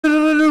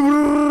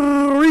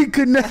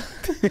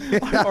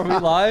reconnected. Are we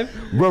live?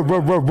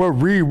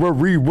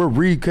 We're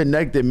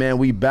reconnected, man.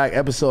 We back,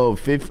 episode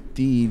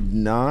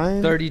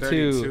 59?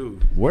 32.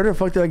 Where the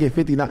fuck did I get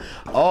 59?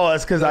 Oh,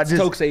 that's because I just...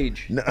 Toke's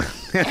age. No,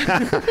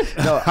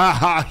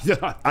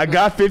 I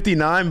got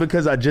 59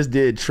 because I just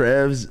did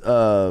Trev's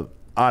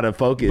Out of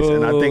Focus. Boo.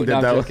 And I think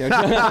that No, was...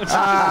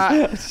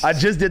 I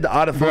just did the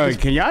Out of Focus.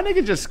 Bro, can y'all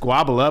niggas just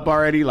squabble up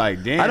already?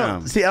 Like, damn. I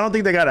don't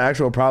think they got an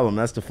actual problem.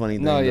 That's the funny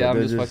thing. No, yeah, though. I'm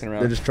They're just fucking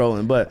around. They're just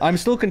trolling. But I'm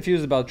still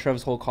confused about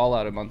Trev's whole call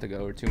out a month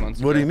ago or 2 months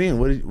ago. what do you mean?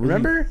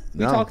 Remember?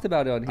 We No. talked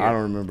about it on here. I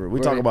don't remember. We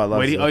talk about a lot of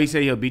Wait, stuff. he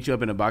said he'll beat you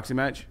up in a boxing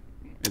match?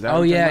 Is that Oh,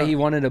 what you're yeah, talking he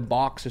about? wanted a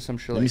box or some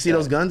shit like You see that.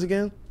 those guns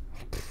again?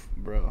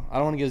 Bro, I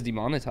don't want to get us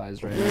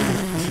demonetized right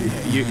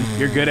now.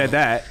 You're good at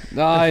that.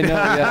 No, I know,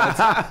 yeah.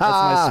 That's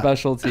my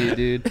specialty,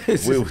 dude.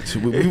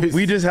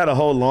 We just had a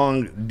whole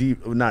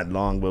not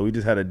long, but we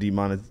just had a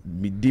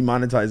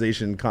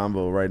demonetization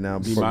combo right now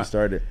before we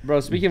started. Bro,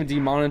 speaking of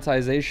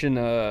demonetization,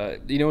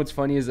 you know what's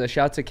funny is a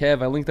shout to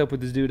Kev. I linked up with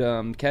this dude,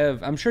 Kev.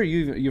 I'm sure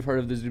you've heard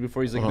of this dude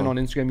before. He's like been on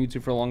Instagram,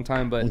 YouTube for a long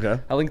time. But Okay.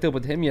 I linked up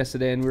with him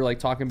yesterday, and we were like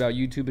talking about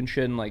YouTube and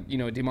shit, and like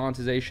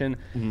demonetization.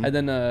 And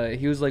then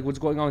he was like, "What's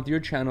going on with your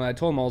channel?" I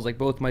told him I was like,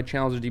 both my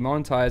channels are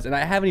demonetized, and I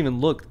haven't even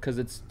looked because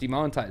it's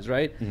demonetized,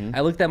 right? I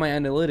looked at my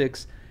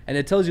analytics, and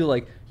it tells you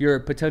like your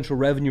potential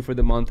revenue for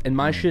the month, and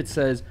my shit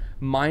says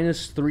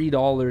minus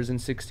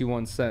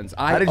 $3.61.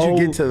 How did you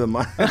get to the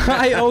money?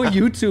 I owe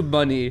YouTube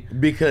money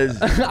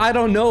Because I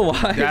don't know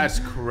why. That's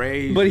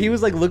crazy. But he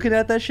was like looking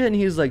at that shit, and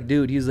he was like,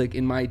 dude, he's like,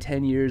 in my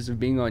 10 years of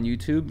being on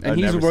YouTube, and I've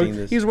never seen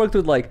this. he's worked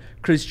with like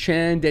Chris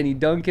Chan, Danny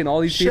Duncan,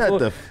 all these Shut people.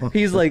 the fuck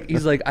he's like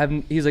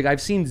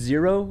I've seen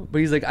zero, but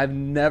he's like I've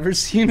never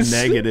seen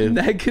Negative.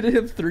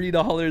 negative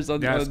 $3 on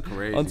That's on,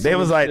 crazy. on they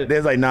was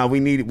like, nah, we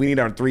need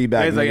our 3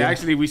 back. It's like, nigga.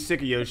 actually, we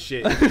sick of your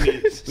shit.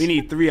 We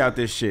need 3 out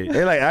this shit.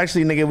 They're like,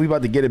 actually, nigga, we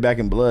about to get it back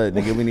in blood,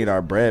 nigga. We need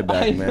our bread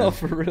back, I man. know,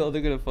 for real,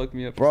 they're gonna fuck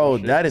me up, Bro, for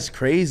some shit. that is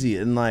crazy.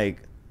 And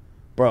like,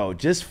 bro,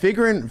 just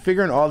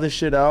figuring all this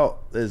shit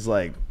out is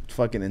like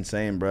fucking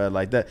insane, bro.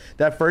 Like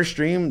that first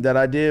stream that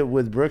I did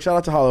with Brooks, shout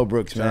out to Hollow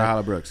Brooks, man. Shout out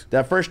Hollow Brooks.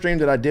 That first stream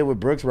that I did with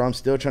Brooks, where I'm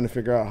still trying to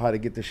figure out how to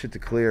get this shit to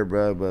clear,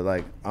 bro. But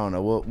like, I don't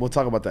know. We'll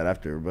talk about that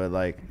after. But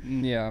like,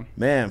 Yeah.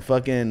 man,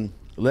 fucking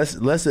let's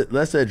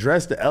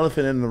address the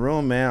elephant in the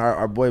room, man.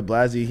 Our boy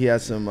Blazzy, he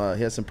had some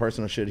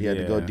personal shit he had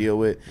to go Yeah. deal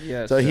with.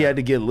 Yes. So he had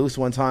to get loose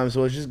one time.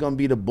 So it's just gonna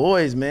be the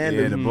boys, man.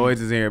 Yeah, the boys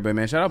is here. But,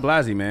 man, shout out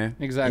Blazzy, man.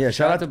 Exactly. Yeah,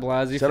 shout out to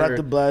Blazzy. shout out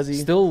to Blazzy.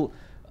 Still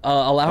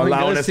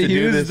allowing us to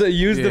use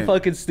Yeah. the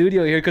fucking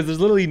studio here, because there's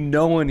literally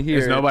no one here.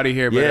 There's nobody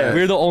here but Yeah. us.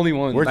 We're the only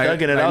ones. We're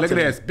thugging it out Look at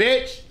today. this,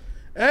 bitch.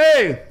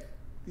 Hey,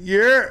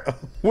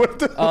 what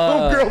the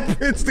little girl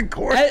pins the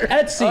corner?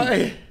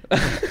 Etsy.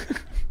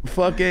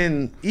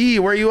 Fucking E,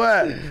 where you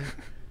at?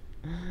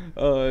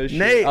 Shit.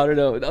 Nate. I don't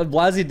know.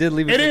 Blazzy did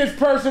leave. It is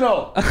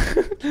personal.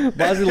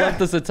 Blazzy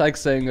left us a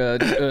text saying,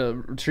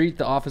 "Treat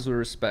the office with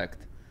respect."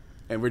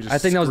 And we're just I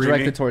think that was screaming.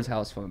 directed towards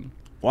House Phone,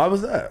 Why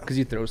was that? because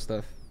you throw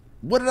stuff,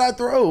 What did I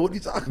throw? What are you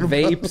talking about?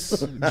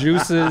 vapes,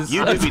 juices.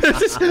 You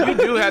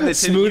do have the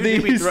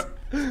Smoothies.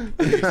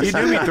 You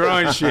do be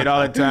throwing shit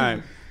all the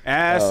time.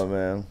 Ass. Oh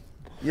man,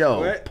 yo,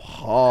 What?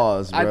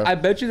 pause, bro. I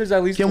bet you there's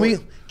at least.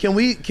 Can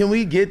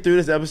we get through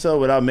this episode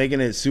without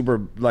making it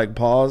super like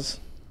pause?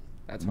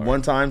 That's hard.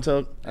 One time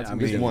took. That's I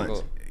just mean,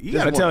 once. You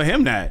Just gotta tell once.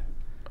 him that.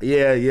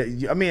 Yeah.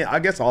 I mean, I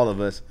guess all of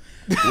us.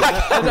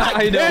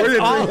 I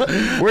know.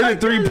 We're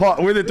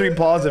the three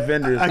pause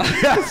offenders.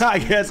 I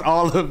guess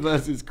all of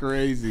us is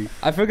crazy.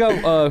 I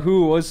forgot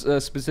who it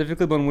was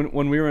specifically, but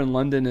when we were in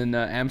London and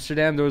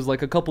Amsterdam, there was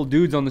like a couple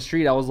dudes on the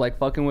street I was like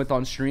fucking with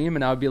on stream,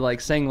 and I would be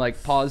like saying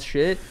like pause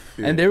shit,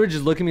 and they were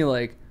just looking at me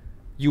like,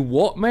 "You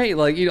what, mate?"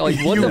 Like, you know, like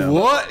what You the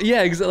what? fuck?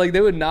 Yeah, like they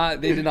did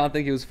not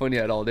think it was funny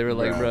at all. They were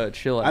like, "Bro,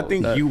 chill out." I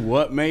think with that." "you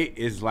what, mate"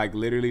 is like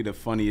literally the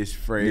funniest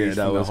Yeah, phrase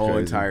that from the was whole crazy.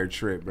 entire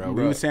trip, bro.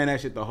 We were saying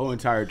that shit the whole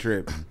entire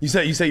trip. You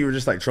say you were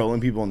just like trolling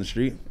people on the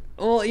street.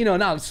 Well, you know,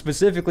 not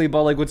specifically,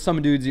 but like with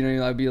some dudes, you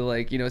know, I'd be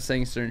like, you know,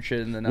 saying certain shit,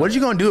 and then What you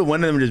gonna do if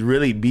one of them just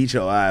really beat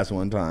your ass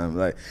one time?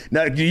 Like,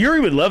 now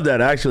Yuriy would love that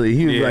actually.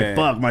 He was Yeah. like,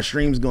 "Fuck, my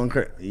stream's going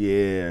crazy."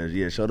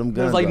 Yeah, show them guns.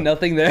 There's like bro.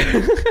 nothing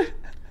there.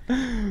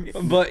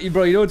 But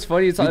bro, you know what's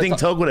funny? It's You think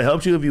Toke would have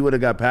helped you if you would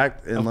have got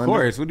packed in Of London?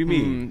 course. What do you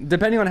mean?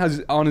 depending on his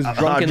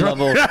drunken drunk-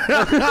 level.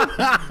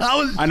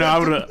 I know I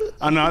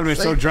would have been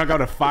so drunk I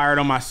would have fired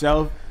on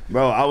myself.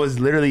 Bro, I was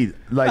literally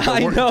like, I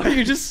know,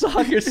 you just saw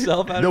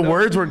yourself out the of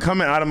words were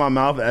coming out of my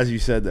mouth as you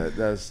said that.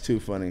 That's too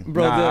funny.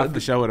 Bro, Nah, the the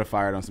show would have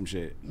fired on some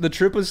shit. the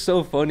trip was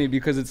so funny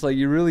because it's like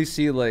you really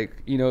see like,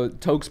 you know,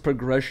 Toke's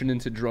progression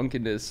into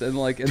drunkenness, and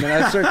then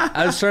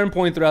at a certain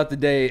point throughout the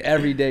day,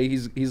 every day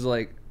he's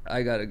like,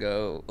 I gotta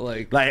go,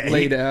 like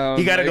lay down.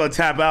 He gotta like, go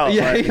tap out.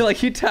 Yeah, like,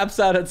 he taps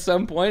out at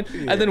some point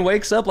and then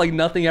wakes up like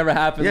nothing ever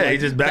happened. Yeah, like, he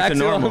just back to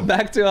normal.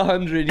 Back to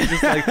 100. He's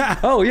just like,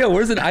 oh yeah,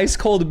 where's an ice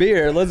cold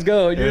beer? Let's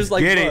go. And you're Let's just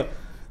like, get "Fuck." it.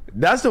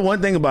 that's the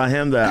one thing about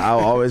him that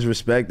I'll always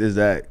respect is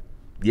that,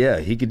 yeah,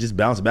 he could just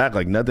bounce back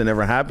like nothing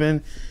ever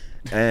happened,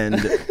 and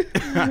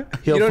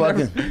he'll you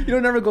fucking. you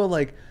don't ever go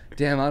like,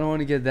 damn, I don't want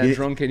to get that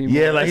drunk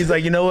anymore. Yeah, like he's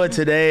like, you know what?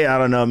 Today, I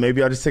don't know.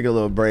 Maybe I'll just take a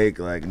little break.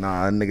 Like,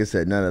 nah, nigga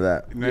said none of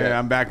that. Yeah,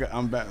 I'm back.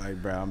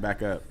 Like, bro, I'm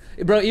back up.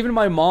 Bro, even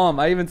my mom,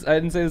 I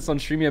didn't say this on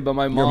stream yet, but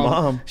my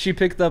mom, she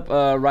picked up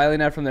Riley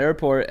and I from the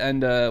airport,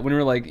 and when we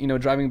were like, you know,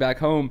 driving back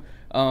home,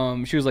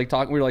 she was like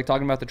we were like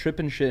talking about the trip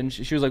and shit, and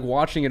she was like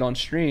watching it on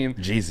stream.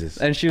 Jesus.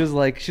 And she was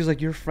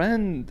like, your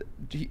friend,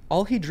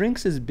 all he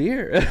drinks is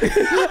beer.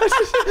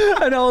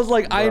 And I was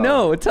like, bro. I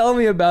know, tell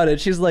me about it.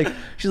 She's like,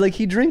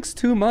 he drinks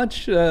too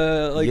much.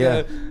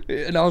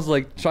 And I was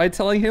like, try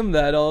telling him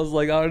that. I was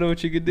like, I don't know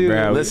what you could do.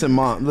 Bro, listen,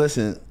 mom,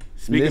 listen.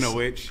 Speaking of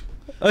which.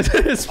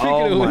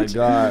 Oh my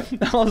god!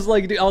 I was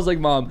like,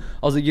 Mom,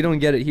 you don't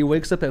get it. He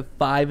wakes up at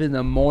 5 in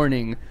the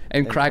morning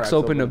and cracks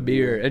open a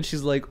beer. And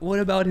she's like, what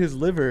about his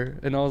liver?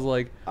 And I was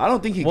like, I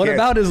don't think he. What cares.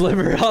 about his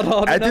liver? I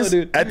don't know,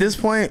 dude. At this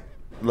point,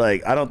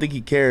 like, I don't think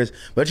he cares.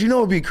 But you know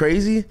what would be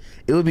crazy?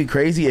 It would be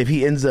crazy if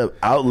he ends up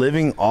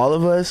outliving all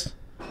of us,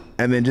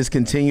 and then just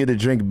continue to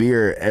drink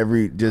beer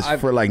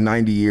for like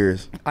 90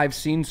 years. I've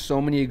seen so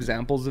many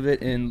examples of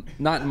it in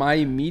not my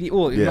immediate,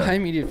 my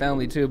immediate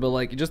family too, but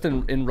like just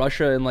in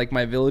Russia and like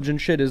my village and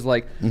shit is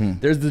like,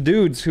 there's the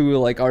dudes who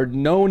like are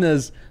known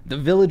as the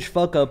village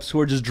fuck ups who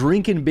are just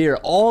drinking beer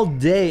all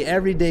day,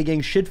 every day,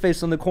 getting shit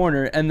faced on the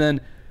corner, and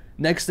then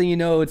next thing you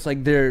know, it's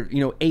like they're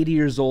 80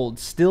 years old,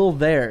 still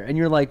there, and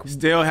you're like,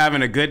 still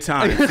having a good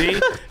time. See,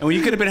 and when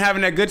you could have been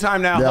having that good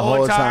time that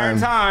whole entire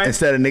time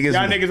instead of niggas,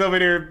 y'all niggas over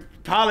there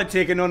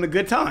politicking on the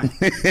good time.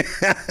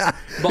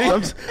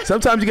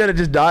 Sometimes you gotta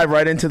just dive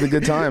right into the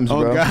good times,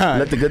 bro. God.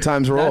 Let the good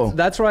times roll.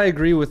 That's where I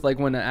agree with, like,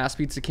 when Ass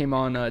Pizza came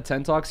on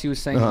 10 Talks, he was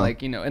saying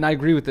like, and I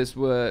agree with this.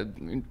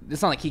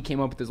 It's not like he came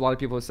up with this. A lot of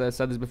people have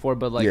said this before,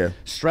 but like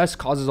stress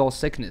causes all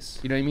sickness.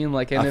 You know what I mean?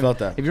 Like, and I felt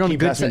that. If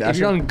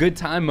you're on good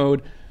time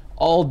mode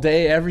all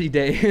day, every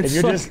day,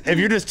 if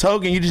you're just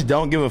token, you just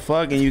don't give a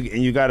fuck, and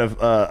you got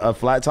a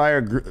flat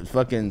tire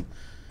fucking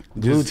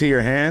glued to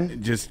your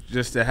hand,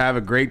 just to have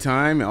a great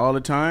time all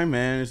the time,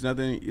 man. It's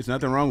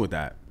nothing wrong with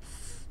that.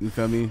 You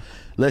feel me?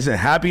 Listen,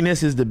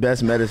 happiness is the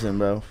best medicine,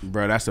 bro.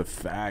 Bro, that's a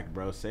fact,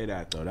 bro. Say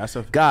that though. That's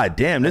a god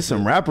damn. This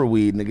some rapper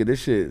weed, nigga.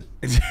 This shit.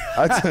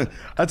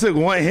 I took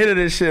one hit of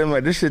this shit. I'm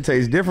like, this shit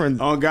tastes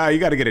different. Oh god, you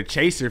got to get a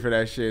chaser for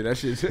that shit. That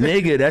shit.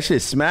 Nigga, that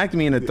shit smacked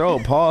me in the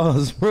throat.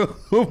 Pause, bro.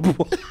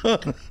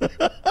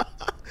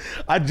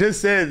 I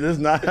just said let's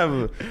not have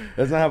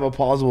a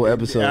pausable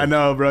episode. Yeah, I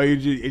know, bro.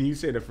 You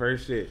said the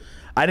first shit.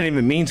 I didn't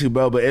even mean to,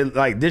 bro, but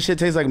this shit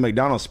tastes like a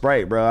McDonald's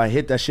Sprite, bro. I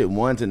hit that shit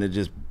once and it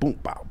just boom,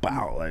 bow,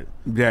 bow, like.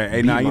 Yeah,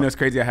 hey, nah, you know it's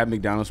crazy. I had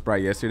McDonald's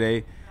Sprite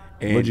yesterday.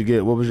 And what'd you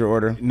get? What was your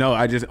order? No,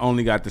 I just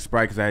only got the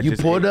Sprite because I had You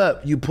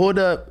pulled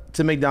up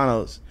to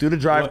McDonald's through the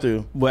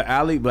drive-thru. But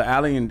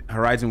Allie and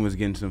Horizon was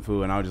getting some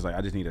food, and I was just like,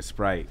 I just need a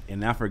Sprite,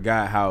 and I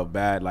forgot how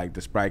bad like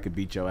the Sprite could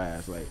beat your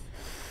ass, like.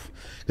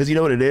 Because you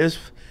know what it is?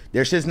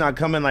 Their shit's not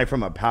coming like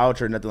from a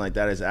pouch or nothing like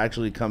that. It's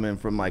actually coming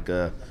from like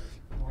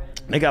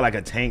they got like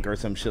a tank or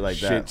some shit like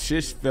that.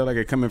 Shit felt like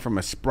it coming from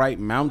a Sprite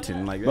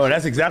mountain. Like, bro,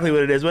 that's exactly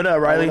what it is. What up,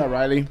 Riley? What up,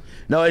 Riley?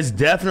 No, it's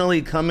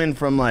definitely coming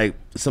from like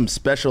some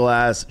special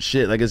ass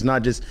shit. Like it's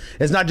not just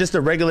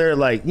a regular,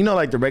 like, you know,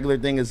 like the regular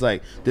thing is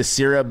like the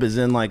syrup is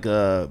in like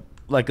a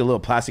little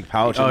plastic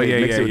pouch and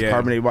they mix it with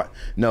carbonated water.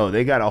 No,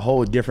 they got a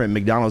whole different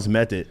McDonald's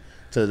method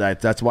to that.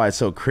 That's why it's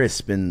so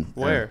crisp and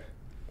where?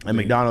 At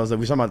McDonald's, like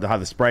we're talking about how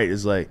the Sprite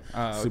is like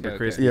super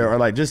crispy. Yeah, or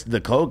like just the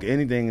Coke,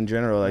 anything in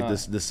general. Like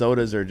the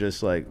sodas are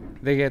just like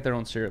they get their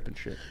own syrup and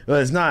shit. Well,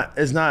 it's not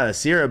a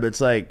syrup. It's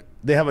like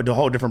they have a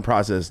whole different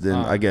process than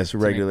I guess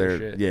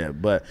regular. Yeah,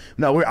 but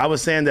no, I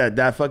was saying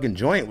that fucking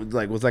joint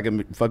was like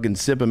a fucking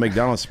sip of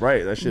McDonald's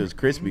Sprite. That shit was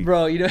crispy.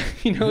 Bro, you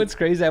know what's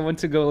crazy? I went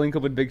to go link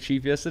up with Big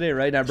Chief yesterday,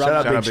 right? And I brought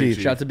shout out Big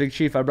Chief. Shout out to Big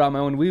Chief. I brought my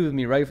own weed with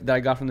me, right? That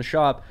I got from the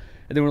shop.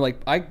 And then we're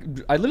like, I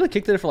literally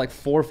kicked it for like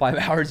 4 or 5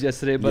 hours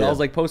yesterday, but I was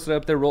like posted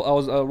up there. I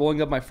was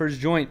rolling up my first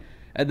joint,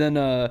 and then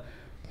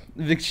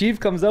the chief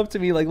comes up to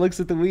me, like looks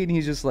at the weed, and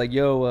he's just like,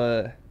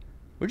 "Yo,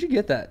 where'd you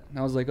get that?" And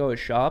I was like, "Oh, a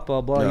shop, blah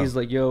blah." He's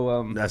like,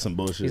 "Yo, that's some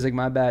bullshit." He's like,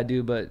 "My bad,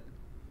 dude, but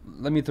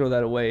let me throw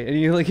that away."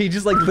 And he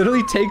just like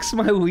literally takes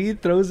my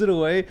weed, throws it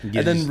away, and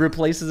then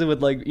replaces it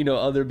with like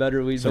other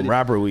better weed. Some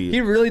rapper weed.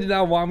 He really did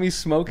not want me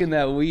smoking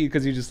that weed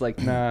because he's just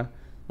like, nah.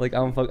 Like I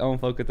don't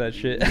fuck with that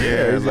shit.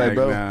 Yeah, he's like,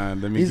 bro, nah,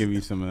 let me give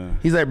you some.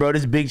 He's like, bro,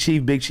 this Big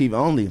Chief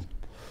only.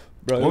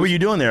 Bro, what were you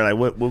doing there? Like,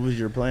 what was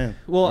your plan?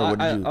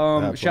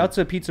 Well, shout out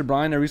to Pizza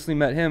Brian. I recently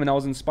met him, and I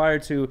was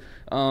inspired to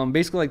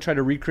basically like try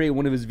to recreate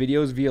one of his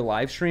videos via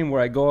live stream,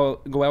 where I go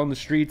out on the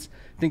streets,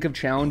 think of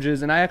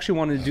challenges, and I actually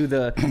wanted to do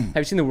the. Have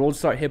you seen the World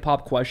Star Hip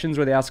Hop questions,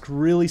 where they ask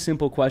really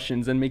simple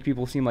questions and make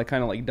people seem like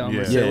kind of like dumb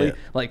or silly,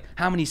 like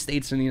how many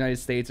states are in the United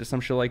States or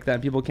some shit like that.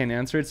 And people can't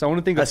answer it, so I want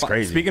to think. That's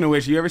crazy. Speaking of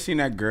which, you ever seen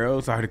that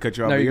girl? Sorry to cut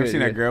you off. No, but you ever seen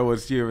that girl?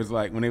 She was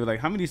like, when they were like,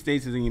 how many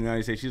states is in the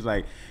United States? She's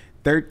like,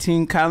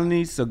 13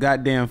 colonies, so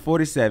goddamn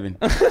 47.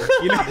 I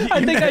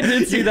think I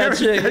did see that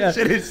shit. That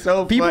shit is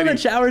so People funny. in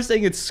the chat were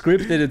saying it's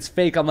scripted, it's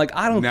fake. I'm like,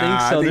 I don't think so.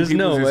 I think There's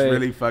no just way.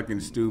 really fucking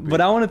stupid. But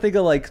I want to think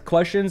of like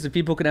questions. If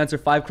people can answer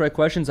 5 correct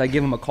questions, I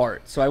give them a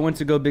cart. So I went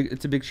to go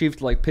to Big Chief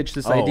to like pitch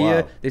this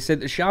idea. Wow. They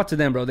said, shout out to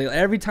them, bro.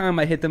 Every time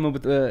I hit them up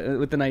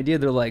with an idea,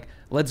 they're like,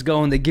 let's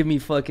go, and they give me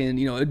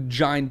fucking a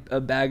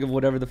giant bag of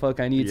whatever the fuck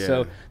I need. Yeah.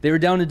 So they were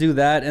down to do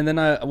that. And then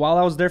while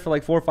I was there for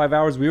like 4 or 5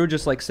 hours, we were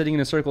just like sitting in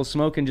a circle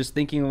smoking, just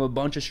thinking of a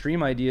bunch of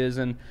stream ideas,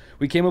 and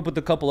we came up with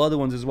a couple other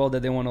ones as well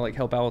that they want to like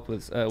help out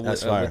with.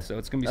 That's fire. So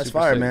it's gonna be That's super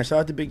fire, sick. man. Shout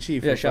out to Big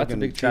Chief. Yeah, shout out to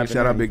Big Chief.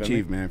 Shout out Big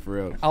Chief, man, for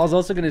real. I was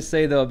also gonna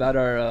say though about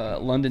our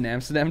London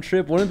Amsterdam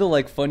trip. One of the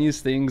like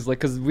funniest things,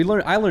 like, cause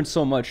I learned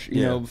so much,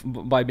 you know,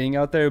 by being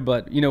out there.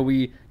 But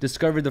we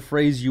discovered the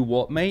phrase "you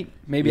what, mate."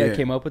 Maybe I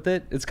came up with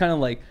it. It's kind of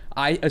like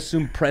I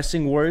assume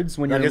pressing words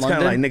when you're in London. It's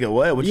kind of like,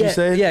 nigga, what you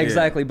say? Yeah,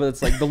 exactly. But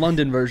it's like the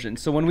London version.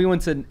 So when we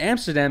went to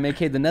Amsterdam,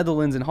 aka the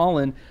Netherlands and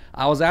Holland,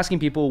 I was asking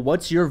people,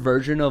 "What's your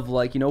version of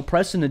like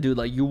pressing a dude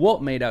like you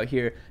what, mate, out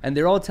here?" And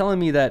they're all telling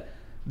me that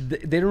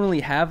they don't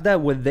really have that.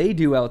 What they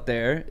do out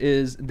there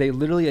is they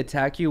literally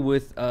attack you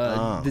with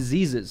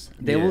diseases.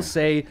 They will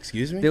say,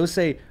 excuse me? They will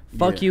say,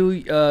 fuck you,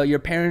 your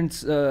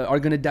parents are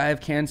going to die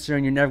of cancer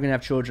and you're never going to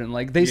have children.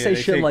 Like, they say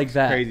shit like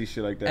that. Crazy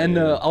shit like that. And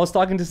I was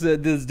talking to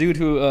this dude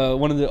who,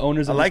 one of the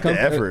owners of this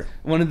company.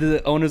 One of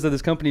the owners of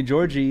this company,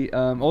 Georgie,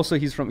 also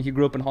he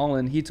grew up in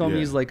Holland. He told me,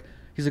 he's like,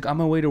 on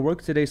my way to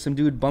work today, some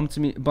dude bumped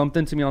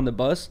into me on the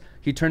bus.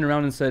 He turned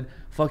around and said,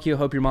 fuck you, I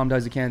hope your mom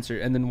dies of cancer,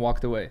 and then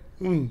walked away.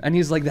 And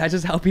he's like, that's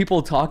just how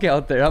people talk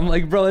out there. I'm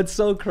like, bro, it's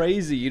so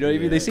crazy. You know what I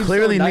mean? They seem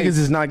clearly so nice. Niggas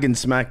is not getting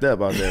smacked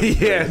up out there.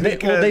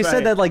 They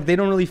said that like they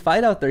don't really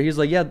fight out there. He's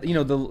like, yeah,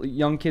 the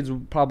young kids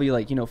probably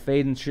like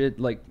fade and shit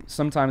like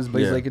sometimes,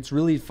 but he's like, it's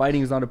really,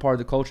 fighting is not a part of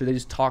the culture. They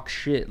just talk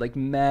shit, like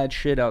mad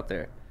shit out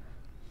there.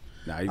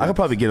 Nah, I could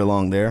probably get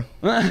along there.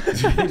 You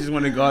just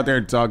want to go out there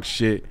and talk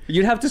shit.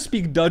 You'd have to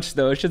speak Dutch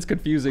though. Shit's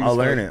confusing. I'll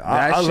learn it.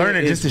 I'll learn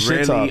it just to shit talk.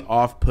 It's really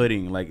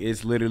off-putting. Like,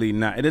 it's literally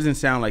not. It doesn't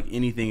sound like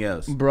anything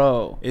else,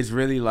 bro. It's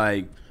really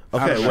like.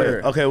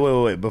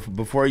 Wait.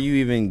 Before you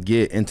even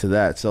get into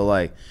that, so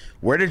like,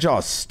 where did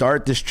y'all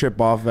start this trip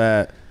off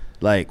at?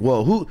 Like,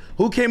 well,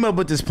 who came up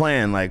with this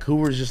plan? Like, who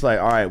was just like,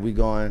 all right, we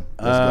going?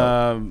 Let's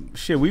go.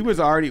 Shit, we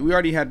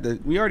already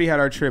had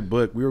our trip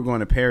booked. We were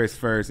going to Paris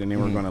first, and then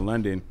we were going to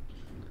London.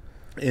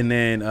 And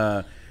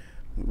then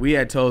we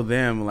had told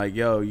them like,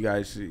 yo, you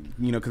guys should,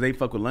 because they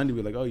fuck with London.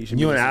 We're like, oh, you should.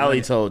 You and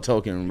Ali told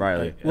Token,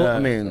 right? Well,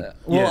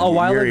 a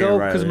while ago,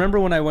 because remember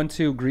when I went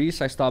to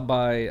Greece, I stopped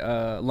by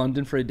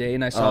London for a day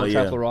and I saw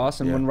Chapel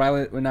Ross. And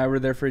when I were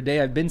there for a day,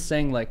 I've been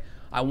saying like,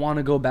 I want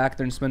to go back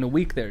there and spend a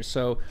week there.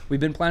 So we've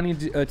been planning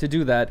to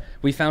do that.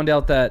 We found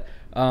out that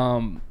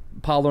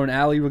Potlord and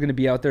Ali were going to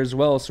be out there as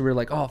well, so we were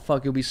like, oh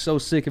fuck, it would be so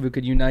sick if we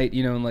could unite,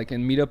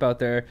 and meet up out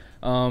there.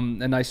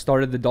 And I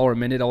started the $1 a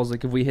minute. I was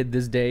like, if we hit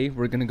this day,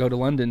 we're going to go to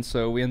London.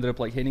 So we ended up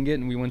like hitting it,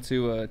 and we went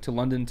to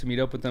London to meet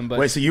up with them. But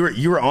wait, so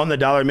you were on the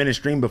 $1 a minute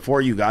stream before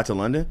you got to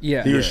London?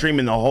 Yeah, so you were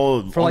streaming the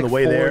whole for on like the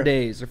way 4 there?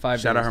 days or 5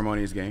 days. Shout out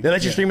Harmonious gang. They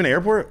let you stream in the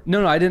airport?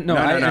 No, I didn't. No,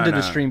 I ended the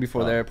no. stream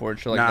before the airport.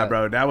 So like nah,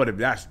 bro,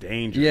 that's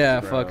dangerous. Yeah,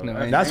 bro. fuck no.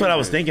 That's That's what I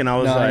was thinking. I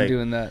was I like, ain't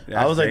doing that.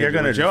 I was like, they're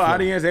gonna. Your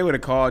audience, they would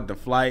have called the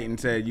flight and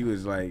said you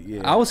was like,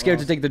 yeah. I was scared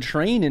to take the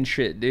train and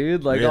shit,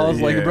 dude. Like, Really? I was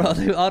like, bro,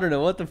 I don't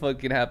know what the fuck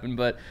could happen,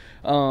 but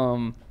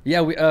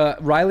we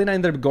Riley and I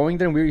ended up going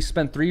there, and we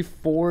spent 3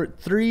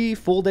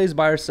 full days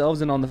by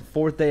ourselves, and on the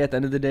 4th day, at the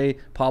end of the day,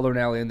 Potlord and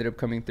Ali ended up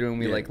coming through, and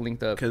we like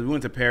linked up. Because we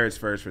went to Paris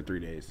first for 3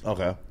 days.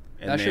 Okay.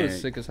 That shit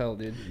was sick as hell,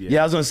 dude.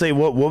 Yeah, I was gonna say,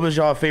 what was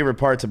y'all favorite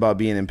parts about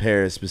being in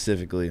Paris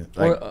specifically?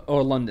 Like,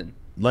 or London.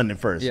 London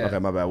first. Yeah. Okay,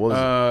 my bad. What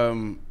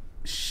was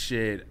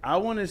shit. I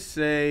want to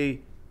say,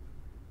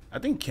 I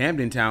think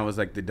Camden Town was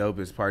like the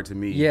dopest part to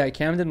me. Yeah,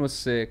 Camden was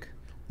sick.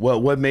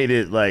 What made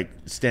it like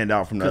stand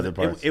out from the other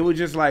parts? It was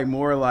just like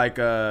more like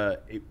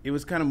it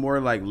was kind of more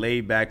like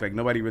laid back, like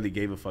nobody really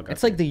gave a fuck.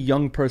 It's like the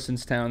young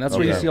person's town. That's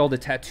where you see all the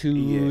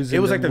tattoos. It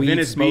was like the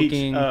Venice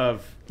smoking. Beach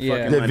of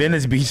fucking the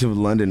Venice Beach of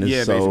London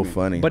is so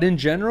funny. But in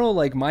general,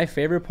 like my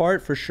favorite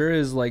part for sure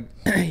is like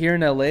here in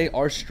LA,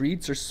 our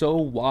streets are so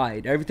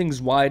wide. Everything's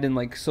wide and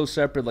like so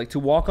separate. Like to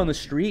walk on the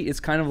street,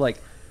 it's kind of like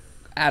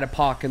out of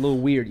pocket, a little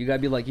weird. You gotta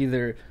be like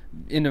either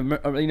in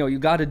a, you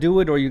gotta do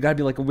it, or you gotta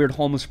be like a weird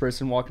homeless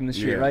person walking the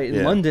street, right?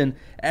 In London,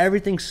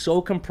 everything's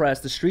so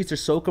compressed. The streets are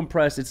so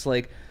compressed. It's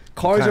like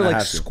cars are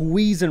like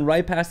squeezing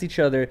right past each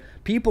other.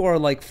 People are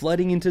like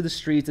flooding into the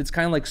streets. It's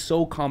kind of like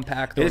so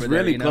compact. It's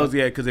really close,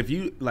 yeah. Because if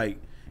you like.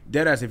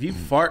 Deadass, if you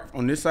fart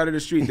on this side of the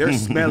street, they're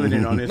smelling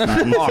it on this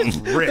side. Off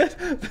rip.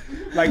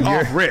 Like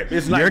off rip.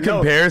 It's like your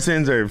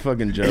comparisons are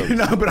fucking jokes.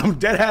 No, but I'm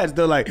deadass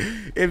though. Like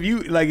if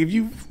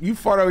you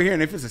fart over here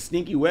and if it's a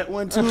stinky wet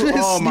one too,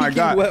 oh my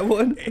god. Wet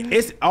one?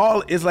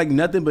 It's like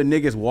nothing but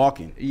niggas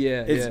walking.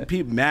 Yeah. It's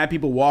mad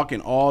people walking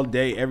all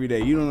day, every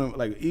day. You don't know,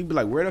 like you'd be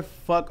like, where the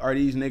fuck are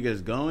these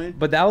niggas going?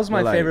 But that was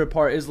my favorite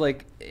part, is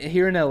like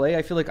here in LA,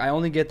 I feel like I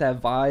only get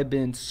that vibe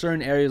in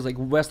certain areas, like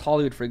West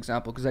Hollywood, for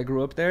example, because I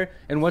grew up there.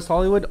 In West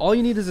Hollywood, all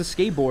you need is a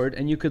skateboard,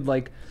 and you could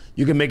like.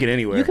 You can make it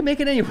anywhere. You can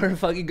make it anywhere.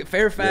 Fucking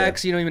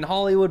Fairfax, you know, even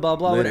Hollywood, blah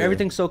blah. But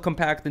everything's so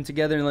compact and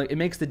together, and like it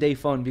makes the day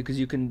fun because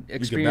you can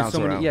experience so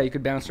many. Yeah, you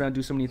could bounce around,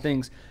 do so many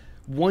things.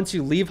 Once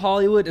you leave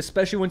Hollywood,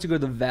 especially once you go to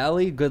the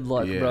Valley, good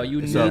luck, bro.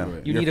 You need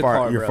a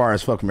car. You're far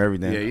as fuck from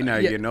everything. Yeah, you're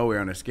not getting nowhere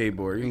on a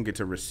skateboard. You can get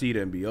to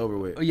Reseda and be over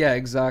with. Yeah,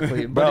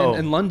 exactly. But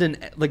in London,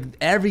 like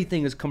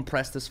everything is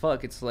compressed as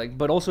fuck. It's like,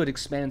 but also it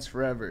expands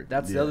forever.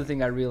 That's the other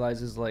thing I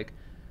realize is like.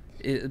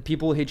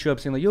 People hit you up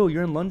saying like, yo,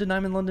 you're in London,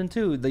 I'm in London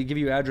too. They give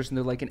you your address and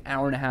they're like an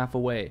hour and a half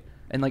away,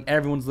 and like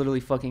everyone's literally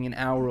fucking an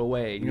hour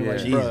away. And you're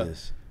like,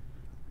 Jesus.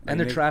 And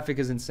the traffic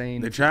is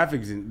insane. The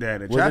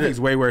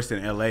traffic's way worse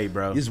than LA,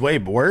 bro. It's way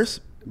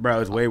worse,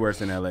 bro. It's way worse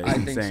than LA. It's I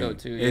insane. think so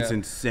too. Yeah. It's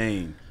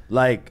insane.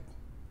 Like,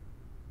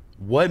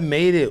 what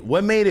made it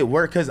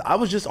work? Because I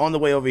was just on the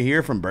way over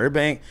here from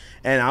Burbank,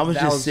 and I was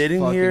just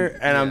sitting here,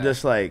 and I'm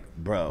just like,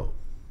 bro.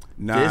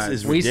 Nah, this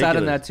is ridiculous. We sat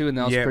in that too, and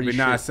that was pretty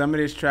but shit. Some of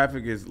this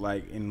traffic is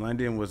like in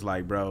London was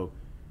like, bro,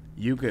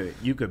 you could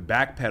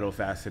backpedal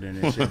faster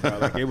than this shit, bro.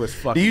 Like it was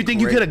fucking. Do you think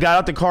you could have got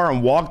out the car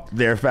and walked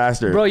there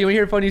faster? Bro, you want to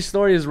hear a funny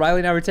story? Is Riley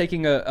and I were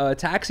taking a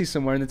taxi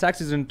somewhere, and the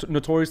taxis are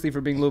notoriously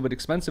for being a little bit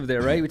expensive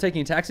there, right? We're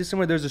taking a taxi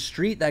somewhere. There's a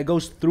street that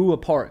goes through a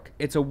park.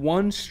 It's a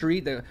one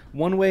street,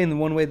 one way and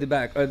one way the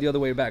back, or the other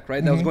way back,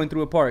 right? That was going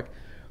through a park.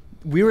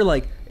 We were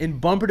like in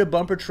bumper to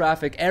bumper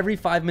traffic. Every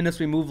 5 minutes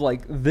we move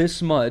like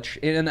this much,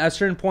 and at a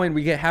certain point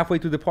we get halfway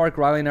through the park.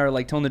 Riley and I are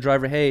like telling the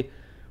driver, "Hey,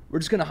 we're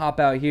just gonna hop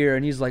out here,"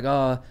 and he's like,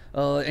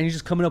 and he's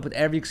just coming up with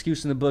every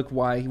excuse in the book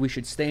why we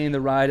should stay in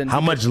the ride. And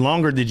how much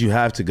longer did you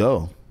have to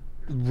go?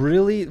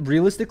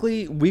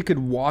 Realistically, we could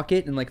walk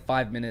it in like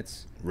 5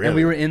 minutes. Really? And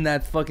we were in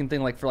that fucking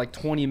thing like for like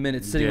 20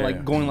 minutes, sitting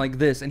like going like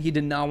this, and he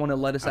did not want to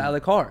let us out of the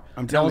car.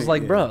 And I was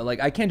like, bro, like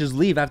I can't just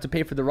leave. I have to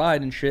pay for the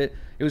ride and shit.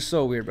 It was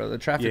so weird, bro. The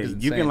traffic is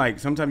insane. You can like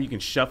sometimes you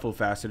can shuffle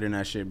faster than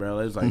that shit, bro.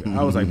 It was like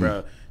I was like,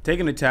 bro,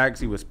 taking a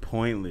taxi was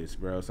pointless,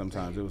 bro.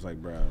 Sometimes it was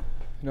like, bro.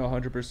 No,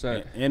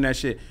 100%. And that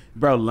shit,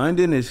 bro.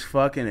 London is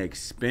fucking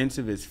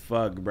expensive as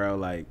fuck, bro.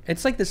 Like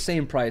it's like the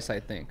same price,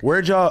 I think.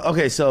 Where'd y'all?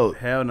 Okay, so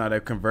hell no,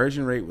 the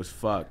conversion rate was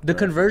fucked. The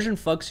conversion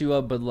fucks you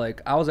up, but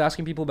like I was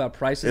asking people about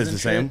prices. It's the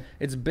same.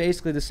 It's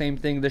basically the same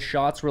thing. The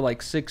shots were like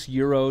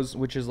 €6,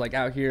 which is like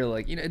out here,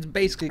 like it's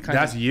basically kind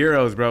of. That's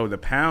euros, bro. The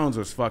pounds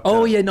was fucked.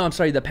 Oh up. yeah, no, I'm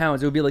sorry. The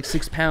pounds. It would be like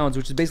 £6,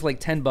 which is basically like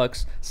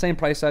 $10. Same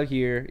price out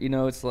here.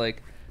 It's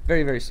like.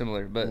 Very, very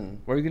similar. But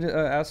what were you going to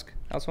ask?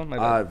 House Phone? My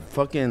bad.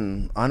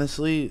 Fucking,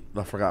 honestly,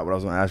 I forgot what I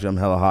was going to ask you. I'm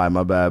hella high.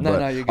 My bad. No, but,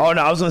 no, you're good. Oh,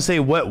 no, I was going to say,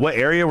 what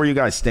area were you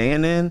guys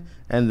staying in?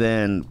 And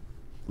then,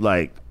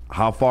 like,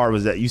 how far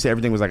was that? You said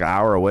everything was like an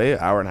hour away,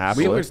 hour and a half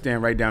away? We were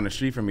staying right down the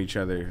street from each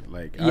other.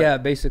 Like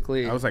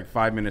basically. I was like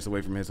 5 minutes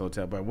away from his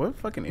hotel. But what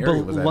fucking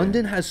area was that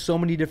London has so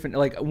many different,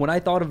 like, when I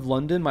thought of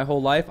London my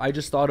whole life, I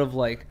just thought of,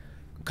 like,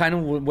 kind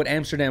of what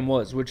Amsterdam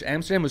was, which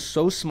Amsterdam was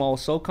so small,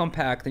 so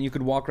compact, and you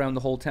could walk around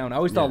the whole town. I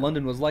always thought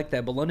London was like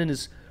that, but London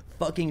is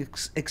fucking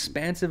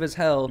expansive as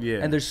hell,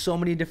 and there's so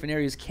many different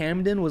areas.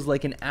 Camden was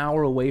like an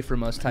hour away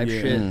from us type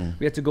shit.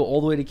 We had to go all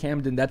the way to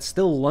Camden. That's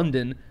still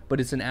London, but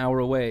it's an hour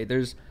away.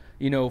 There's,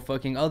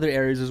 fucking other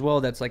areas as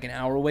well that's like an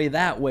hour away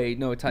that way,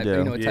 type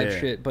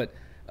shit. But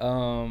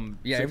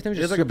everything's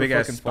just like a big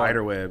ass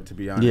spider web, to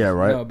be honest. Yeah,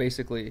 right. No,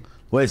 basically.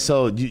 Wait,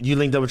 so you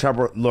linked up with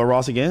Trapper Lil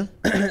Ross again?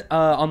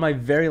 On my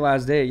very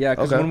last day, yeah.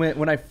 Because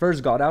when I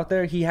first got out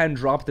there, he hadn't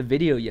dropped the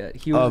video yet.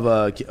 He was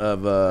of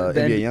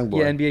NBA Youngboy.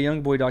 Yeah,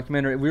 NBA Youngboy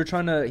documentary.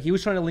 He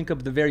was trying to link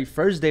up the very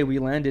first day we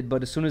landed,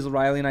 but as soon as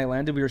Riley and I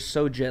landed, we were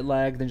so jet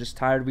lagged and just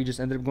tired. We just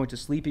ended up going to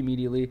sleep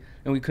immediately,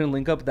 and we couldn't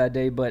link up that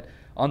day. But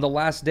on the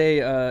last day,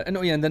 and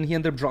then he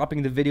ended up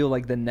dropping the video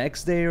like the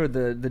next day or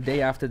the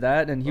day after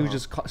that, and he was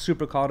just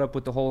super caught up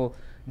with the whole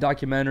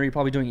documentary,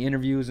 probably doing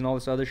interviews and all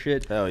this other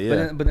shit. Hell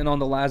yeah. But then on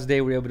the last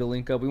day we were able to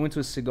link up. We went to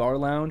a cigar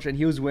lounge, and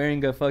he was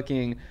wearing a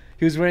Supreme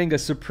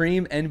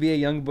NBA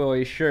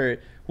Youngboy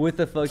shirt with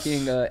a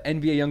fucking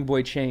NBA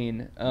Youngboy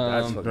chain.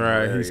 That's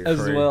right, he's as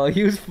crazy. well.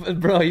 He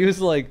was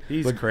like,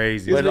 he's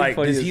crazy. But like,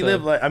 does he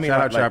live like? I mean,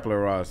 shout out like, Trapper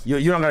Ross. You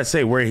don't gotta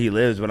say where he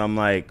lives, but I'm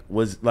like,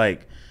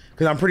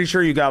 because I'm pretty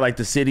sure you got like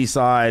the city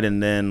side,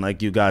 and then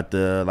like you got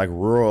the like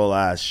rural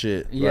ass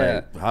shit.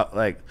 Yeah.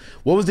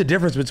 What was the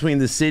difference between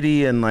the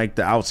city and like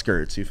the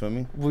outskirts? You feel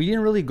me? We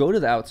didn't really go to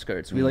the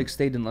outskirts. We like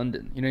stayed in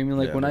London. You know what I mean?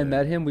 Like when I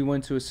met him, we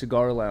went to a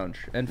cigar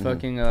lounge, and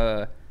fucking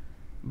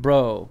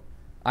bro,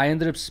 I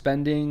ended up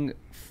spending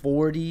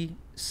 $46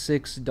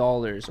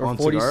 or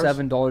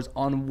 $47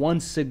 on one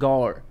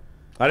cigar.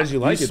 How did you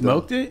like it? You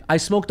smoked it? I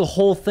smoked the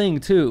whole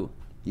thing too.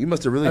 You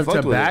must have really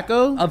fucked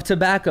tobacco? Of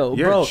tobacco,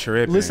 You're bro.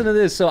 tripping. Listen to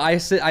this. So I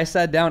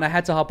sat down. I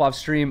had to hop off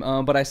stream,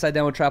 but I sat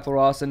down with Trapper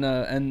Ross and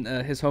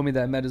his homie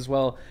that I met as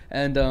well.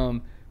 And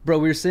bro,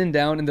 we were sitting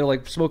down, and they're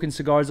like smoking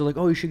cigars. They're like,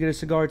 "Oh, you should get a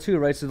cigar too,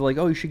 right?" So they're like,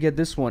 "Oh, you should get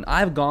this one."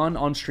 I've gone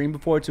on stream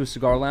before to a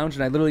cigar lounge,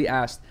 and I literally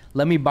asked,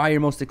 "Let me buy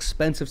your most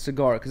expensive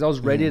cigar," because I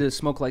was ready to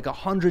smoke like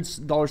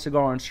 $100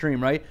 cigar on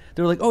stream, right?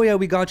 They were like, "Oh yeah,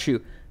 we got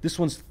you. This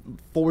one's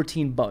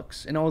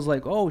 $14," and I was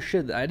like, "Oh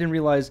shit!" I didn't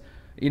realize.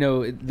 you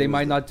know, they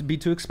might not be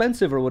too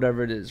expensive or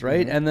whatever it is,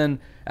 right? And then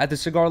at the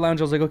cigar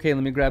lounge, I was like, okay,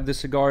 let me grab this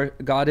cigar,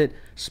 got it,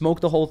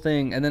 smoked the whole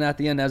thing, and then at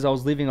the end, as I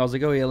was leaving, I was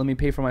like, oh yeah, let me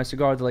pay for my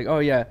cigar. They're like, oh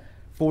yeah,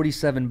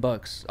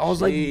 $47. I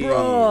was like,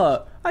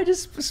 bruh, I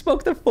just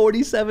smoked a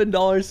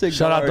 $47 cigar.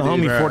 Shout out to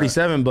homie,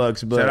 $47. But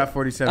shout out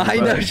 47. I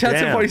know, shout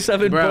out to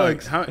 47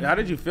 bucks. How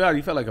did you feel?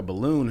 You felt like a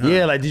balloon, huh?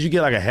 Yeah, like, did you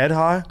get like a head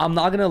high? I'm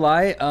not gonna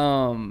lie.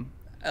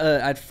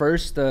 At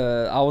first,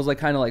 I was like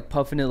kind of like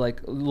puffing it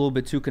like a little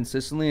bit too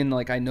consistently, and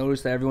like I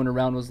noticed that everyone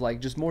around was like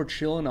just more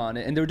chilling on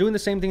it, and they were doing the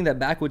same thing that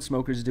backwood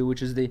smokers do,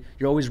 which is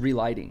you're always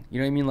relighting. You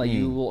know what I mean? Like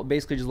you will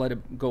basically just let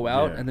it go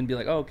out and then be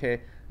like, oh, okay,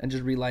 and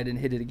just relight it and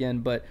hit it again.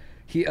 But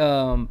he,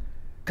 God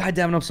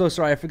damn it, I'm so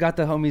sorry, I forgot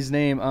the homie's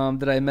name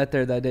that I met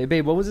there that day.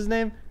 Babe, what was his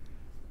name?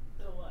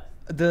 The what?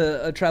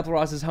 The Trapper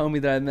Ross's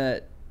homie that I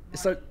met.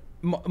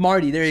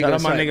 Marty. There you go. Shout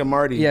out my nigga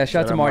Marty. Yeah,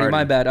 shout out to Marty.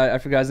 My bad, I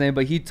forgot his name,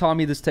 but he taught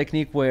me this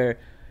technique where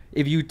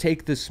if you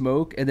take the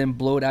smoke and then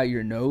blow it out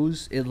your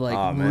nose, it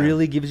like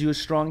really gives you a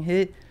strong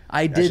hit.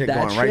 I did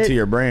that going right to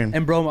your brain.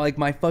 And bro, like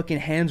my fucking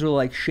hands were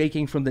like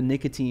shaking from the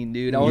nicotine,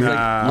 dude. I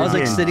was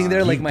like sitting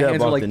there, like my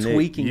hands were like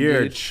tweaking.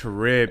 You're dude.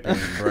 Tripping,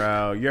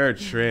 bro. You're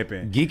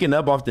tripping. Geeking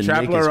up off the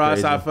Trapper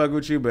Ross, I fuck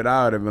with you, but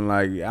I would have been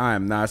like, I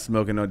am not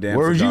smoking no damn.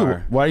 Where was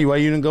cigar. you? Why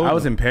you didn't go? I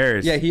was in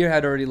Paris. Yeah, he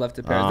had already left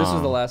to Paris. This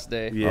was the last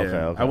day. Yeah,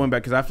 okay. I went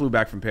back because I flew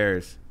back from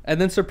Paris. And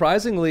then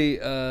surprisingly,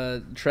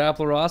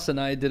 Trapper Ross and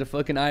I did a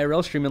fucking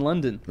IRL stream in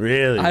London.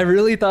 Really? I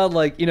really thought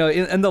like, you know,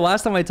 and the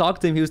last time I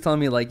talked to him, he was telling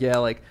me like, yeah,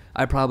 like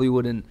I probably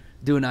wouldn't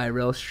do an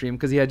IRL stream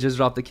because he had just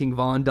dropped the King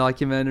Von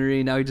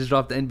documentary. Now he just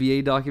dropped the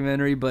NBA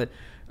documentary. But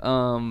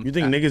you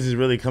think niggas is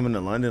really coming to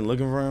London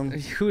looking for him?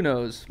 Who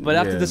knows? But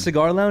after the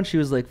cigar lounge, he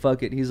was like,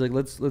 "Fuck it." He's like,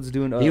 "Let's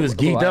do an." He was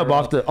geeked up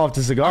off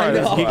the cigar. He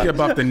was geeked up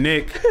off the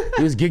Nick.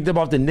 He was geeked up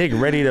off the Nick,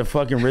 ready to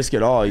fucking risk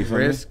it all. You feel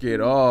risk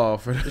it all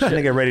for this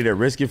nigga ready to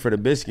risk it for the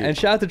biscuit. And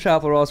shout out to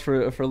Trapper Ross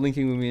for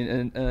linking with me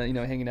and you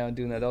know, hanging out and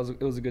doing that.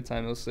 It was a good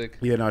time. It was sick.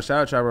 Yeah, no,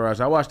 shout out Trapper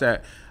Ross. I watched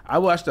that. I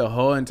watched the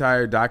whole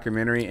entire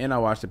documentary and I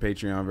watched the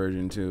Patreon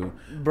version too.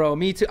 Bro,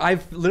 me too.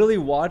 I've literally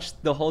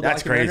watched the whole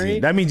documentary. That's crazy.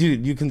 That means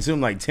you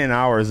consume like 10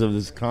 hours of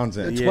this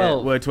content.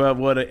 12. Well, 12.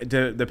 Well,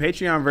 the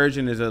Patreon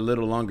version is a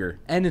little longer.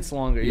 And it's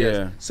longer,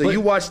 yes. So you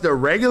watched the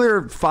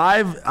regular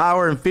 5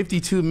 hour and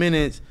 52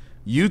 minutes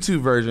YouTube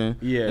version,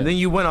 and then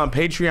you went on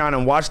Patreon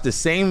and watched the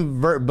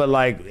same but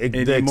like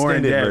the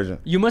extended version.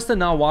 You must have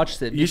not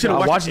watched it. You should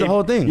have watched the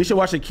whole thing. You should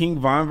watch the King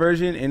Von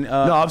version. And no,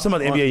 I'm talking about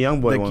the NBA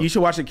YoungBoy one. You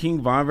should watch the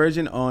King Von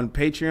version on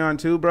Patreon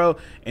too, bro.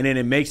 And then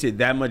it makes it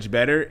that much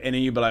better. And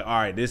then you be like, all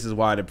right, this is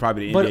why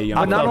probably the NBA YoungBoy.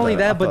 But not only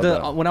that,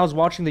 but when I was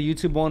watching the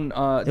YouTube one, the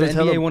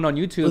NBA one on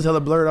YouTube, it was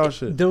hella blurred out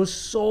shit. There was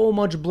so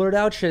much blurred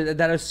out shit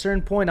that at a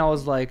certain point I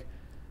was like,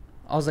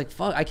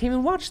 fuck, I can't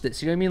even watch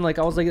this. You know what I mean? Like,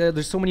 I was like,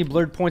 there's so many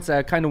blurred points that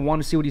I kind of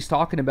want to see what he's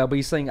talking about, but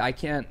he's saying I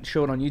can't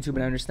show it on YouTube,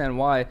 and I understand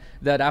why.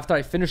 That after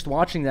I finished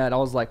watching that, I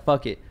was like,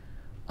 fuck it.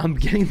 I'm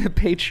getting the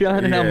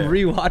Patreon and I'm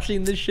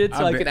rewatching this shit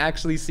so I can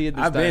actually see it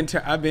this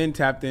time. I've been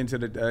tapped into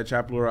the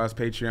Trapper Ross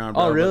Patreon,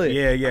 bro. Oh, really?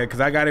 Yeah,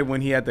 because I got it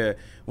when he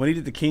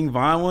did the King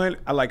Von one.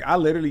 I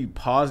literally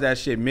paused that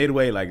shit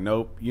midway, like,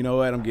 nope, you know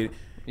what, I'm getting.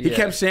 He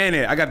kept saying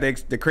it. I got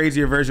the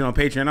crazier version on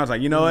Patreon. I was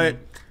like, you know what?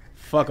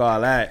 Fuck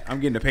all that. I'm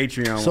getting the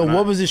Patreon. So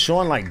what was it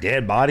showing? Like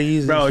dead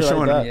bodies? Bro, it's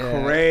showing like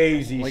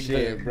crazy like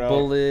shit, bro.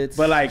 Bullets.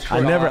 But like, I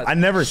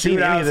never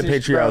seen any of the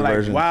Patreon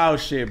version. Wow,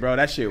 shit, bro.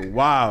 That shit,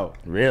 wow.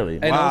 Really?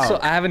 And also,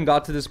 I haven't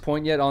got to this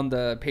point yet on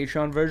the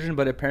Patreon version,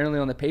 but apparently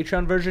on the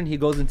Patreon version, he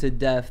goes into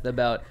depth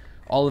about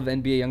all of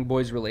NBA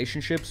YoungBoy's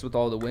relationships with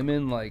all the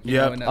women, like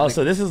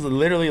so this is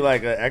literally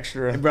like an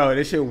extra. Bro,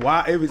 this shit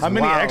wild. It was. How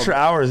many extra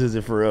hours is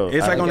it for real?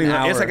 It's like only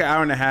it's like an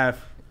hour and a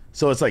half.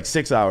 So it's like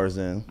 6 hours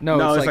then.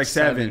 No, it's like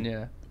 7.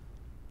 Yeah.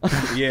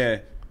 Yeah,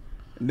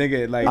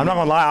 nigga. Like, I'm not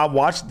gonna lie. I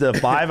watched the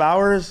 5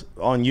 hours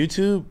on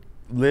YouTube.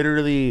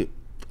 Literally,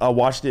 I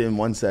watched it in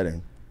one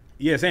setting.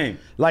 Yeah, same.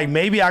 Like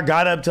maybe I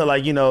got up to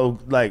like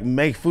like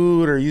make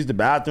food or use the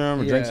bathroom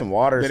or drink some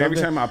water. Or but every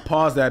time I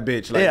pause that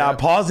bitch, like, I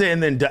pause it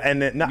and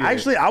then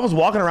actually I was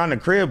walking around the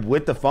crib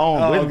with the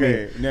phone with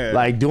me,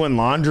 like doing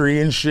laundry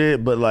and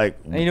shit. But like,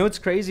 and you know what's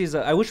crazy is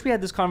I wish we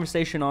had this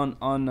conversation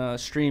on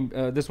stream.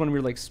 This one we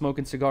were like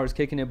smoking cigars,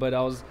 kicking it. But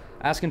I was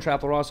asking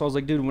Trapper Ross, I was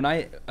like, dude, when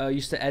I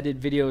used to edit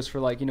videos for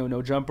like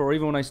No Jumper, or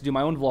even when I used to do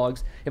my own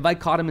vlogs, if I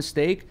caught a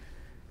mistake,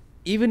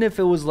 even if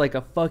it was like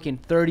a fucking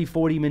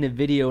 30-40 minute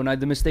video and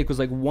the mistake was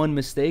like one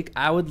mistake,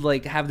 I would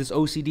like have this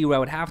OCD where I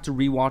would have to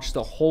rewatch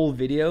the whole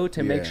video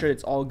to make sure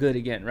it's all good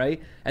again,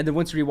 right? And then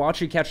once you rewatch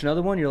it, you catch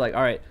another one, you're like,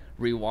 all right,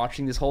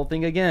 rewatching this whole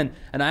thing again.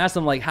 And I asked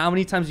him like, how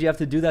many times do you have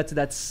to do that to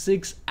that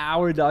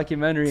 6-hour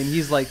documentary? And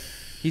he's like,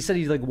 he said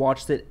he like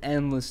watched it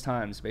endless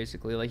times,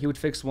 basically. Like he would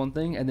fix one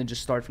thing and then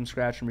just start from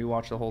scratch and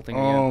rewatch the whole thing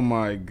again. Oh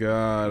my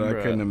god, I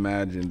couldn't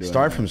imagine doing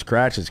Start that. from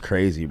scratch is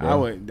crazy,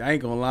 bro. I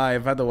ain't gonna lie.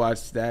 If I had to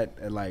watch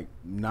that like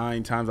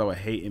 9 times, I would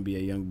hate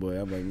NBA YoungBoy.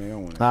 I'm like,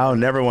 man, I don't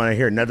never want to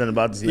hear nothing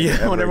about this. Yeah, I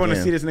don't ever want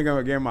to see this nigga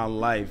again in my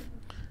life.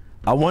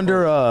 I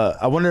wonder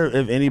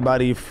if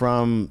anybody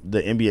from the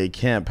NBA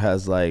camp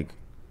has like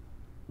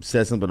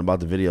said something about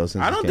the video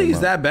since I don't think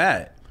it's that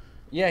bad.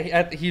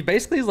 Yeah, he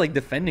basically is like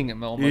defending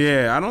him almost.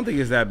 Yeah, I don't think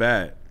it's that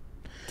bad,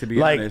 to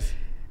be honest.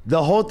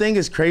 The whole thing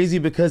is crazy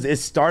because it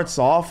starts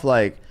off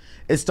like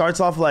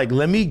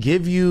let me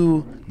give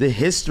you the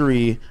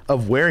history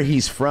of where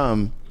he's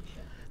from.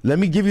 Let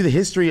me give you the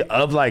history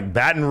of like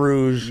Baton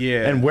Rouge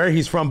and where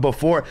he's from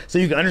before, so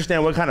you can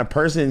understand what kind of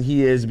person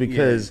he is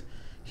because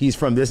he's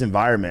from this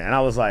environment. And I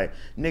was like,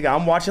 nigga,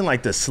 I'm watching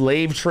like the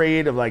slave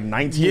trade of like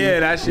 1900s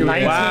that shit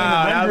was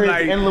wild.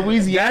 Like, in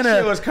Louisiana. That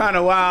shit was kind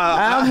of wild.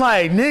 I'm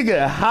like,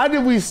 nigga, how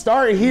did we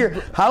start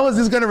here? How is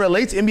this gonna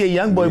relate to NBA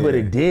YoungBoy? But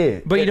it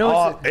did. But you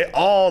it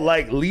all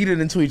like leaded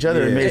into each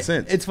other. It made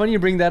sense. It's funny you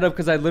bring that up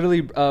because I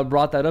literally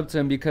brought that up to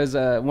him because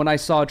when I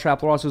saw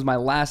Trap Lord, it was my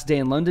last day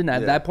in London.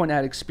 At that point, I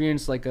had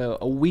experienced like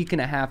a week and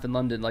a half in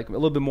London, like a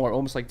little bit more,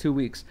 almost like 2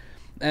 weeks.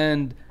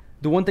 And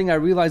the one thing I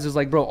realized is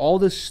like, bro, all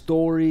the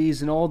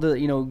stories and all the,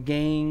 you know,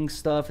 gang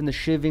stuff and the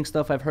shivving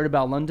stuff I've heard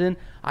about London,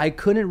 I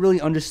couldn't really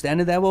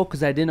understand it that well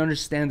because I didn't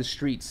understand the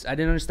streets. I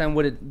didn't understand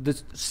what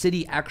the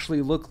city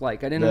actually looked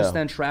like. I didn't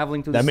understand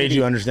traveling through the city. That made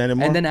you understand it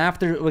more? And then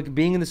after, like,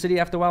 being in the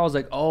city after a while, I was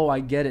like, oh, I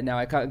get it now.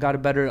 I got a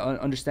better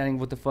understanding of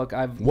what the fuck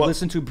I've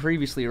listened to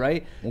previously,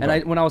 right? Okay.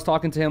 And when I was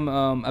talking to him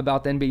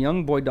about the NBA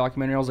YoungBoy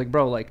documentary, I was like,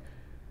 bro, like,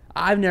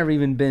 I've never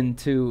even been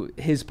to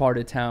his part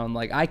of town.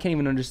 Like, I can't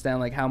even understand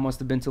like how it must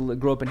have been to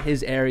grow up in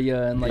his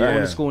area and like going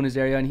to school in his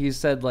area. And he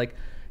said like,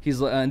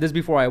 and this is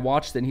before I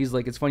watched it, and he's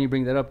like, it's funny you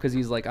bring that up because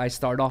he's like, I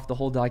start off the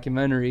whole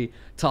documentary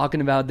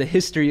talking about the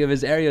history of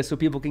his area so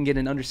people can get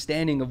an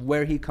understanding of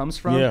where he comes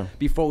from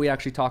before we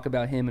actually talk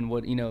about him and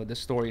what, you know, the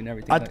story and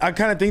everything. I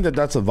kind of think that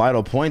that's a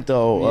vital point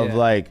though, of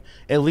like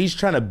at least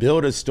trying to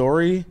build a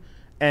story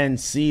and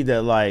see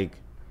that like,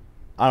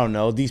 I don't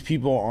know, these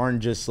people aren't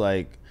just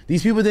like,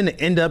 these people didn't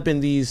end up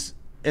in these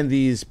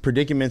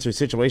predicaments or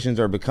situations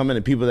or becoming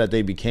the people that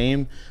they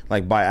became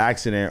like by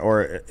accident,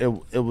 or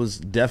it was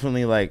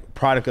definitely like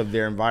product of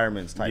their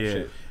environments type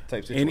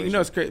situation. And you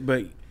know it's great,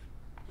 but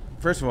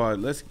first of all,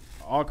 let's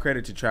all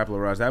credit to Trap Lil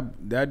Ross.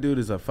 That dude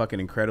is a fucking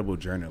incredible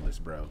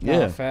journalist, bro.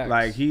 Yeah, facts.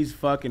 Like he's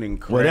fucking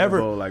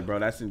incredible. Like, bro,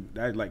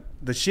 that like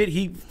the shit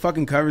he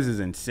fucking covers is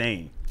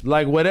insane.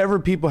 Like whatever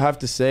people have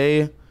to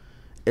say,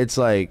 it's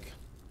like,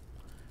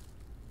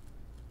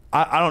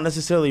 I don't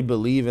necessarily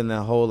believe in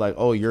that whole like,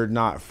 oh, you're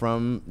not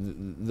from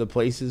the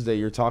places that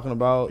you're talking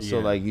about, so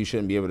like you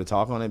shouldn't be able to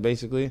talk on it.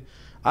 Basically,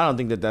 I don't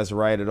think that that's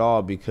right at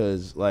all,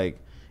 because like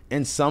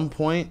in some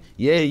point,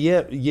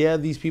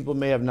 these people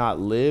may have not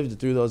lived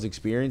through those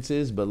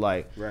experiences, but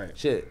like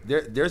shit,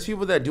 there's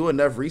people that do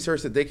enough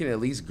research that they can at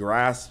least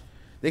grasp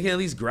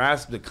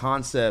the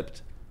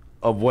concept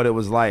of what it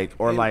was like,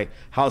 or like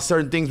how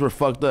certain things were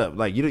fucked up.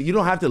 Like you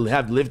don't have to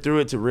have lived through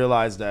it to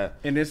realize that.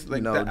 And it's like,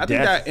 you know, I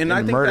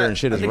think murder and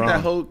shit is wrong.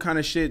 That whole kind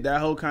of shit, that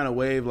whole kind of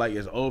wave, like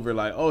is over.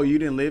 Like, oh, you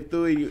didn't live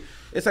through it.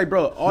 It's like,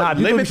 bro,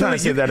 people be trying to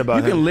say that about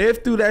him. You can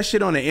live through that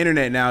shit on the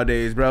internet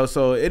nowadays, bro.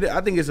 So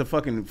I think it's a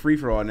fucking free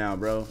for all now,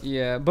 bro.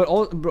 Yeah, but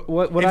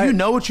what if you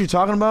know what you're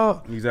talking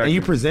about, and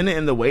you present it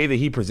in the way that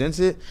he presents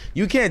it,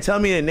 you can't tell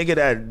me a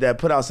nigga that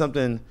put out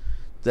something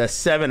that's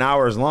 7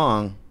 hours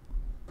long.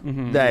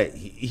 Mm-hmm. That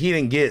he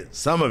didn't get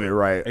some of it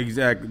right.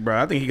 Exactly,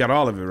 bro. I think he got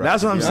all of it right.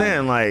 That's what I'm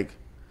saying. Like,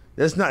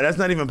 that's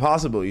not even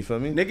possible. You feel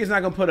me? Niggas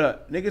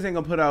ain't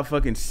gonna put out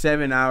fucking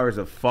 7 hours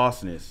of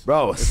falseness,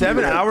 bro.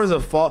 7 hours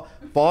of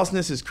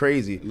falseness is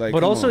crazy. Like,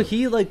 but also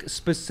he like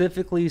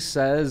specifically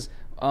says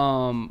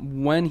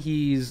when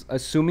he's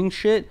assuming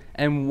shit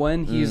and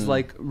when he's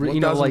like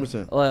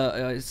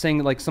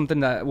saying like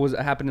something that was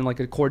happened in like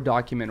a court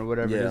document or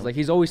whatever it is. Like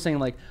he's always saying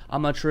like,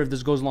 I'm not sure if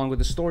this goes along with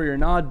the story or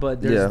not,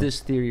 but there's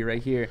this theory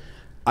right here.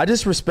 I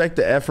just respect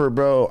the effort,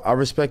 bro. I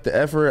respect the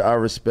effort. I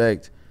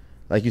respect,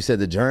 like you said,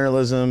 the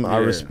journalism. I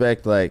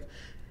respect, like,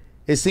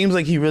 it seems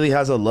like he really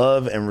has a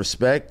love and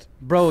respect,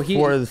 bro,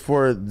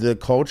 for the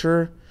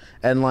culture.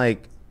 And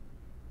like,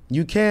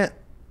 you can't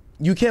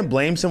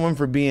blame someone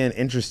for being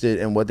interested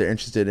in what they're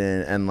interested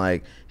in, and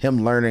like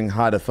him learning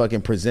how to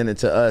fucking present it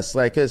to us.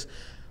 Like, cause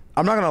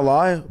I'm not gonna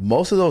lie,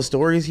 most of those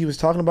stories he was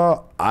talking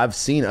about, I've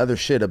seen other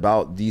shit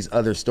about these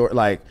other stories,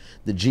 like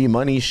the G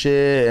Money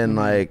shit and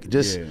like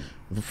just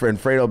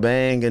Fredo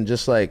Bang, and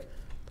just like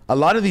a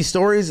lot of these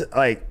stories,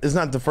 like it's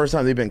not the first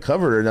time they've been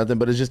covered or nothing,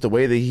 but it's just the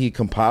way that he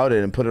compiled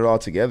it and put it all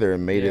together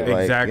and made it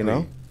like, you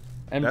know.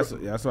 And that's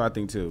what I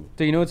think too.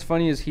 So you know what's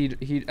funny is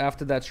he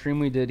after that stream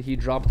we did, he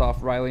dropped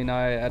off Riley and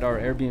I at our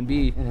Airbnb.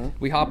 Mm-hmm.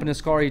 We hop in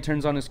his car, he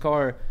turns on his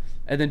car,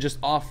 and then just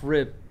off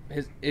rip,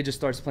 it just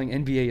starts playing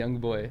NBA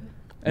YoungBoy.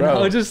 And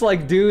I was just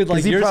like, dude,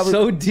 like you're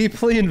so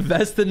deeply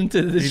invested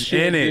into this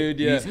shit, dude.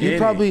 Yeah,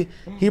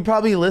 he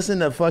probably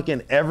listened to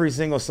fucking every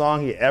single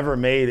song he ever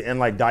made and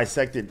like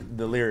dissected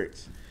the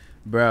lyrics.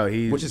 Bro,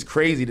 which is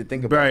crazy to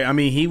think about. Bro, I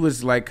mean, he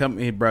was like, oh,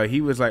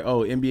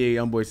 NBA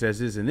YoungBoy says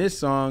this in this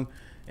song.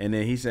 And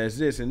then he says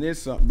this and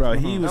this, bro.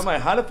 He was. I'm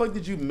like, how the fuck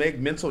did you make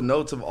mental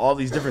notes of all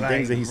these different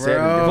things that he said?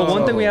 But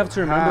one thing we have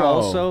to remember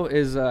also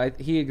is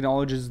he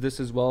acknowledges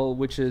this as well,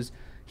 which is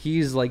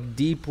he's like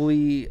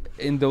deeply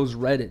in those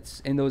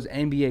Reddits, in those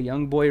NBA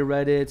YoungBoy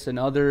Reddits and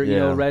other you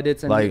know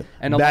Reddits and like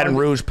and Baton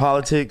Rouge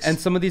politics and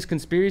some of these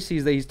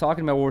conspiracies that he's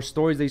talking about or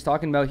stories that he's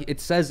talking about.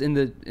 It says in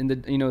the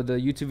you know the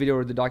YouTube video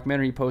or the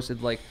documentary he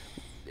posted, like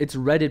it's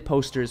Reddit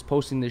posters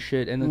posting this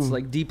shit, and it's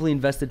like deeply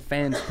invested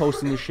fans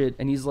posting this shit,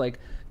 and he's like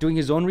doing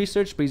his own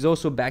research, but he's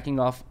also backing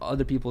off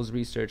other people's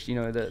research, you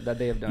know, that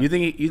they have done. You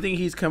think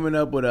he's coming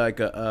up with like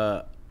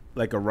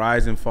a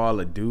rise and fall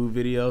of dude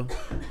video?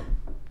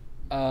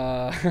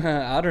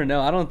 I don't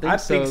know. I don't think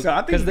so.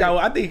 I think so.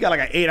 I think he got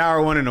like an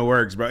 8-hour one in the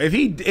works, bro. If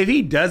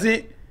he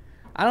doesn't,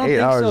 I don't think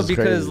so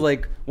because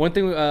like one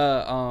thing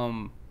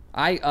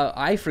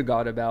I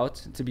forgot about,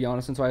 to be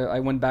honest, and so I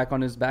went back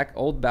on his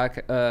old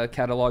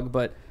catalog,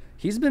 but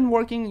he's been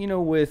working, you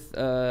know, with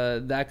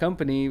that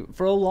company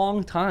for a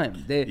long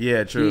time.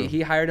 True.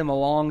 He hired him a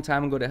long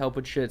time ago to help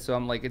with shit. So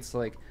I'm like, it's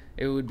like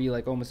it would be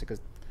like almost like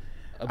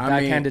a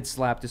backhanded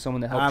slap to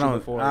someone that helped you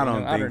before. I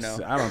don't know.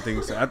 I don't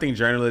think so. I think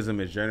journalism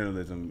is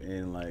journalism,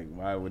 and like,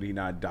 why would he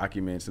not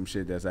document some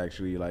shit that's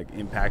actually like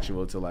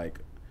impactful to like,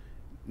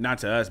 not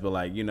to us, but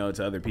like, you know,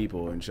 to other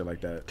people and shit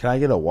like that. Can I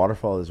get a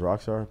waterfall as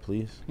Rockstar,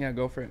 please? Yeah,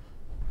 go for it.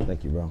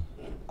 Thank you, bro.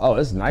 Oh,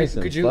 it's nice.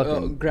 Could you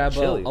grab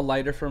a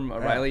lighter from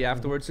Riley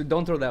afterwards? So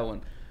don't throw that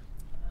one.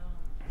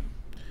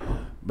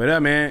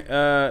 But man,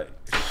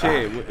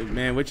 shit,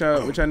 man, what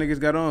y'all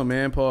niggas got on,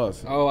 man?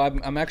 Pause. Oh,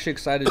 I'm actually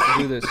excited to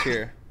do this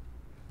here,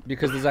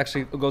 because this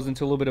actually goes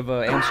into a little bit of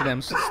a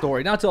Amsterdam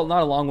story. Not a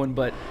long one,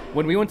 but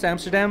when we went to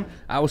Amsterdam,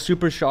 I was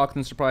super shocked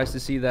and surprised to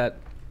see that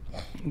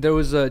there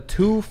was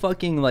 2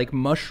 fucking like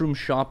mushroom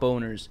shop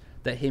owners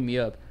that hit me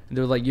up. And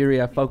they're like,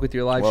 Yuriy, I fuck with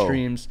your live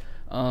streams.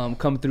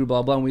 Come through,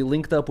 blah blah. And we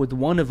linked up with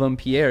one of them,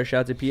 Pierre. Shout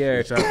out to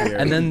Pierre.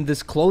 And then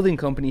this clothing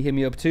company hit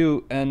me up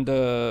too, and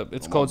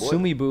it's called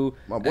Sumibu.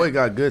 My boy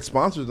got good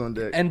sponsors on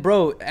deck. And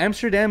bro,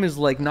 Amsterdam is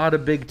like not a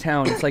big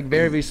town. It's like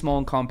very very small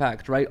and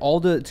compact, right?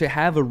 To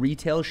have a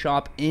retail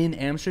shop in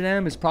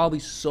Amsterdam is probably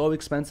so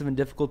expensive and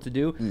difficult to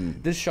do.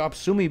 This shop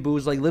Sumibu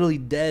is like literally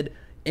dead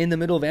in the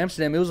middle of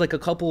Amsterdam. It was like a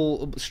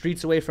couple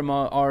streets away from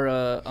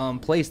our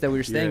place that we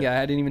were staying at.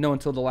 I didn't even know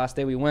until the last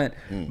day we went.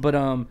 But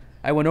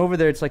I went over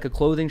there. It's like a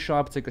clothing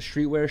shop. It's like a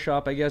streetwear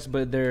shop, I guess.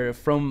 But they're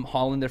from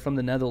Holland. They're from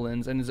the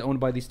Netherlands, and it's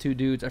owned by these 2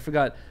 dudes. I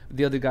forgot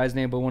the other guy's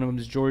name, but one of them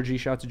is Georgie.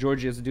 Shout out to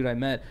Georgie, as the dude I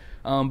met.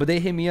 But they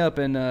hit me up,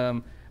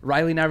 and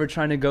Riley and I were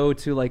trying to go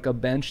to like a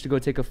bench to go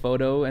take a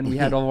photo, and we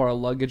had all of our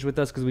luggage with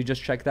us because we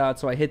just checked out.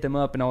 So I hit them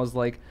up, and I was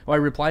like, I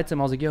replied to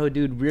him. I was like, yo,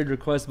 dude, weird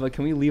request, but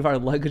can we leave our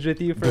luggage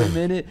with you for a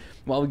minute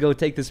while we go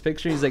take this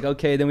picture? He's like,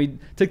 okay. Then we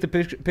took the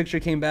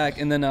picture, came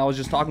back, and then I was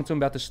just talking to him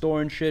about the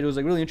store and shit. It was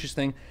like really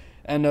interesting.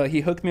 And he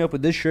hooked me up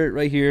with this shirt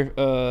right here,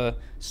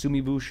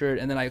 Sumibu shirt,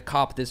 and then I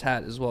copped this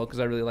hat as well because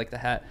I really like the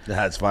hat. The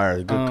hat's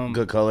fire,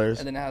 good colors.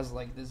 And then it has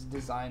like this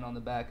design on the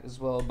back as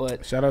well.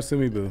 But shout out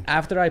Sumibu.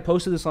 After I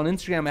posted this on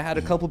Instagram, I had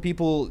a couple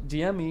people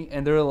DM me,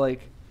 and they were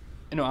like,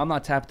 you know, I'm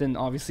not tapped in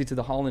obviously to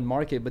the Holland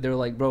market, but they were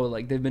like, bro,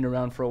 like they've been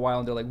around for a while,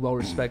 and they're like well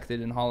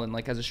respected in Holland,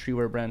 like as a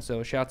streetwear brand.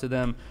 So shout out to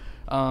them.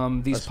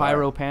 These That's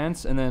Pyro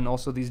pants, and then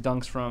also these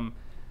dunks from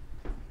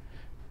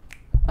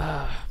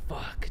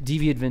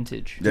Deviant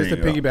Vintage. Just to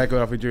piggyback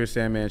off what you were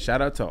saying, man,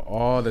 shout out to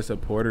all the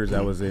supporters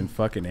that was in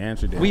fucking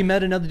Amsterdam. We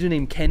met another dude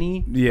named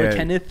Kenny. Or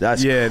Kenneth.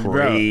 That's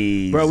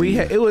crazy. Bro,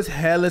 it was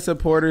hella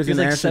supporters in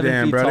like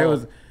Amsterdam,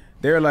 bro.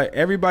 They were like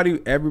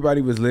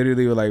everybody was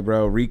literally like,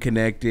 bro,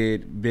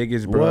 Reconnected,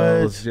 biggest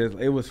bros. Just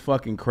it was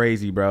fucking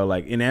crazy, bro.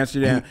 Like in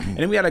Amsterdam, and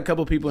then we had a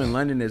couple people in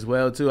London as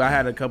well too. We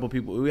had a couple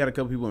people when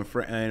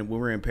we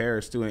were in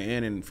Paris too,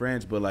 and in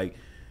France, but like,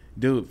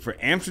 dude, for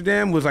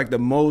Amsterdam was like the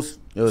most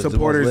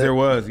supporters there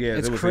was. Yeah,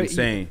 it was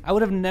insane. I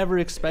would have never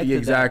expected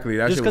exactly.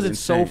 That. Just because it's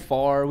so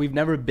far. We've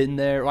never been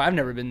there. Well, I've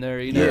never been there.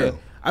 You know. Yeah.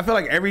 I feel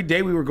like every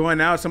day we were going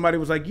out, somebody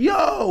was like,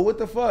 "Yo, what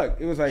the fuck?"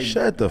 It was like,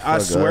 "Shut the fuck up." I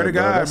swear to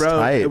God, bro,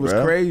 tight, it was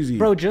crazy.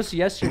 Bro, just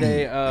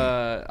yesterday,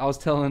 I was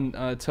telling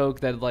Toke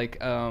that like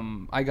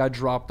I got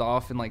dropped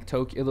off in like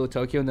Little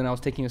Tokyo, and then I was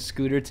taking a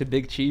scooter to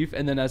Big Chief,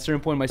 and then at a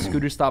certain point my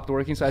scooter stopped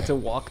working, so I had to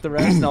walk the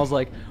rest. And I was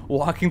like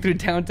walking through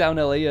downtown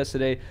LA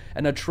yesterday,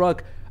 and a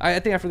truck. I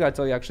think I forgot to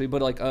tell you actually,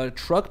 but like a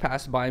truck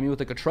passed by me with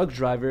like a truck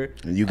driver.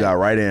 And you got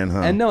right in, huh?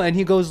 And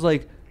he goes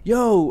like,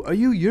 yo, are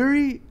you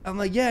Yuriy? I'm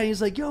like, yeah. And he's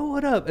like, yo,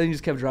 what up? And he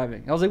just kept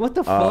driving. I was like, what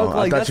the fuck?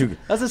 Like, that's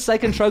the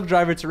second truck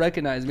driver to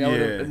recognize me. I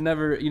would have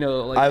never, you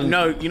know, like.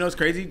 No, you know what's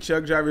crazy?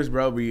 Truck drivers,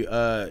 bro.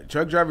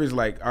 Truck drivers,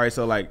 like, all right,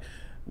 so like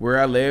where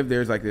I live,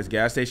 there's like this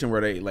gas station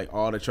where they like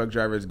all the truck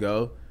drivers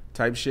go.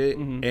 Type shit,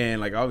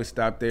 and like I always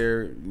stop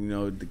there, you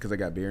know, because I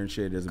got beer and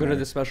shit. Go to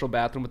the special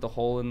bathroom with the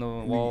hole in the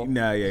wall.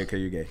 Nah, yeah, cause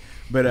you're gay.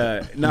 But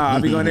I'll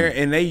be going there,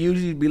 and they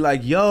usually be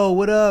like, "Yo,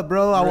 what up,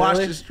 bro? I watch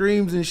the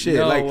streams and shit."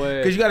 No like,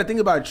 way. Cause you got to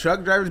think about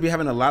truck drivers be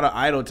having a lot of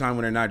idle time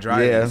when they're not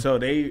driving, so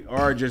they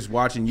are just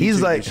watching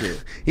YouTube and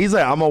shit. He's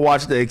like, I'm gonna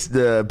watch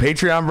the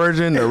Patreon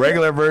version, the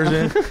regular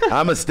version.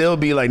 I'm gonna still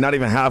be like not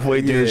even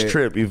halfway through this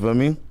trip. You feel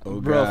me? Oh,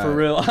 bro, God. for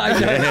real. I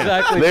know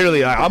exactly.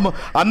 Literally,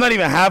 I'm not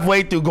even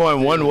halfway through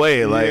going one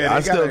way. Like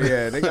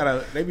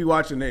they be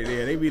watching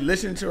they be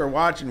listening to or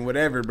watching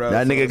whatever, bro.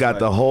 That nigga got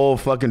the whole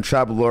fucking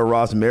Trap Lord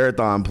Ross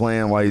marathon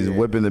playing while he's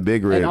whipping the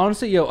big rig. And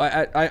honestly, yo,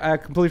 I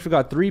completely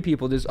forgot 3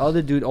 people. This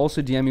other dude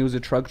also DM'd me, who was a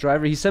truck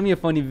driver. He sent me a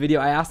funny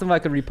video. I asked him if I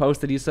could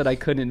repost it. He said I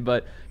couldn't,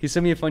 but he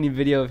sent me a funny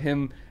video of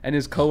him and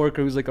his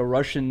coworker, who's like a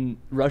Russian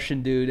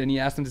dude, and he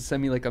asked him to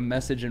send me like a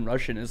message in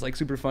Russian. It's like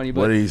super funny.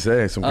 But what did he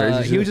say? Some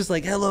crazy shit? He was just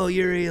like, "Hello,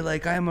 Yuriy.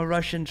 Like, I am a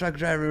Russian truck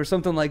driver," or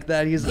something like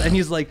that.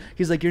 He's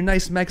like, "Your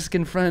nice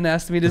Mexican friend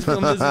asked me to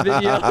film this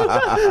video."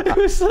 It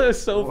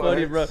was so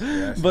funny, bro.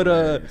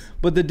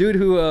 But the dude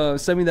who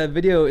sent me that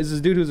video is this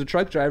dude who's a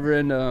truck driver,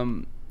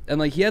 and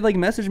like he had like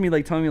messaged me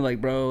like telling me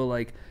like, bro,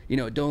 like, you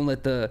know, don't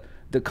let the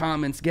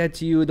comments get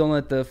to you, don't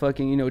let the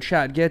fucking, you know,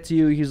 chat get to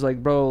you. He's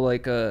like, bro,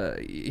 like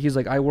he's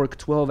like, I work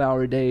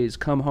 12-hour days,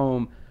 come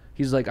home.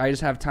 He's like, I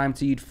just have time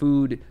to eat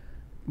food,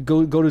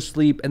 go to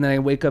sleep, and then I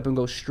wake up and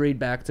go straight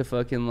back to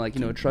fucking, like,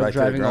 you know, truck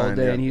driving all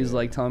day. And he's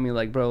like telling me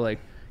like, bro, like,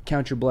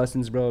 count your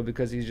blessings, bro,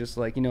 because he's just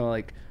like, you know,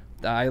 like,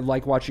 I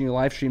like watching your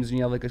live streams and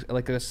you have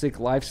like a sick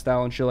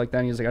lifestyle and shit like that.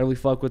 And he's like, I really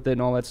fuck with it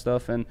and all that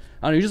stuff. And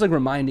I don't know, he's just like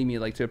reminding me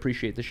like to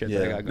appreciate the shit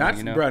that I got going,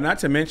 you know? Bro, not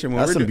to mention when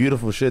that's some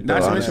beautiful shit though.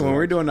 Not to mention when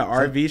we're doing the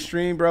RV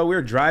stream, bro,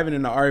 we're driving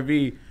in the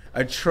RV.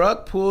 A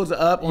truck pulls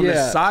up on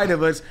the side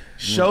of us,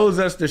 shows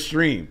us the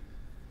stream.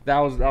 That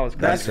was crazy.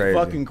 That's crazy.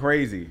 Fucking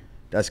crazy.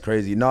 That's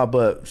crazy. No,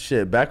 but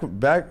shit, back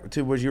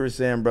to what you were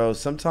saying, bro.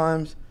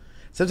 Sometimes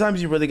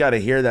you really got to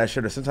hear that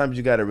shit, or sometimes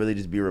you got to really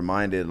just be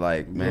reminded,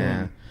 like,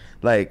 man,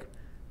 like,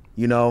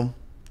 you know,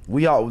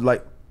 we all,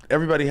 like,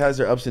 everybody has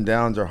their ups and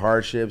downs or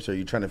hardships, or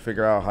you trying to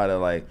figure out how to,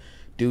 like,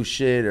 do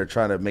shit or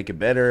trying to make it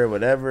better or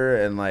whatever.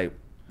 And, like,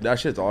 that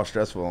shit's all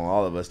stressful on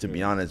all of us, to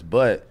be honest.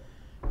 But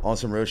on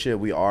some real shit,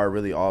 we are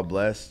really all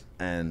blessed,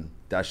 and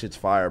that shit's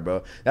fire,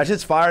 bro. That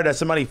shit's fire that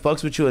somebody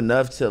fucks with you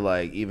enough to,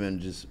 like, even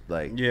just,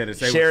 like, to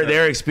share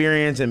their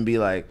experience and be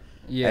like,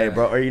 hey,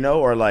 bro, or, you know,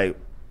 or, like,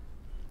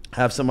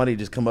 have somebody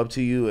just come up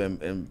to you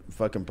and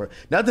fucking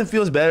nothing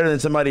feels better than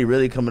somebody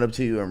really coming up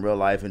to you in real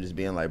life and just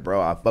being like,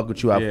 bro, I fuck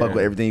with you, I fuck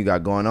with everything you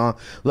got going on.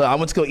 Look, I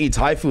went to go eat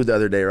Thai food the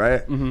other day,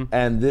 right?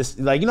 And this,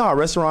 like, you know how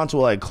restaurants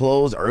will, like,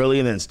 close early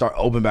and then start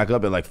open back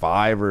up at like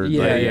 5 or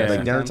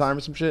like dinner time or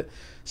some shit.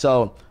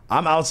 So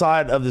I'm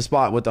outside of the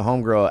spot with the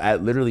homegirl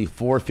at literally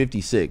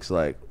 4:56.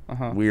 Like,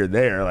 we are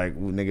there, like,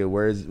 nigga,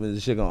 where's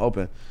this shit gonna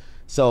open?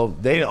 So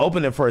they didn't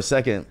open it for a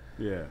second.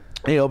 They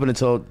didn't open it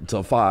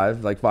till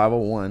 5, like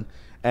 5:01.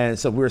 And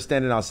so we were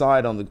standing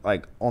outside on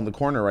the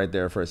corner right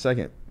there for a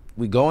second.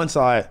 We go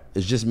inside.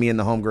 It's just me and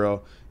the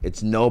homegirl.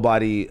 It's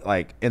nobody,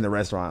 like, in the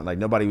restaurant. Like,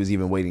 nobody was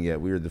even waiting yet.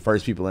 We were the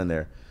first people in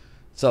there.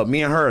 So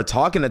me and her are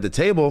talking at the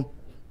table,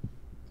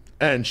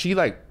 and she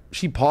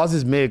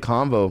pauses mid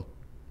convo.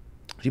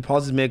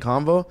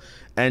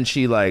 And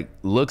she, like,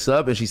 looks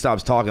up and she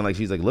stops talking, like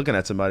she's, like, looking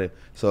at somebody.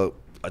 So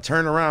I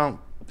turn around.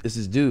 It's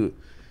this dude.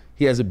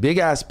 He has a big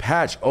ass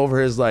patch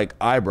over his, like,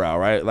 eyebrow,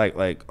 right?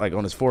 Like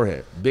on his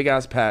forehead. Big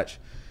ass patch.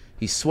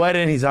 He's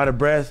sweating. He's out of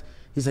breath.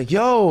 He's like,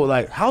 yo,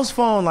 like, House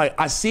Phone, like,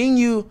 I seen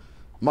you.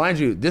 Mind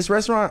you, this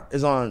restaurant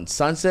is on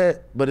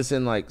Sunset, but it's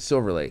in, like,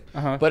 Silver Lake.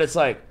 But it's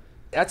like,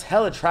 that's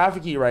hella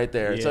trafficy right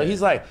there. So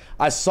he's like,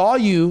 I saw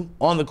you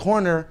on the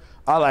corner.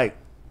 I, like,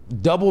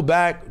 double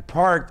back,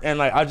 parked, and,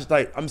 like, I just,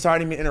 like, I'm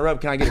sorry to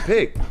interrupt. Can I get a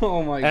pic?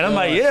 Oh my God. And I'm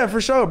like, yeah,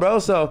 for sure, bro.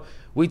 So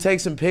we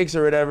take some pics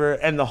or whatever.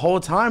 And the whole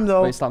time,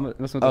 though. Wait, stop.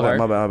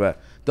 My bad.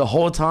 The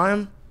whole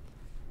time,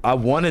 I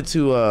wanted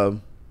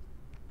to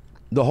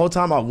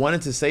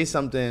say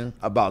something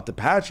about the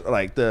patch,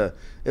 like it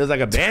was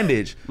like a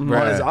bandage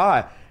on his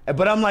eye.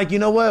 But I'm like, you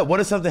know what? What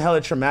if something hella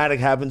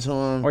traumatic happened to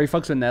him? Or he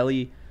fucks with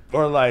Nelly.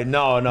 Or, like,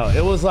 no.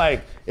 It was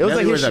like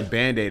Nelly was a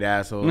Band-Aid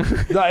asshole.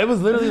 No, it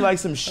was literally like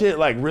some shit,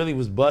 like, really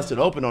was busted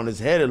open on his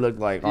head. It looked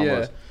like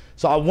almost.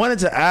 So I wanted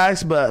to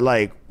ask, but,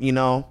 like, you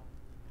know,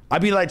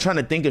 I'd be, like, trying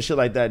to think of shit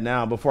like that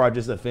now before I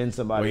just offend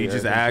somebody. Well, he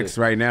just asked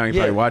right now. He's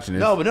probably watching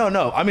this.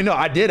 No. I mean, no,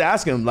 I did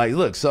ask him, like,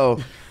 look,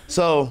 so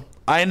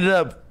I ended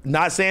up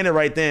not saying it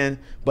right then,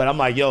 but I'm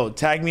like, yo,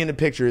 tag me in the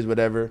pictures,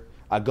 whatever.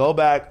 I go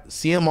back,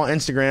 see him on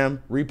Instagram,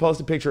 repost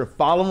a picture,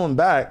 follow him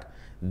back,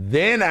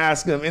 then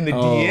ask him in the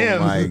DMs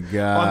my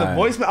God. on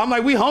the voicemail. I'm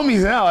like, we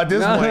homies now at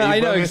this point. I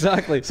know,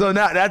 exactly. So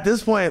now at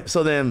this point,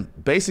 so then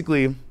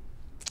basically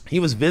he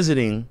was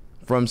visiting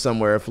from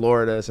somewhere,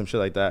 Florida, some shit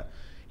like that.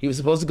 He was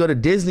supposed to go to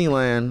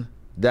Disneyland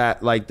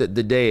that, like, the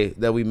day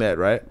that we met,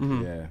 right?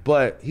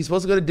 But he's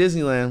supposed to go to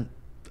Disneyland,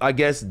 I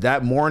guess,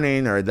 that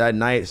morning or that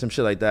night, some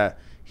shit like that.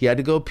 He had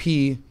to go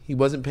pee. He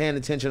wasn't paying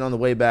attention on the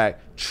way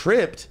back.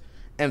 Tripped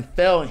and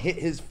fell and hit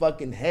his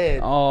fucking head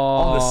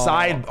on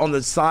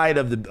the side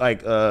of the,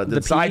 like,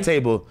 the side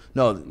table.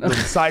 No, the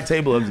side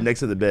table of next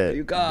to the bed.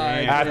 You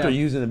guys. After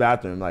using the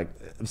bathroom, like,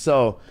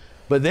 so.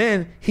 But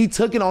then he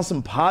took it on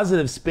some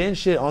positive spin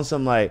shit on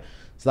some, like,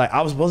 it's like,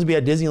 I was supposed to be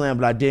at Disneyland,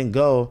 but I didn't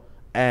go.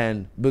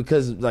 And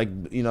because like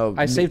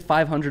I saved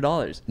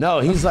 $500. No,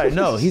 he's like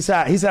he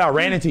said I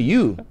ran into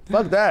you.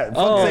 Fuck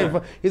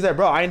that. He's like,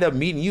 bro, I ended up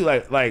meeting you.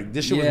 Like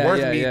this shit was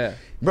worth me. Yeah.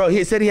 Bro,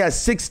 he said he has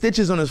 6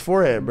 stitches on his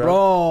forehead,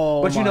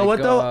 bro. But you know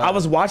what though? I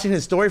was watching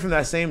his story from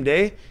that same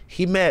day.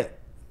 He met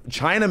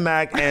China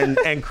Mac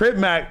and Crip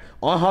Mac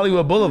on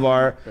Hollywood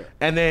Boulevard,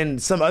 and then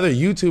some other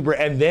YouTuber,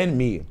 and then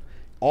me,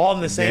 all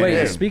in the same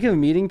day. Speaking of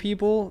meeting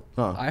people,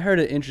 I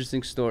heard an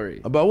interesting story.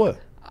 About what?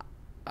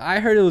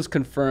 I heard it was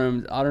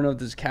confirmed. I don't know if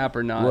this is cap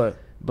or not. What?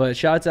 But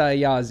shout out to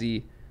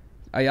Ayazi.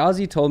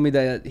 Ayazi told me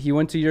that he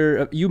went to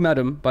your. You met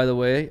him, by the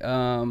way.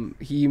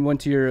 He went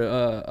to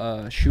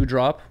your shoe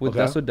drop with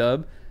Deso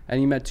Dub, and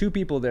he met 2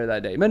 people there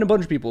that day. He met a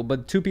bunch of people,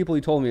 but 2 people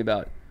he told me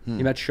about.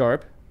 He met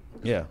Sharp.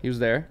 Yeah. He was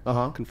there.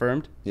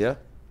 Confirmed. Yeah.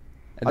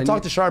 And I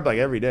talk to Sharp like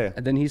every day.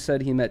 And then he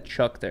said he met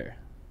Chuck there.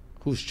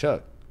 Who's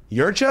Chuck?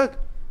 Your Chuck?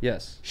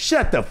 Yes.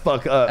 Shut the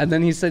fuck up. And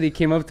then he said he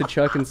came up to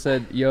Chuck and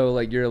said, "Yo,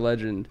 like you're a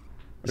legend."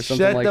 Or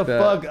something Shut like the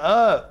that. fuck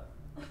up.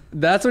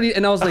 That's what he,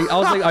 and I was like,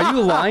 are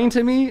you lying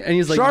to me? And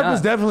he's like, Sharp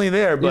was definitely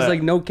there, but he's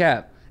like, no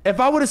cap. If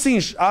I would have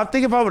seen, I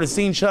think if I would have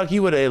seen Chuck, he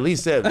would have at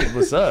least said,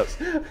 "What's up?"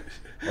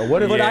 Or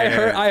what? But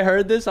I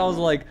heard this. I was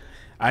like,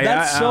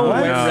 that's so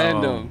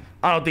random.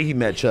 I don't think he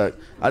met Chuck.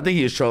 I think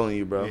he was trolling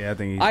you, bro. Yeah, I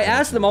think. I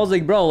asked him. I was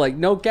like, bro, like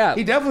no cap.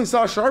 He definitely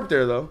saw Sharp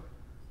there though.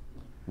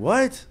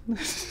 What?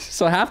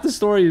 So half the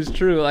story is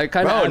true. Like,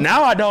 kind of. Bro,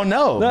 now I don't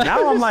know.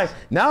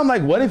 Now I'm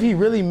like, what if he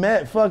really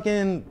met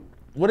fucking?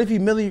 What if he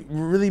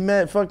really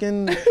met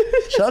fucking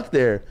Chuck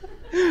there,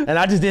 and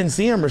I just didn't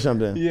see him or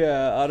something?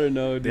 Yeah, I don't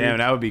know, dude. Damn,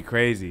 that would be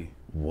crazy.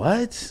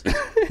 What?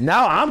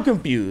 Now I'm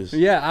confused.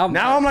 Yeah,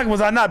 I'm like, was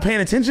I not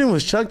paying attention?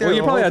 Was Chuck there? Well,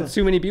 you probably had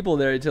too many people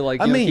there to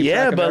like. I mean,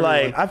 yeah, but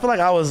like, I feel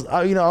like I was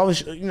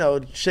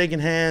shaking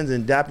hands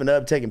and dapping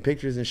up, taking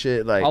pictures and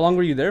shit. Like, how long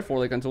were you there for?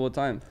 Like, until what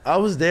time? I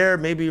was there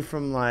maybe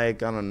from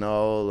like, I don't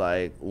know,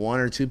 like 1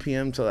 or 2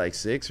 p.m. to like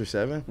 6 or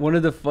 7. One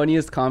of the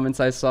funniest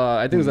comments I saw,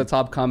 I think it was a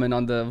top comment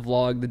on the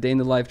vlog, the day in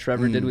the life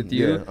Trevor did with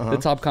you. The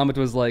top comment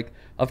was like,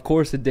 "Of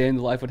course, a day in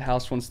the life with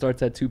House Phone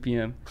starts at 2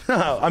 p.m."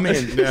 I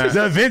mean,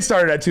 the event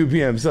started at 2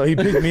 p.m., so he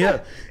picked me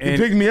up. He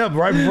picked me up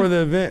right before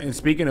the event. And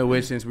speaking of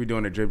which, since we're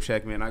doing a drip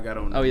check, man, I got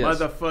on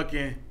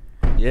motherfucking.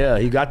 Yeah,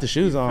 he got the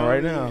shoes on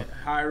right now.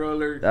 High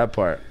roller. That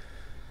part.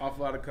 Off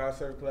a lot of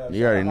concert clubs.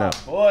 You already know.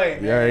 Boy,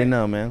 you already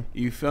know, man.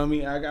 You feel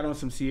me? I got on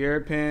some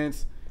Sierra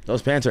pants.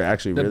 Those pants are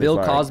actually really Bill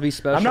fire. Cosby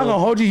special. I'm not gonna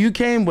hold you. You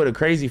came with a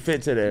crazy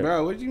fit today.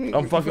 Bro, what do you mean?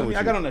 I'm fucking with you.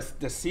 I got on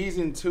the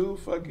season 2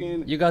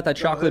 fucking. You got that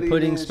chocolate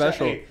pudding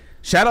special. Hey,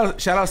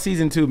 shout out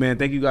season 2, man.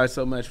 Thank you guys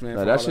so much, man.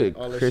 No, that shit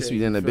crispy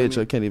than a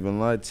bitch. I can't even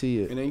lie to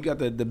you. And then you got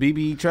the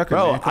BB trucker,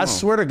 bro. man. I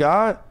swear to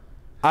God,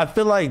 I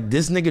feel like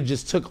this nigga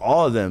just took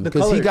all of them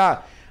because he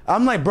got.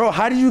 I'm like, bro,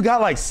 how did you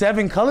got like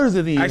 7 colors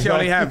of these? I actually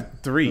only have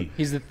 3.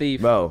 He's the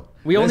thief, bro.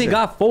 We only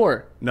got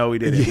 4. No, we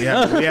didn't. We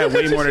had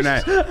way more than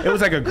that. It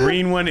was like a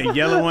green one, a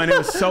yellow one. It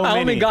was so many. I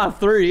only got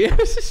 3.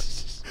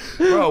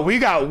 Bro, we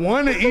got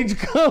 1 of each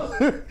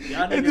color.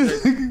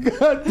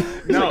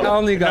 No, I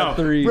only got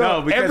 3.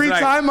 Bro, no, every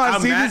time I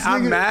see this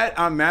nigga,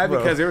 I'm mad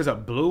because there was a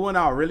blue one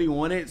I really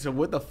wanted. So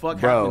what the fuck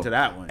happened to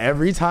that one?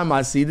 Every time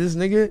I see this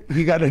nigga,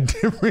 he got a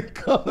different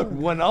color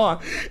one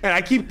on, and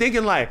I keep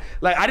thinking like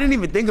I didn't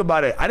even think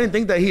about it. I didn't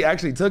think that he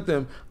actually took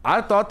them.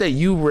 I thought that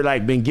you were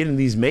like been getting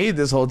these made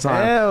this whole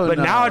time, but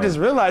now I just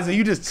realized that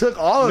you just took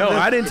all of them. No,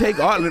 I didn't take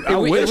all. I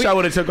wish I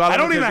would have took all of them.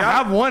 I don't even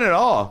have one at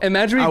all.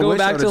 Imagine we go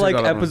back to like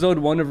episode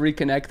 1 of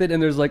Reconnected,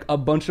 and there's like a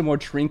bunch of more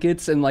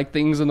trinkets and like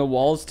things on the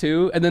walls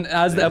too. And then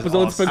as the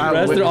episodes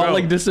progress, they're all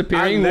like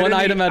disappearing one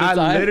item at a time.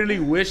 I literally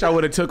wish I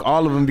would have took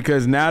all of them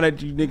because now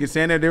that you niggas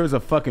saying that, there was a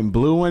fucking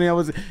blue one.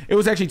 It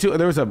was actually 2.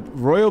 There was a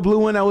royal blue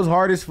one that was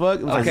hard as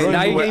fuck. Okay,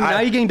 now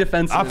you're getting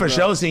defensive. I for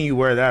sure seen you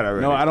wear that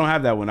already. No, I don't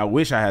have that one. I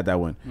wish I had that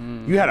one.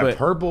 You had a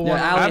purple one.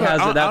 Yeah, Ali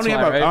has it. That's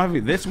why, right? I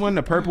have this one,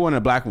 the purple one, and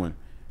the black one.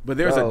 But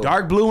there's a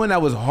dark blue one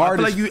that was hard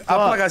as fuck. I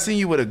feel like I seen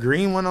you with a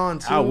green one on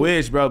too. I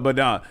wish, bro, but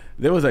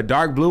there was a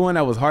dark blue one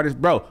that was hard as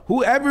bro.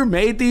 Whoever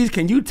made these,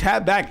 can you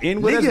tap back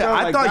in with us, bro?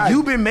 I thought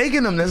you've been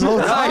making them this whole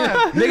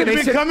time. Nigga, they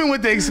been coming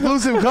with the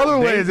exclusive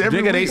colorways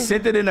every week. They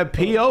sent it in a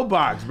PO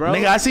box, bro.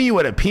 Nigga, I seen you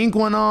with a pink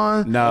one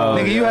on. No,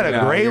 nigga, you had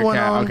a gray one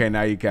on. Okay,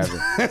 now you capping.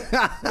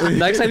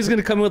 Next time he's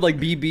gonna come with like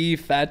BB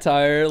fat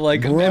tire,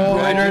 like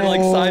embroidered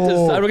like side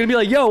to side. We're gonna be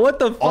like, yo, what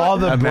the fuck? All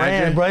the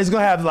brand, bro. He's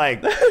gonna have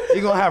like,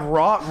 he's gonna have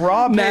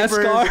raw NASCAR.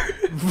 papers,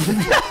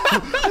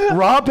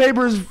 raw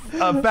papers,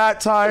 fat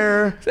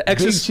tire,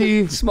 Big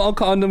Chief, small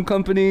condom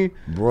company,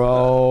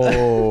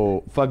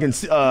 bro. Fucking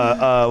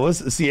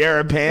what's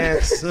Sierra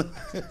pants?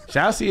 Shout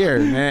out Sierra,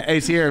 man. Hey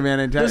Sierra,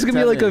 man. There's gonna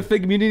be like a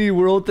fake community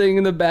world thing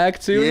in the back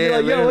too. Yeah,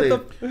 like, yo,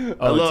 what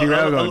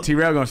the?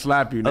 T-Rail gonna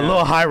slap you now. A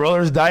little high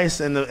rollers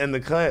dice in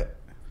the cut.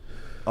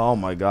 Oh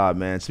my god,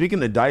 man.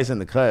 Speaking of dice in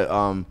the cut,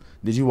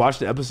 did you watch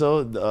the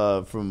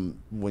episode from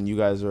when you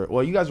guys were?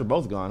 Well, you guys were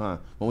both gone, huh?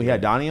 When we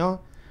had Donnie on.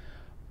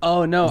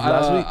 Oh no!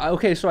 Last week?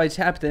 Okay, so I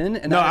tapped in,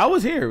 and No, I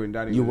was here when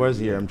Donnie. You was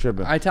here. I'm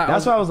tripping.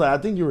 That's why I was like,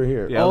 I think you were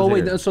here. Yeah, oh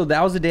wait, here. so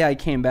that was the day I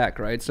came back,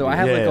 right? So I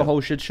had like a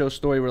whole shit show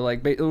story where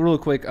like, real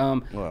quick,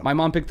 my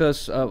mom picked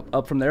us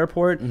up from the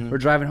airport. We're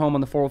driving home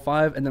on the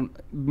 405, and then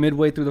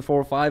midway through the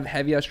 405,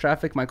 heavy ass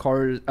traffic.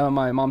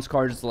 My mom's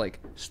car just like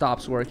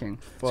stops working.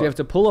 So you have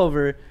to pull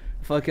over,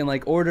 fucking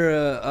like order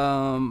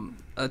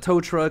a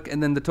tow truck,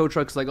 and then the tow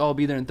truck's like, oh, I'll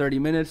be there in 30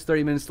 minutes.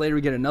 30 minutes later,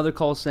 we get another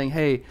call saying,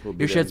 hey,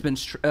 your shit's been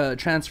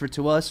transferred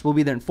to us. We'll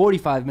be there in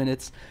 45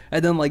 minutes.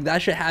 And then like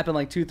that shit happened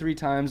like 2-3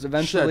 times.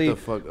 Eventually,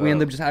 we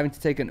ended up just having to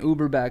take an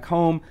Uber back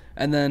home.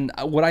 And then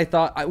what I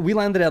thought, we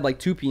landed at like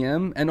 2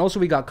 p.m. And also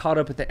we got caught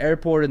up at the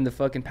airport in the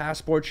fucking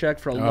passport check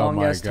for a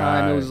long ass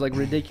time. It was like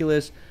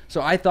ridiculous.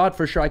 So I thought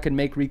for sure I could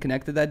make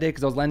Reconnected that day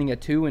because I was landing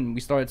at 2 and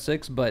we started at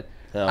 6, but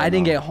I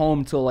didn't get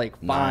home till like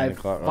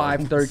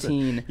 5:13.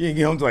 You didn't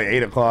get home till like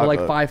 8 o'clock. Or like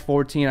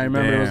 5:14. I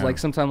remember it was like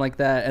sometime like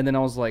that. And then I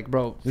was like,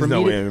 bro,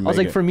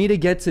 for me to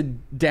get to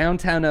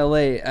downtown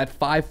LA at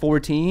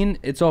 5:14,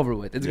 it's over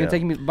with. It's gonna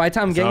take me. By the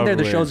time I'm getting there,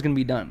 the show's gonna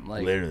be done.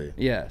 Like literally.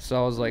 Yeah.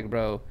 So I was like,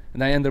 bro,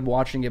 and I ended up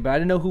watching it, but I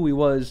didn't know who he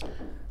was.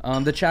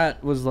 The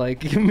chat was like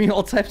giving me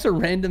all types of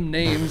random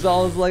names. I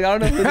was like, I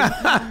don't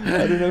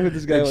know who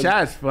this guy was. The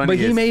chat's funny. But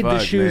he made the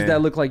shoes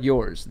that look like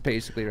yours,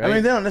 basically, right? I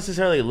mean, they don't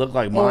necessarily look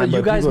like mine. Or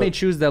you guys made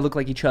shoes that look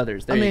like each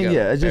other's. There you go.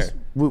 Yeah, it's just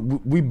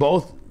we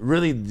both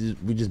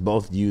just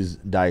both use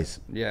dice.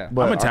 Yeah,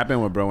 but I'm gonna tap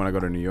in with bro when I go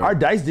to New York. Our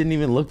dice didn't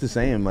even look the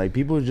same. Like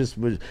people just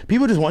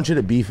want you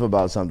to beef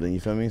about something. You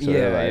feel me? So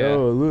they're like,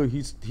 oh look,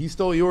 he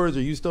stole yours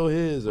or you stole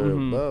his or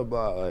blah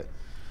blah. Like,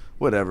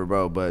 whatever,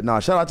 bro. But no,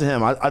 shout out to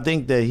him. I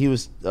think that he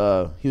was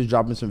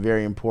dropping some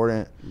very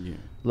important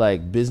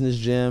like business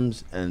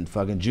gems, and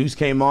fucking Juice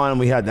came on and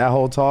we had that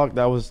whole talk.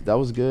 That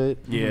was good.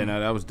 Yeah, no,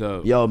 that was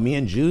dope. Yo, me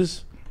and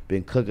Juice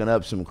been cooking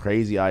up some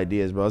crazy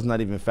ideas, bro. It's not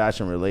even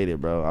fashion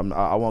related, bro.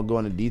 I won't go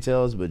into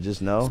details, but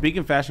just know.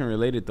 Speaking fashion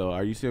related though,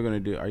 are you still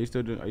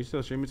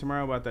streaming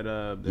tomorrow about that?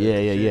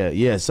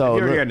 Yeah. So have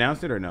you already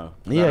announced it or no?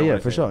 Yeah,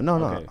 for sure. No.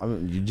 Okay. I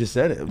mean, you just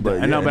said it,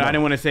 but I know, but I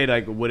didn't want to say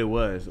like what it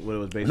was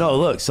based. No,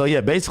 look. So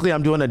yeah, basically,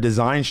 I'm doing a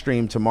design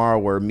stream tomorrow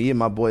where me and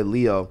my boy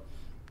Leo.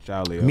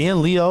 Shout out Leo. Me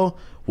and Leo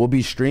will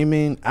be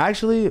streaming.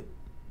 Actually,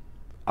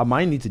 I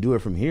might need to do it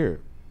from here,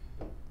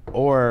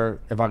 or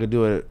if I could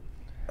do it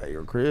at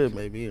your crib,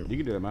 maybe. You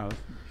can do it at my house.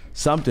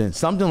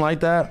 Something like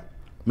that.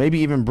 Maybe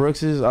even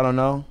Brooks's. I don't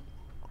know.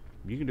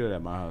 You can do it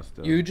at my house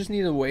though. You just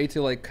need a way to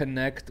like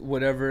connect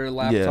whatever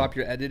laptop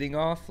you're editing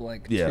off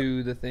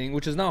to the thing,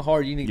 which is not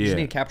hard. You just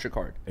need a capture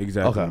card.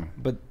 Exactly. Okay.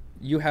 But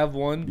you have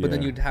one, but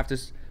then you'd have to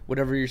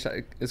whatever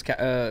is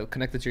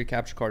connected to your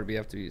capture card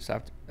have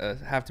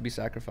to be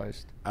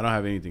sacrificed. I don't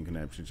have anything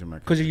connected to my.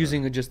 Because you're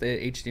using just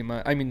the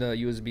HDMI. I mean the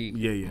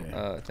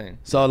USB. Thing.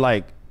 So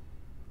like,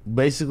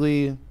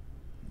 basically,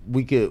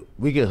 we could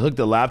hook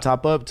the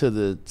laptop up to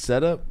the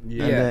setup.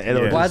 Yeah.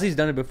 Blazzy's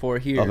done it before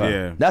here. Okay.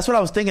 Yeah. That's what I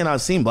was thinking.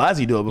 I've seen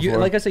Blazzy do it before.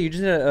 Like I said, you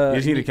just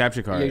need a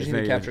capture card. Yeah, you just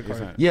need a capture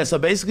card. Yeah. So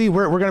basically,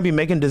 we're gonna be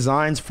making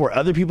designs for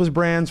other people's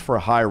brands for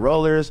high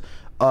rollers.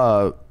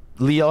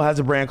 Leo has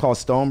a brand called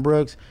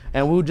Stonebrooks,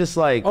 and we'll just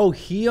like. Oh,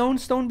 he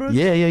owns Stonebrooks?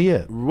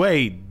 Yeah.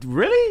 Wait,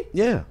 really?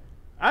 Yeah.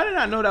 I did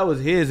not know that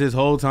was his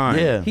whole time.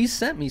 Yeah. He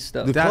sent me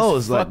stuff. The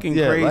clothes, fucking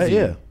crazy. crazy.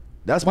 Yeah.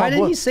 That's why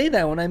didn't he say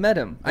that when I met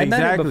him? I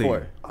met him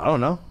before. I don't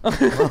know.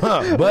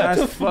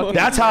 But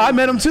that's how I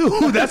met him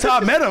too. That's how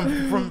I met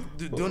him from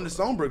doing the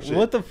Stonebrooks shit.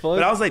 What the fuck?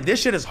 But I was like,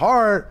 this shit is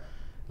hard.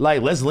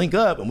 Like, let's link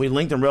up, and we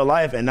linked in real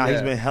life, and now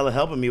he's been hella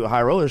helping me with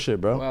high roller shit,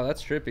 bro. Wow,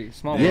 that's trippy.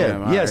 Small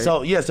world.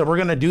 So we're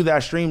gonna do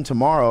that stream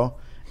tomorrow,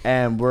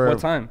 and what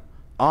time?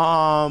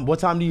 What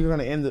time do you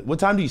gonna end? What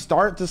time do you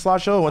start the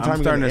slot show? What time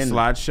I'm starting the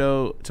slot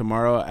show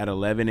tomorrow at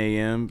 11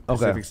 a.m.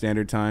 Pacific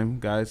Standard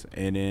Time, guys,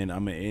 and then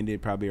I'm gonna end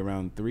it probably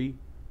around 3.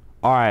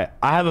 All right,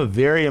 I have a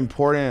very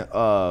important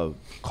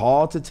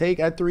call to take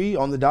at 3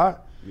 on the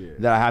dot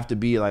that I have to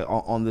be like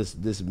on this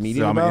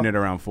meeting. So I'm gonna end it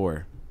around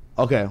 4.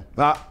 Okay,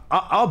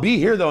 I'll be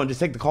here though and just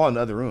take the call in the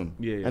other room.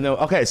 Yeah. And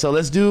then so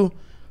let's do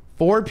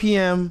 4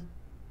 p.m.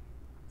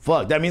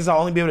 Fuck, that means I'll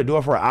only be able to do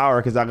it for an hour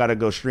because I gotta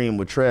go stream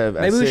with Trev.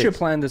 Maybe we should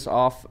plan this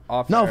off.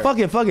 No, fuck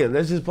it.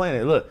 Let's just plan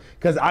it. Look,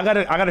 because I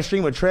gotta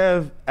stream with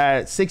Trev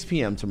at 6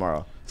 p.m.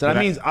 tomorrow. So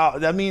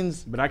that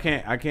means. But I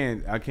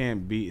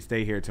can't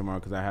stay here tomorrow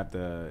because I have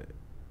to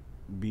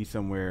be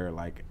somewhere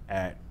like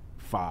at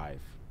 5.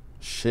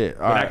 Shit.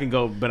 But I can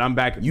go. But I'm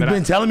back. You've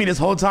been telling me this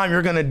whole time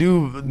you're gonna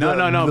do. But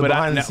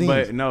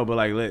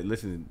like,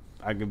 listen.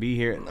 I can be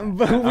here.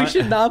 But we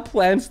should not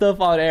plan stuff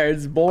on air.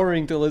 It's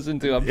boring to listen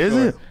to. Is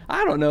it?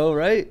 I don't know,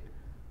 right?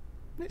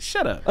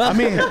 Shut up. I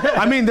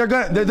mean, they're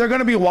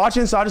gonna be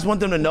watching, so I just want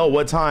them to know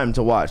what time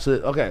to watch. So,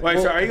 okay. Wait,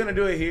 so are you gonna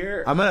do it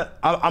here? I'm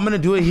gonna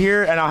do it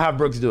here, and I'll have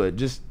Brooks do it.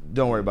 Just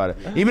Don't worry about it.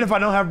 Even if I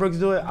don't have Brooks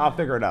do it, I'll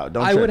figure it out.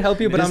 Don't. I would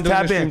help you, but I'm doing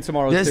a stream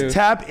tomorrow too. Just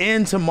tap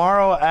in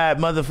tomorrow at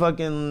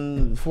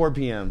motherfucking 4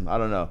 p.m. I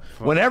don't know.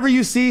 Whenever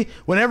you see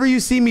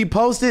me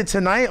post it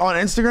tonight on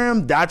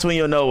Instagram, that's when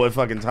you'll know what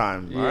fucking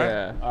time.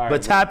 Yeah. All right?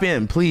 But tap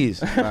in,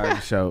 please. All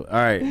right, show. All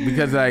right,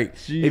 because like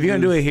if you're gonna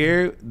do it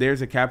here,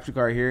 there's a capture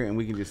card here, and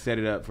we can just set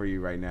it up for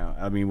you right now.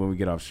 I mean, when we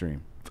get off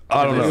stream.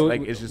 I don't know.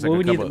 Like, it's just like we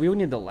would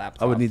need the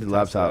laptop. I would need the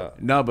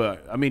laptop. No,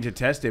 but I mean to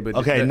test it. But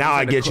okay, now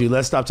I get you.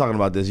 Let's stop talking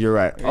about this. You're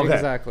right. Okay.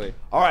 Exactly.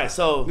 All right,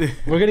 so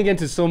we're gonna get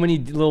into so many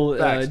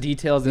little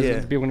details.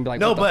 That people are gonna be like,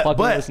 no, what the fuck am I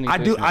but listening I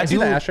to? do. Can I see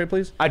the ashtray,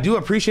 please. I do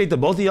appreciate the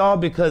both of y'all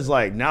because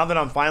like now that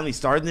I'm finally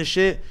starting this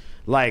shit.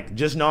 Like,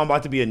 just know I'm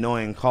about to be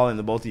annoying calling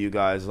the both of you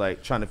guys,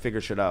 like, trying to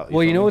figure shit out.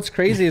 Well, you know what's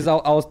crazy is I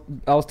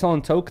was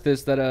telling Toke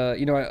this, that,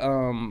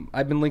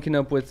 I've been linking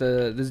up with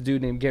this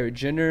dude named Garrett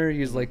Jenner.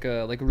 He's like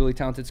a really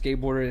talented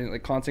skateboarder and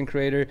like content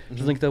creator.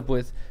 He's linked up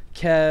with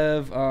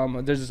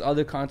Kev. There's this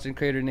other content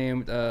creator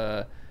named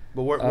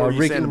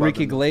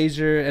Ricky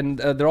Glazer. And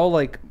they're all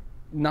like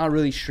not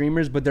really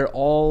streamers, but they're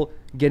all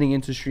getting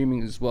into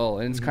streaming as well.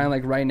 And it's kind of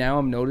like right now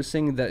I'm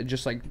noticing that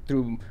just like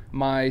through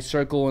my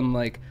circle and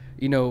like,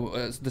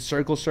 the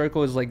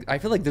circle is like, I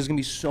feel like there's gonna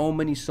be so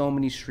many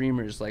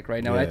streamers like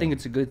right now. And I think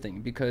it's a good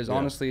thing because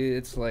honestly,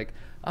 it's like,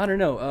 I don't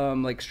know,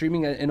 like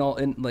streaming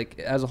in like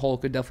as a whole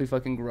could definitely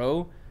fucking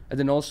grow. And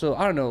then also,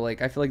 I don't know,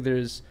 like I feel like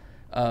there's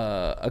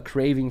a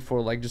craving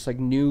for like just like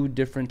new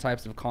different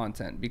types of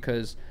content,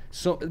 because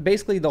so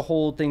basically the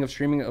whole thing of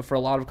streaming for a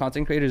lot of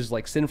content creators is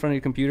like sit in front of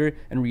your computer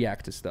and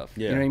react to stuff.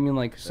 You know what I mean?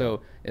 Like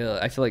so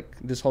I feel like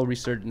this whole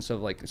resurgence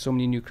of like so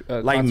many new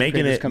like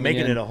making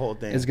it a whole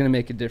thing is gonna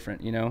make it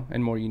different,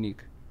 and more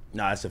unique.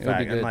 No, that's a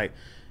fact. And like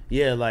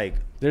like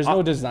there's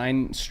no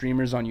design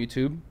streamers on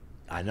YouTube.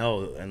 I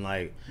know, and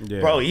like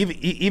bro,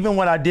 even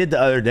what I did the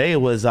other day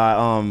was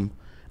I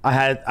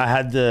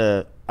had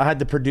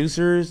the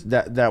producers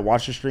that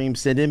watch the stream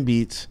send in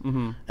beats,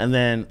 and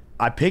then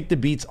I picked the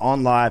beats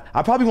on live.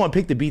 I probably want to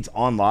pick the beats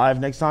on live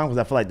next time because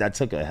I feel like that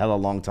took a hella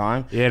long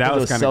time. Yeah, that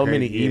was so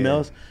many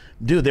emails.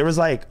 Dude, there was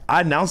like,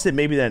 I announced it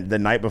maybe the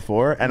night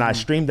before, and I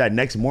streamed that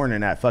next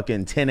morning at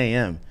fucking 10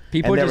 a.m.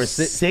 And there were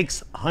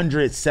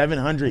 600,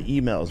 700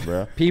 emails,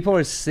 bro. People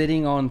are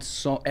sitting on,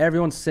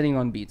 everyone's sitting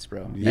on beats,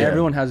 bro. Yeah.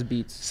 Everyone has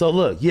beats. So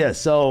look,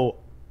 so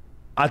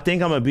I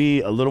think I'm going to be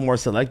a little more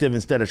selective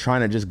instead of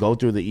trying to just go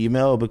through the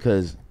email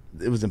because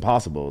it was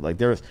impossible. Like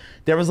there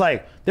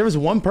was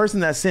one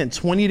person that sent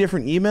 20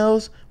 different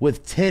emails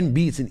with 10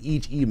 beats in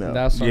each email.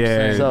 That's what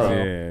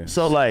I'm saying.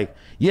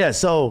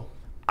 So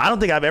I don't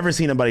think I've ever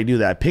seen anybody do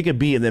that. Pick a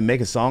beat and then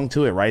make a song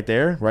to it right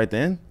there, right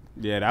then.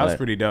 Yeah, that was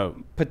pretty dope.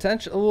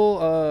 Potential.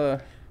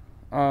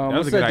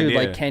 What's that dude?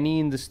 Like Kenny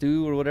in the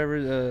Stew or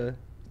whatever.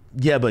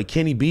 Yeah, but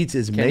Kenny Beats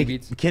is making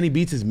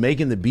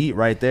the beat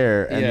right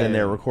there, and then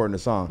they're recording the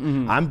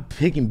song. I'm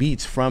picking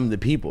beats from the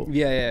people.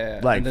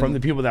 Yeah. Like from the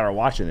people that are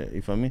watching it.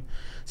 You feel me?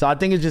 So I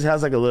think it just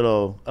has like a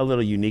little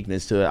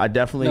uniqueness to it. I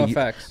definitely.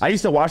 Facts. I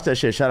used to watch that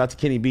shit. Shout out to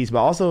Kenny Beats, but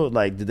also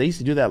like, did they used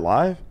to do that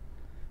live?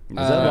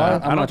 Was that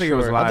live? I don't think it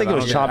was live. I think it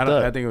was chopped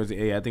up. I think it was.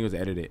 Yeah, I think it was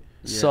edited.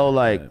 So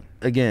like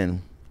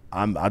again.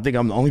 I think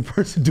I'm the only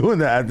person doing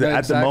that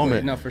at the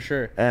moment. No, for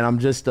sure. And I'm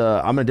just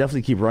I'm gonna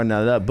definitely keep running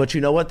that up. But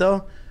you know what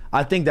though?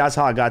 I think that's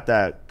how I got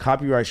that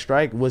copyright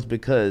strike, was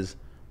because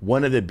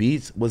one of the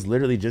beats was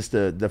literally just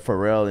the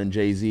Pharrell and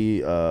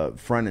Jay-Z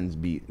front-ends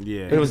beat.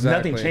 Yeah, it was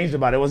nothing changed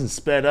about it. It wasn't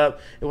sped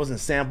up. It wasn't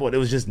sampled. It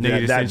was just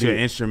that beat.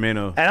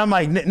 Instrumental. And I'm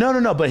like,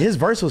 no. But his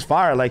verse was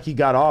fire. Like he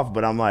got off.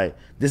 But I'm like,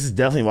 this is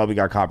definitely why we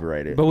got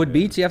copyrighted. But with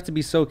beats, you have to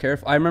be so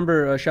careful. I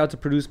remember shout out to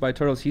Produced by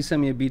Turtles. He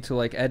sent me a beat to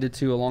like edit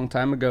to a long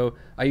time ago.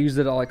 I used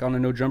it like on a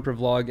No Jumper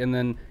vlog, and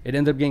then it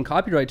ended up getting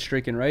copyright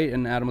stricken, right?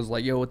 And Adam was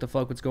like, yo, what the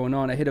fuck? What's going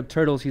on? I hit up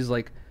Turtles. He's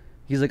like,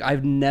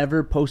 I've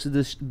never posted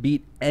this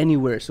beat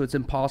anywhere, so it's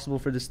impossible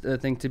for this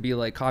thing to be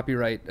like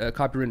copyright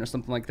or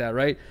something like that,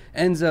 right?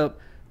 Ends up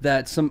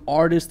that some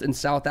artist in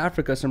South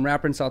Africa, some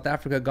rapper in South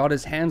Africa, got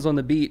his hands on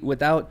the beat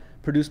without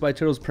Produced by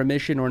Turtles'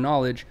 permission or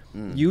knowledge,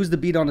 used the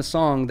beat on a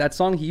song. That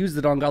song he used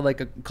it on got like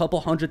a couple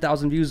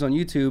 100,000 views on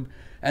YouTube,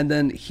 and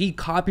then he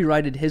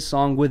copyrighted his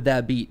song with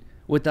that beat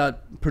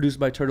without Produced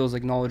by Turtles'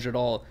 like knowledge at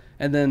all.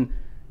 And then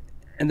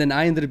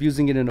I ended up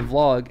using it in a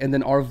vlog, and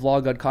then our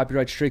vlog got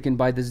copyright stricken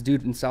by this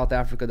dude in South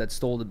Africa that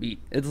stole the beat.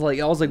 It's like,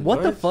 I was like,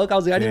 what the fuck? I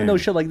was like, I didn't even know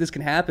shit like this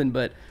can happen,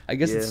 but I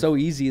guess it's so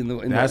easy in the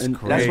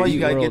that's why you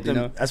gotta get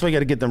them. That's why you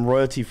gotta get them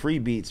royalty-free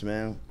beats,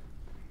 man.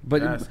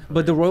 But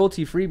the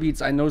royalty-free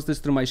beats, I noticed this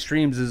through my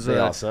streams, is they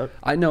all suck.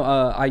 I know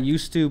I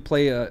used to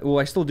play well,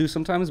 I still do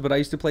sometimes, but I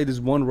used to play this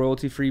one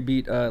royalty-free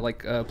beat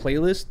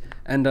playlist,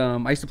 and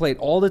I used to play it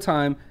all the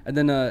time, and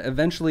then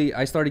eventually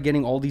I started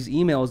getting all these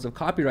emails of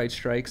copyright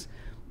strikes.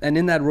 And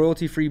in that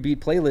royalty-free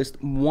beat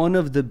playlist, one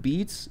of the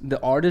beats,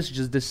 the artist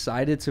just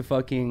decided to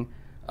fucking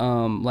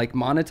like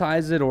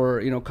monetize it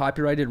or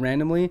copyright it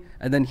randomly,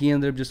 and then he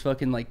ended up just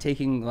fucking like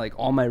taking like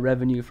all my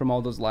revenue from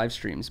all those live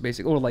streams,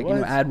 basically, or like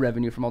ad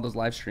revenue from all those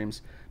live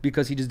streams,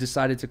 because he just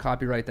decided to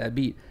copyright that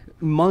beat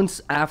months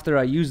after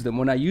I used them.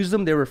 When I used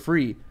them, they were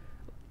free.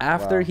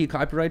 After he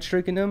copyright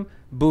stricken him,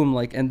 boom,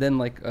 like, and then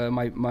like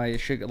my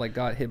shit like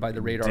got hit by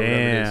the radar.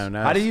 Damn,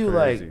 how do you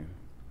crazy.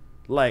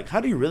 like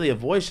how do you really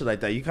avoid shit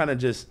like that? You kind of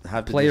just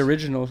have to play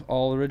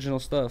all original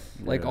stuff.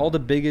 Like all the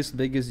biggest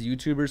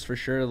YouTubers for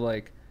sure.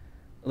 Like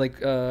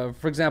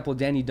for example,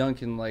 Danny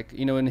Duncan, like,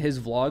 you know, in his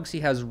vlogs, he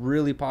has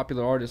really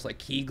popular artists like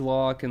Key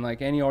Glock and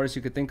like any artist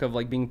you could think of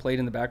like being played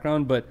in the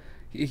background. But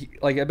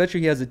like I bet you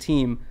he has a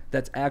team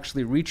that's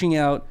actually reaching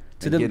out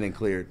to them,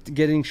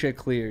 getting shit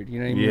cleared. You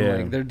know what I mean?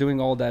 Like they're doing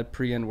all that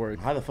pre-end work.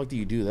 How the fuck do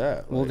you do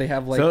that? Well, they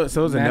have like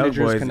so the Nelk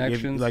Boys,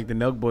 connections. like the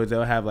Nelk Boys,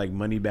 they'll have like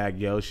Moneybagg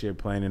Yo shit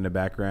playing in the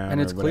background, and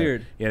it's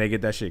cleared. Yeah, they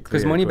get that shit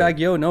cleared. Because Moneybagg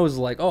Yo knows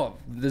like, oh,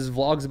 this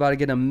vlog's about to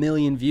get 1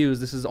 million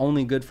views. This is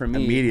only good for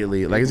me.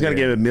 Immediately, like it's gonna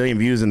get 1 million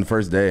views in the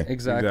first day.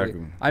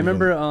 Exactly. I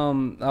remember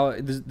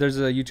there's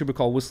a YouTuber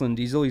called Whistling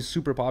Diesel. He's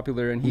super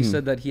popular, and he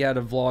said that he had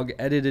a vlog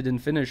edited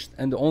and finished,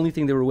 and the only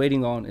thing they were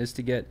waiting on is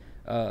to get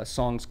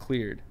songs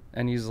cleared.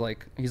 And he's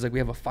like, we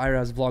have a fire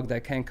ass vlog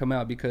that can't come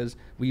out because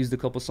we used a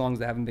couple songs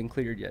that haven't been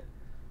cleared yet.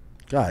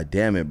 God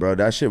damn it, bro!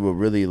 That shit would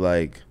really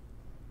put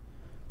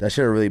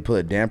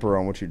a damper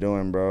on what you're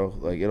doing, bro.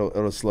 Like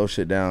it'll slow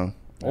shit down.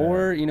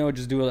 Or you know,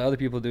 just do what other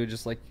people do.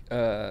 Just like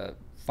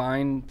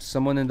find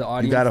someone in the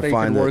audience that you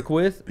can work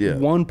with. Yeah.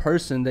 One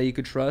person that you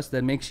could trust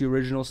that makes you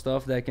original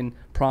stuff that can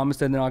promise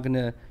that they're not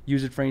gonna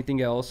use it for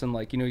anything else, and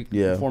like, you know, you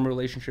can form a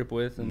relationship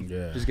with and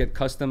just get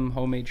custom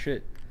homemade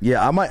shit.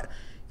 Yeah, I might.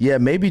 Yeah,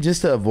 maybe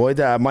just to avoid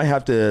that, I might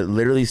have to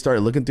literally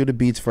start looking through the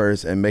beats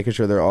first and making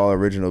sure they're all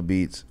original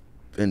beats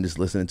and just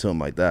listening to them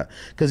like that.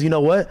 Because you know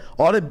what?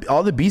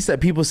 All the beats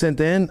that people sent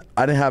in,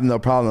 I didn't have no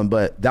problem.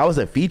 But that was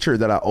a feature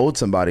that I owed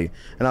somebody.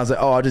 And I was like,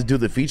 oh, I'll just do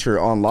the feature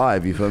on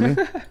live. You feel me?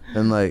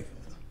 And like,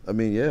 I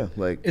mean, yeah.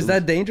 Like, is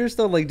that dangerous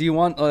though? Like, do you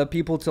want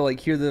people to like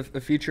hear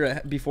the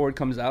feature before it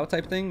comes out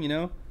type thing, you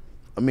know?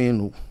 I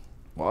mean...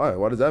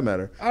 Why does that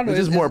matter? I don't know. It's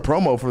just more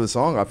promo for the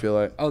song, I feel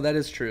like. Oh, that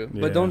is true.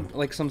 Yeah. But don't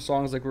like some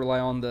songs like rely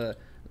on the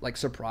like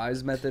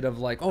surprise method of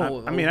like,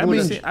 oh.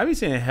 I be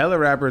seeing hella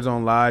rappers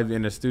on live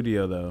in the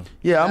studio though.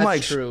 Yeah, I'm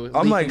like, true.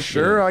 I'm like,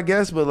 sure, I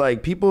guess, but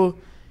like people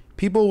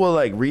will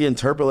like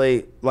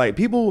reinterpolate, like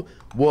people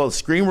will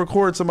screen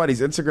record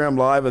somebody's Instagram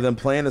live and then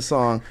playing a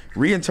song,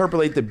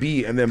 reinterpolate the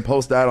beat, and then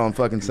post that on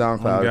fucking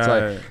SoundCloud. It's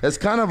like it's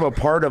kind of a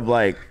part of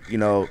like, you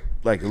know,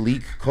 like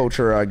leak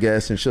culture, I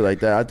guess, and shit like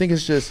that. I think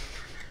it's just.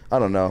 I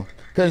don't know,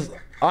 because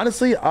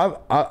honestly,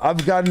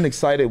 I've gotten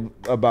excited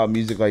about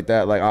music like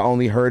that. Like I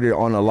only heard it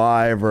on a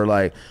live or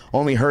like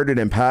only heard it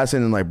in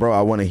passing, and like, bro,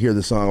 I want to hear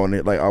the song on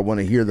it. Like I want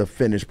to hear the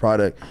finished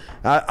product.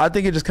 I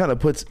think it just kind of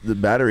puts the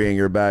battery in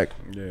your back.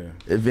 Yeah.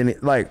 If any,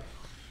 like,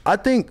 I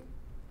think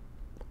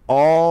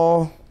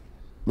all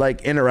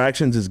like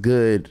interactions is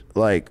good.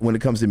 Like when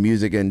it comes to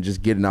music and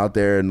just getting out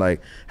there and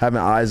like having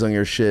eyes on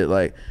your shit.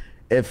 Like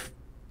if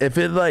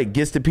it like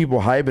gets the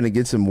people hype and it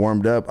gets them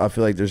warmed up, I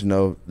feel like there's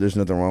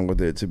nothing wrong with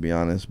it, to be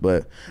honest.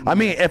 But I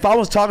mean, if I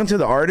was talking to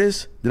the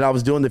artist that I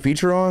was doing the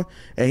feature on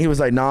and he was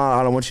like, nah,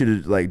 I don't want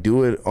you to like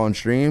do it on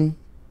stream,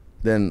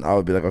 then I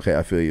would be like, okay,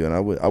 I feel you, and I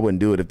wouldn't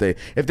do it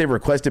if they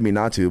requested me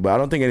not to. But I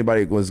don't think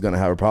anybody was gonna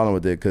have a problem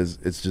with it because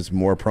it's just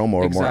more promo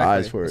or more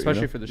eyes for it,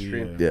 especially you know? for the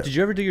stream. Yeah. Did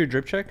you ever do your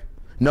drip check?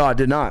 No, I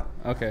did not.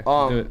 Okay,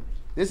 do it.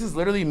 This is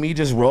literally me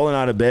just rolling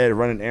out of bed,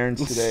 running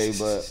errands today,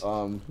 but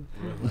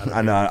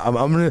I know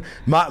I'm gonna.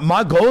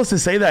 My goal is to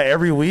say that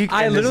every week.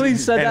 I literally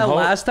said that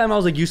last time. I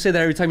was like, you say that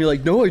every time. You're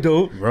like, no, I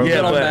don't. Bro,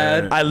 yeah, but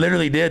mad. I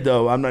literally did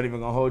though. I'm not even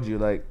gonna hold you.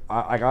 Like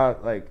I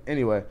got like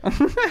anyway.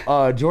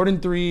 Jordan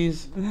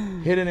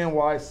 3s, hidden in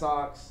white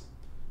socks,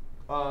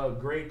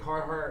 gray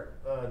Carhartt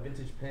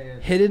vintage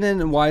pants. Hidden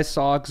in white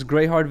socks,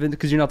 gray hard vintage.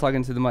 Because you're not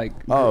talking to the mic.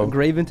 Oh,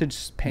 gray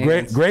vintage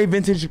pants. Gray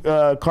vintage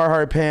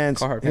Carhartt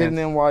pants. Hidden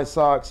in white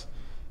socks.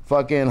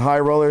 Fucking High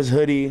Rollers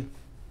hoodie,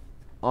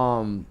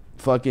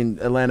 fucking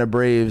Atlanta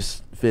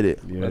Braves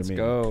fitted. You know Let's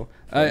go.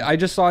 I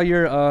just saw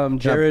your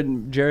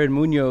Jared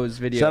Munoz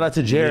video. Shout out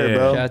to Jared,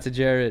 bro. Shout out to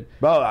Jared.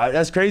 Bro,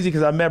 that's crazy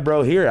because I met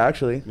bro here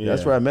actually. Yeah.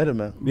 That's where I met him,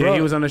 man. Yeah,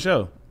 he was on the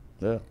show.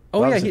 Yeah.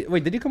 Oh yeah.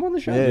 Wait, did he come on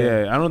the show?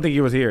 Yeah. I don't think he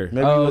was here.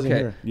 Maybe he wasn't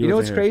here. You know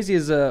what's crazy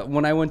is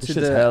when I went to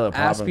the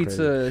Ass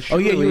Pizza show. Oh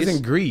yeah, he was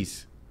in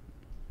Greece.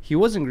 He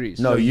was in Greece.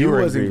 No, you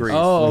were in Greece.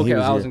 Oh, okay.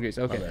 I was in Greece.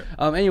 Okay.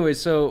 Anyway,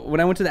 so when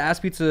I went to the Ass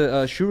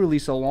Pizza shoe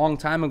release a long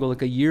time ago,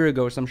 like a year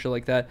ago or some shit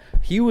like that,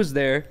 he was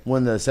there.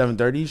 When the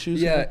 730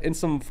 shoes? Yeah, in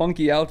some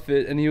funky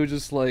outfit, and he was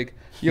just like,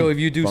 yo, if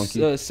you do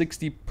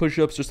 60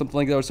 push-ups or something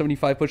like that, or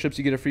 75 push-ups,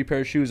 you get a free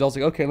pair of shoes. I was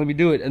like, okay, let me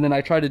do it. And then I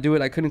tried to do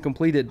it. I couldn't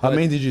complete it. How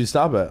many did you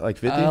stop at? Like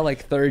 50?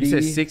 Like 30.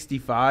 You said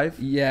 65?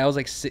 Yeah,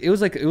 it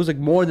was like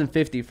more than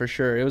 50 for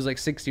sure. It was like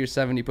 60 or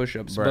 70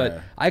 push-ups. Bruh.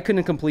 But I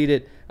couldn't complete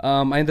it.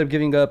 I ended up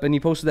giving up, and he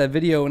posted that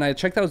video, and I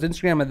checked out his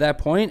Instagram at that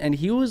point, and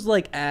he was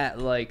like at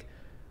like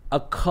a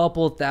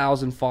couple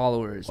thousand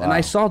followers. Wow. And I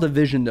saw the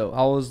vision though.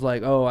 I was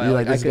like, oh,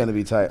 this is gonna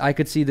be tight. I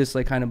could see this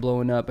like kind of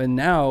blowing up. And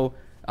now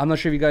I'm not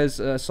sure if you guys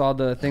saw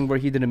the thing where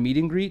he did a meet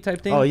and greet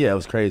type thing. Oh yeah, it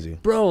was crazy,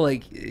 bro.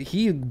 Like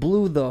he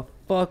blew the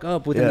fuck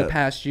up within the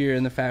past year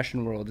in the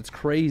fashion world. It's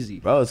crazy,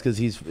 bro. It's because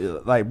he's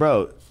like,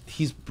 bro,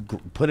 he's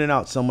putting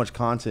out so much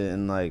content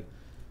and like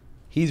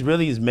he's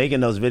really making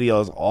those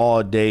videos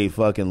all day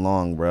fucking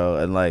long, bro.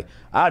 And like,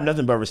 I have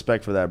nothing but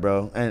respect for that,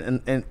 bro.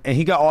 And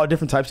he got all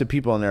different types of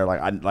people in there.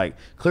 Like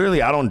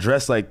clearly I don't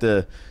dress like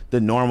the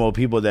normal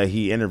people that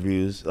he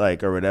interviews,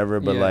 like, or whatever.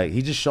 But like,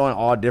 he's just showing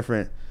all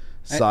different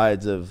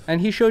sides of.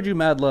 And he showed you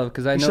mad love,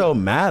 because I know. Showed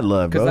mad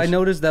love, bro. Because I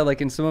noticed that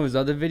like in some of his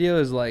other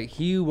videos, like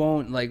he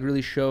won't like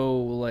really show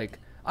like.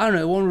 I don't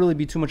know. It won't really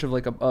be too much of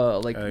like a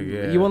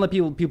you won't let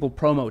people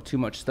promote too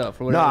much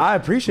stuff or whatever. No, I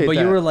appreciate that.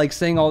 But you were like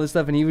saying all this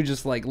stuff, and he was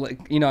just like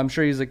you know, I'm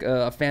sure he's like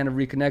a fan of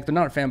Reconnected,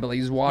 not a fan, but like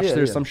he's watched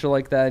or some shit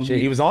like that. And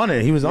he was on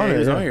it. He was on it. He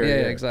was on here.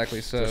 Yeah, exactly.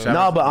 So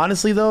no, but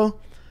honestly though,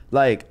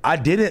 like I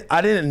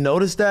didn't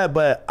notice that,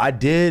 but I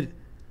did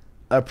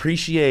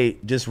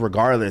appreciate just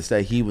regardless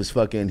that he was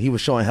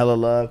showing hella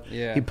love.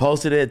 Yeah. He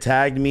posted it,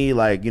 tagged me,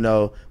 like, you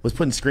know, was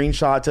putting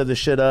screenshots of the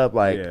shit up.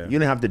 Like, you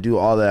didn't have to do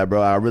all that,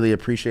 bro. I really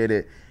appreciate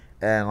it.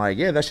 And like,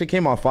 yeah, that shit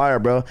came on fire,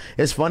 bro.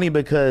 It's funny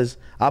because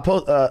I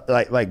post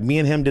like me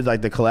and him did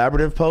like the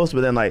collaborative post,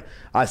 but then like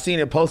I seen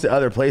it posted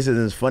other places,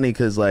 and it's funny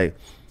because like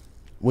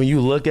when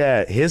you look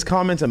at his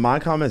comments and my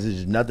comments, it's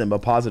just nothing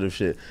but positive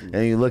shit.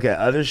 And you look at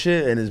other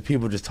shit, and it's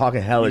people just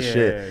talking hella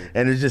shit,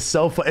 and it's just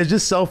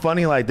so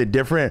funny, like the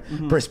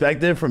different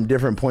perspective from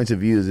different points of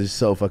views is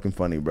so fucking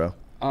funny, bro.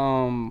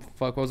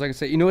 Fuck, what was I gonna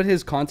say? You know what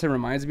his content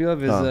reminds me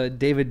of is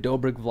David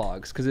Dobrik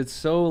vlogs, because it's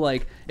so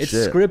like it's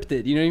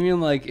scripted. You know what I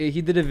mean? Like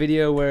he did a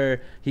video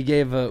where he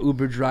gave a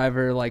Uber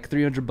driver like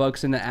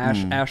 $300 in the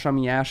Ash on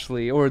Me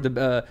Ashley, or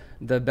the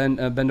bend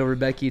over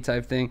Becky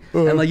type thing,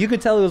 and like you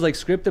could tell it was like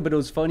scripted, but it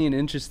was funny and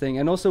interesting.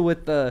 And also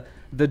with the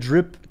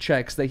drip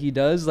checks that he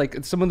does,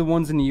 like some of the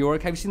ones in New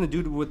York. Have you seen the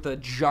dude with the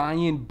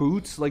giant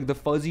boots, like the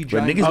fuzzy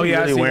giant? Oh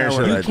yeah,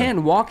 you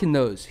can't walk in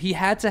those. He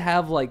had to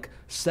have like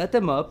set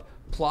them up,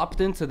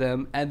 plopped into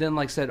them, and then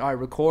like said, all right,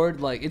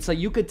 record. Like it's like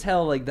you could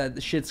tell like that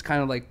the shit's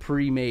kind of like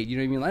pre-made, you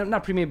know what I mean? Like,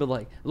 not pre-made, but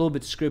like a little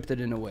bit scripted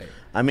in a way.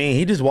 I mean,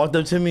 he just walked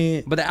up to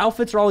me, but the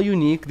outfits are all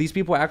unique. These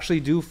people actually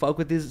do fuck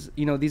with these,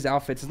 you know, these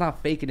outfits. It's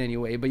not fake in any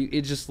way, but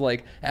it just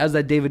like has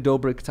that David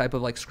Dobrik type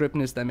of like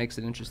scriptness that makes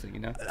it interesting,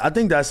 you know? I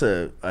think that's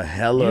a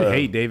hell of. You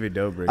hate David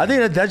Dobrik. I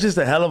think that's just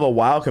a hell of a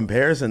wild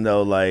comparison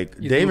though. Like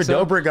David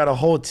Dobrik got a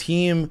whole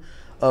team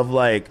of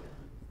like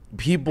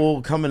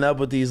people coming up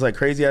with these like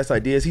crazy ass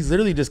ideas. He's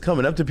literally just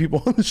coming up to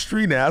people on the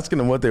street and asking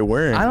them what they're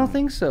wearing. I don't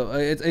think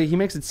so. He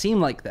makes it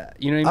seem like that.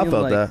 You know what I mean? I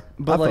felt like, that.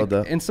 But I like felt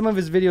that. in some of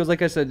his videos,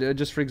 like I said,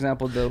 just for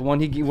example, the one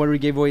where he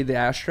gave away the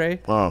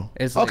ashtray. Oh,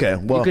 it's like,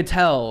 okay. Well, you could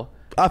tell.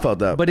 I felt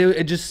that. But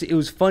it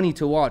was funny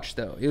to watch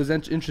though. It was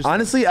interesting.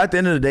 Honestly, at the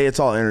end of the day, it's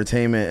all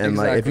entertainment, and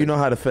like if you know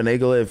how to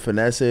finagle it,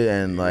 finesse it,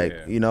 and like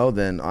you know,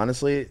 then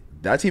honestly,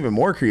 that's even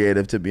more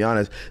creative, to be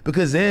honest.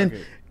 Because then,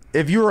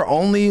 if you were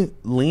only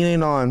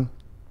leaning on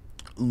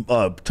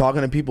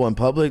talking to people in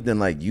public, then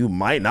like you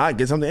might not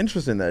get something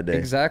interesting that day.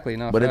 Exactly.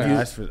 No, but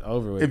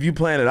if you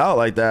plan it out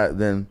like that,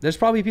 then there's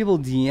probably people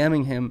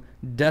DMing him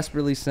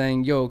desperately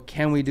saying, "Yo,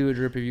 can we do a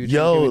drip review?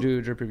 Yo, can we do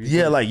a drip review?"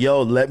 Yeah, like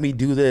let me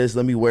do this,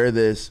 let me wear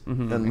this,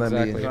 and let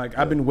me. Like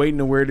I've been waiting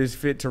to wear this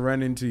fit to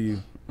run into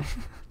you.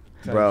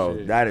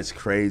 Bro, that is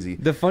crazy.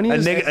 The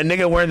funniest, a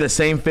nigga wearing the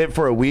same fit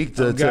for a week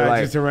to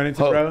run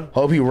into, bro.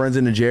 Hope he runs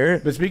into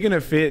Jared. But speaking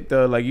of fit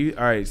though, like you,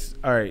 all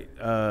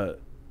right.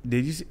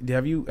 Did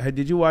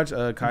you watch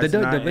Kai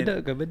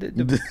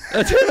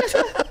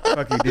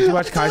Fuck you. Did you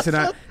watch Kai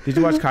Cenat? Did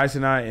you watch Kai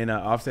Cenat in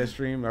Offset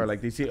stream, or like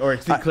see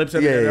clips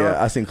of it?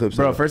 Yeah, I seen clips.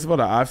 Bro, first of all,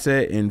 the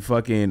Offset and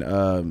fucking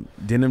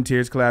Denim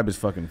Tears collab is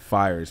fucking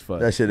fire as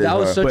fuck. That shit is. That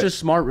was such a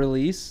smart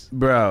release,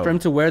 bro. For him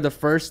to wear the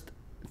first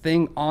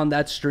thing on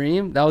that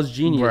stream, that was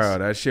genius, bro.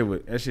 That shit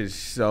is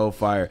so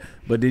fire.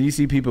 But did you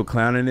see people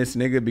clowning this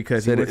nigga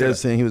because he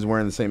was saying he was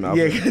wearing the same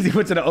outfit? Yeah, because he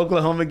went to the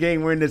Oklahoma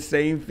game wearing the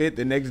same fit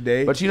the next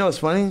day. But you know what's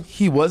funny?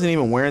 He wasn't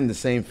even wearing the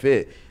same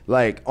fit.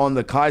 Like on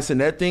the Kai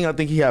Cenat thing, I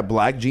think he had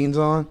black jeans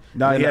on.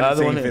 No, he had the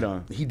same fit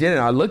on. He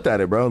didn't. I looked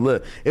at it, bro.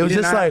 Look, it was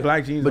just like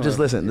black jeans. But just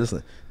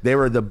listen. They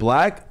were the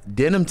black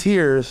Denim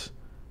Tears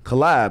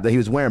collab that he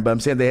was wearing, but I'm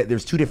saying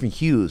there's two different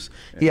hues.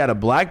 He had a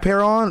black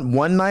pair on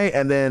one night,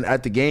 and then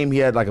at the game he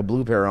had like a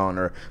blue pair on,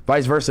 or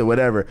vice versa,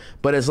 whatever.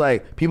 But it's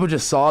like people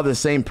just saw the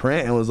same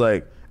print and was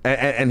like,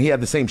 and he had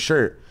the same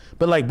shirt.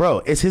 But like, bro,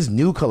 it's his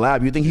new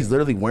collab. You think he's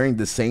literally wearing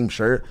the same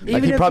shirt? Even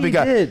like he if probably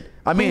did.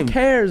 I mean, who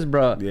cares,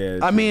 bro? Yeah,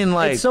 I mean,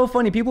 like, it's so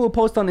funny. People will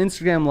post on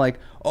Instagram like,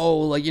 oh,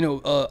 like, you know,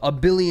 a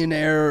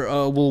billionaire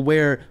will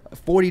wear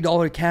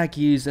 $40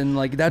 khakis, and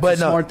like that's a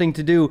smart thing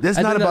to do. That's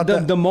not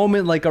about the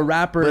moment like a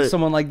rapper or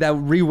someone like that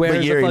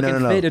rewears a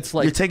fucking fit, it's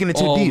like, you're taking it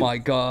too deep. Oh my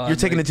god, you're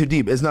taking it too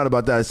deep. It's not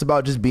about that. It's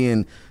about just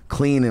being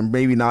clean and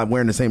maybe not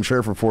wearing the same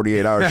shirt for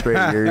 48 hours straight.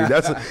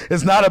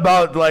 It's not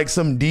about like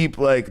some deep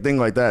like thing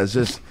like that. It's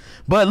just,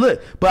 but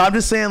I'm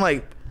just saying,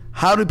 like,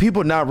 how do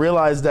people not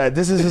realize that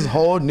this is his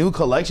whole new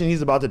collection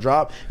he's about to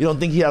drop? You don't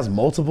think he has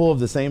multiple of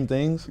the same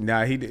things?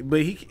 Nah,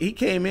 he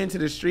came into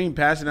the stream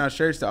passing out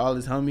shirts to all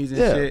his homies and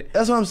shit.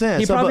 That's what I'm saying.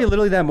 He probably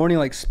literally that morning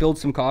like spilled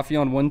some coffee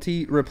on one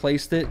tee,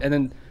 replaced it, and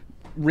then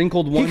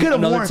wrinkled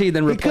another tee,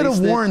 then replaced it. He could have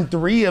worn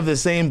 3 of the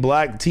same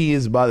black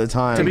tees by the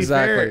time.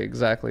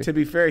 Exactly. To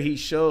be fair, he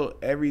showed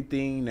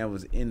everything that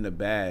was in the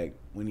bag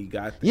when he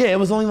got there. Yeah, it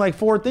was only like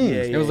 4 things.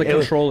 Yeah, it was like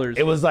controllers.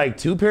 It was like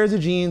 2 pairs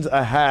of jeans,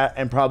 a hat,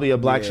 and probably a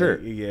black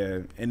shirt. Yeah,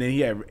 and then he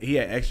had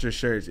extra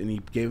shirts, and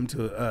he gave them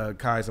to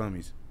Kai's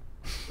homies.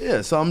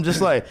 Yeah, so I'm just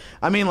like,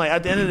 I mean, like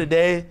at the end of the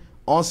day,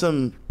 on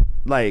some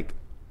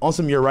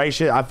you're right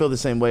shit, I feel the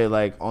same way.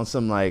 Like on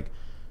some like,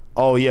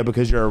 oh yeah,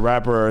 because you're a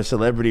rapper or a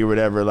celebrity or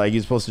whatever, like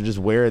you're supposed to just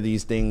wear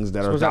these things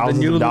that are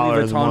thousands of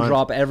dollars. Louis Vuitton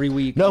drop every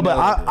week. No, but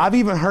I've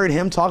even heard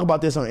him talk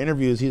about this on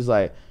interviews. He's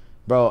like,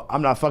 bro,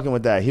 I'm not fucking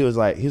with that. He was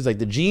like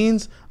the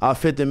jeans, I'll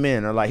fit them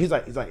in, or like he's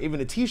like even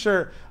a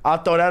t-shirt, I'll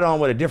throw that on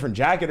with a different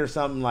jacket or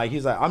something. Like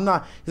he's like,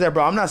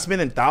 bro, I'm not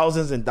spending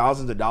thousands and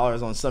thousands of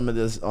dollars on some of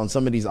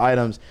these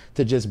items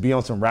to just be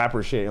on some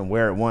rapper shit and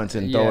wear it once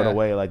and throw it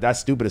away. Like that's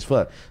stupid as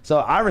fuck. So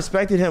I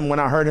respected him when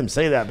I heard him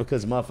say that,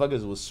 because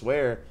motherfuckers will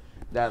swear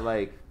that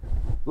like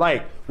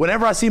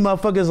whenever I see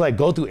motherfuckers like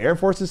go through Air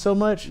Forces so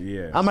much,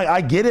 I'm like, I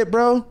get it,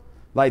 bro.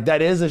 Like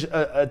that is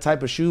a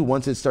type of shoe.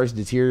 Once it starts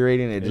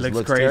deteriorating, it just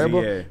looks crazy,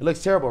 terrible. Yeah. It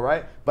looks terrible,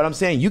 right? But I'm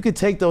saying you could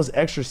take those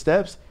extra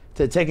steps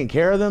to taking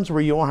care of them, to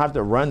where you won't have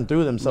to run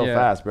through them so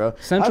fast, bro.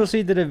 Central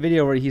C did a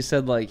video where he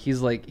said like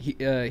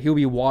he'll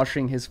be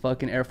washing his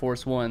fucking Air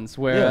Force Ones,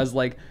 whereas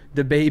like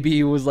the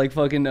baby was like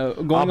fucking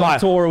going on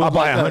tour with I'll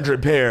buy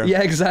 100 pair.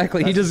 Yeah,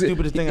 exactly. That's the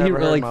stupidest thing I ever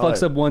heard like in my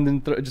fucks life. up one,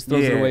 then just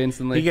throws it away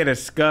instantly. He get a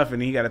scuff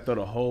and he got to throw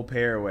the whole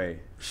pair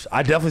away.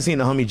 I definitely seen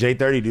the homie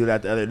J30 do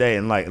that the other day,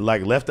 and like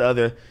left the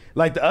other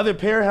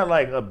pair had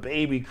like a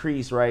baby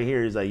crease right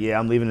here. He's like, yeah,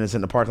 I'm leaving this in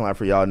the parking lot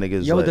for y'all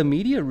niggas. Yo, like, the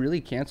media really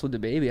canceled the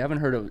baby. I haven't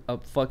heard a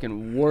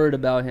fucking word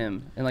about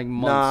him in like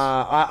months.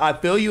 Nah, I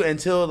feel you,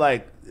 until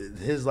like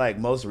his like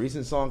most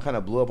recent song kind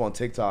of blew up on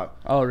TikTok.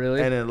 Oh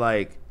really? And then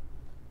like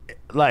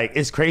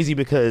it's crazy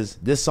because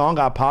this song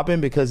got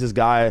popping because this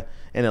guy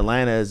in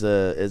Atlanta is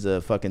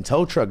a fucking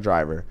tow truck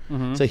driver.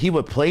 So he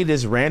would play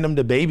this random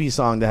DaBaby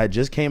song that had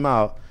just came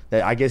out,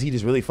 that I guess he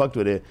just really fucked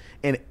with it.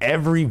 And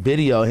every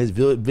video, his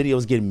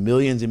videos getting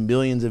millions and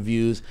millions of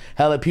views.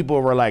 Hella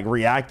people were like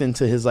reacting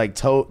to his like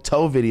tow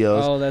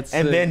videos. Oh, that's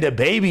and sick. then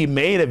DaBaby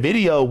made a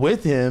video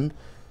with him,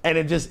 and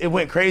it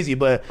went crazy.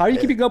 But how are you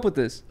keeping up with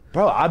this?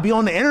 Bro, I be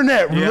on the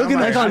internet looking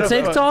like on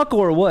TikTok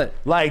or what?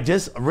 Like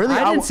just really,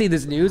 I didn't see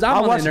this news.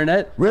 I'm on the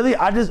internet. Really,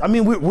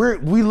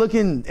 we're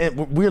looking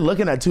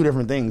at 2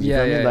 different things. You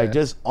feel me? Like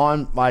just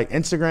on like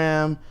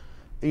Instagram,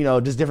 you know,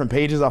 just different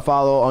pages I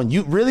follow on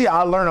you. Really,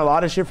 I learn a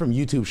lot of shit from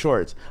YouTube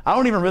Shorts. I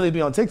don't even really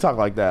be on TikTok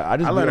like that. I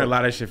learned a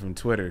lot of shit from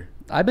Twitter.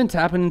 I've been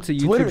tapping into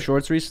YouTube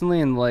Shorts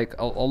recently, and like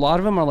a lot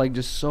of them are like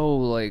just so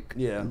like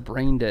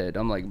brain dead.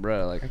 I'm like,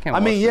 bro, like I can't. I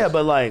mean, watch this.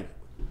 but like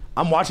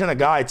I'm watching a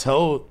guy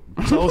tow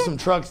some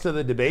trucks to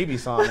the DaBaby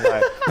song.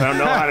 Like, I don't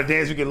know how to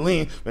dance, we can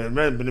lean.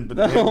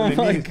 Oh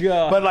my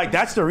God. But like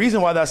that's the reason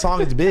why that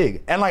song is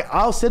big. And like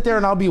I'll sit there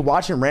and I'll be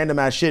watching random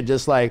ass shit,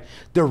 just like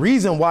the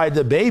reason why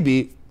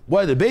DaBaby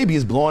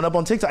is blowing up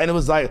on TikTok. And it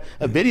was like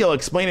a video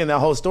explaining that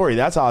whole story.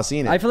 That's how I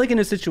seen it. I feel like in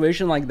a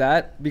situation like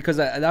that, because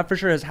that for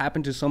sure has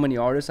happened to so many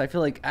artists, I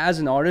feel like as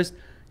an artist,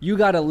 you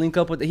gotta link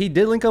up with he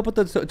did link up with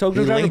the tow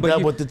truck driver,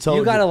 but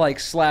you gotta like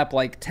slap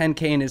like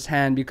 10K in his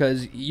hand,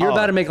 because you're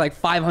about to make like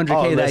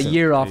 500K that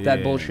year off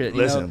that bullshit.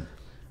 Listen, know?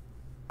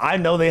 I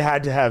know they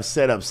had to have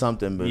set up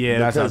something, but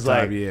because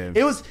like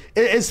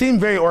it seemed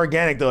very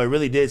organic though. It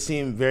really did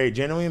seem very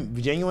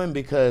genuine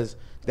because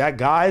that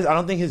guy's, I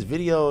don't think his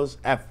videos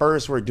at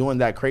first were doing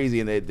that crazy,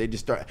 and they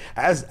just start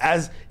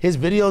as his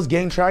videos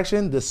gained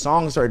traction, the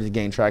song started to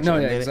gain traction. No,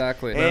 yeah,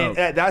 exactly. And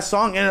that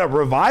song ended up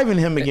reviving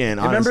him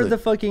again. Remember the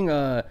fucking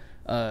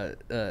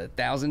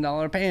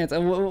 $1,000 pants?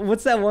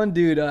 What's that one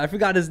dude? I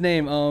forgot his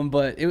name.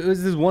 But it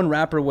was this one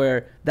rapper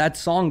where that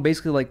song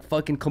basically like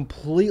fucking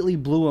completely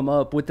blew him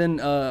up within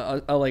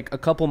like a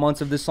couple months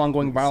of this song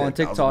going viral on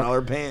TikTok.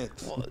 $1,000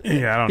 pants.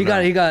 Yeah, I don't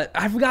know. He got.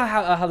 I forgot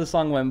how the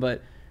song went,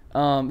 but.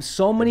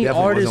 So many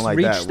artists like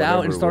reached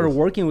out and started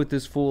working with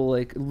this fool,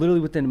 like literally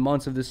within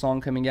months of this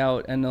song coming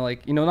out, and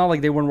like, you know, not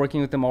like they weren't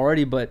working with them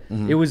already, but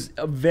it was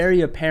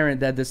very apparent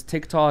that this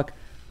TikTok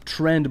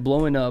trend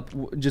blowing up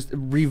just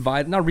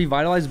not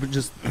revitalized, but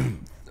just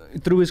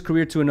threw his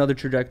career to another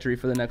trajectory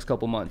for the next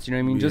couple months. You know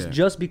what I mean?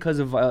 Just because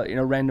of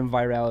random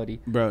virality.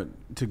 Bro,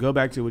 to go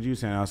back to what you were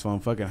saying, House Phone,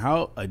 fucking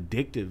how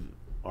addictive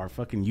are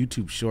fucking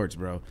YouTube Shorts,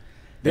 bro?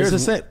 It's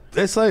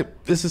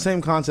the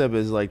same concept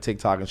as like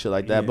TikTok and shit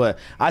like that, but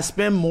I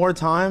spend more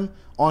time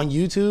on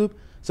YouTube,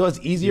 so it's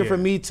easier for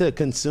me to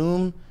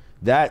consume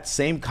that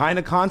same kind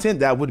of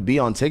content that would be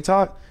on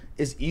TikTok.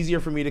 It's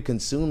easier for me to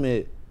consume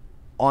it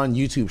on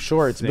YouTube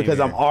Shorts because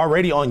I'm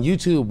already on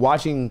YouTube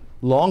watching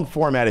long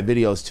formatted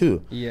videos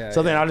too.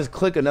 So then I'll just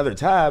click another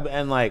tab,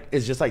 and like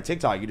it's just like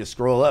TikTok. You just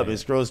scroll up, it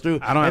scrolls through,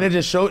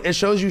 it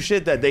shows you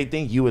shit that they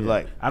think you would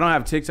like. I don't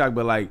have TikTok,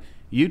 but like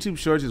YouTube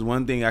Shorts is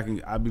one thing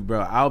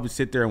I'll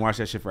sit there and watch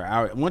that shit for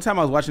hours. One time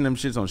I was watching them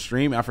shits on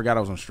stream, I forgot I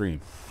was on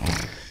stream.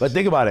 But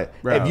think about it,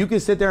 bro. If you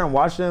can sit there and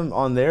watch them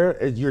on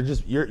there,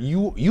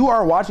 you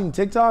are watching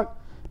TikTok,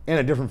 in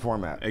a different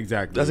format.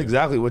 Exactly. That's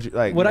exactly what you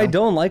like. What I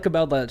don't like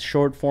about that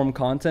short form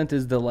content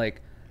is the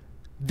like,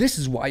 this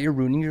is why you're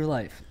ruining your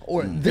life,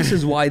 or this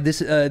is why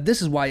this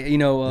is why, you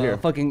know,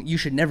 fucking you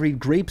should never eat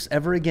grapes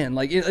ever again.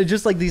 Like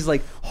just like these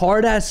like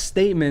hard ass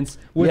statements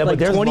with like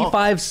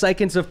 25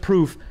 seconds of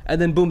proof,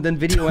 and then boom, then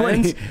video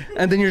ends,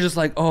 and then you're just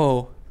like,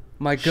 oh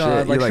my god,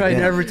 shit, like should I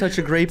never touch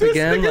a grape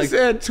again? Like Like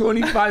said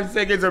 25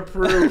 seconds of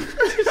proof.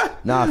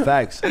 Nah,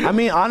 facts. I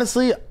mean,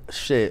 honestly,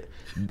 shit.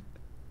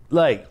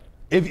 Like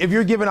if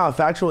you're giving out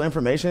factual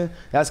information,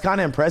 that's kind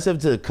of impressive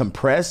to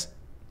compress.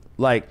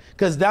 Like,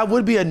 cause that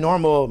would be a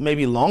normal,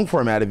 maybe long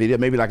formatted video,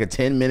 maybe like a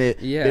 10-minute,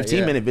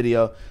 15-minute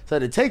video. So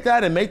to take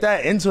that and make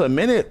that into a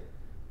minute,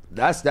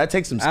 that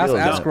takes some skills.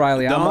 Ask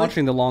Riley. I'm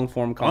watching the long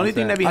form content. Only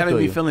thing that be having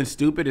me feeling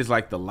stupid is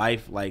like the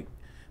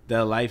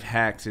life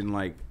hacks and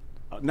like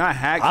not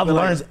hacks. I've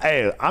learned. Like,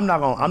 hey, I'm not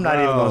even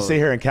gonna sit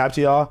here and cap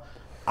to y'all.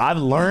 I've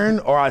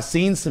learned or I've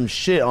seen some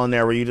shit on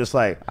there where you just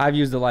like, I've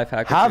used the life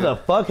hack. How the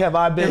fuck have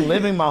I been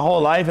living my whole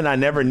life and I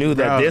never knew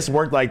that this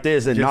worked like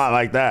this and not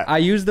like that? I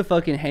used the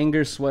fucking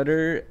hanger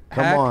sweater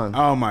hack. Come on.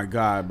 Oh my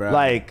god, bro.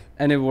 Like,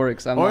 and it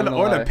works. Or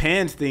the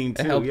pants thing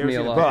too. It helped me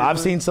a lot. Bro, I've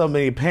seen so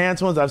many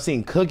pants ones. I've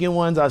seen cooking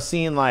ones. I've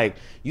seen like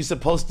you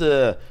supposed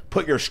to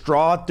put your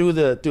straw through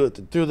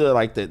the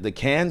like the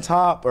can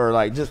top or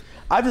like just.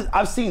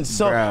 I've seen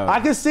so. Bro. I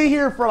could sit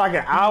here for like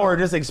an hour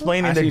just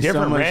explaining the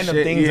different random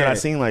things that I've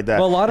seen like that.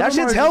 Well, a lot of that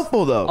shit's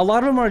helpful though. A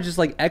lot of them are just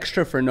like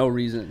extra for no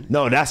reason.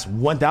 No, that's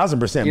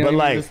 1000%. You know, but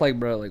like, just like,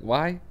 bro, like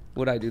why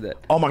would I do that?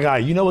 Oh my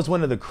god, you know what's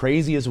one of the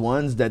craziest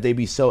ones that they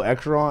be so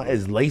extra on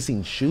is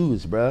lacing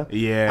shoes, bro.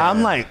 Yeah.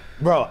 I'm like,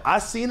 bro, I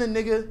seen a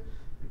nigga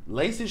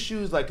lace his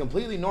shoes like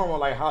completely normal,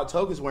 like how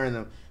Toka's wearing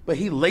them, but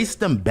he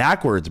laced them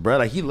backwards, bro.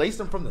 Like he laced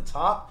them from the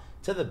top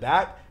to the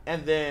back,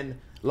 and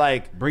then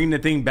like bring the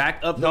thing back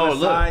up to the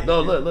side.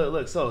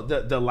 Look. So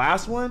the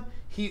last one,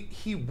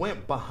 he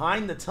went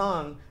behind the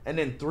tongue and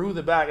then through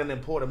the back and then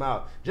pulled them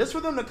out, just for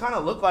them to kind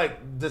of look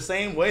like the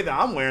same way that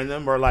I'm wearing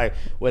them or like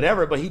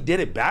whatever. But he did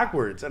it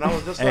backwards, and I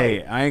was just hey,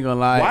 like, I ain't gonna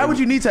lie. Why would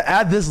you need to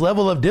add this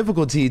level of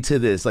difficulty to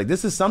this? Like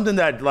this is something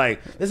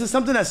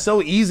that's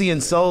so easy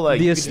and so like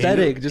the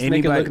aesthetic, just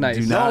make it look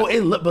nice.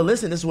 But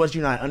listen, this is what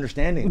you're not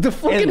understanding. The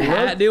fucking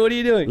hat, dude. What are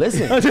you doing?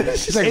 Listen,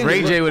 it's like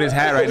Ray J with his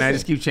hat right now. I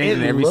just keep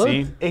changing every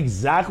scene.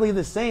 Exactly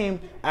the same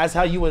as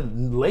how you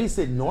would lace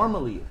it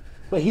normally.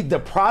 But the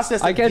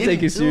process. I can't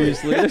take you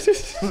seriously.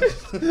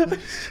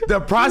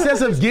 The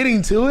process of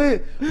getting to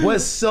it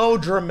was so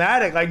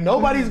dramatic. Like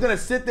nobody's gonna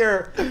sit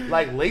there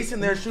like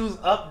lacing their shoes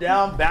up,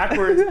 down,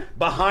 backwards,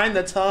 behind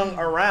the tongue,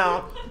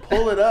 around,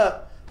 pull it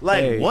up.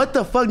 Like hey, what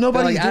the fuck?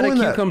 Nobody's like, doing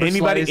that.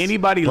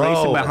 Anybody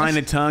lacing behind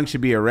the tongue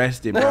should be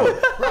arrested, bro.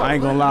 I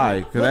ain't gonna lie,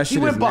 because that shit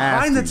is nasty. He went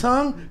behind the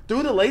tongue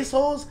through the lace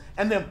holes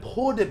and then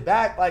pulled it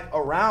back like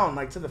around,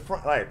 like to the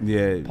front. Like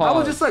yeah, I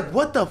was just like,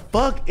 what the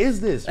fuck is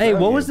this? Hey,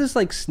 bro? What was this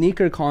like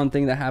sneaker con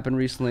thing that happened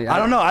recently? I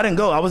don't know. I didn't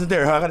go. I wasn't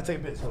there. I gotta take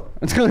a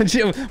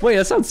picture. Wait,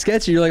 that sounds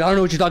sketchy. You're like, I don't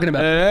know what you're talking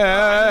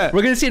about.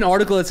 We're gonna see an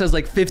article that says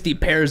like 50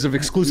 pairs of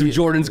exclusive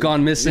Jordans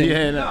gone missing.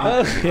 Yeah,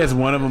 no. He has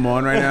one of them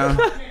on right now.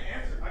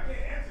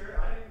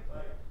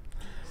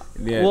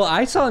 Yeah. Well,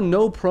 I saw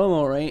no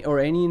promo or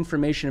any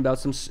information about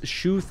some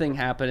shoe thing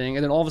happening,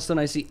 and then all of a sudden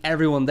I see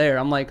everyone there.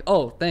 I'm like,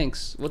 oh,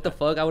 thanks. What the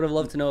fuck? I would have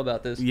loved to know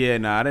about this. Yeah,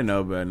 no, I didn't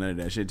know about none of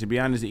that shit. To be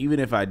honest, even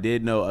if I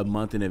did know a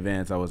month in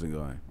advance, I wasn't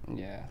going.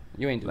 Yeah,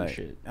 you ain't doing like,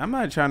 shit. I'm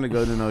not trying to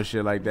go to no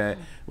shit like that.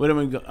 What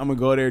I'm gonna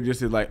go there just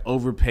to like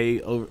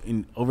overpay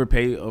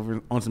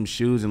on some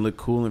shoes and look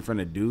cool in front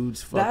of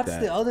dudes. Fuck That's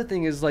the other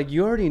thing is like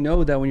you already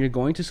know that when you're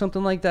going to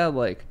something like that,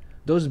 like.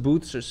 Those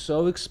booths are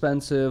so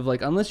expensive.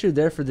 Like, unless you're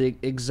there for the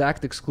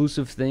exact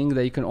exclusive thing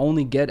that you can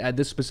only get at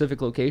this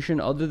specific location,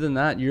 other than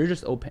that, you're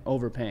just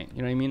overpaying.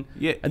 You know what I mean?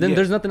 Yeah. And then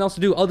there's nothing else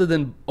to do other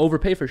than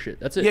overpay for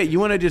shit. That's it. Yeah, you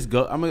want to just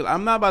go.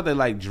 I'm not about to,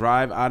 like,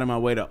 drive out of my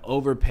way to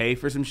overpay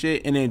for some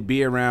shit and then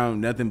be around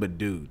nothing but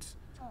dudes.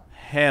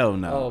 Hell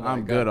no. Oh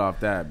I'm good off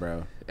that,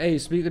 bro. Hey,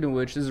 speaking of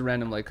which, this is a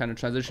random, like, kind of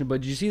transition,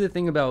 but did you see the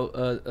thing about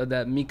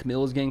that Meek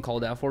Mill is getting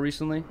called out for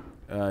recently?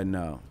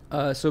 No.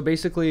 So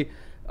basically...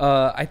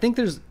 I think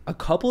there's a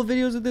couple of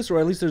videos of this, or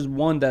at least there's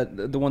one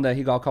the one that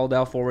he got called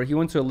out for, where he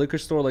went to a liquor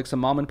store, like some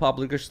mom and pop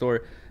liquor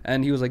store,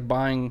 and he was like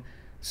buying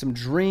some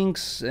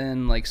drinks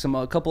and like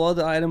a couple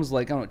other items,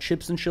 like I don't know,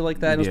 chips and shit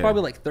like that. It was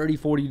probably like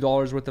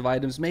 $30-$40 worth of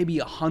items, maybe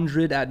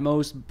 $100 at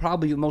most,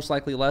 probably most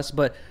likely less.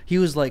 But he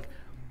was like,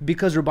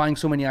 because we're buying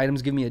so many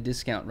items, give me a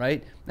discount,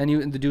 right?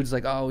 And the dude's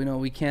like, oh, you know,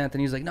 we can't. And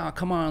he's like, no,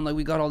 come on, like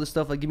we got all this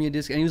stuff, like give me a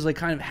discount. And he was like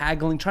kind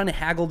of trying to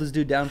haggle this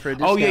dude down for a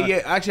discount. Oh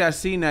yeah, actually I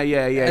seen that,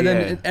 yeah. And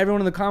then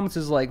everyone in the comments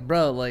is like,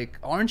 bro, like,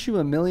 aren't you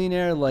a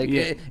millionaire? Like,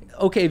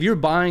 okay, if you're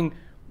going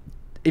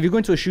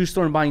to a shoe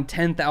store and buying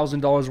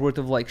 $10,000 worth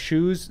of like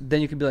shoes, then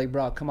you could be like,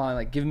 bro, come on,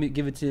 like give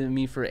it to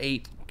me for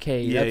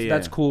 $8K.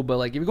 That's cool. But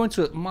like if you're going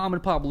to a mom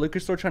and pop liquor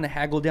store trying to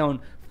haggle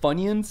down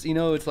Funyuns, you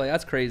know, it's like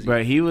that's crazy.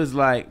 But he was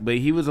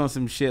on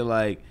some shit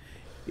like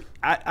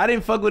I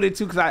didn't fuck with it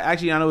too because I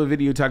know what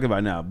video you're talking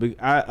about now.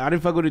 But I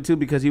didn't fuck with it too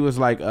because he was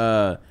like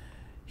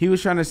he was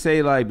trying to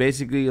say like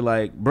basically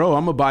like, bro,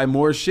 I'm gonna buy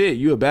more shit.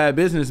 You a bad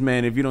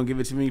businessman if you don't give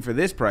it to me for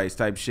this price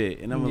type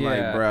shit. And I'm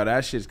like, bro,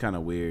 that shit's kind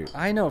of weird.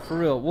 I know, for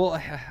real.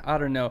 Well, I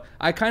don't know.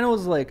 I kind of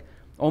was like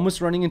almost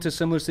running into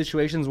similar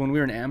situations when we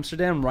were in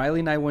Amsterdam.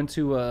 Riley and I went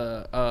to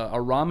a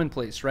ramen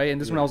place, right?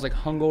 And this when I was like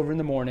hungover in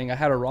the morning. I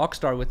had a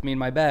Rockstar with me in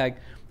my bag,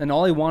 and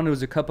all I wanted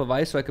was a cup of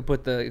ice so I could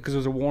put because it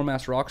was a warm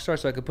ass Rockstar,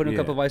 so I could put in a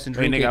cup of ice and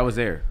drink it. I was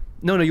there.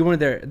 No, you weren't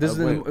there. This is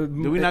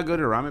did we not go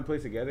to a ramen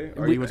place together,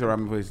 or you went to a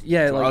ramen place?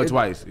 Yeah, like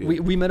twice. Yeah.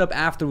 We met up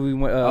after we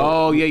went.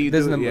 You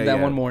did that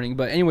one morning.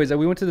 But anyways,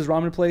 we went to this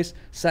ramen place,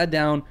 sat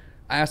down.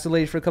 I asked the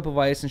lady for a cup of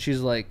ice, and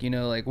she's like,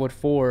 like what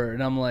for?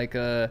 And I'm like,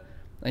 I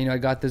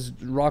got this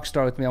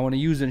Rockstar with me. I want to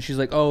use it. And she's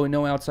like, oh,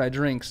 no outside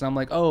drinks. And I'm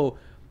like, oh,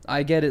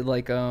 I get it.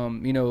 Like,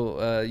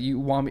 you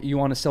want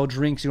to sell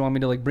drinks. You want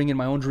me to like bring in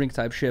my own drink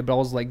type shit. But I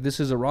was like, this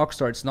is a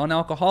Rockstar. It's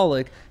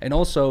non-alcoholic. And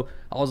also,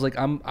 I was like,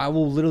 I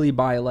will literally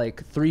buy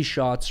like 3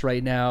 shots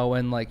right now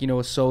and like,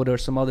 a soda or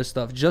some other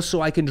stuff just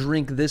so I can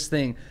drink this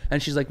thing.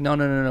 And she's like,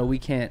 no, we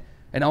can't.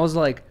 And I was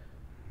like,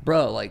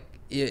 bro, like,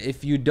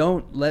 if you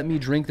don't let me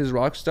drink this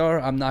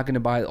Rockstar, I'm not going to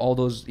buy all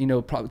those,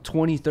 probably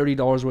 $20,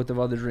 $30 worth of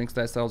other drinks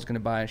that I said I was going to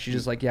buy. And she's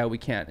just like, yeah, we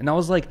can't. And I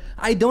was like,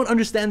 I don't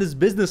understand this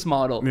business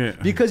model. Yeah.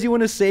 Because you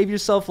want to save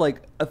yourself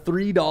like a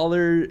 $3,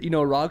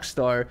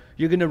 Rockstar,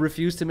 you're going to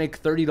refuse to make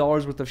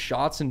 $30 worth of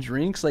shots and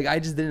drinks. Like, I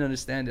just didn't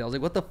understand it. I was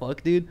like, what the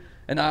fuck, dude?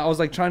 And I was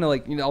like trying to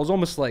like, I was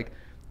almost like.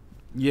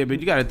 Yeah, but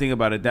you got to think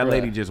about it. That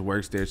lady just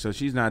works there. So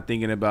she's not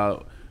thinking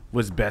about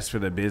what's best for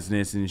the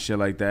business and shit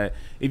like that.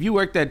 If you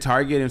worked at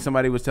Target and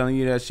somebody was telling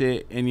you that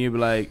shit, and you'd be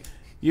like,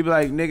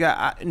 nigga,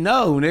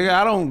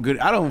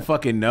 I don't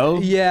fucking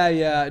know.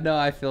 Yeah, no,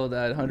 I feel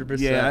that 100%.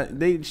 Yeah,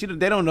 they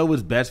don't know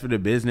what's best for the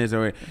business,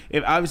 or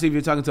if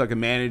you're talking to like a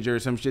manager or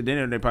some shit,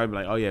 then they're probably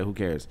like, oh yeah, who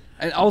cares?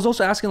 And I was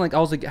also asking, like,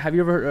 have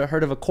you ever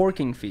heard of a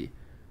corking fee?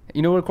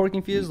 You know what a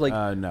corking fee is? Like,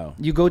 no.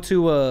 You go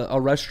to a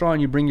restaurant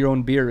and you bring your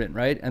own beer in,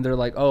 right? And they're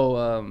like,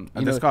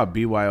 that's called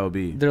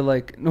BYOB. They're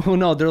like,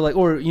 no, they're like,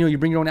 or you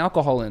bring your own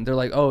alcohol in. They're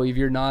like, oh, if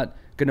you're not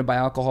gonna buy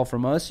alcohol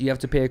from us, you have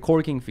to pay a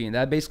corking fee, and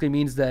that basically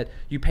means that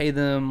you pay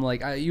them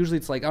like usually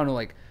it's like I don't know,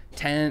 like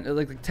 $10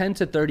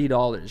 to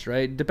 $30,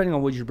 right? Depending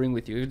on what you bring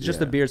with you. If it's just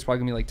a beer, it's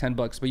probably gonna be like $10,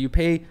 but you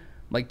pay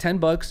like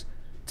 $10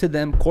 to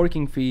them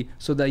corking fee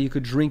so that you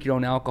could drink your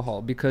own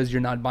alcohol because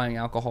you're not buying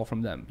alcohol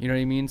from them. You know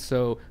what I mean?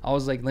 So I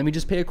was like, let me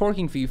just pay a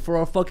corking fee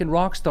for a fucking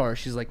Rockstar.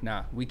 She's like,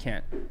 nah, we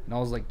can't. And I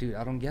was like, dude,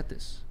 I don't get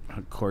this.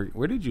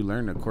 Where did you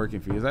learn the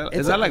corking fee? Is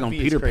that like on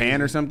Peter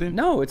Pan or something?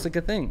 No, it's like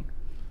a thing.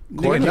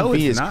 Corking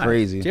fee is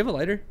crazy. Do you have a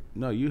lighter?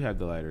 No, you have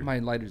the lighter. My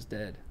lighter's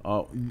dead.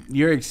 Oh,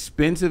 your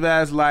expensive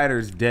ass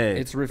lighter's dead.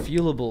 It's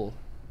refuelable.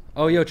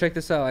 Oh, yo, check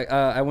this out.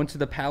 I went to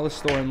the Palace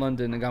store in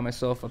London and got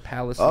myself a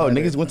Palace lighter.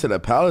 Niggas went to the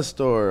Palace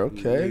store.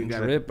 Okay.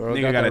 Drip, bro.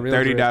 Nigga got a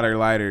 $30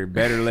 lighter.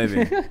 Better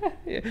living.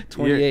 Yeah,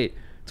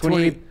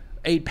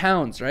 28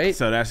 pounds, right?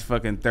 So that's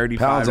fucking $35.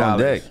 Pounds on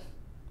deck.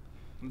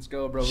 Let's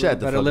go, bro.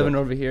 Better living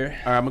over here.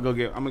 All right, I'm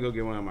gonna go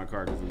get one out of my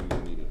car because I'm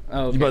gonna need it.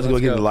 Oh, okay, you about to go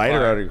get the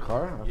lighter out of your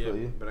car? Yeah,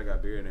 but I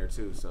got beer in there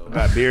too. So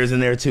got beers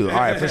in there too. All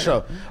right, for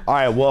sure. All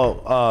right,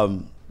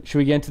 well, should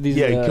we get into these?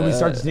 Yeah, can we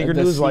start the sneaker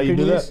news while you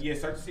do that? Yeah,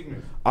 start the sneaker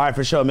news. All right,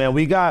 for sure, man.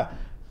 We got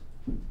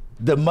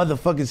the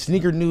motherfucking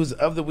sneaker news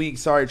of the week.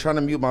 Sorry, trying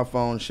to mute my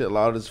phone. Shit,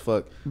 loud as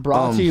fuck.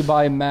 Brought to you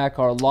by Mac,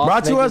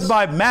 Brought to us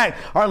by Mac,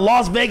 our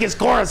Las Vegas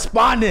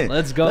correspondent.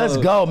 Let's go. Let's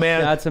go,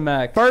 man. That's a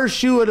Mac. First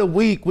shoe of the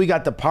week, we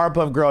got the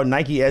Powerpuff Girl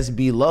Nike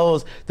SB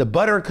Lows, the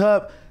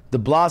Buttercup, the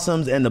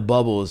Blossoms, and the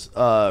Bubbles.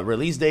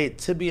 Release date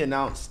to be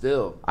announced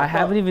still. I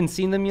haven't even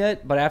seen them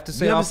yet, but I have to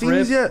say off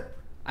rip.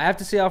 I have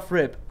to say off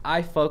rip,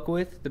 I fuck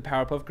with the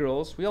Powerpuff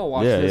Girls. We all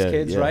watch it as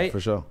kids, right?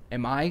 For sure.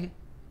 Am I,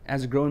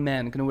 as a grown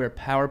man, gonna wear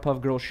Powerpuff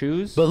Girl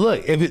shoes? But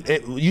look,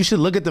 you should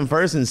look at them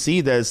first and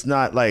see that it's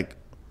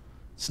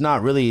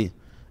not really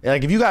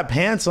like if you got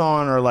pants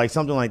on or like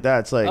something like that.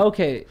 It's like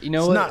okay, you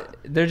know what?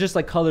 They're just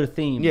like color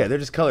themed. Yeah, they're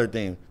just color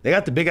themed. They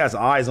got the big ass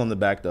eyes on the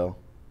back though.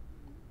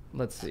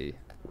 Let's see.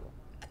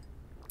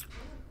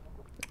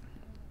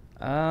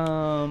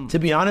 To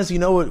be honest, you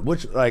know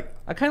which like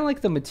I kind of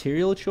like the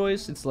material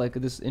choice. It's like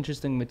this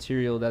interesting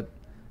material that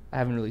I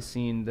haven't really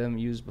seen them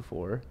use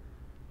before.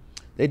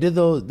 They did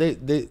those.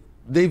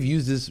 They've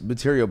used this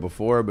material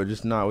before, but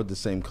just not with the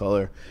same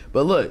color.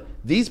 But look,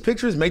 these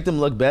pictures make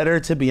them look better.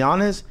 To be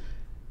honest,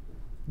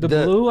 the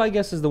blue I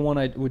guess is the one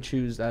I would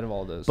choose out of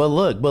all those. But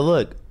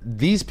look,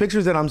 these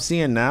pictures that I'm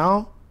seeing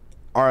now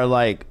are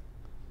like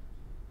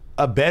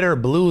a better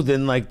blue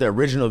than like the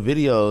original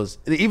videos.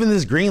 Even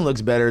this green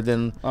looks better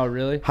than how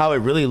it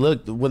really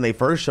looked when they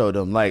first showed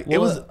them. Like it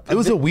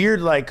was a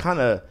weird like kind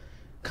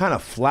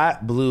of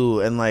flat blue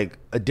and like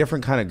a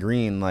different kind of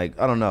green. Like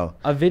I don't know.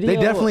 A video.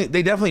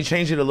 They definitely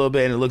changed it a little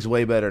bit and it looks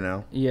way better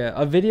now. Yeah,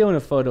 a video and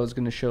a photo is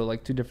going to show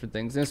like two different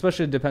things, and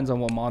especially it depends on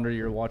what monitor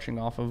you're watching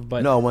off of.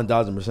 But no,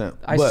 1000%.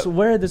 I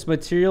swear this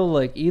material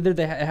like either it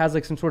has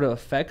like some sort of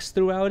effects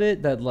throughout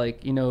it that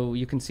like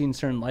you can see in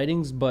certain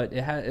lightings, but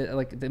it has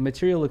like the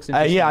material looks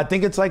interesting. Yeah, I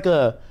think it's like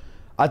a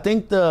I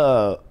think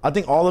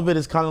all of it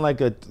is kind of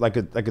like a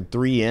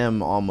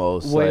 3M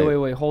almost.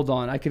 Wait, hold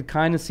on. I could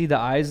kind of see the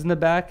eyes in the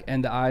back,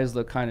 and the eyes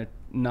look kind of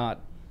not.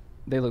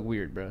 They look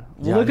weird, bro.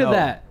 Yeah, look at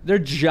that. They're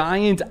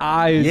giant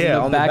eyes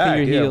in the back of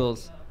your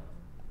heels.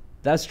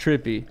 That's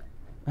trippy.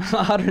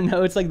 I don't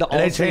know. It's like the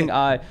all-seeing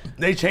eye.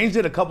 They changed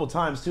it a couple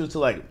times too. To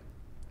like,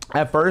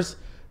 at first,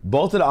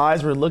 both of the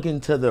eyes were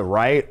looking to the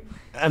right,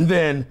 and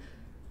then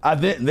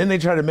they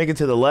tried to make it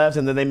to the left,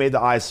 and then they made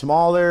the eyes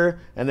smaller,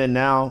 and then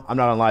now I'm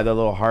not gonna lie, that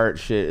little heart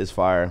shit is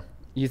fire.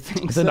 You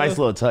think it's so? a nice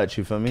little touch?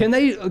 You feel me?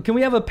 Can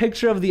we have a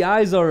picture of the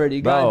eyes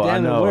already? God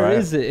damn it! Where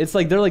is it? It's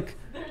like they're like.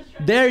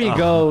 There you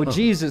go.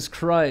 Jesus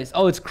Christ.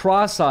 Oh, it's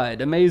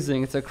cross-eyed.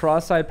 Amazing. It's a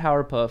cross-eyed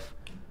Powerpuff.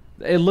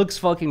 It looks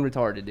fucking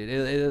retarded, dude.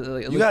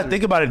 It you gotta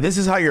think about it. This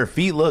is how your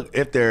feet look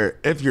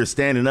if you're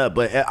standing up.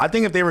 But I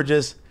think if they were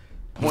just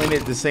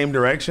pointed the same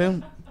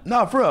direction,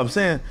 no, for real, I'm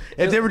saying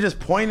if they were just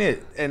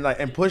pointed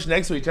and pushed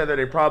next to each other,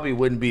 they probably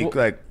wouldn't be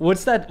like.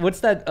 What's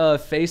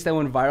that face that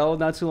went viral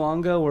not too long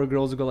ago where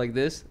girls would go like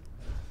this?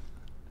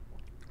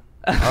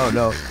 I don't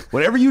know.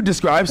 Whenever you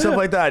describe stuff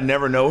like that, I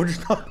never know what you're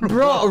talking about.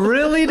 Bro,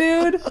 really,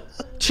 dude?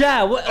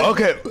 Chad, what?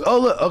 Okay. Oh,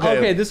 look. Okay.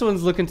 Okay, this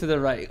one's looking to the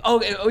right.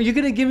 Okay, you're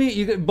gonna give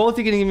me. Both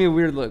are gonna give me a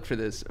weird look for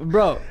this,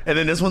 bro. And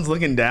then this one's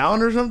looking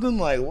down or something.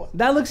 Like what?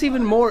 That looks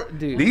even more,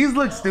 dude. These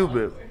look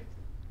stupid.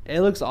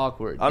 It looks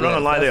awkward. I'm not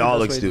gonna lie, they all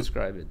look stupid.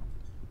 Describe it.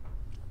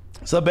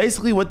 So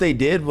basically, what they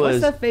did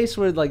was. What's that face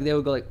where like they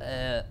would go like?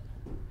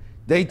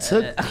 They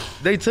took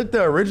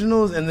the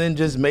originals and then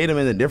just made them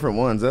into different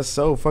ones. That's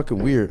so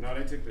fucking weird. No,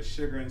 they took the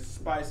sugar and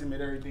spice and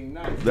made everything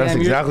nice. That's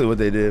exactly what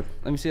they did.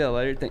 Let me see that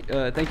later.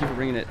 Thank you for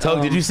bringing it.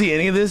 Tug, did you see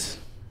any of this?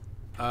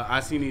 I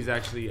seen these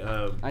actually.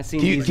 I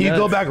seen. Can you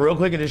go back real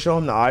quick and just show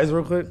them the eyes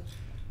real quick?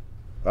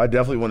 I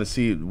definitely want to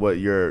see what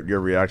your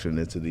reaction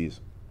is to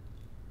these.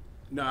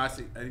 No, I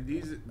see.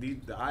 These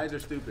the eyes are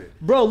stupid.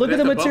 Bro, look at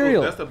the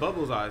material. That's the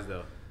Bubbles eyes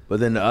though.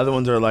 But then the other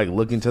ones are like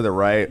looking to the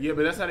right. Yeah,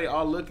 but that's how they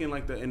all look in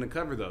like in the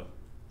cover though.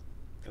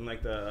 And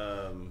like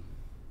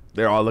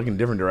they're all looking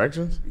different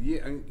directions.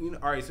 Yeah, and,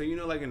 all right. So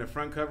like in the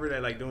front cover, they're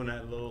like doing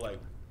that little like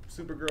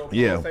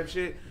Supergirl type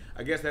shit.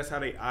 I guess that's how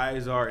their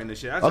eyes are in the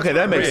shit. Okay,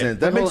 that makes sense.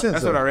 That makes sense.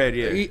 That's what I read.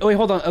 Yeah. Wait,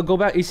 hold on. Go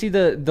back. You see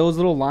those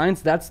little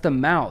lines? That's the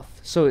mouth.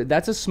 So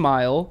that's a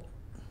smile.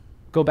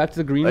 Go back to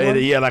the green one.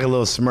 Yeah, like a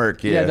little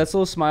smirk. Yeah, that's a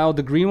little smile.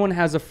 The green one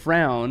has a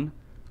frown.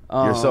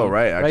 You're so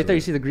right. Actually. Right there,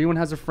 you see the green one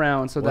has a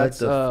frown. So what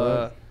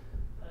that's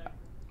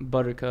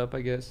Buttercup,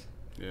 I guess.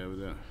 Yeah,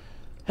 with that.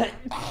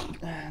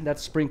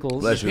 That's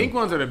Sprinkles. The pink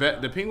ones are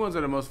the pink ones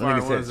are the most fire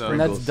ones. And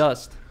that's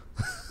Dust.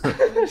 To be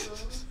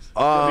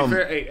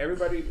fair, hey,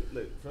 everybody,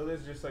 look, for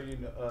this, just so you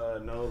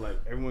know, like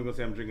everyone gonna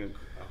say I'm drinking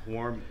a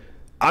warm.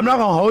 I'm not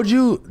gonna hold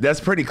you. That's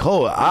pretty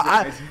cold.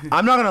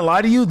 I'm not gonna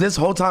lie to you. This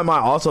whole time I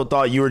also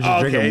thought you were just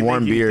drinking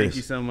warm beers. Thank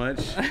you so much.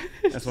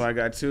 That's why I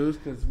got two,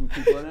 because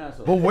people are an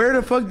asshole. But where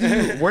the fuck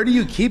where do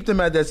you keep them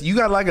at? This you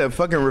got like a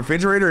fucking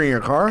refrigerator in your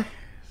car?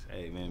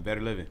 Hey man,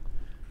 better living.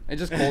 It's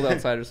just cold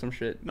outside or some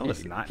shit. No,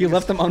 it's not. He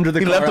left them under the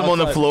car. He left them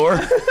outside. on the floor.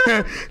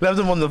 Left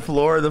them on the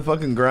floor of the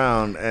fucking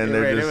ground, and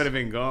they would have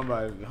been gone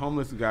by the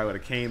homeless guy would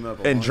have came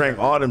up and drank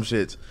all them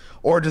shits,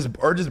 or just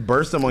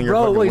burst them on your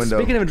fucking window.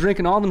 Speaking of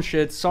drinking all them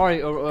shits,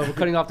 sorry, we're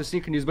cutting off the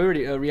sneaker news. We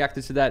already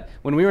reacted to that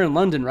when we were in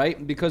London,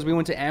 right? Because we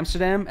went to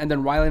Amsterdam, and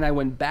then Riley and I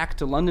went back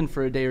to London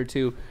for a day or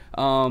two.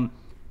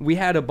 We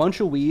had a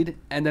bunch of weed,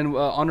 and then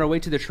on our way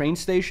to the train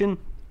station,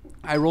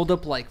 I rolled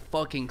up like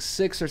fucking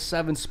 6 or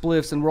 7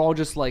 spliffs, and we're all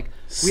just like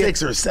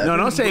 6 or 7. No,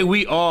 don't say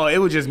we all. It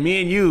was just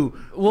me and you.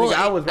 Well,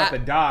 I was about to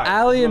die.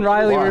 Allie and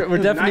Riley were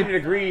definitely 90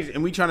 degrees,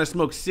 and we trying to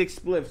smoke 6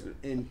 spliffs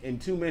in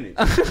 2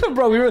 minutes.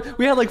 Bro,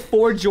 we had like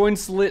 4 joint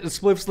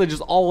spliffs lit,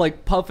 just all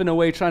like puffing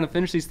away trying to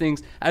finish these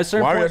things. At a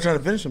certain Why point, are you trying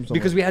to finish them?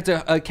 Because we had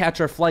to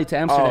catch our flight to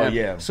Amsterdam. Oh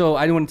yeah. So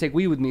I didn't want to take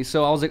weed with me.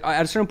 So I was like,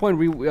 at a certain point,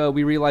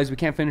 we realized we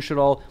can't finish it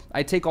all.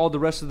 I take all the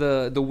rest of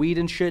the weed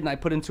and shit, and I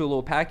put it into a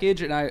little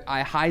package, and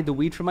I hide the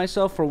weed for myself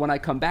for when I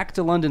come back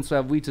to London, so I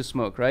have weed to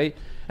smoke, right?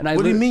 And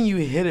what do you mean you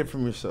hid it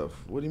from yourself?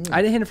 What do you mean?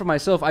 I didn't hid it for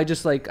myself. I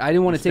just like I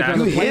didn't want to take it on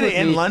the plane. You hid it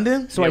in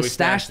London? So I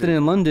stashed it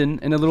in London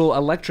in a little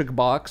electric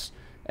box,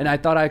 and I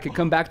thought I could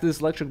come back to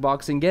this electric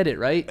box and get it,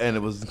 right? And it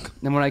was.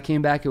 And when I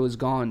came back, it was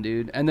gone,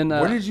 dude. And then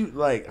where did you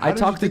like? I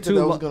talked to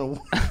two.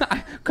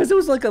 Because it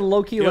was like a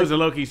low key. It was a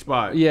low key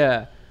spot.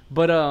 Yeah.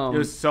 But it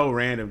was so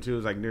random too. It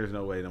was like there's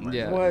no way. I'm like,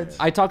 yeah. What?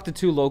 I talked to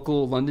 2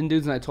 local London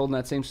dudes, and I told them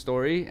that same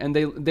story, and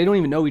they don't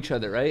even know each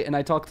other, right? And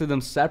I talked to them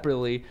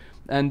separately,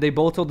 and they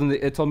both told me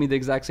the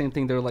exact same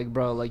thing. They're like,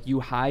 bro, like you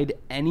hide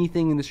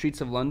anything in the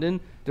streets of London,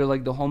 they're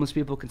like the homeless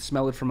people can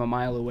smell it from a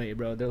mile away,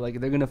 bro. They're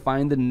like they're gonna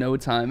find it in no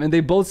time, and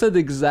they both said the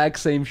exact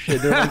same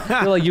shit.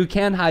 They're like you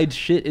can't hide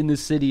shit in the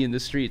city in the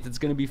streets. It's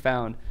gonna be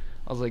found.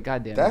 I was like,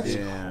 God damn. That's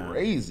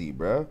crazy,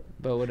 bro.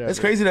 But whatever. It's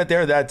crazy that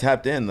they're that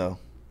tapped in though.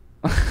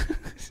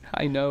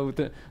 I know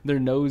their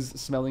nose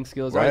smelling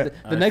skills. Right. All right,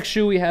 the next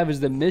shoe we have is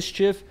the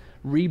Mischief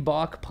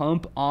Reebok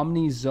Pump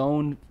Omni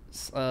Zone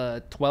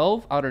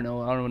 12. I don't know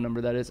what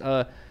number that is.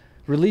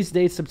 Release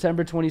date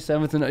September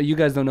 27th, and you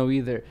guys don't know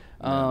either.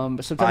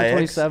 September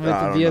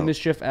 27th via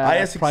Mischief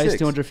app. Price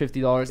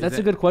 $250. That's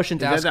a good question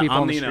to ask people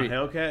on the street.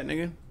 Hellcat,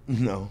 nigga?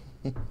 No.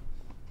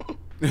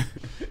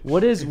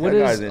 What is a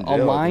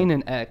line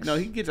and X? No,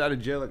 he gets out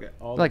of jail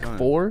all the time. Like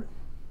 4?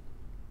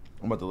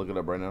 I'm about to look it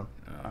up right now.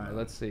 All right,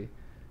 let's see.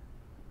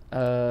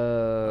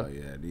 Oh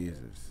yeah, these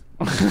is.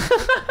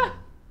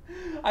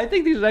 I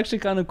think these are actually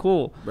kind of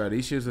cool. Bro,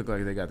 these shoes look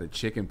like they got the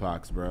chicken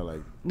pox, bro.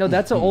 Like, no,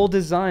 that's an old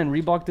design.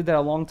 Reebok did that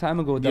a long time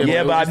ago.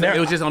 Yeah, but it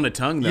was just on the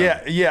tongue, though.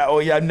 Yeah. Oh,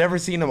 yeah. I've never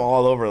seen them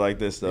all over like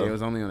this, though. Yeah, it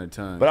was only on the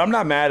tongue. But I'm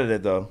not mad at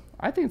it, though.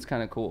 I think it's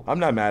kind of cool. I'm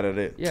not mad at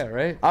it. Yeah,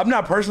 right? I'm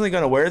not personally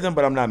going to wear them,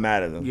 but I'm not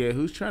mad at them. Yeah,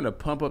 who's trying to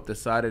pump up the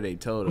side of their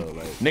toe, though?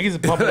 Like, niggas is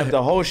pumping up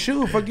the whole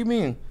shoe. Fuck you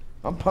mean?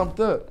 I'm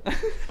pumped up.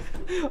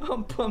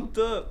 I'm pumped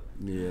up.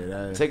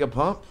 Yeah. Take a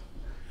pump?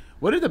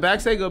 What did the back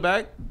say? Go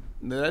back?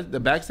 The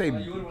back say. You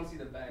wouldn't want to see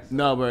the back.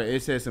 No, bro.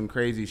 It said some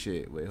crazy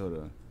shit. Wait, hold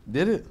on.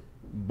 Did it?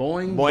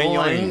 Boing,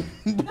 boing.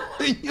 boing.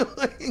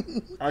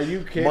 Boing. Are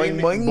you kidding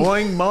me?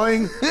 Boing,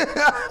 boing.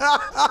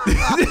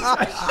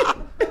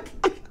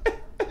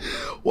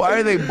 Why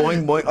are they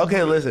boing, boing?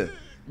 Okay, listen.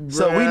 Bruh.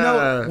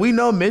 So we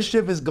know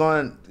Mischief is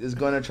going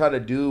to try to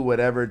do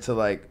whatever to,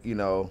 like, you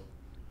know,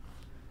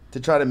 to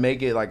try to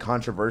make it like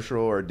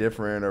controversial or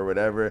different or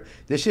whatever.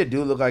 This shit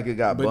do look like it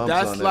got bumps on it.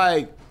 But that's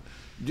like,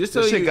 just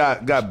so this shit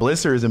got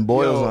blisters and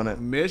boils on it.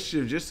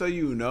 Mischief, just so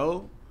you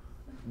know,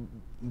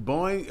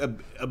 Boing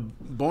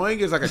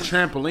is like a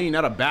trampoline,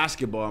 not a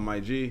basketball, my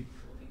G.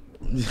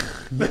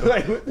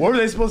 What were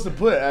they supposed to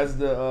put as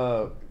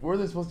the? What were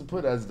they supposed to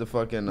put as the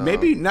fucking?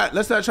 Maybe not.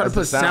 Let's not try to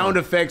put sound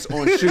effects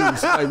on shoes.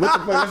 Like, what the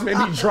fuck? Let's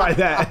maybe try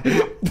that.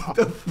 What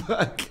the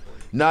fuck?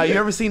 Nah, you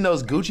ever seen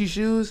those Gucci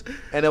shoes?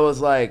 And it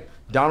was like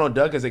Donald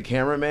Duck as a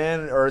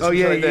cameraman or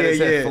something like that. It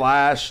said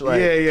Flash. Like,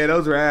 yeah,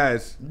 those were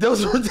ass.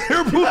 Those were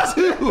terrible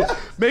too.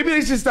 Maybe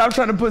they should stop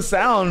trying to put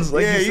sounds.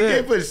 Like you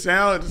can't put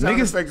sound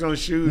effects on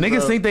shoes. Niggas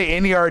bro. think they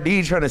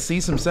NERD trying to see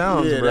some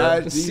sounds,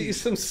 bro. See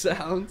some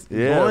sounds.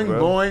 Yeah, boing,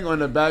 bro. boing on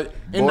the back.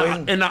 And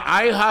the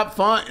IHOP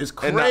font is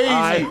crazy.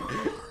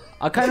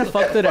 I kind of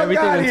fucked it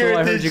everything until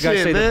I heard you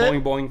guys say the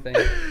boing boing thing.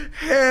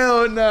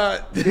 Hell nah.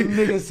 This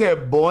nigga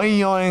said boing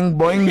yoing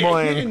boing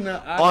boing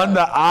on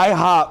the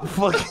IHOP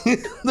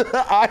fucking the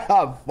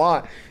IHOP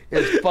font.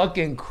 It's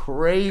fucking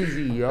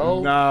crazy,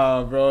 yo.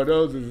 Nah, bro,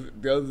 those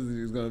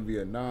is gonna be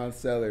a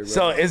non-seller, bro.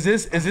 So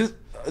this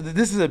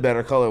is a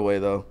better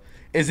colorway though.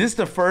 Is this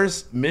the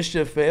first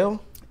Mischief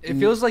fail? It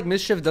feels like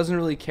Mischief doesn't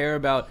really care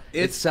about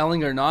it's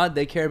selling or not.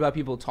 They care about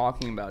people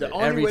talking about it every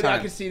time. The only way that I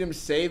can see them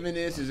saving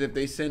this is if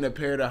they send a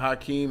pair to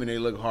Hakeem and they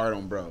look hard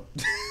on bro.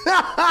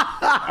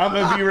 I'm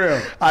gonna be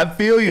real. I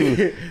feel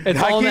you. It's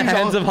all in the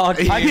hands of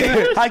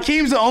Hakeem.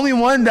 Hakeem's the only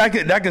one that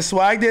could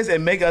swag this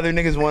and make other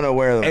niggas want to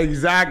wear them.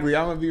 Exactly.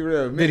 I'm gonna be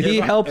real. Did he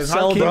help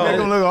sell the Hakeem make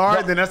them look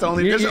hard? Then that's the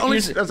only.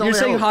 You're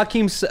saying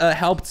Hakeem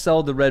helped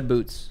sell the red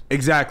boots?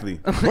 Exactly.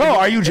 Bro,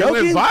 are you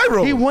joking? It went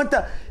viral. He went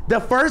the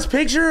first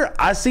picture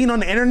I seen on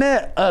the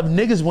internet of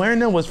niggas wearing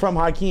them was from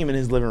Hakeem in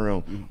his living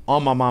room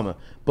on my mama.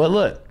 But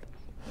look,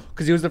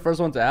 because he was the first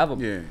one to have them.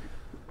 Yeah.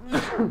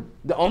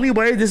 The only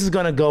way this is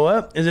gonna go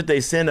up is if they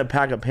send a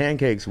pack of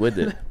pancakes with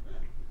it.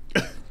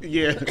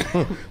 Yeah.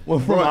 Well,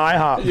 from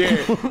IHOP. Yeah.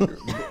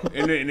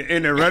 and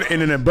in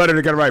the butter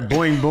they gotta write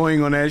boing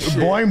boing on that shit.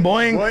 Boing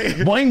boing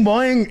boing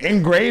boing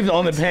engraved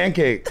on the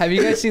pancake. Have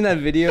you guys seen that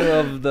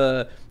video of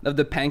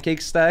the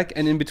pancake stack,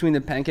 and in between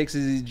the pancakes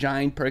is these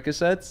giant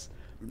Percocets?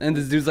 And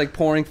this dude's like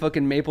pouring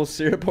fucking maple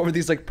syrup over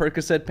these like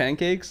Percocet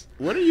pancakes.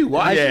 What are you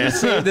watching? I should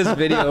save this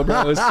video,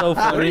 bro. It's so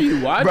funny. What are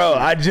you watching? Bro,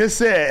 I just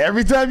said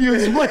every time you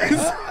explain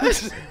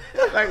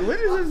like, what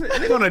is this?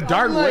 They on a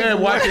dark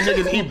web watching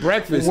niggas eat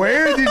breakfast.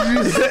 Where did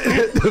you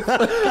say what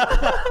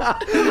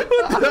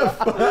the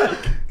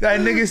fuck?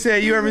 That nigga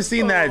said, you ever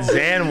seen that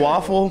Zan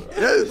waffle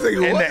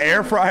in the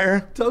air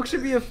fryer? Toke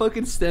should be a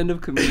fucking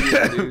stand-up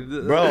comedian,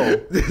 dude.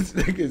 Bro, this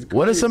nigga's crazy,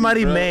 what if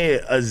somebody bro. made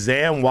a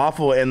Zan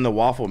waffle in the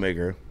waffle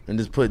maker and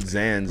just put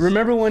Zans?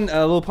 Remember when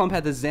Lil Pump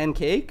had the Zan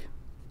cake?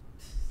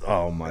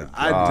 Oh my god,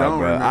 I don't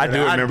bro. remember I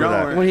do remember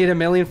that. When he had 1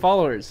 million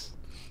followers.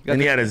 And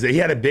he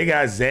had a big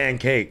ass Zan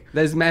cake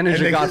that his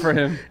manager got for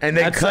him. And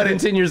they at cut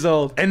 17 years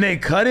old. And they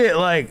cut it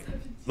like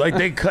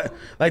they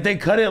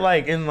cut it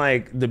like in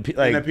like the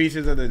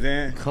pieces of the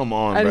Zan. Come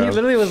on, and bro. he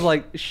literally was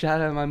like, "Shout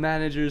out my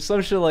manager,"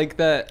 some shit like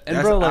that. And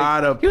that's bro, like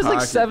out of he was like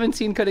pocket.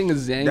 17 cutting a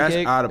Zan that's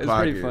cake. Out of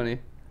pocket. It's pretty funny.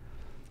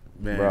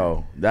 Man.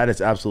 Bro, that is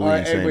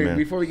absolutely insane, hey, wait, man.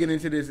 Before we get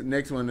into this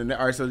next one,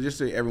 all right, so just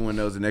so everyone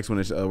knows, the next one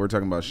is we're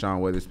talking about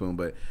Sean Weatherspoon.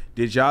 But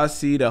did y'all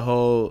see the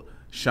whole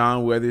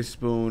Sean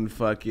Weatherspoon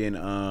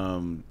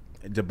fucking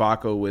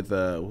debacle with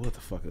what the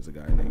fuck is the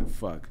guy name?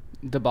 Fuck.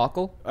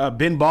 Debacle?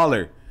 Ben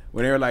Baller.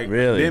 When they were like,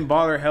 really? Ben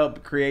Baller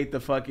helped create the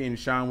fucking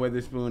Sean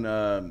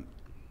Weatherspoon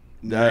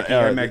the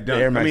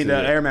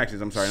Air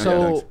Maxes. I'm sorry.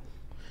 So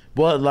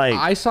But like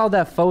I saw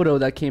that photo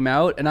that came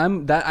out, and I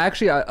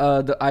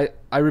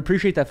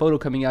appreciate that photo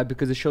coming out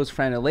because it shows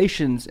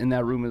Franelations in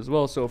that room as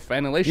well. So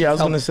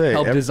Franelations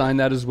helped design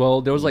that as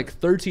well. There was like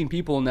 13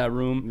 people in that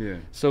room. Yeah.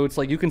 So it's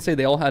like you can say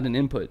they all had an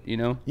input, you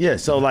know? Yeah.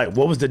 So like,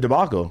 what was the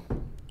debacle?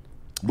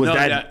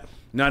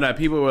 No,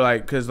 people were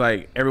like, because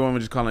like everyone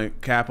was just calling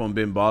cap on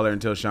Ben Baller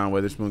until Sean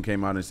Witherspoon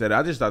came out and said it.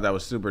 I just thought that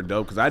was super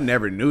dope because I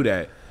never knew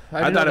that.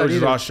 I thought it was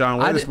just all Sean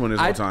Witherspoon this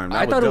whole time.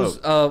 I thought it was,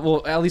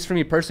 well, at least for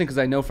me personally, because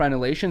I know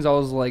Franelations, I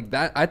was like,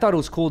 that. I thought it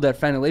was cool that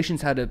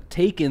Franelations had to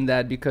take in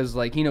that because,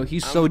 like, you know,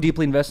 he's so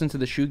deeply invested into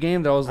the shoe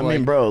game that I was like,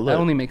 mean, bro, look, that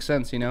only makes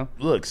sense, you know?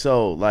 Look,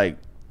 so, like,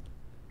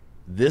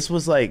 this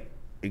was, like,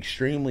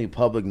 extremely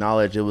public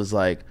knowledge. It was,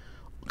 like,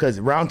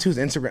 because Round 2's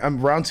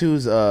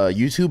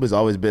YouTube has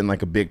always been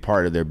like a big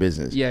part of their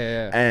business.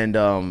 Yeah. And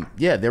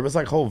there was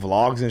like whole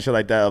vlogs and shit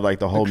like that of like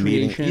the whole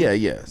meeting.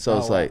 Yeah. So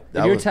it's like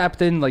if you're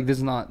tapped in, like this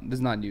is not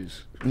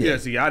news. Yeah.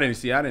 See, I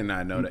did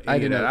not know that. I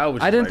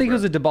didn't think it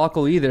was a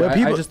debacle either.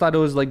 I just thought it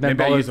was like Ben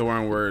Baller. I used the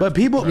wrong word. But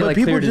people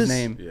cleared just his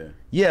name.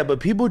 Yeah, but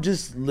people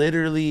just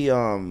literally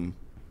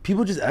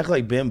people just act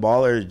like Ben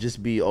Baller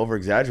just be over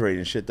exaggerating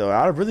and shit though.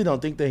 I really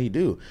don't think that he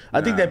do.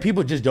 I think that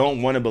people just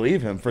don't want to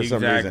believe him for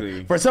some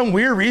reason. For some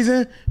weird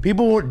reason,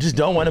 people just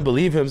don't want to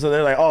believe him. So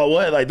they're like, oh,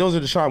 what? Like those are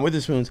the Sean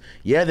Witherspoons.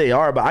 Yeah, they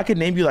are. But I could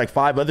name you like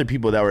 5 other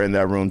people that were in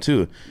that room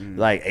too.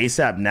 Like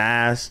ASAP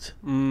Nast,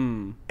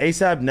 Ben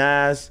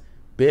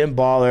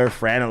Baller,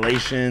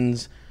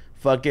 Franelations.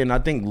 Fucking, I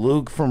think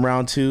Luke from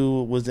Round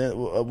 2 was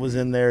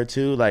in there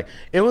too. Like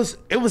it was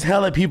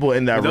hella people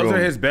in that room. Those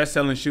are his best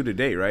selling shoe to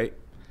date, right?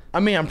 I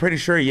mean, I'm pretty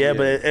sure,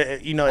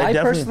 but you know, I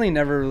personally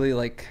never really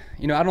like,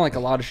 you know, I don't like a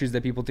lot of shoes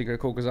that people think are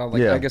cool because I'm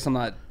like, I guess I'm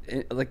not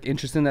like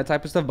interested in that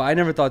type of stuff. But I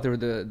never thought they were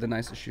the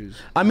nicest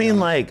shoes. I mean,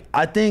 like,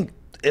 I think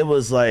it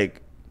was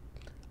like,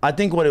 I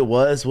think what it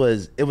was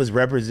it was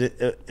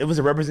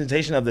a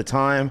representation of the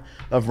time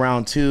of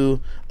Round 2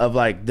 of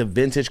like the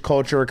vintage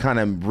culture kind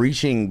of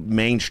reaching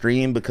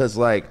mainstream because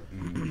like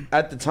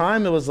at the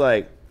time it was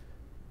like,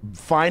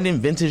 finding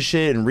vintage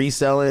shit and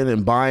reselling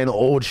and buying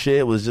old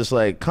shit was just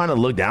like kind of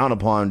looked down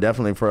upon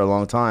definitely for a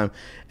long time.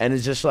 And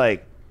it's just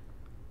like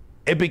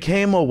it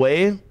became a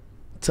way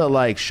to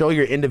like show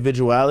your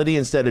individuality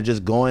instead of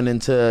just going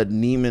into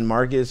Neiman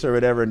Marcus or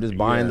whatever and just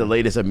buying the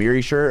latest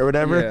Amiri shirt or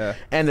whatever.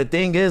 And the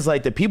thing is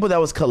like the people that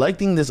was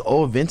collecting this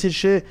old vintage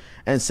shit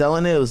and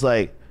selling it was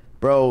like,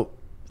 bro,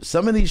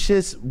 some of these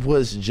shits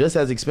was just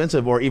as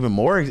expensive or even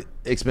more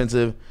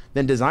expensive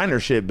than designer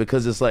shit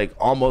because it's like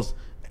almost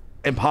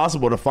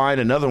impossible to find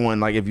another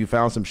one like if you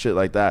found some shit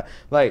like that.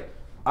 Like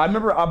I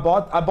remember I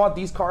bought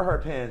these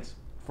Carhartt pants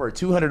for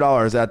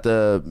 $200 at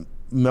the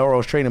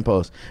Melrose Trading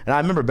Post, and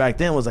I remember back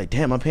then was like,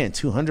 damn, I'm paying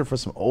 $200 for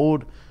some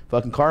old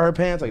fucking Carhartt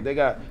pants. Like they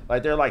got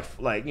like they're like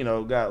you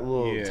know got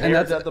little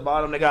tears at the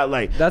bottom. They got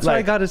like that's what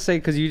I gotta say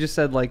because you just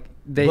said like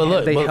they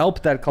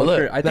helped that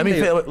culture. Let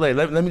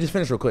me just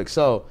finish real quick.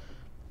 So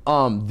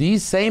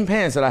these same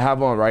pants that I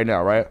have on right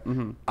now, right?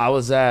 I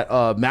was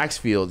at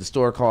Maxfield, the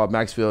store called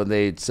Maxfield, and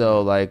they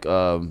sell like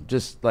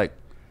just like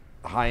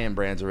high-end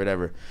brands or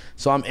whatever.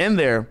 So I'm in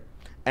there,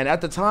 and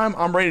at the time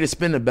I'm ready to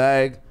spin the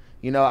bag.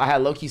 You know, I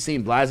had low-key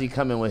seen Blazzy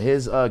come in with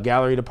his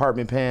gallery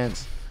department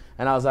pants,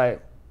 and I was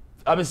like,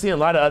 I've been seeing a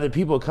lot of other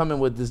people coming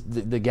with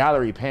the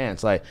gallery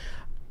pants. Like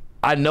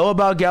I know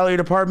about gallery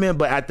department,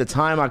 but at the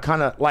time I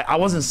kind of like I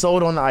wasn't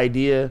sold on the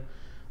idea.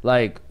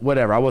 Like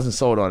whatever, I wasn't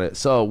sold on it.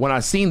 So when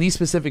I seen these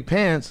specific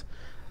pants,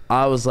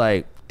 I was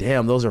like,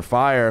 damn, those are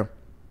fire.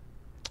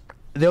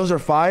 Those are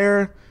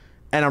fire,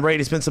 and I'm ready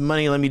to spend some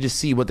money. Let me just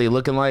see what they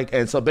looking like.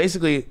 And so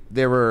basically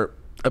they were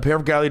a pair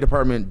of gallery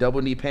department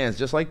double knee pants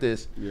just like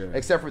this,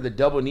 except for the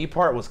double knee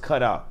part was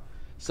cut out.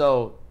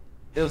 So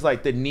it was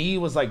like the knee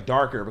was like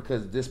darker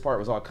because this part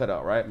was all cut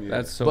out, right?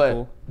 That's so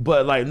cool.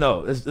 But like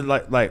no, it's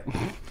like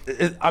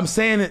I'm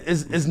saying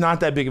it's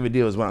not that big of a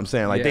deal is what I'm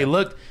saying. Like they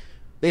looked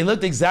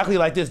exactly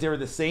like this. They were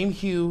the same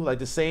hue, like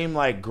the same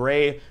like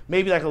gray,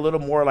 maybe like a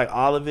little more like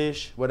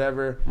olive-ish,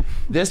 whatever.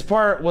 This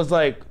part was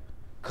like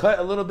cut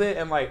a little bit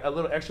and like a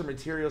little extra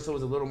material, so it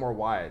was a little more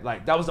wide.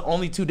 Like that was the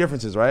only 2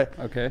 differences, right?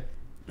 Okay.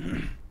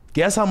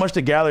 Guess how much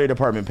the gallery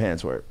department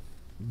pants were?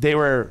 They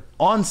were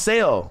on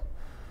sale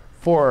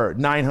for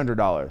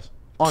 $900.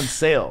 On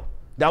sale.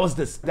 That was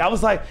the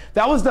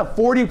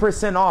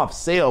 40% off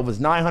sale was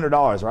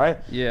 $900, right?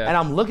 Yeah. And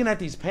I'm looking at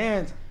these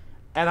pants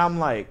and I'm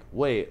like,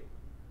 wait,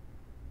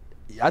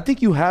 I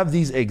think you have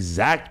these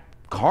exact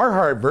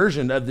Carhartt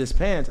version of this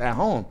pants at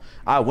home.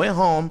 I went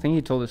home. I think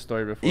you told this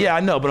story before. Yeah, I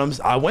know, but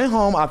I went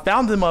home. I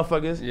found the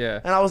motherfuckers. Yeah.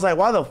 And I was like,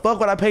 why the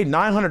fuck would I pay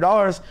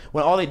 $900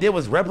 when all they did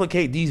was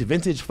replicate these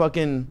vintage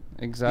fucking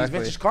these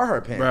vintage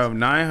Carhartt pants? Bro,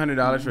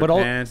 $900 for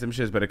pants. Them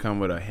shits better come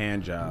with a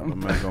hand job. I'm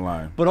not gonna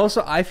lie. But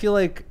also, I feel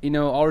like, you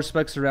know, all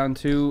respects around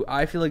too.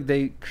 I feel like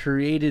they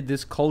created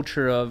this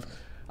culture of.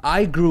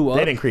 I grew up.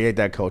 They didn't create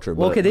that culture.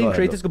 Well, okay, they didn't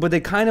create this, but they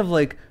kind of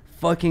like.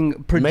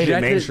 Fucking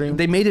projected.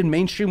 They made it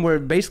mainstream where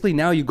basically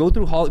now you go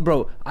through Hollywood.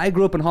 Bro, I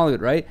grew up in Hollywood,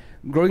 right?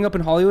 Growing up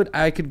in Hollywood,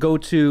 I could go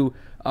to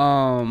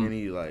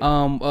Any, like,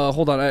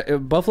 hold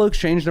on. Buffalo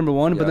Exchange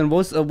 #1, but then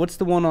what's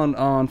the one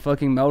on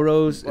fucking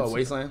Melrose? Oh,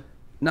 Wasteland.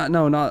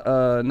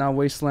 Not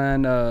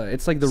Wasteland.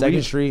 It's like the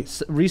Second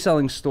Street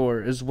reselling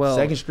store as well.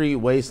 Second Street,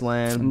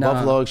 Wasteland,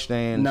 Buffalo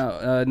Exchange.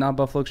 No, not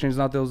Buffalo Exchange.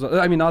 Not those.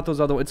 I mean, not those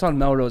other. It's on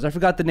Melrose. I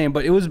forgot the name,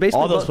 but it was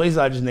basically all those places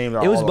I just named.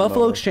 It was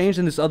Buffalo Exchange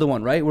and this other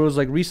one, right? Where it was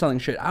like reselling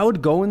shit. I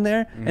would go in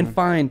there and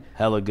find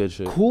hella good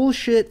shit, cool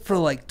shit for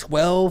like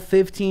 12,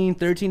 15,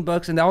 13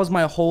 bucks, and that was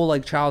my whole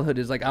like childhood.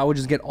 Is like I would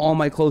just get all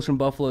my clothes from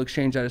Buffalo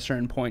Exchange at a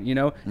certain point, you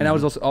know. And I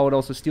would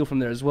also steal from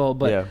there as well.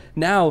 But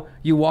now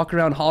you walk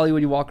around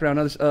Hollywood, you walk around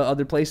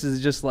other places,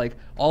 it's just like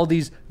all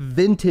these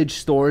vintage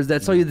stores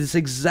that sell you this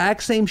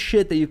exact same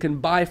shit that you can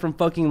buy from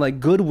fucking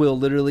like Goodwill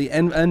literally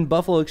and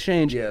Buffalo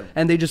Exchange,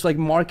 and they just like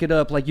mark it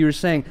up like you were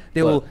saying.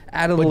 They will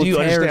add a little. Do you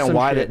tear understand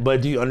why shit. that?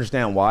 But do you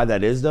understand why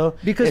that is though?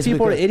 Because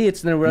people are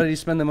idiots and they're ready to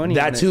spend the money.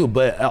 That too,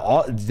 but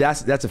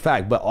that's a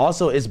fact. But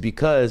also it's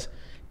because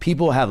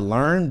people have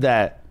learned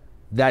that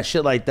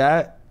shit like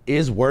that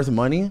is worth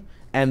money,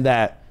 and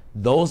that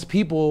those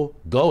people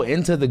go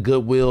into the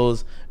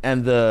Goodwills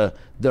and the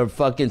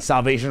fucking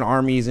Salvation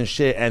Armies and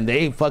shit, and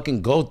they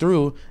fucking go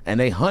through and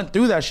they hunt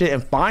through that shit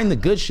and find the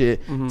good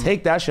shit,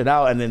 take that shit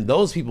out, and then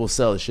those people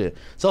sell the shit.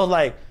 So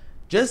like,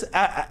 just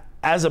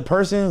as a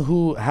person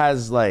who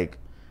has like,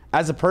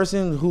 as a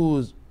person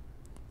who's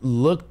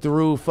looked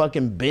through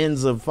fucking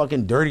bins of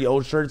fucking dirty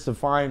old shirts to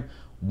find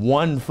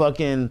one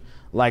fucking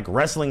like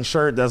wrestling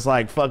shirt that's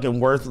like fucking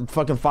worth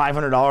fucking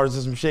 $500 or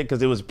some shit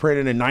because it was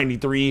printed in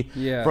 '93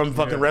 from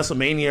fucking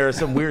WrestleMania or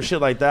some weird shit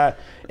like that.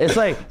 It's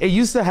like it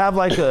used to have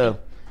like a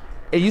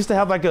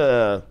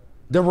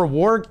the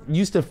reward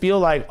used to feel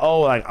like,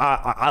 oh, like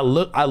I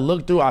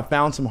looked through, I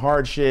found some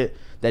hard shit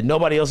that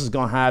nobody else is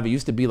gonna have. It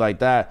used to be like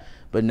that.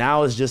 But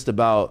now it's just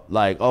about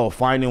like, oh,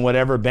 finding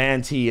whatever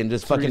band tee and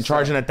just fucking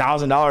charging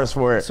 $1,000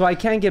 for it. So I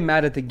can't get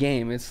mad at the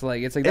game. It's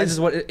like that's just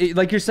what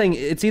like you're saying.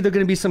 It's either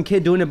gonna be some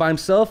kid doing it by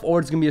himself or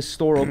it's gonna be a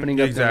store opening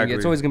up. Exactly.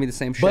 It's always gonna be the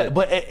same shit.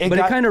 But it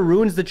kind of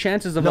ruins the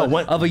chances of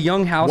a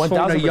young House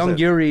Phone, a young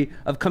Yuriy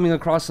of coming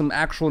across some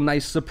actual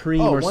nice Supreme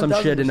or some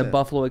shit in a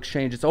Buffalo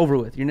Exchange. It's over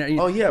with.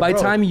 By the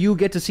time you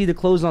get to see the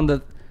clothes on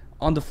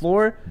the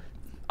floor,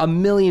 a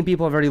million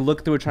people have already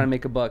looked through it trying to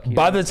make a buck.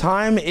 By the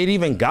time it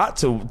even got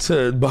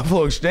to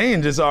Buffalo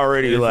Exchange, it's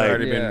already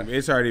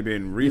it's already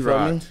been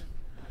re-rocked.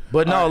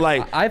 But no,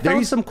 like I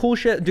found some cool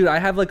shit, dude. I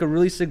have like a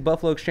really sick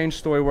Buffalo Exchange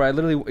story where I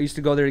literally used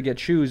to go there to get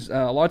shoes.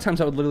 A lot of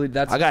times I would literally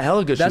I got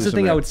hella good shoes. That's the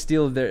thing I would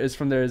steal there is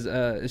from there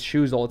is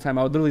shoes all the time.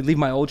 I would literally leave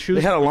my old shoes.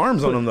 They had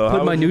alarms on them though.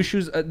 Put my new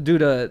shoes,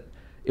 dude.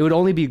 It would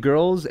only be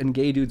girls and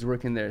gay dudes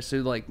working there, so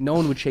like no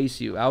one would chase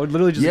you. I would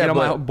literally just get on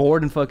my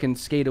board and fucking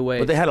skate away.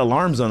 But they had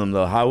alarms on them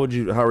though. How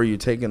are you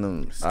taking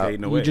them?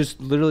 Skating away. You just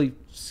literally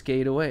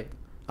skate away.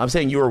 I'm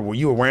saying you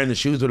were wearing the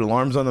shoes with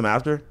alarms on them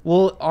after?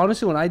 Well,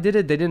 honestly, when I did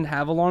it, they didn't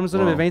have alarms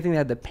on them. If anything, they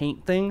had the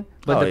paint thing.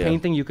 But the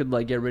paint thing you could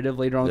like get rid of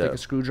later on with like a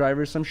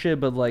screwdriver or some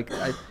shit. But like,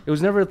 it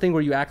was never a thing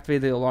where you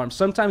activate the alarm.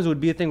 Sometimes it would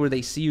be a thing where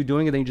they see you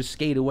doing it, and then you just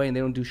skate away and they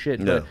don't do shit.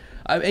 Yeah.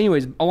 But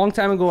anyways, a long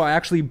time ago, I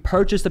actually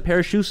purchased a pair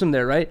of shoes from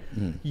there, right?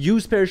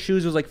 Used pair of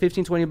shoes. It was like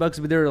 $15-20,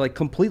 but they were like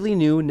completely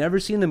new. Never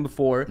seen them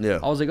before. Yeah.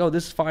 I was like, oh,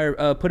 this is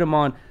fire. Put them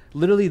on.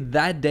 Literally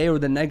that day or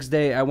the next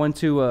day, I went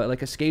to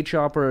like a skate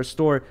shop or a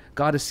store,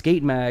 got a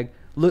skate mag.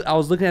 Look, I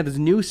was looking at this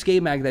new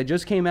skate mag that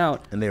just came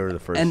out, and they were the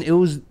first. And it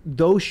was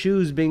those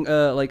shoes being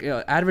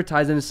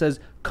advertised, and it says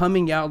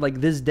coming out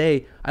like this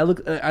day. I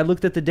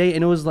looked at the date,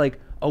 and it was like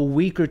a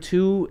week or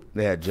two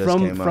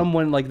from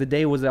when like the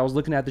day was that I was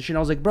looking at the shit. And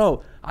I was like,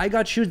 bro, I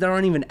got shoes that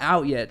aren't even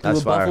out yet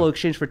through Buffalo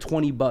Exchange for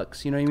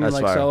 $20. You know what I mean? That's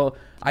fire. So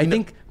I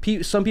think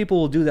some people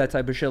will do that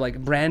type of shit. Like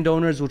brand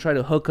owners will try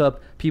to hook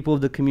up people of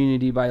the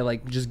community by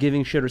like just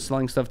giving shit or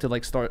selling stuff to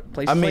like start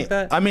places like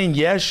that. I mean,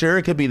 yeah, sure,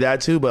 it could be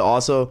that too, but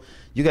also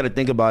you got to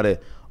think about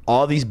it.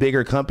 All these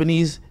bigger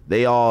companies,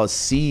 they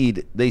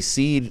seed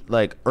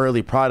like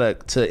early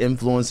product to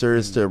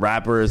influencers, to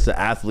rappers, to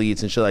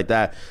athletes and shit like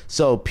that.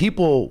 So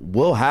people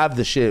will have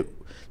the shit.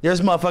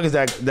 There's motherfuckers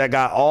that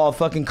got all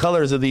fucking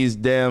colors of these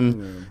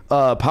damn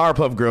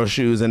Powerpuff Girl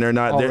shoes, and they're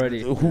not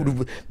already.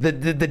 The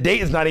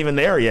date is not even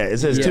there yet. It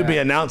says to be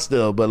announced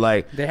still, but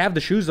like they have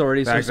the shoes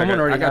already, so someone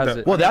already has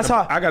it. Well, that's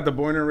how I got the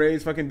born and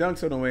raised fucking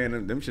dunks on the way,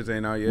 and them shits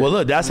ain't out yet. Well,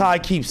 look, that's how I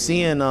keep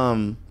seeing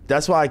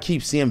That's why I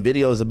keep seeing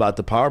videos about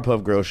the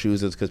Powerpuff Girl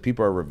shoes. Is because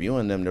people are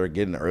reviewing them. They're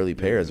getting the early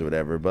pairs or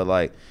whatever. But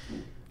like,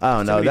 I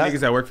don't know.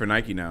 Niggas that work for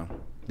Nike now.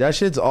 That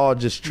shit's all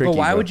just tricky. But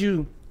why would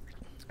you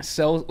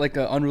sell like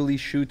an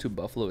unreleased shoe to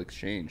Buffalo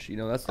Exchange? You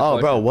know, that's the question.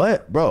 Bro,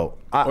 what, bro?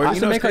 Or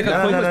you make like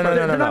a quick.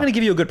 They're not gonna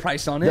give you a good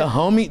price on it. The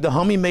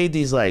homie made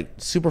these like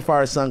super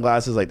fire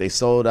sunglasses. Like they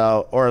sold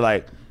out, or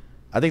like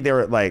I think they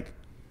were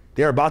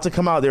about to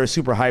come out. They were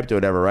super hyped or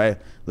whatever, right?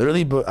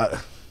 Literally,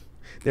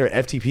 they were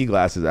FTP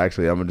glasses,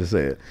 actually. I'm going to just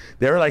say it.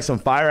 They were like some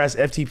fire-ass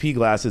FTP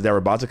glasses that were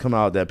about to come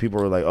out that people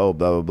were like, oh,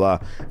 blah, blah,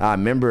 blah. I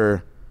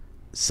remember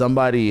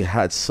somebody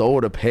had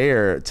sold a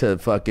pair to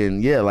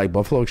fucking, like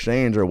Buffalo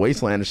Exchange or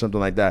Wasteland or something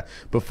like that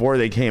before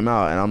they came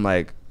out. And I'm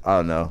like, I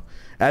don't know.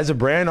 As a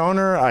brand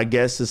owner, I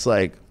guess it's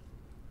like,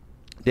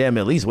 Damn,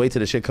 at least wait till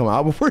the shit come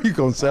out before you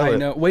gonna sell it. I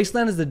know.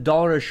 Wasteland is the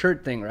 $1 a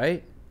shirt thing,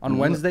 right? On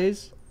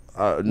Wednesdays.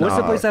 What's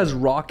the place that has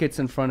rockets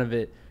in front of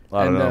it?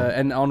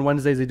 And on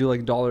Wednesdays they do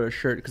like $1 a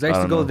shirt. Because I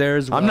used to go there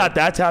as well. I'm not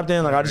that tapped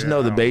in. Like I just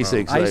know the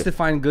basics. I used to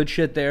find good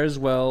shit there as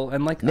well.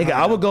 And like, nigga,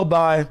 I would go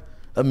buy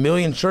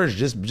 1,000,000 shirts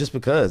just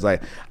because.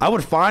 Like I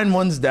would find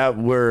ones that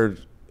were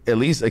at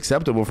least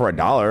acceptable for $1.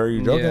 Are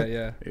you joking?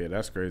 Yeah,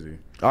 that's crazy.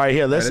 All right,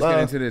 here let's get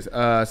into this.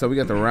 So we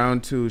got the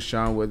round 2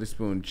 Sean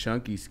Witherspoon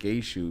chunky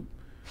skate shoe.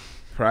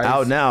 Price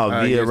out now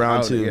via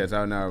round 2. Yeah, it's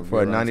out now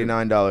for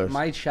 $99.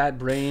 My chat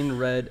brain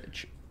read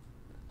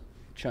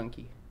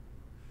chunky.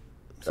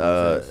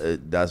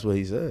 That's what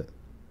he said.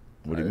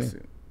 What do you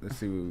mean? Let's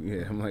see.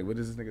 I'm like, what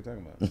is this nigga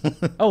talking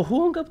about? Oh,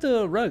 who hung up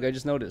the rug? I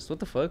just noticed. What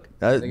the fuck?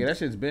 Nigga, that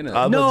shit's been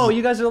up. No,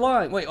 you guys are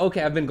lying. Wait,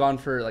 okay, I've been gone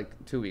for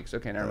like 2 weeks.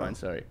 Okay, never mind.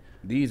 Sorry.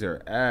 These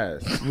are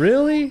ass.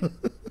 Really?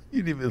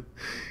 You didn't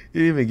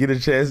even get a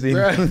chance to.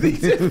 Bro,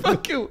 these are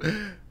fucking.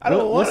 I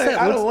don't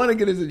want to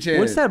get us a chance.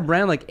 What's that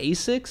brand, like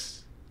Asics?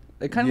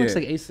 It kind of looks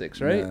like Asics,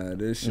 right? Nah,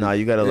 this shit,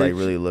 you gotta like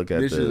really look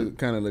at this. This shit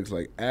kind of looks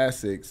like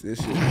Asics. This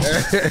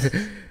shit.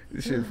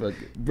 This shit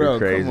fucking. Bro,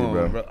 crazy, come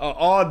on, bro.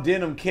 All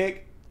denim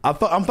kick.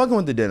 I'm fucking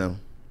with the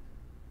denim.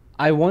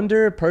 I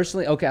wonder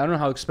personally. Okay, I don't know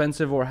how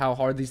expensive or how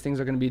hard these things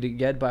are gonna be to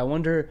get, but I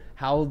wonder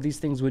how these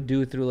things would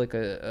do through like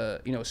a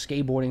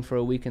skateboarding for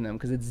a week in them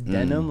because it's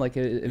denim. Like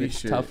if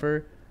it's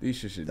tougher. These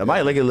shit. It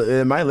might make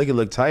it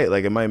look tight.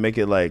 Like it might make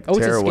it like. Oh,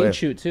 it's tear a skate away.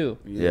 shoe too.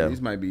 Yeah,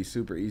 these might be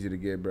super easy to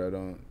get, bro.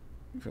 Don't.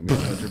 You feel me?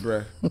 Hold your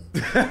breath.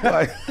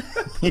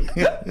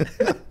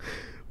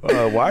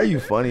 Why are you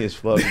funny as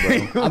fuck,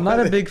 bro? I'm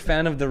not a big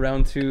fan of the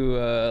round 2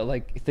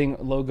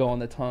 logo on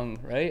the tongue,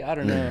 right? I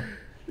don't know.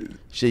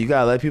 Shit, you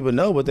gotta let people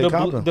know what they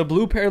copping. The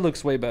blue pair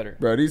looks way better.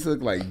 Bro, these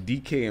look like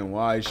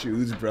DKNY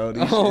shoes, bro.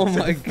 These oh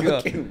my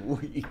god.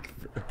 Weak,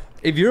 bro.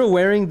 If you're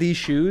wearing these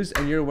shoes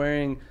and you're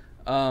wearing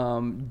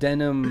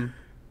denim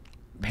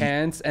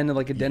pants and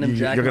like a denim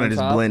jacket, you're gonna on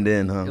just top, blend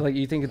in, huh? Like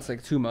you think it's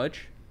like too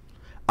much?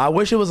 I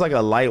wish it was like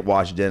a light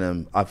wash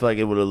denim. I feel like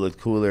it would have looked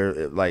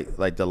cooler,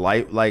 like the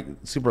light, like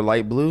super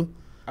light blue.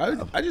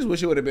 I just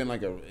wish it would have been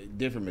like a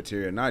different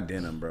material, not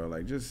denim, bro.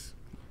 Like just.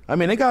 I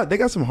mean, they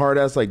got some hard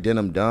ass like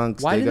denim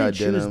dunks. Why did they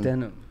choose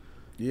denim?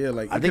 Yeah,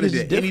 like I think it's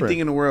just different. Anything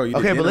in the world.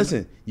 Okay, but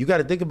listen, you got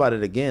to think about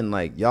it again.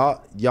 Like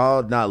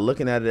y'all not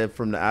looking at it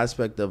from the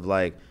aspect of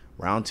like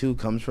round 2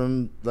 comes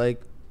from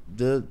like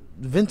the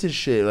vintage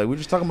shit. Like we're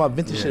just talking about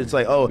vintage shit. It's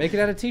like make it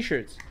out of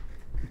t-shirts.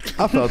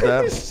 I felt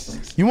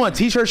that. You want a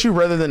t-shirt shoe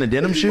rather than a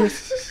denim shoe?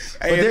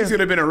 Hey, at least it would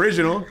have been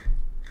original.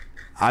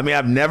 I mean,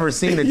 I've never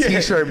seen a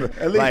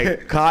t-shirt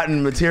like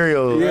cotton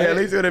material. Yeah, at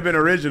least it would have been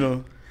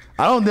original.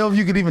 I don't know if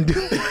you could even do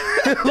it.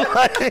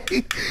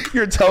 Like,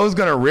 your toe's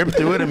gonna rip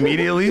through it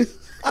immediately.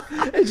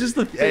 It's just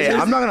the. Hey,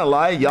 I'm not gonna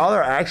lie, y'all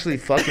are actually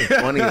fucking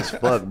funny as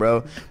fuck,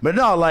 bro. But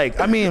no, like,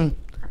 I mean,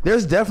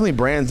 there's definitely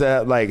brands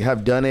that like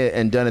have done it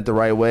and done it the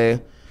right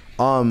way.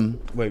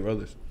 Wait, roll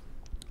this.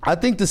 I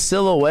think the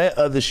silhouette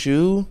of the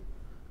shoe.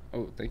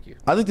 Oh, thank you.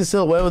 I think the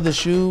silhouette of the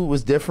shoe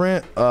was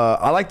different.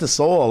 I like the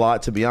sole a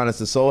lot, to be honest.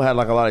 The sole had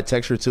like a lot of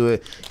texture to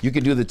it. You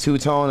could do the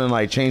two-tone and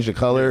like change the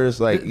colors,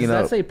 like Does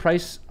that say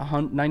price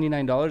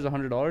 $99,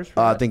 $100?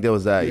 I think that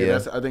was that. Yeah,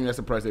 I think that's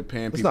the price they're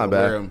paying people not to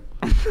bad. wear them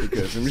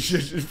because them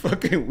shit's just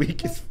fucking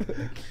weak as fuck.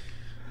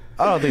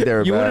 I don't think they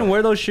were. You bad. wouldn't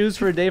wear those shoes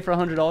for a day for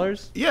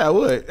 $100? Yeah, I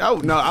would. For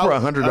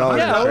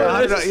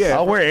 $100. Yeah,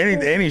 I'll wear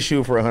any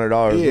shoe for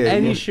 $100. Yeah.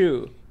 Any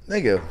shoe.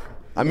 Nigga.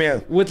 I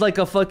mean, with like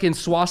a fucking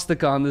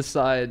swastika on the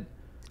side.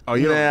 Oh,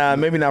 yeah,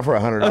 maybe not for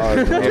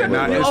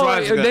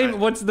 $100.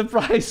 What's the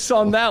price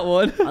on that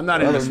one? I'm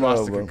not into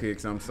swastika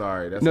kicks. I'm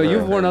sorry. No,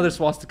 you've worn other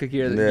swastika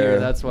gear.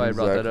 That's why I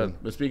brought that up.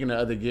 But speaking of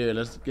other gear,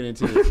 let's get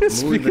into this.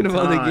 Speaking of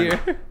other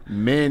gear,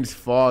 men's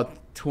fall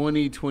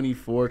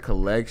 2024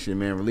 collection,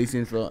 man. Release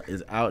info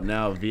is out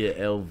now via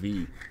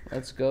LV.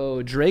 Let's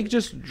go. Drake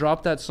just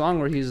dropped that song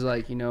where he's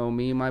like,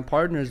 me and my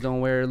partners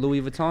don't wear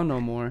Louis Vuitton no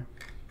more.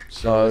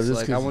 So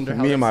like, I wonder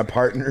how me and my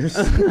partners.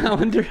 I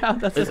wonder how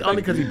that's. It's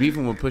only because he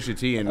beefing with Pusha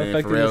T and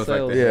then Pharrell's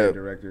like the head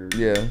director.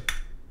 Yeah.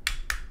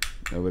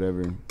 Or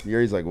whatever.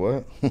 Yuri's like,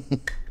 what?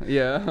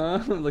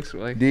 Yeah, looks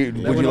like. Would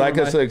you like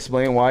us to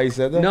explain why he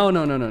said that? No.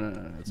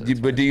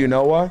 But do you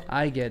know why?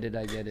 I get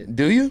it.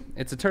 Do you?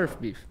 It's a turf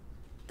beef.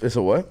 It's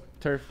a what?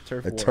 Turf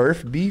war. A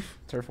turf beef?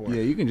 Turf war.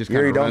 Yeah, you can just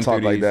Yuri, don't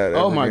talk like that.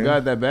 Oh my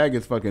god, that bag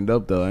is fucking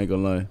dope though. I ain't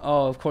gonna lie.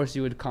 Oh, of course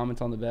you would comment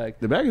on the bag.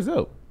 The bag is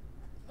dope.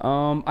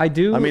 I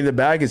do. I mean, the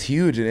bag is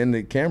huge and in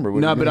the camera.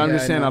 No, but I'm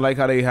just saying, I like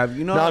how they have,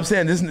 No, I'm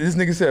saying this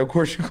nigga said, of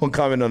course you're gonna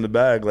comment on the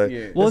bag.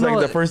 Like, well, like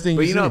the first thing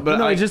but you see.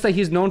 But it's just like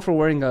he's known for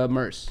wearing a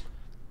Merce.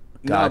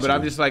 No, but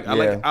I'm just like,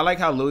 I like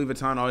how Louis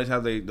Vuitton always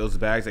have those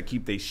bags that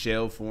keep they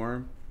shell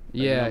form.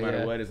 Like, no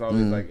matter what, it's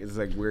always it's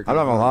like weird. I'm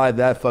not gonna lie,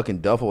 that fucking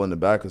duffel in the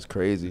back was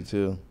crazy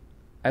too.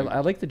 I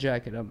like the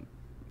jacket. I'm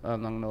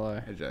not gonna lie.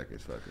 The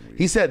jacket's fucking weird.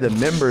 He said the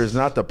members,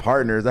 not the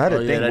partners. I had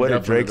to think, what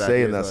did Drake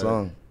say in that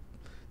song?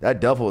 That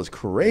duffel is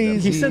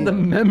crazy. He said the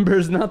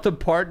members, not the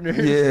partners.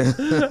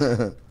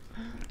 Yeah.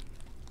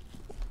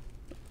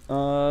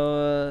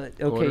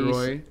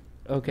 Okay.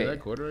 Okay. That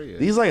corduroy? Yeah.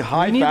 These like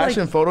high need,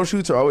 fashion like- photo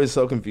shoots are always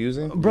so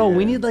confusing. Bro,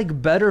 we Yeah. need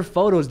like better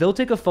photos. They'll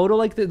take a photo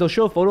like this. They'll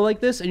show a photo like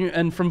this,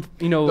 and from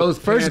Those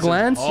first pants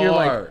glance, is you're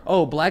like, hard.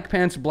 oh, black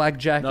pants, black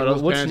jacket. No,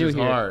 those What's pants new is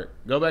here? hard.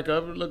 Go back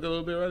up and look a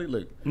little bit, ready?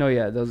 Look. No,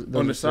 yeah, those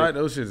On the are side, sick.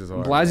 those shits is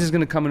hard. Blazzy's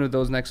gonna come in with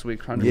those next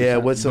week. 100%. Yeah,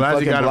 with some Blazzy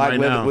fucking got 'em black right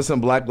leather, now. with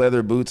some black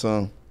leather boots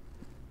on.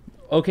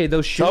 Okay,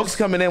 those shoes. Toke's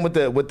coming in with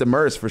the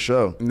merce for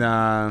sure.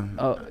 Nah.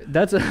 Oh,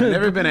 that's a.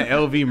 Never been an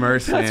LV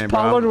merch That's fan,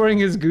 Potlord bro. wearing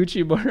his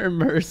Gucci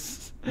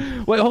merce.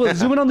 Wait, hold on.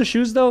 Zoom in on the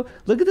shoes though.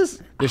 Look at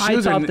this high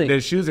top thing. The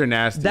shoes are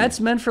nasty.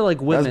 That's meant for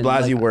like women.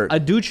 Blazzy like, work. A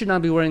dude should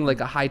not be wearing like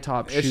a high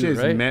top That shoe, shit's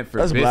right? meant for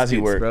That's biscuits,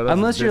 Blazzy work. bro. Those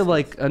Unless are you're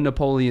biscuits. like a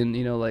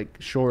Napoleon, like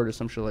short or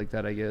some shit like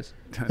that, I guess.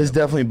 It's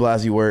definitely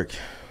Blazzy work.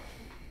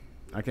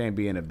 I can't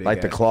be in a big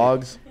Like the ass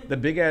clogs. kick. The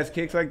big ass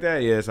kicks like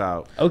that, yeah, it's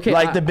out. Okay,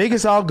 Like the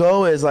biggest I'll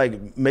go is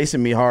like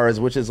Mason Mihara's,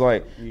 which is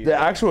like the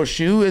actual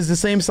shoe is the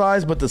same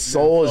size, but the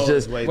sole is sole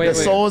just is way the bigger.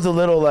 sole is a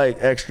little like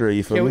extra.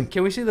 You feel me?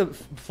 Can we see the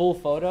full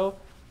photo?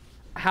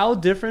 How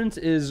different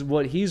is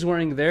what he's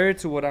wearing there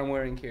to what I'm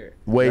wearing here?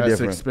 Way That's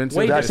different. expensive.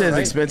 Way That different, shit's right?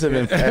 expensive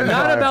and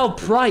Not fire. about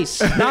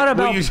price. Not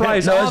about you said-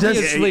 price. No, it's just-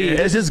 Obviously,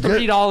 it's just good.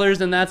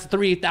 $3 and that's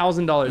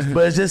 $3,000.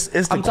 But it's just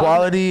it's the I'm talking-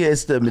 quality,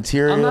 it's the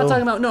material. I'm not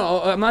talking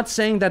about I'm not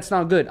saying that's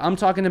not good. I'm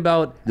talking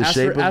about The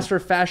shape of- as for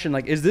fashion.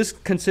 Like, is this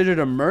considered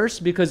a merce?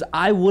 Because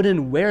I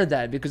wouldn't wear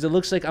that because it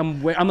looks like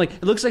I'm like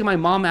it looks like my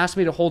mom asked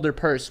me to hold her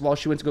purse while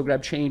she went to go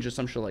grab change or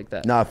some shit like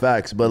that. Nah,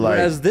 facts, but like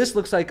Whereas this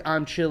looks like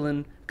I'm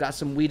chilling, got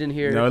some weed in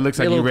here. No, it looks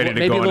like maybe you a little- ready to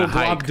maybe go a on a little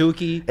Glock hike.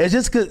 dookie.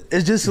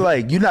 it's just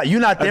like you're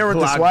not there with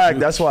the Glock swag.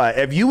 juice. That's why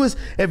if you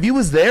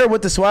was there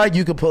with the swag,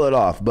 you could pull it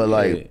off. But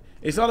like. Yeah.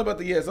 It's all about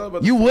the it's all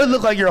about You would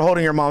look like you're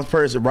holding your mom's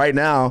purse right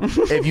now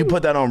if you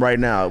put that on right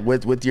now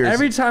with your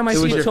Every time I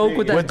see your Toke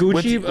with that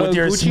Gucci with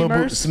your Gucci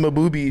merce,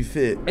 smabooby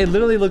fit. it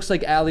literally looks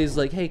like Allie's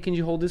like, hey, can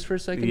you hold this for a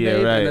second, Yeah,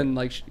 babe? right. And then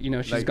like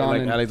she's like, gone.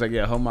 like and, Alex like,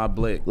 yeah, hold my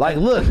blick. Like,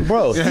 look,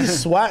 bro, he's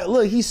swag.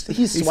 Look, he's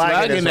He's swagging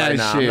swagging this right that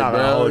now. shit, I'm not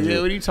gonna bro. hold you.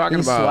 Yeah, what are you talking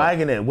he's about?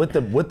 Swagging it with the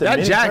That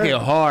mini jacket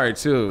shirt. hard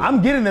too.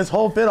 I'm getting this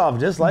whole fit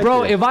off just like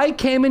Bro, this. if I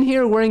came in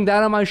here wearing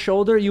that on my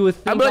shoulder, you would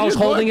think bet I was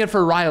you're holding going- it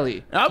for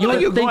Riley. I bet You would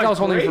you're think going I was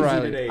holding it for crazy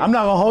Riley. today. I'm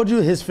not gonna hold you.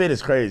 His fit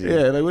is crazy.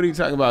 Yeah, like what are you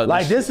talking about?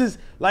 Like this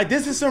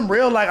is some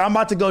real like I'm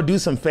about to go do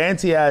some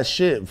fancy ass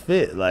shit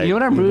fit. Like You know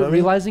what I'm feel me?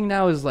 realizing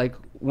now is like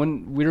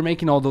when we were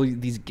making all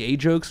these gay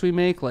jokes we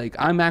make, like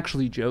I'm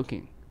actually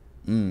joking.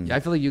 I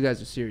feel like you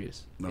guys are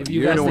serious. If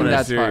you You're guys the think one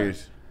that's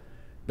serious.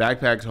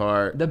 Backpack's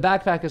hard. fire. The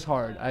backpack is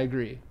hard. I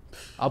agree.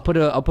 I'll put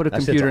a That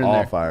shit's computer in all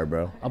there. fire,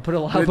 bro. I'll put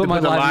Put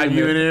my the live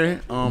view in there. in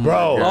there. Oh my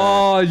Bro. God.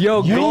 Oh,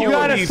 yo, You go.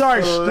 gotta Louis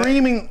start V.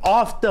 streaming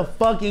off the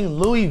fucking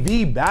Louis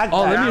V backpack.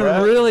 Oh, let me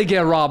bro. really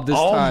get robbed this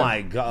Oh time.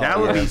 my god. That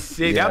would yeah. be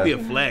sick. Yeah. That'd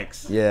be a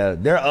flex. Yeah,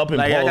 they're up and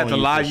Like I pole got on the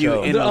you live for you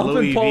sure. in They're the up and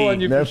Louis pole on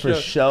V. you. They're for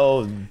for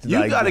show. You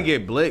like, gotta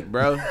get blick,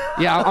 bro.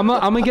 Yeah, I'm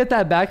gonna get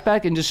that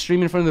backpack and just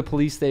stream in front of the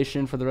police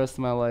station for the rest of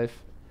my life,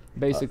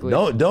 basically.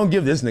 Don't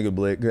give this nigga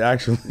blick.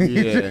 Actually,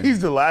 Yeah.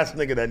 he's the last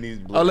nigga that needs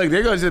blick. Oh look,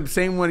 there goes the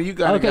same one you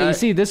got. Okay, you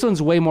see, this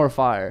one's way more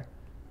fire.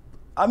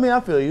 I mean, I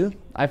feel you.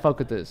 I fuck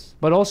with this,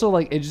 but also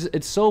like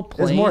it's so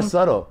plain. It's more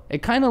subtle.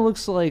 It kind of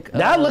looks like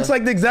That looks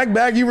like the exact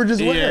bag you were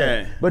just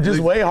wearing, Yeah. but just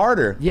way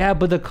harder. Yeah,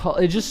 but the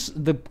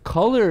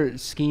color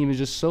scheme is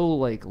just so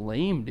like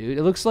lame, dude.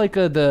 It looks like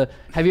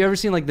have you ever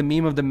seen like the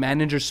meme of the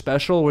manager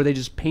special where they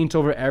just paint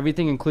over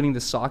everything, including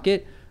the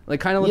socket? Like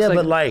kind of looks Yeah, like.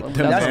 but like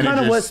The that's kind of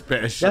manager's what's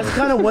special. that's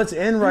kind of what's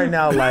in right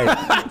now.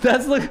 Like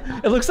that's like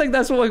it looks like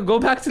that's what go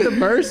back to the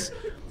merce.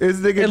 This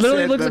nigga It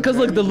literally said looks because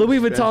look the Louis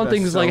Vuitton That's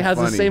thing is so like has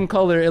the funny. same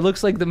color. It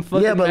looks like the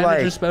fucking Yeah, but,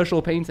 manager like,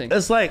 special painting.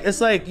 it's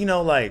like you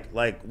know like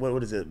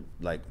what is it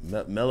like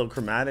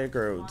melochromatic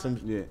or some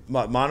Yeah.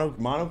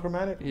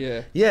 monochromatic?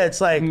 Yeah. Yeah,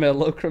 it's like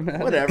Melochromatic.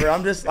 whatever.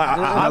 I'm just I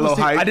Mellow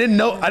obviously, hype. I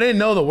didn't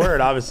know the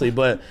word obviously,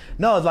 but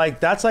no, like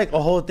that's like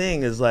a whole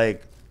thing is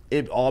like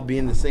it all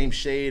being the same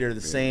shade or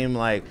the same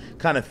like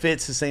kind of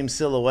fits the same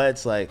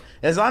silhouettes. Like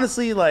it's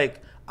honestly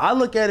like I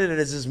look at it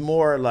as just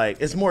more like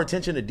it's more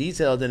attention to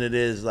detail than it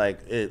is like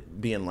it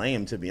being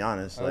lame. To be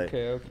honest, like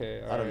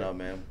Okay. I don't know,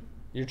 man.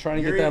 You're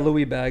trying to Yuriy- get that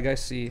Louis bag. I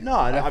see. No,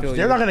 I feel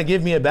they're you. not gonna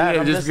give me a bag.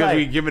 Yeah, I'm just 'cause like,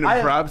 we giving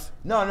them props?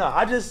 No,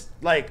 I just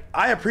like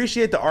I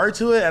appreciate the art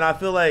to it, and I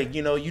feel like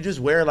you know you just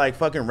wear like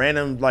fucking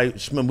random like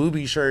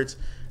shmamovie shirts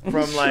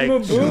from like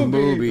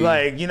Shmamovie.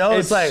 like you know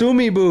it's like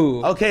Sumi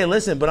Boo. okay,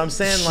 listen, but I'm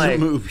saying like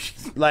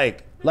Movies.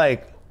 like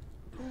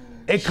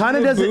it kind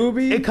of doesn't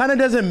Shmaboobie? it kind of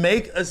doesn't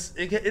make us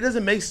it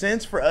doesn't make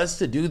sense for us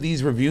to do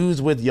these reviews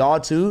with y'all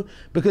too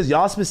because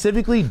y'all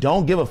specifically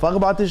don't give a fuck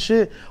about this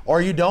shit or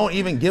you don't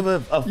even give a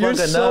fuck You're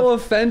enough. so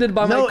offended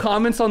by No, my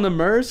comments on the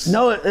merce.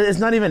 No, it's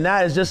not even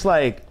that. It's just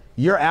like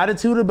your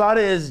attitude about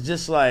it is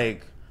just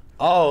like,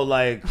 oh,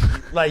 like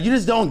you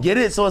just don't get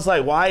it. So it's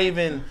like, why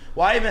even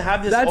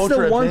have this? That's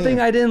ultra the one opinion? thing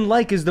I didn't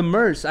like is the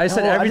merce. I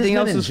said No, I everything just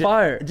else meant was in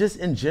fire. Just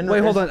in general.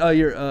 Wait, hold it's- on.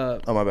 You're Oh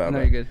my bad. No,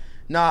 bro. you're good.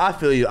 Nah, I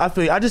feel you.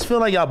 I just feel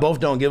like y'all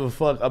both don't give a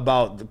fuck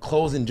about the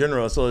clothes in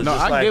general. So it's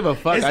just I give a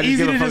fuck. I just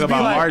give a fuck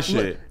about our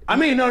shit. I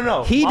mean,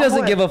 no. He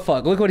doesn't give a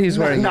fuck. Look what he's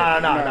wearing. Nah.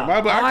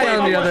 I,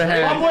 on the other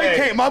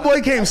hand, my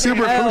boy came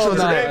super crucial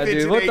today.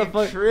 Dude, what the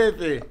fuck?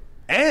 Tripping.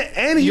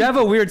 And you have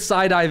a weird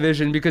side eye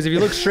vision because if you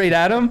look straight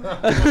at him.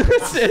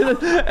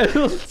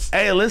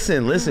 Hey,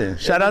 listen.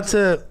 Shout out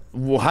to.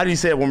 Well, how do you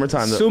say it one more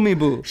time? Sumi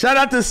Boo. Shout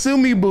out to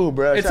Sumi Boo,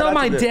 bro. It's on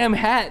my damn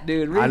hat,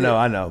 dude. I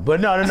know.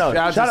 But no.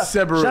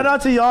 Shout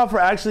out to y'all for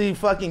actually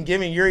fucking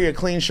giving Yuriy a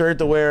clean shirt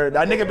to wear.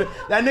 That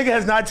nigga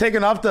has not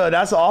taken off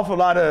that's an awful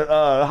lot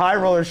of high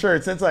roller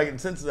shirts since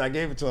I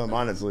gave it to him,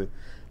 honestly.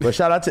 But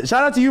shout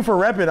out to you for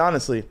repping,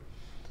 honestly.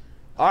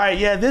 All right,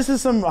 yeah, this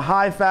is some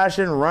high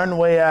fashion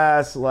runway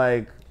ass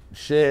like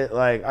shit.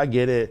 Like I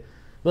get it,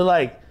 but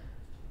like.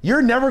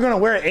 You're never gonna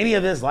wear any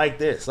of this like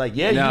this. Like,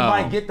 yeah, you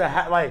might get the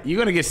hat. Like, you're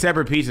gonna get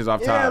separate pieces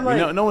off top.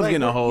 Like, no one's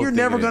getting a whole. You're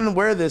never gonna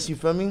wear this. You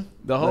feel me?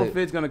 The whole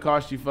fit's gonna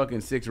cost you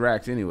fucking 6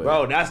 racks anyway.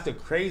 Bro, that's the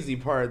crazy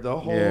part. The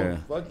whole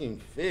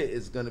fucking fit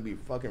is gonna be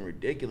fucking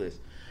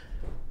ridiculous.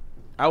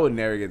 I would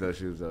never get those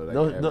shoes though.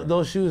 Like,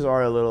 those shoes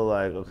are a little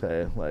like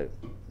okay, like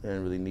they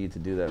didn't really need to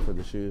do that for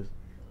the shoes.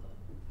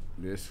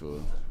 This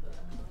fool.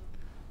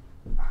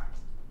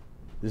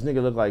 This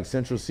nigga look like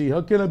Central C.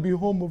 How can I be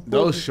homophobic?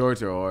 Those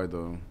shorts are hard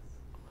though.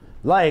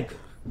 Like,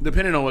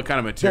 depending on what kind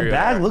of material. The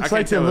bag looks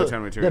like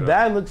the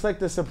bag looks like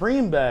the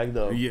Supreme bag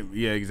though.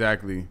 Yeah,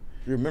 exactly.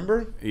 You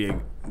remember? Yeah,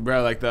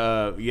 bro, like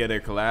their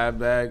collab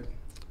bag.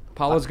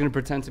 Paolo's gonna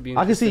pretend to be.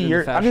 I can see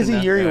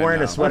Yuriy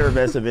wearing a sweater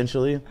vest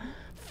eventually.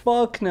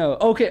 Fuck no.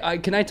 Okay,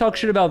 can I talk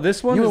shit about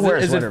this one?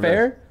 Is it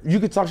fair? Vest. You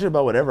could talk shit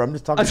about whatever. I'm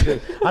just talking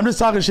shit. I'm just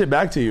talking shit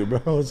back to you,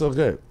 bro. It's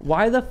okay.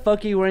 Why the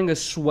fuck are you wearing a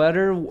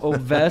sweater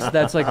vest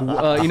that's like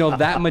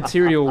that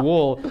material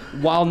wool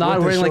while not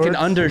wearing like an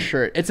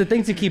undershirt? It's a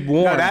thing to keep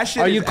warm. No, that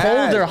shit are you cold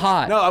ass. Or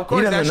hot? No, of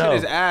course that shit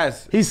is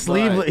ass. He's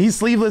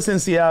sleeveless in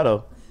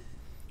Seattle.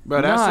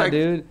 Bro, that's like,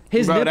 dude.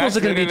 His nipples are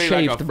gonna be chafed,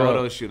 like a bro.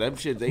 Photo shoot. That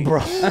shit, they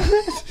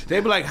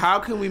be like, how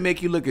can we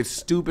make you look as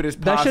stupid as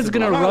possible? That shit's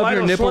gonna rub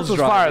your nipples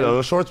dry. Fire though.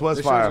 The shorts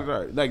was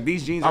fire. Like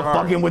these jeans are hard.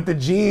 I'm fucking with the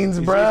jeans,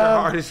 bro. These jeans are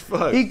hard as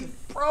fuck.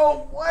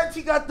 Bro, what?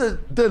 He got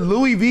the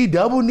Louis V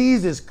double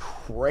knees is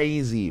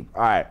crazy.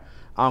 All right,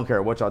 I don't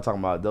care what y'all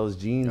talking about. Those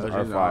jeans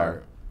are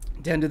fire.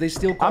 Dan, do they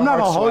still? I'm not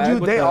gonna hold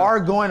you. They are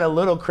going a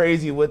little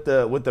crazy with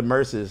the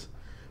Merces,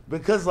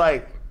 because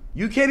like.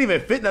 You can't even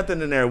fit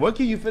nothing in there. What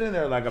can you fit in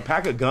there? Like a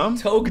pack of gum?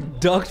 Toke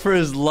ducked for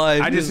his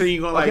life. I just see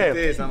you going like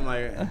this. I'm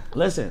like,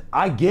 listen,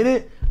 I get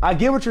it. I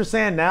get what you're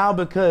saying now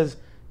because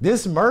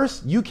this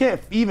Merce, you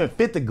can't even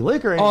fit the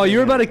glick or anything. Oh,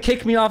 you're about to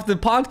kick me off the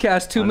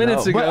podcast 2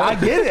 minutes ago. But I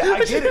get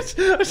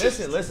it.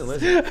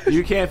 Listen.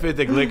 You can't fit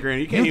the glick in.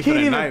 You can't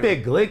even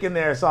fit glick in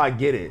there, so I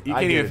get it. You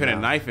can't even fit a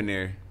knife in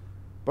there.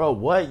 Bro,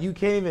 what? You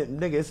can't even,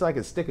 nigga, it's like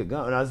a stick of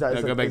gum. No,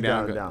 go back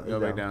down. Go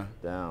back down.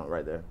 Down,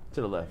 right there.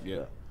 To the left.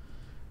 Yeah.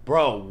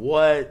 Bro,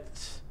 what?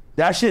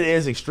 That shit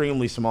is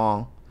extremely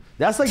small.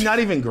 That's like not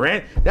even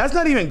that's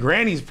not even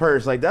Granny's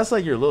purse. Like that's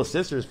like your little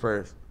sister's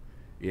purse.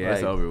 Yeah,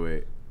 it's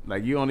overweight.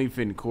 Like you only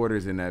fit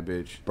quarters in that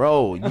bitch.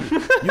 Bro,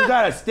 you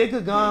got a stick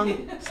of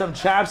gum, some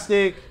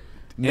chapstick,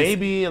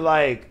 maybe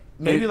like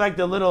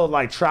the little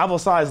like travel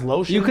size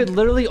lotion. You could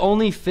literally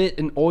only fit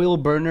an oil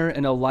burner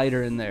and a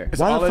lighter in there.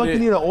 Why the fuck you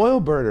need an oil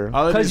burner?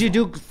 Because you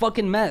do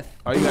fucking meth.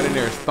 All you got in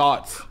there is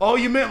thoughts. Oh,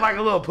 you meant like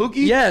a little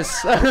pookie?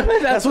 Yes.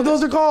 That's what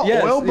those are called?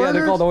 Yes, oil burners? Yeah,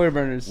 they're called oil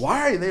burners.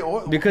 Why are they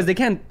oil? Because they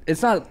can't,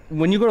 it's not,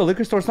 when you go to a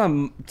liquor store, it's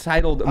not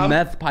titled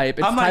meth pipe.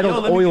 It's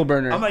titled oil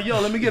burner. I'm like, yo,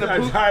 let me get a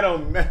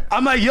pookie.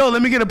 I'm like, yo,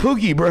 let me get a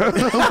pookie, bro. What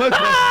the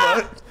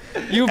fuck?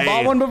 You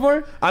bought one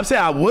before? I'm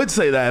saying I would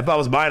say that if I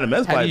was buying a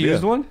meth pipe. Have you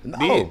used one?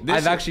 No.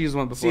 I've actually used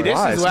one before. See, this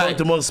is why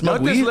I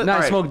smoked weed? No,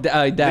 I smoked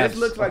dabs this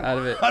looks like, out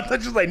of it. I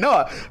thought you was like,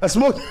 no, I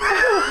smoked.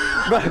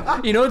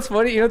 Bro, you know what's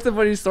funny? You know what's a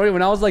funny story?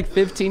 When I was like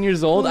 15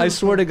 years old, I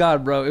swear to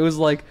God, bro, it was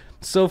like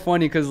so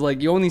funny because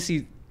like you only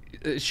see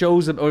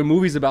shows or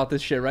movies about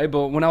this shit, right?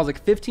 But when I was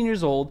like 15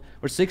 years old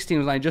or 16,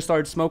 when I just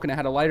started smoking, I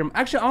had a lighter.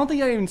 Actually, I don't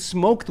think I even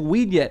smoked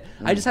weed yet.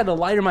 I just had a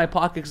lighter in my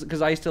pocket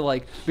because I used to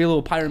like be a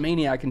little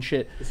pyromaniac and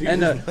shit.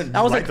 And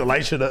I was like to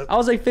light shit up. I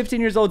was like 15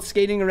 years old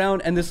skating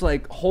around, and this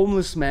like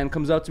homeless man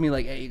comes up to me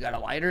like, "Hey, you got a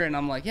lighter?" And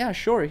I'm like, "Yeah,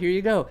 sure, here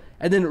you go."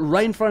 And then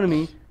right in front of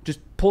me, just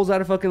pulls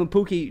out a fucking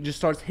pookie, just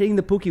starts hitting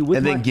the pookie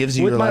with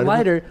my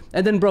lighter.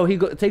 And then bro, he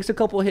takes a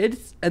couple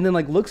hits and then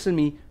like looks at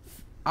me.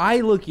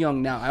 I look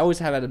young now. I always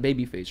have had a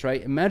baby face,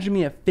 right? Imagine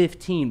me at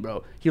 15,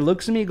 bro. He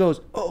looks at me,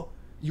 goes, "Oh,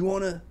 you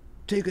wanna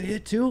take a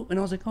hit too?" And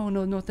I was like, "Oh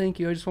no, thank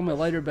you. I just want my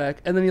lighter back."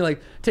 And then he like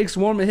takes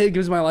one more hit,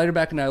 gives me my lighter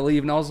back, and I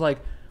leave. And I was like,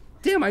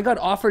 damn, I got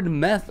offered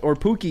meth or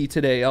pookie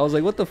today. I was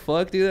like, what the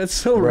fuck, dude? That's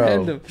so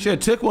random. Should've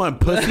took one,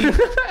 pussy.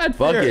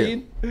 Fuck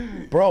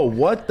it. Bro,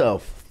 what the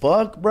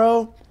fuck,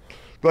 bro?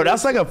 Bro,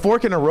 that's like a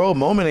fork in the road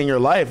moment in your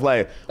life.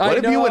 Like, what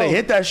if you would have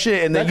hit that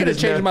shit and then you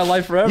just changed my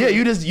life forever? Yeah,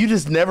 you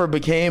just never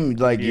became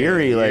like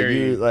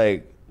Yuriy.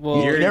 Like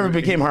you never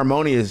became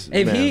Harmonious.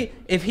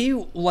 If he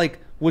like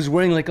was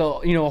wearing like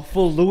a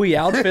full Louis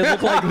outfit,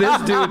 looked like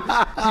this dude,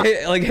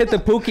 hit the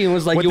pookie and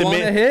was like, "You want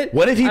to hit?"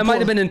 What if he? I might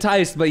have been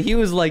enticed, but he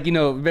was like,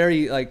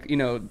 very like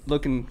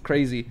looking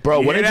crazy.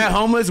 Bro, what if that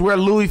homeless wear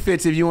Louis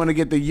fits if you want to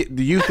get the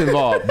youth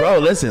involved? Bro,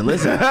 listen.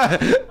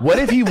 What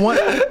if he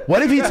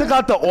took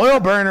out the oil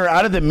burner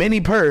out of the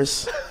mini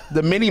purse,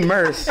 the mini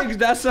Merce?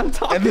 That's what I'm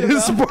talking and then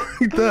about.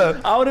 sparked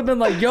up. I would have been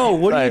like, "Yo,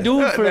 what are you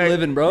doing for a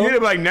living, bro?" You'd be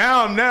like,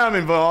 now I'm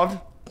involved.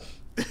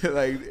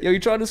 Yo, you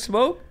trying to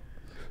smoke?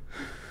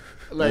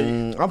 Like,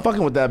 I'm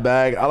fucking with that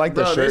bag. I like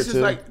the shirt this too.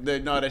 Is like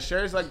the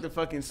shirt's like the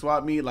fucking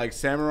swap meet, like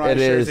samurai it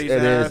shirts. It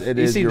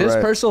is. You see, this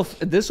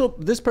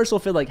purse will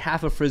fit like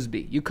half a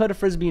frisbee. You cut a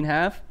frisbee in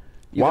half.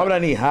 Why would I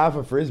need half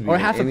a frisbee or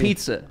half a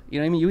pizza? You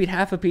know what I mean? You eat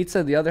half a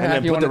pizza, the other half.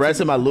 And then put the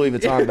rest in my Louis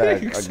Vuitton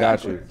bag.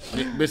 Exactly. I got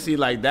you. But see,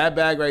 like that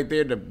bag right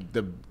there,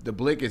 the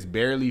blick is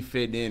barely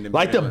fitting in.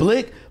 Like the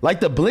blick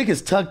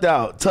is tucked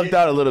out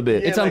a little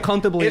bit. It's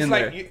uncomfortably in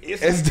there. You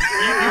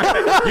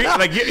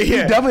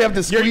definitely have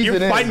to squeeze it in.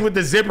 You're fighting with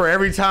the zipper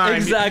every time.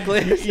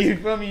 Exactly. You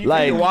feel me? You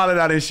like your wallet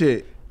out and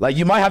shit. Like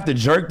you might have to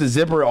jerk the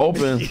zipper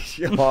open.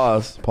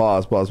 Pause.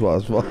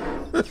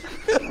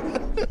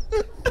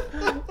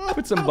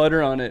 Put some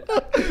butter on it.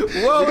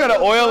 Whoa, you gotta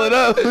oil it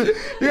up.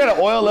 You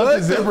gotta oil up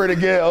the zipper to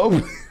get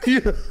open.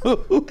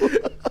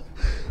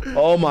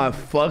 Oh my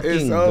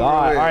fucking god!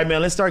 All right,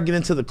 man. Let's start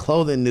getting to the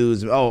clothing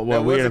news. Oh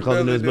well, we're in the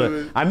clothing news,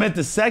 but I meant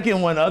the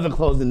second one of the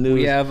clothing news.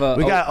 We have.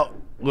 Well,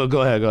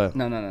 go ahead.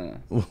 No.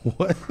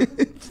 What?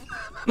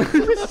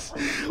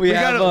 we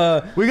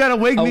got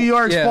Awake New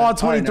York's Fall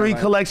 23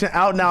 collection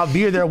out now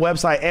via their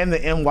website and the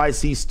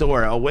NYC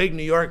store. Awake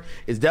New York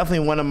is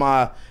definitely one of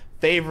my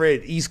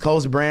favorite East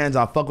Coast brands.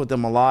 I fuck with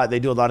them a lot. They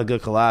do a lot of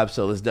good collabs,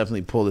 so let's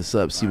definitely pull this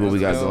up, see what we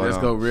got going on. Let's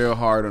go real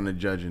hard on the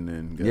judging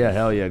then. Guys. Yeah,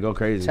 hell yeah, go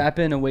crazy. Tap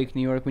in Awake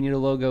New York. We need a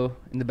logo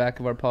in the back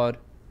of our pod.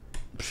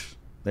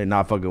 They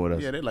not fucking with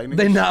us. Yeah, they like niggas.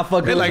 They not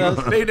fucking with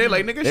us. They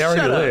like niggas. They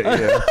already lit.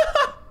 Yeah.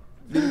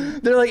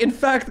 They're like, in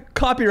fact,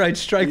 copyright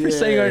strike for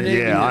saying our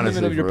name in the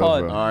middle of your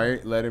pod. All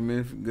right,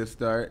 Letterman, good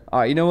start.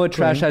 All right, you know what?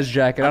 Trash has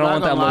jacket. I don't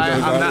want that logo.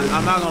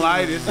 I'm not gonna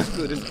lie. This is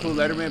cool. This is cool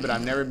Letterman, but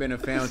I've never been a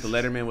fan with the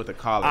Letterman with the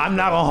collar. I'm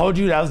not gonna hold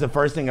you. That was the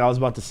first thing I was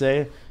about to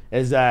say.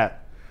 Is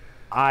that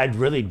I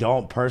really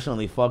don't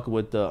personally fuck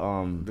with the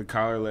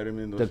collar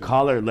Letterman. The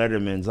collar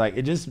Lettermans. Like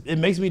it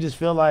makes me just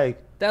feel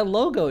like that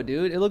logo,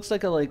 dude. It looks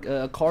like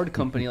a card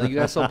company. Like you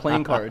guys sell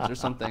playing cards or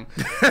something.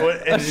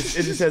 It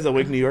just says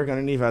Awake New York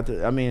underneath.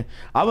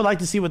 I would like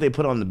to see what they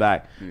put on the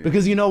back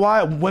because you know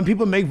why? When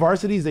people make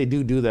varsities, they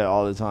do that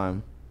all the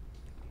time.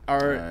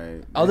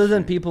 Other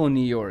than people in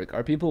New York,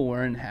 are people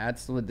wearing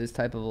hats with this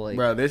type of like?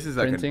 Bro, this is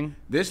printing? Like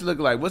this look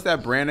like what's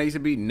that brand that used to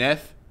be?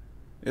 Neff.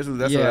 That's what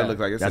it looks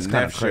like. That's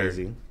kind of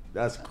crazy. Shirt.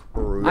 That's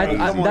crazy.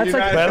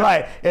 That's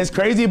like, it's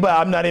crazy, but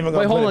I'm not even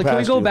going to put it past you. Can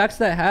we go back to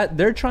that hat?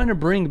 They're trying to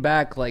bring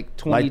back like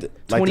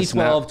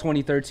 2012,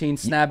 2013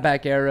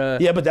 snapback era.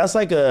 Yeah, but that's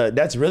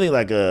really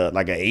like a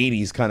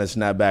 80s kind of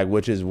snapback,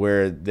 which is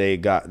where the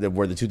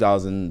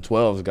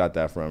 2012s got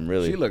that from,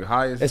 really. She look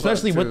high as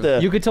especially fuck with too.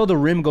 the you could tell the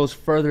rim goes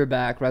further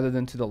back rather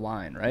than to the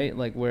line, right?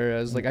 Like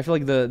whereas like I feel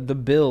like the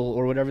bill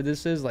or whatever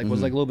this is like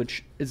was like a little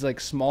bit it's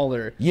like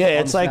smaller. Yeah,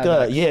 it's like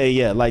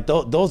like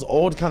those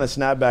old kind of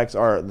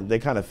snapbacks they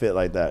kind of fit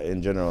like that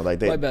in general. Like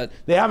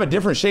they have a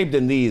different shape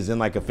than these in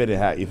like a fitted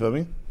hat. You feel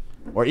me?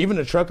 Or even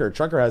a trucker.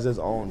 Trucker has his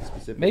own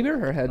specific. Maybe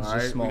her head's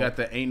just small. We got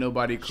the Ain't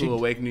Nobody Cool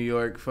Awake New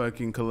York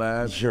fucking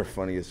collab. You're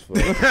funny as fuck.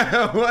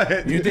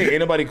 What? You think Ain't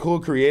Nobody Cool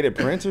created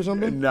Prince or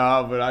something?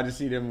 Nah, but I just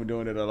see them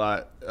doing it a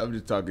lot. I'm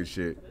just talking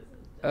shit.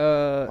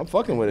 I'm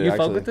fucking with it. You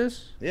fuck with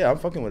this? Yeah, I'm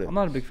fucking with it. I'm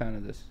not a big fan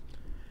of this.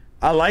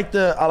 I like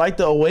the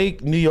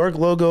Awake New York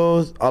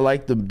logos. I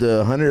like the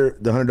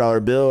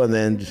 $100 bill, and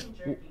then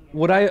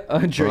what I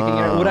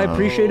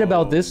appreciate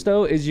about this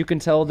though is you can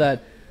tell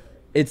that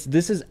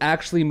this is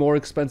actually more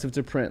expensive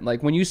to print.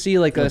 Like when you see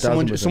like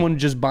someone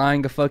just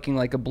buying a fucking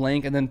like a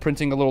blank and then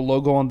printing a little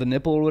logo on the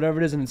nipple or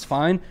whatever it is and it's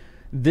fine.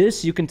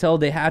 This you can tell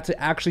they had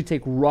to actually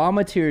take raw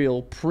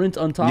material, print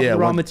on top of the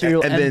raw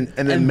material, and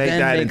then make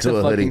that into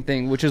a hoodie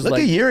thing, which is look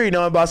at Yuriy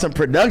knowing about some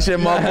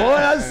production, my boy.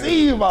 I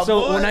see you, my boy.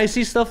 So when I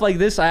see stuff like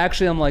this,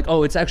 I'm like,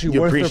 oh, it's actually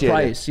worth the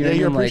price. You know what I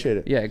mean? You appreciate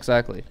it. Yeah,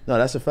 exactly. No,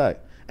 that's a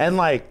fact. And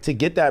like to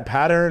get that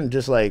pattern,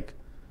 just like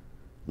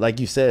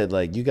you said,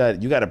 like you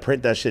got to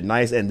print that shit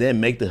nice and then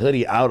make the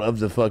hoodie out of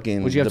the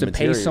fucking. Would you have to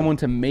pay someone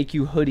to make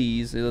you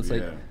hoodies? It's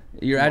like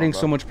you're adding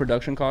so much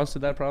production cost to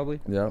that,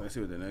 probably. Yeah. Let's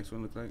see what the next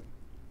one looks like.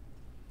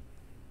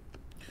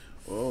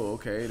 Oh,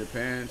 okay, the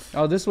pants.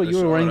 Oh, this is what you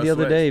were wearing the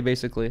other day,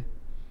 basically.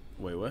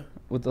 Wait, what?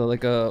 With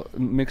like a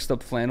mixed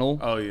up flannel.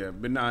 Oh yeah,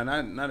 but not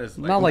as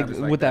like, not like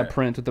with that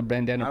print with the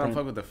bandana. I don't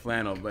fuck with the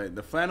flannel, but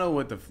the flannel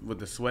with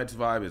the sweats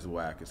vibe is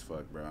whack as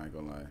fuck, bro. I ain't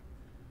gonna lie.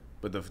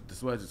 But the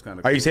sweats is kind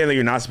of. Are you saying that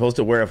you're not supposed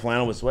to wear a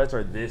flannel with sweats,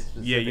 or this?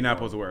 Yeah, you're not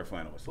supposed to wear a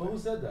flannel with sweats. Who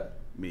said that?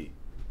 Me.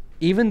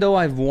 Even though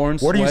I've worn.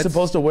 What are you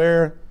supposed to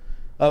wear?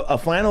 A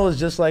flannel is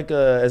just like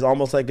is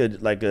almost like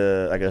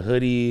a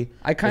hoodie.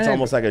 It's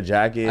almost like a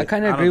jacket. I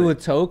kind of agree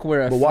with Toke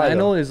where a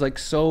flannel is like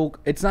so.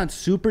 It's not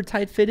super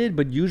tight fitted,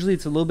 but usually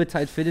it's a little bit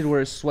tight fitted.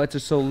 Whereas sweats are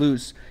so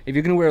loose. If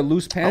you're gonna wear a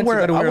loose pants, you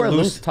gotta wear a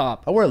loose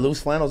top. I wear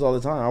loose flannels all the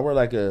time. I wear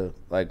like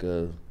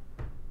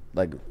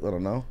I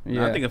don't know.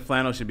 Yeah. I think a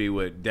flannel should be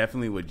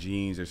definitely with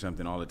jeans or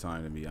something all the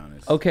time, to be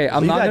honest. Okay,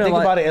 I'm not gonna think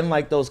about it in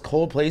like those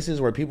cold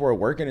places where people are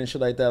working and shit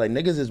like that. Like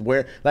niggas is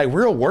like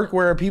real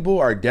workwear people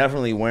are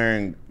definitely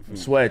wearing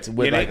sweats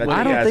with like.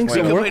 I don't think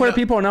so. Workwear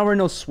people are not wearing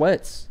no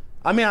sweats.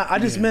 I mean, I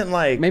just meant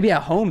like maybe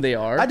at home they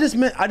are. I just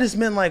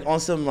meant like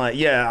on some like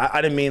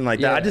I didn't mean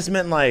like that. I just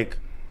meant like.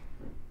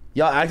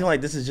 Y'all acting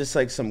like this is just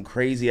like some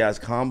crazy ass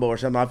combo or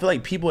something. I feel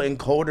like people in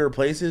colder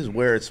places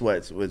wear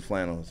sweats with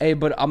flannels. Hey,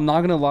 but I'm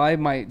not gonna lie.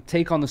 My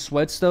take on the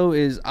sweats though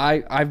is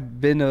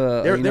I've been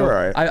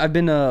I've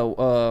been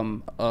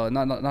not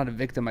a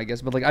victim, I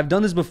guess, but like I've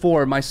done this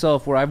before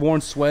myself where I've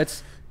worn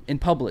sweats in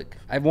public.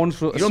 I've worn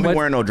sweats. You don't be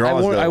wearing no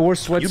drawers. I wore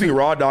sweats. You be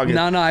raw dogging.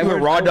 No, I wear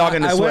raw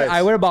dogging the sweats.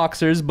 I wear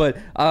boxers, but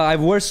I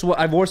wore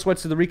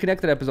sweats to the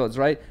Reconnected episodes.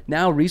 Right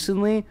now,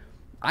 recently.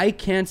 I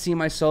can't see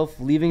myself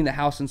leaving the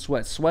house in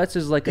sweats. Sweats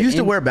is like you used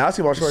to wear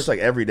basketball shorts like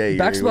every day.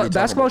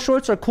 Basketball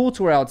shorts are cool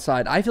to wear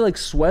outside. I feel like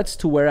sweats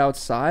to wear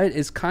outside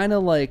is kind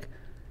of like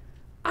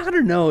I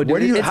don't know.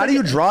 Dude. How do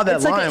you draw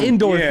that line? It's like an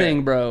indoor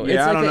thing, bro.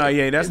 Yeah, I don't know.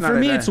 Yeah, that's not for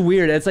me. It's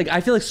weird. It's like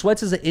I feel like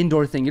sweats is an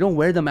indoor thing. You don't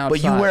wear them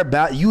outside.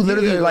 But you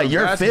literally like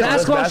you're fit.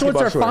 Basketball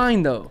shorts are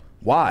fine though.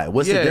 Why?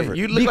 What's the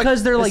difference?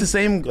 Because they're like the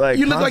same. Like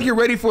you look like you're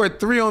ready for a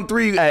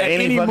 3-on-3 at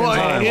any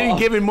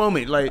given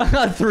moment. Like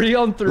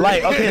 3-on-3.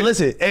 Like okay,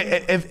 listen.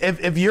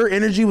 If your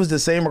energy was the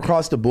same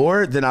across the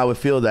board, then I would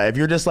feel that. If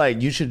you're just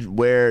like you should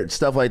wear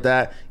stuff like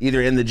that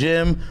either in the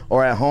gym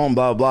or at home,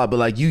 blah blah. But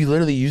like you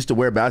literally used to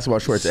wear basketball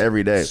shorts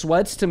every day.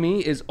 Sweats to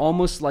me is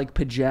almost like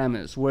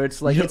pajamas, where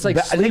it's like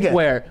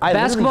sleepwear.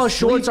 Basketball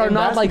shorts are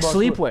not like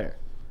sleepwear.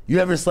 You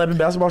ever slept in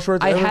basketball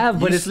shorts? I have,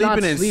 but it's not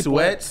sleeping in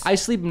sweats. I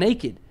sleep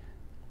naked.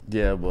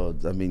 Yeah, well,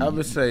 I mean, I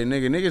would say,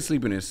 niggas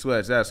sleeping in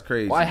sweats. That's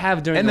crazy. Well, I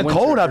have during the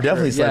cold. I've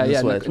definitely slept in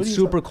sweats. It's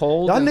super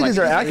cold. Y'all niggas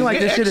are acting like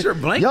this shit is.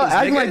 Y'all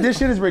acting like this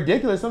shit is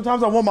ridiculous.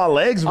 Sometimes I want my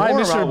legs warm.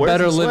 Mr.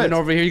 Better living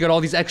over here. You got all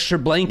these extra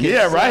blankets.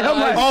 Yeah, right. I'm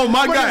like, oh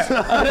my god,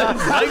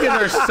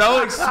 blankets are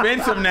so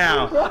expensive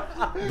now.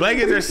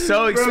 Blankets are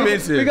so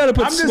expensive. We gotta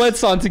put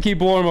sweats on to keep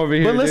warm over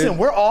here. But listen,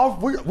 we're all.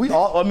 We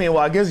all. I mean,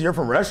 well, I guess you're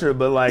from Russia,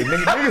 but like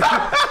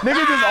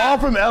niggas is all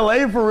from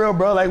LA for real,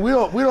 bro. Like we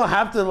don't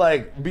have to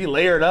like be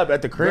layered up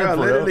at the crib. Bro,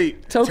 literally.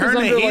 Turn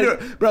the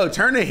heater,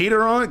 turn the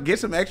heater on. Get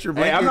some extra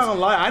blankets. Hey, I'm not gonna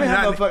lie. I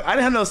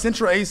didn't have no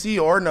central AC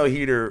or no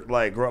heater.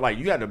 Like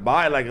you had to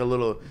buy like a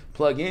little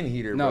plug-in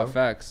heater. No, bro.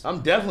 Facts.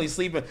 I'm definitely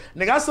sleeping.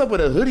 Nigga, I slept with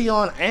a hoodie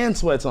on and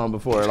sweats on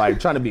before, like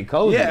trying to be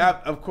cozy. Yeah,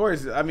 of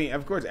course. I mean,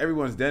 of course,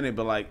 everyone's done it,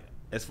 but like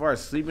as far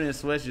as sleeping in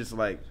sweats, just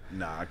like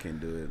nah, I can't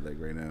do it like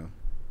right now.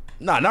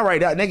 Nah, not right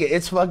now, nigga.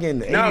 It's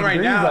fucking 80 not right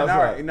degrees now.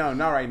 outside.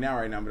 Not right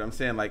now. But I'm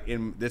saying like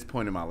in this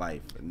point in my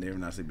life, I'm never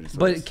not sleeping in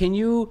sweats. But can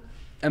you?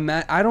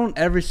 I don't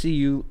ever see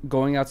you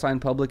going outside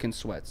in public in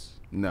sweats.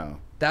 No.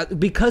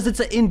 Because it's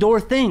an indoor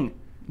thing.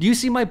 Do you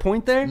see my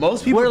point there?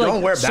 Most people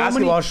don't wear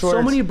basketball shorts.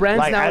 So many brands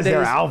like, nowadays. As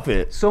their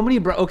outfit. So many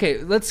okay,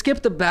 let's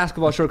skip the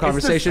basketball short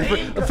conversation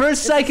for a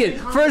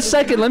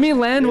second. Let me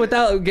land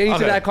without getting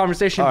to that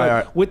conversation.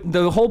 But with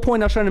the whole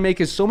point I was trying to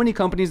make is so many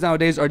companies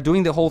nowadays are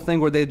doing the whole thing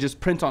where they just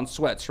print on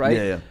sweats, right?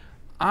 Yeah.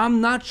 I'm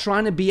not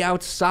trying to be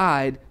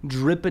outside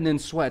dripping in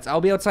sweats.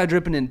 I'll be outside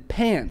dripping in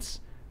pants.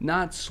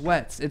 Not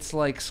sweats. It's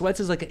like sweats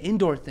is like an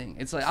indoor thing.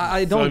 It's like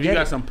I don't. So if you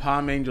got some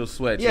Palm Angel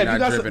sweats, yeah, you're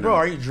not dripping. Bro,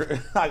 are you?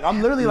 Like,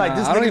 I'm literally like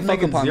this nigga's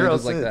making zero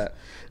sense. Like that.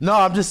 No,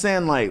 I'm just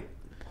saying like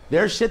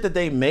there's shit that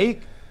they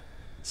make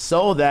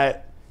so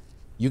that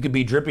you could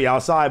be drippy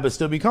outside but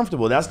still be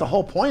comfortable. That's the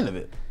whole point of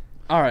it.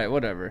 All right,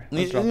 whatever.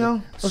 You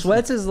know,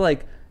 sweats is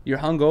like. You're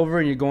hungover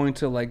and you're going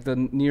to like the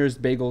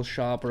nearest bagel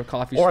shop or a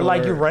coffee store. Or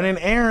like you're running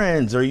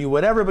errands or you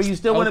whatever, but you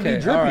still want to be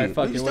drippy. All right,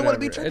 fuck you still want to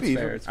be drippy.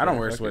 It's fair, I don't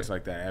wear sweats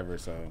like that ever,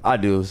 so. I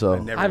do, so.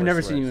 I've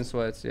never seen you in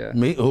sweats, yeah.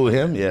 Me? Who,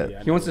 him?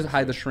 Yeah. He wants to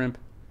hide the shrimp.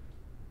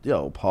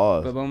 Yo,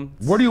 pause. Ba-boom.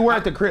 What do you wear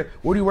at the crib?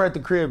 What do you wear at the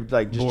crib?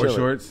 Like just board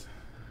shorts?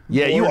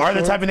 Yeah, you are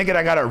the type of nigga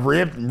that got a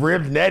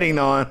ribbed netting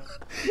on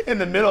in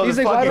the middle of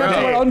the fucking day. He's like,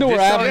 why do I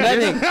underwear? I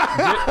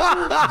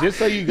have netting. Just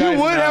so you guys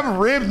You would have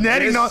ribbed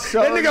netting on.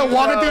 That nigga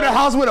walking through the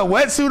house with a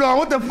wetsuit on.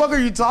 What the fuck are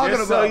you talking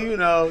about? Just so you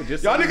know.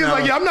 Y'all niggas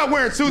like, yeah, I'm not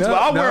wearing suits, but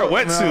I'll wear a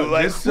wetsuit.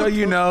 Like, just so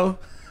you know.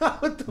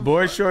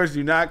 Board shorts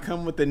do not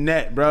come with the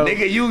net, bro.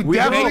 Nigga, you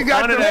definitely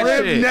got the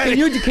ribbed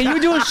net. Can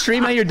you do a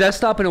stream at your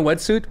desktop in a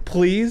wetsuit,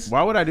 please?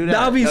 Why would I do that?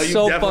 That would be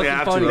so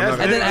fucking funny.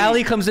 And then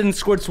Allie comes in and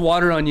squirts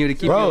water on you to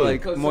keep you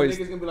like moist.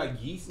 Niggas gonna be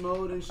like yeast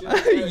mode and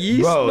shit.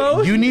 Yeast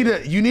mode? You need a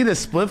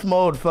spliff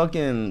mode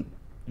fucking.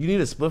 You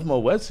need a spliff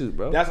mode wetsuit,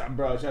 bro.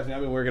 Bro. Trust me,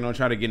 I've been working on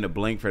trying to get in the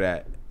blink for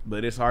that,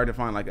 but it's hard to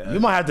find like a. You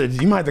might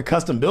have to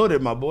custom build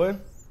it, my boy.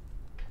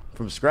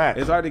 From scratch.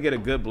 It's hard to get a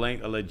good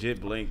blank, a legit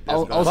blank.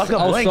 I'll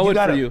sew it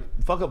for you.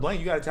 Fuck a blank.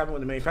 You gotta tap in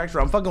with the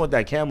manufacturer. I'm fucking with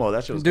that camo.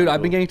 That shit was dude,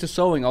 I've been getting to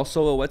sewing. I'll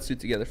sew a wetsuit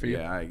together for you.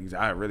 Yeah,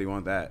 I really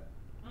want that.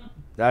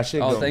 That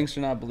shit. Oh, thanks for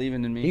not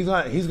believing in me. He's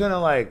gonna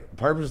like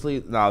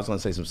purposely. No, I was gonna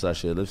say some sus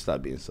shit. Let's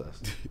stop being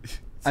sus.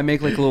 I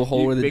make like a little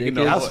hole where the dick is.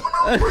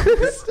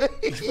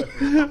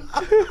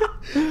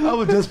 I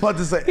was just about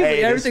to say,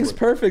 hey, everything's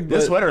perfect.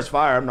 This sweater's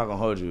fire. I'm not gonna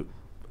hold you.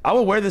 I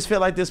would wear this fit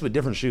like this with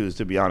different shoes,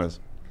 to be honest.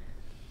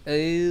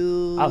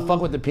 I'll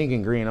fuck with the pink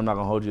and green. I'm not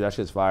gonna hold you. That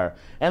shit's fire.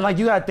 And like,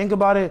 you gotta think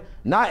about it.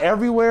 Not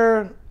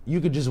everywhere you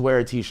could just wear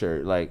a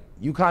t-shirt. Like,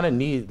 you kind of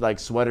need like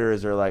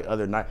sweaters or like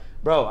other night.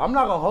 Bro, I'm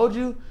not gonna hold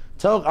you.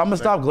 I'm gonna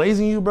stop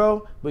glazing you,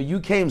 bro. But you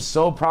came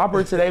so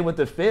proper today with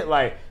the fit.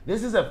 Like,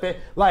 this is a fit.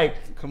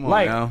 Like, come on,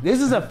 like now. This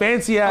is a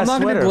fancy ass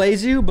sweater. I'm not gonna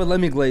glaze you, but let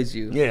me glaze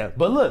you. Yeah,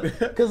 but look,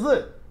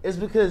 it's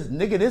because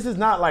nigga, this is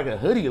not like a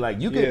hoodie. Like,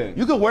 you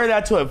could wear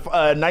that to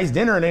a nice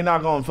dinner and they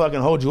not gonna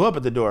fucking hold you up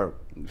at the door.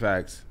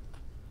 Facts.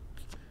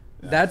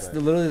 That's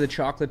literally the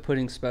chocolate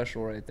pudding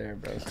special right there,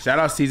 bro. Shout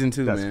out season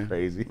 2, man. That's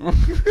crazy.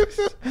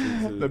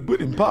 The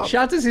pudding pop.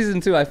 Shout out to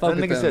season 2. I fuck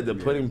with that nigga said the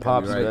pudding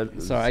pops. Right.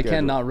 Sorry, I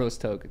cannot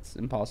roast Toke. It's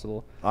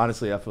impossible.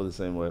 Honestly, I feel the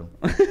same way.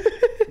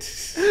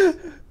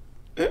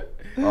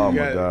 Oh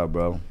my god,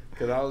 bro.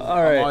 I'm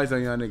always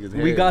on y'all niggas' heads.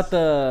 We got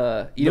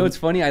the. You know what's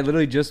funny? I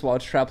literally just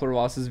watched Trapler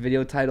Ross's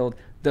video titled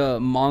 "The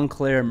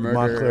Montclair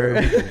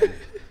Murder."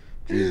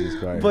 Jesus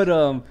Christ.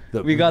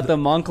 But we got the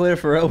Montclair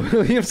Pharrell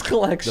Williams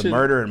collection. The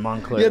murder in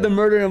Montclair. Yeah, the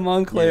murder in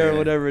Montclair or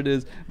whatever it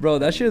is. Bro,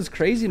 that shit is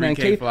crazy, man.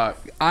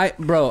 I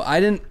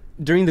didn't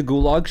during the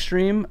Gulag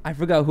stream, I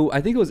forgot who.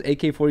 I think it was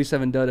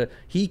AK-47 Dutta.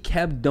 He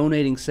kept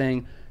donating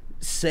saying,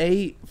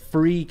 say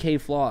free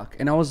K-Flock.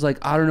 And I was like,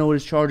 I don't know what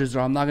his charges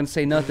are. I'm not going to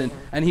say nothing.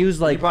 And he was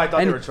like,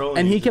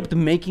 and he kept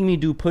making me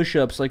do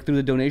push-ups like through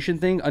the donation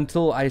thing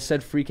until I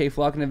said free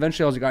K-Flock. And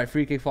eventually I was like, all right,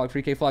 free K-Flock,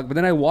 free K-Flock. But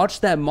then I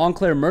watched that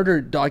Montclair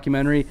murder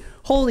documentary.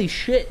 Holy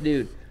shit,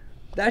 dude.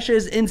 That shit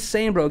is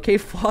insane, bro.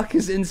 K-Flock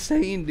is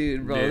insane,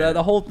 dude, bro. Yeah.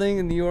 The whole thing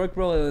in New York,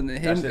 bro, and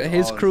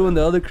his crew and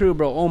the other crew,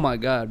 bro. Oh my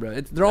god, bro.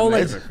 They're all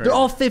like, they're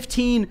all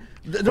 15.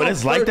 But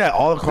it's like that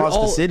all across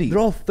the city. They're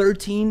all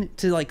 13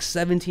 to like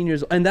 17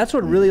 years old. And that's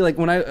what really, like,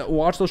 when I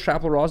watch those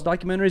Trapler Ross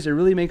documentaries, it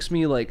really makes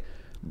me like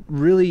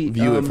really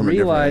view it from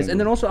realize. And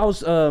then also I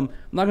was, I'm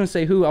not gonna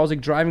say who, I was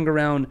like driving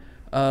around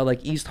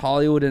like East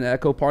Hollywood and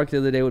Echo Park the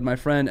other day with my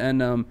friend,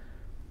 and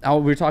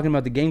we were talking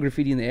about the gang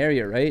graffiti in the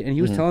area, right? And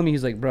he was telling me,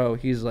 he's like, bro,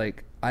 he's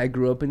like, I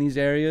grew up in these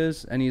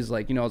areas, and he's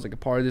like, you know, I was like a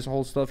part of this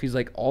whole stuff. He's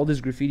like, all this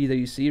graffiti that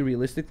you see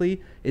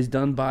realistically is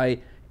done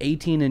by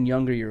 18 and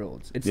younger year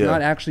olds. It's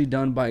not actually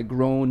done by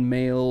grown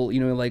male, you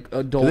know, like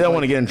adult. They don't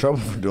want to get in trouble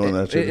for doing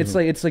that shit.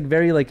 It's like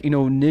very like, you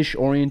know, niche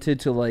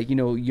oriented to like, you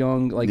know,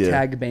 young like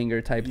tag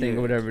banger type thing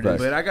or whatever it is.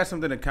 But I got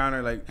something to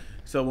counter, like,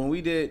 so when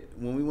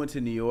we went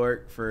to New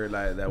York for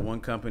like that one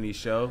company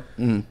show,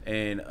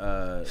 and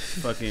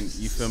fucking,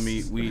 you feel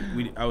me?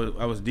 I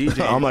was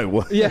DJing. I'm like,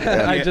 what?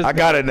 Yeah, I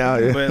got it now.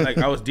 Yeah. But like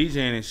I was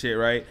DJing and shit,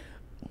 right?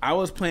 I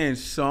was playing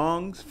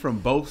songs from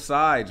both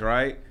sides,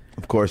 right?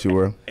 Of course you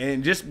were.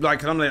 And just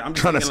like I'm just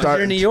trying to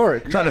start in New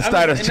York, trying to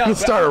start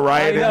a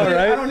riot. I know,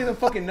 right? I don't even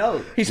fucking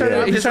know. He's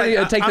trying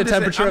to take the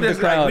temperature of the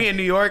crowd. Like, we in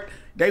New York,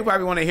 they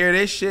probably want to hear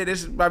this shit.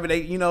 This is probably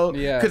they, you know,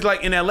 because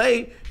like in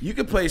LA, you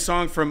could play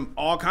songs from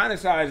all kind of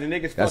sides and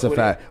niggas. That's a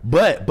fact.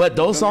 But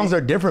those songs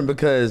are different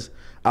because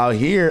out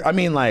here, I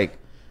mean, like,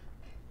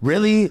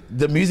 really,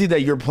 the music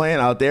that you're playing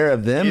out there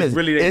of them is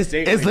really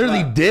it's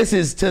literally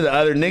disses to the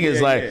other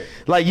niggas.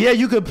 Like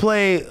you could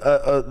play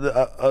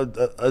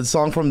a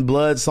song from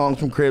Blood, songs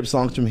from Crip,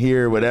 songs from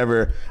here,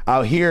 whatever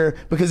out here,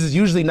 because it's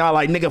usually not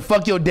like, nigga,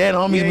 fuck your dead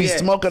homies, we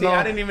smoking on.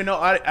 I didn't even know.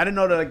 I didn't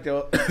know like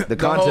the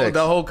context,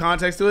 the whole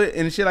context to it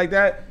and shit like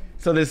that.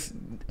 So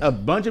a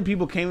bunch of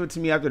people came up to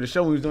me after the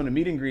show when we was doing the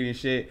meet and greet and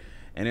shit,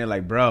 and they're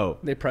like, bro,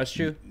 they pressed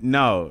you?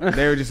 No,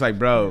 they were just like,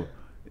 bro,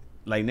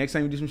 like next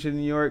time you do some shit in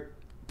New York,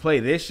 play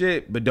this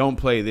shit, but don't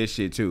play this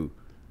shit too.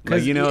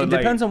 Like, you know, it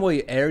depends on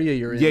what area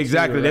you're in. Yeah,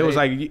 exactly. Too,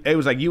 right? It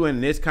was like you in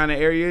this kind of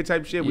area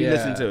type shit. We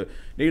listened to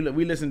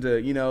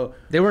you know.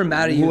 They were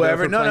mad at you.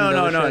 Whoever. No.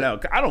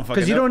 I don't fucking.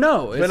 Because you don't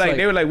know. But like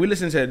they were like, we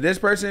listen to this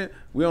person.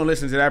 We don't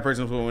listen to that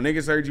person. So when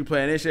niggas heard you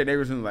playing this shit, they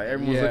were like,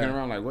 everyone's looking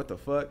around like, what the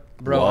fuck,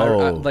 bro?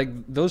 I, like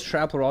those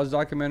Trapler Ross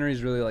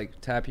documentaries really like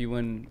tap you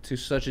in to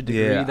such a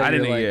degree. Yeah, that I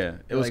didn't.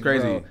 Like, it was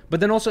crazy. Bro. But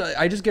then also,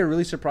 I just get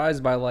really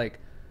surprised by like,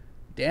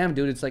 damn,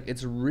 dude, it's like,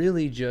 it's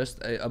really just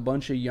a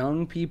bunch of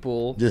young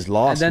people just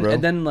lost, and then, bro.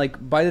 And then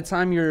like by the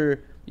time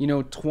you're, you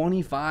know,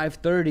 25,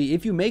 30,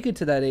 if you make it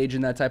to that age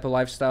and that type of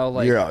lifestyle,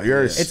 like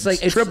it's like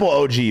triple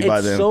OG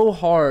by then. It's so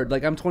hard.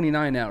 Like I'm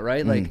 29 now,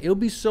 right? Like it'll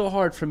be so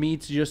hard for me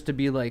to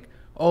be like,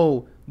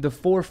 oh, the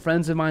 4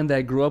 friends of mine that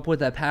I grew up with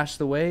that passed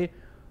away,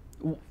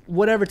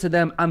 whatever to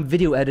them, I'm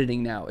video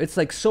editing now. It's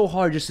like so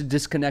hard just to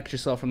disconnect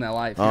yourself from that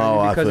life. You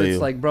know? Because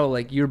it's like, bro,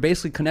 like you're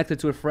basically connected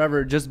to it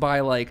forever just by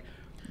like,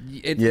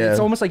 it's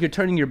almost like you're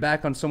turning your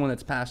back on someone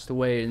that's passed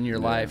away in your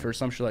life or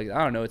some shit like that.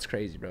 I don't know. It's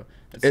crazy, bro.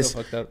 It's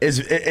so fucked up.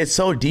 It's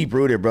so deep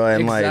rooted, bro.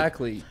 And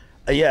exactly.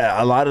 Like,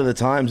 yeah, a lot of the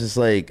times it's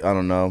like, I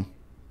don't know.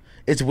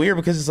 It's weird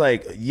because it's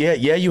like, yeah,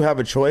 you have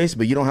a choice,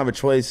 but you don't have a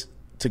choice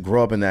to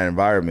grow up in that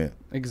environment.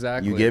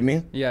 Exactly. You get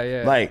me?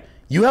 Yeah. Like,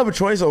 you have a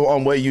choice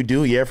on what you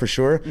do, yeah, for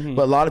sure.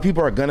 But a lot of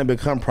people are gonna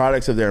become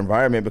products of their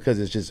environment because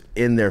it's just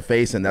in their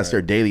face and that's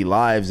their daily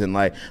lives. And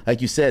like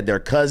you said, their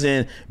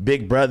cousin,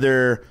 big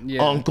brother,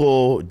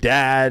 uncle,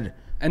 dad,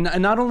 and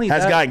not only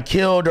has gotten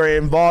killed or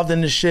involved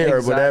in the shit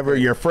or whatever.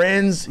 Your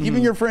friends,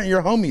 even your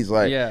homies,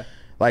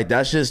 like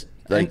that's just.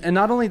 Like, and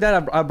not only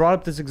that, I brought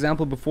up this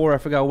example before, I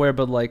forgot where,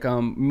 but like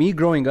me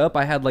growing up,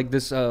 I had like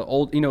this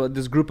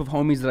this group of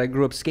homies that I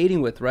grew up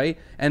skating with, right?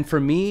 And for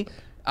me,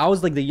 I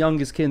was like the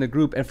youngest kid in the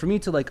group, and for me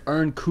to like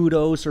earn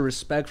kudos or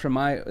respect from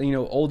my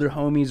older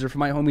homies or from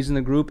my homies in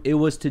the group, it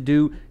was to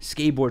do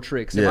skateboard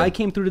tricks. If I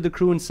came through to the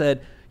crew and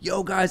said,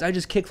 "Yo guys, I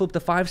just kickflipped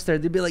a 5-star,"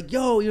 they'd be like,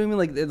 "Yo," you know what I mean?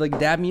 Like they'd like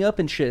dab me up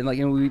and shit,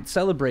 and we'd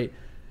celebrate.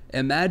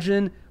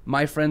 Imagine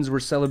my friends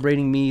were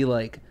celebrating me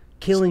like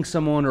killing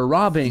someone or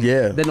robbing,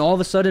 then all of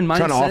a sudden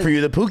trying to offer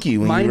you the pookie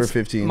when you were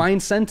 15. My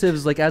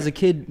incentives like as a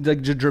kid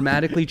like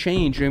dramatically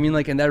change, you know what I mean?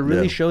 Like, and that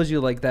really shows you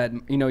like that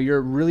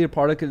you're really a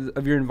product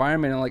of your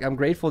environment. And like I'm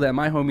grateful that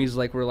my homies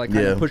like were like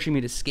kind of pushing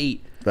me to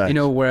skate. Facts.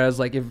 Whereas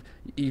like if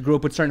you grew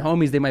up with certain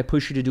homies, they might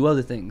push you to do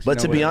other things. But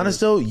to be honest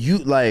though, you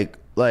like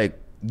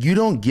you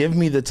don't give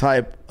me the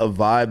type of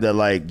vibe that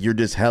like you're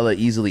just hella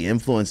easily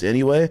influenced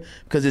anyway,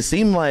 because it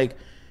seemed like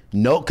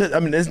cause I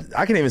mean,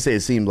 I can't even say it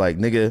seemed like,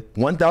 nigga,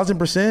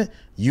 1000%,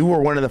 you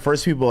were one of the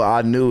first people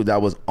I knew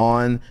that was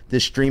on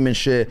this streaming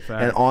shit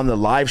and on the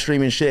live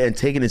streaming shit and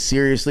taking it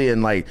seriously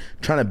and like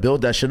trying to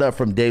build that shit up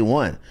from day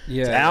one.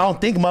 Yeah. So I don't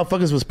think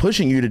motherfuckers was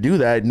pushing you to do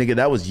that, nigga.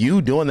 That was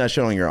you doing that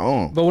shit on your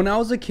own. But when I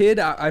was a kid,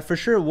 I for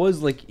sure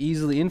was like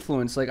easily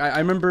influenced. Like I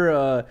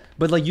remember,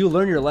 but like you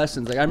learn your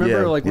lessons. Like I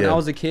remember like when I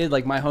was a kid,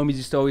 like my homies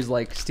used to always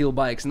like steal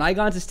bikes, and I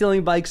got into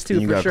stealing bikes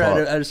too for sure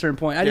at a certain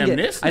point. I didn't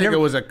this nigga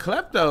was a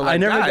klepto.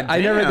 Like,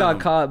 I never got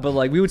caught, but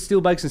like we would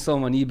steal bikes and sell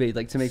them on eBay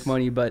like to make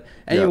money. But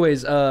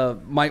anyways, when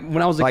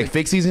I was like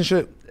fixies and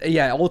shit.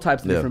 Yeah, all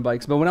types of different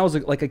bikes. But when I was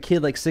like a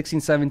kid, like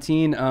 16,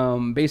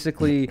 17,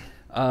 basically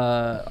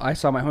I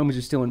saw my homies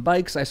were stealing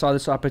bikes. I saw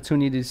this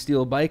opportunity to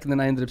steal a bike, and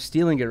then I ended up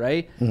stealing it,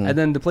 right? And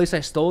then the place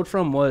I stole it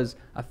from was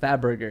a Fat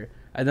Burger.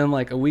 And then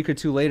like a week or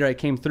two later, I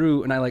came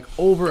through and I like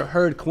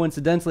overheard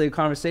coincidentally a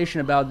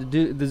conversation about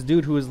this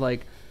dude who was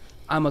like,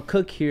 "I'm a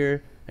cook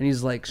here," and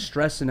he's like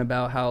stressing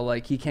about how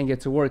like he can't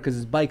get to work because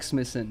his bike's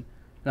missing.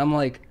 And I'm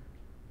like,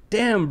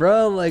 damn,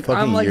 bro, like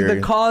fucking I'm like Yuriy.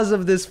 The cause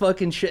of this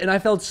fucking shit, and I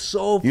felt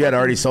so. You had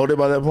already sold it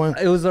by that point.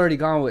 It was already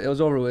gone. It was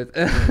over with.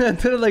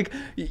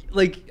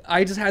 like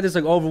I just had this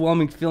like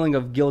overwhelming feeling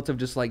of guilt of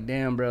just like,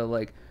 damn, bro,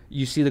 like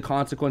you see the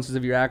consequences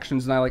of your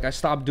actions, and I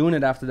stopped doing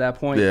it after that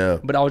point. Yeah.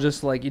 But I was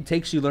just like, it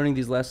takes you learning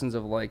these lessons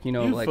of like, you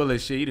like full of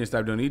shit. You didn't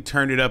stop doing it. You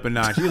turned it up a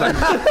notch. You're like,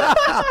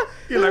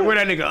 where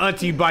that nigga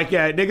auntie bike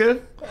at,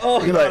 nigga?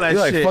 Oh, you're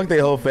like fuck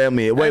their whole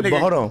family. Wait, but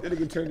hold on. That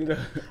nigga turned it up.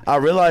 I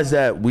realized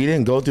that we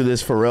didn't go through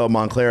this Pharrell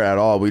Montclair at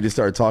all. We just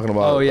started talking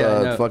about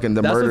fucking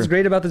the murder. That's what's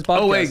great about this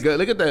podcast. Oh wait, good.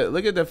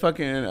 Look at the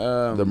fucking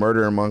the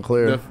murder in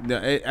Montclair.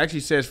 It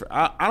actually says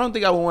I don't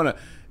think I would want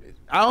to.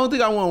 I don't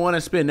think I would want to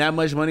spend that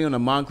much money on a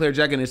Montclair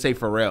jacket and say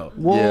Pharrell.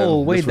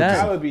 Whoa, wait,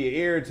 I would be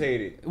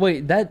irritated.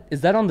 Wait,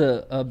 is that on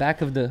the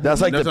back of the?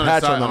 That's like the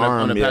patch on the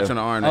arm. On the patch on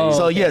the arm.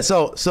 Oh,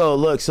 so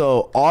look,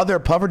 so all their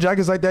puffer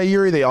jackets like that,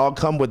 Yuriy, they all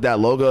come with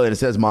that logo and it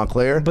says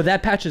Montclair. But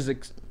that patch is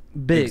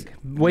big,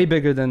 way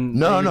bigger than.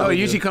 No, it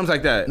usually comes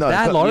like that. No,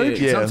 that large?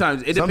 Yeah.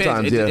 Sometimes it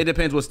depends. It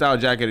depends what style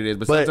jacket it is,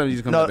 but sometimes it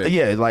usually comes like that.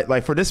 Yeah,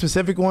 like for this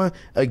specific one,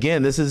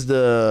 again, this is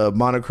the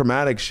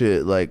monochromatic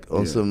shit, like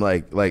on some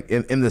like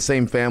in the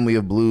same family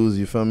of blues.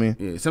 You feel me?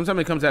 Yeah. Sometimes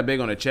it comes that big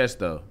on the chest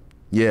though.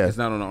 Yeah, it's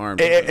not on the arm.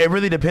 It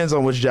really depends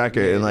on which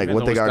jacket and like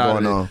what they got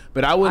going on.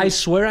 But I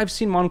swear I've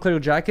seen Montclair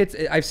jackets.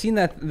 I've seen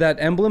that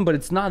emblem, but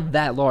it's not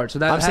that large. So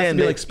that has to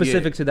be like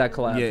specific to that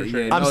collab for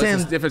sure. I'm saying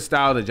it's a different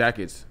style of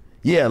jackets.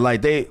 Yeah,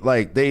 like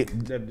they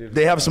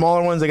have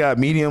smaller ones, they got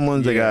medium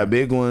ones, they got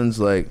big ones.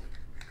 Like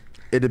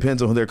it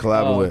depends on who they're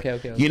collabing with.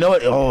 Okay. You know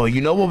what? Oh,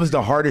 you know what was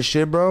the hardest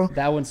shit, bro?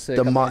 That one's sick.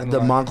 The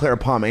Montclair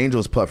Palm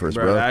Angels puffers,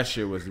 bro. That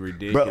shit was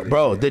ridiculous.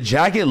 Bro, the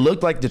jacket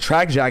looked like the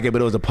track jacket,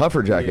 but it was a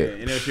puffer jacket.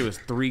 Yeah, and that shit was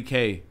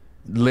 $3K.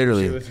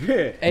 Literally.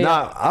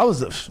 I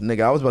was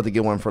about to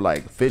get one for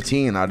like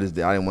 15. I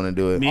didn't want to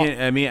do it.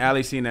 Me and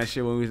Ali seen that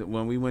shit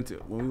when we went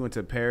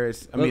to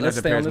Paris. I mean, not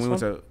to Paris. We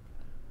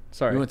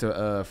went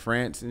to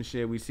France and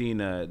shit. We seen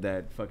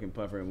that fucking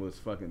puffer and was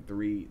fucking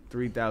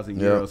 3,000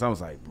 euros. I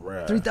was like,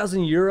 bruh.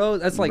 3,000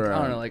 euros? That's like, I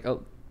don't know, like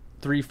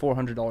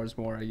 $300-$400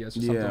 more, I guess,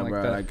 or something like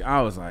that. Like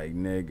I was like,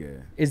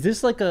 nigga. Is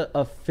this like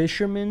a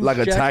fisherman's like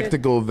jacket? A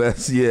tactical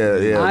vest?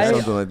 Yeah,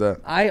 something like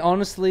that. I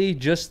honestly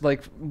just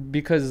like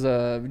because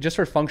just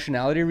for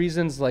functionality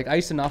reasons, like I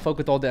used to not fuck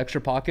with all the extra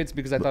pockets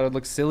because I thought it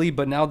looked silly.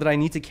 But now that I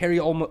need to carry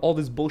all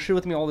this bullshit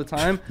with me all the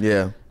time,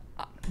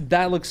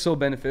 that looks so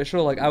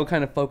beneficial. Like I would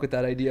kind of fuck with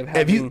that idea of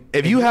having.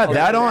 If you had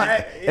that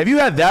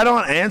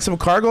on and some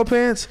cargo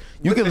pants,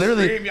 you could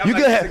literally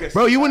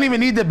bro. You wouldn't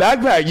even need the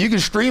backpack. You could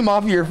stream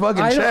off of your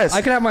fucking chest.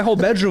 I could have my whole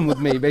bedroom with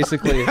me,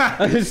 basically.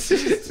 This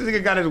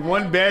nigga got his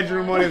one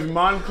bedroom on his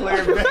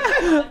Montclair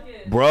bed.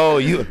 Bro,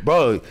 you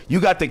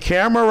got the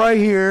camera right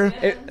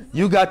here.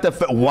 You got the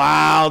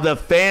wow, the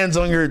fans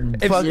on your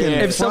fucking.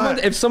 If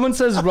someone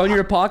says run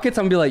your pockets,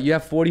 I'm gonna be like, you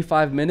have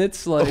 45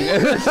 minutes. Like,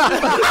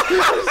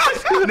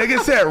 nigga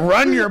said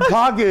run your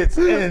pockets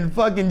and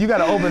fucking you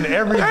gotta open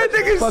every. That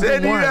nigga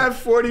said you one. have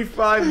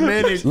 45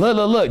 minutes.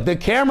 Look. The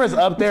camera's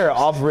up there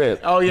off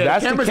rip. Oh yeah,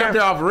 that's the camera's up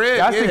there off rip.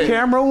 That's the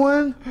camera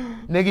one.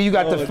 Nigga, you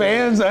got the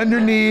fans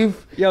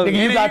underneath. Yo,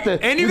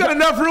 nigga, you got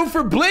enough room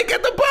for Blink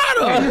at the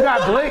bottom.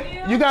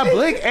 You got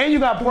Blink, and you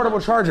got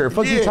portable charger.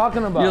 Fuck you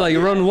talking about? You're like,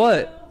 you run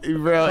what?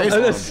 Bro,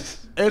 it's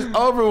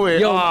over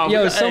with.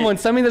 Yo, someone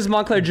send me this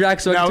Montclair Jack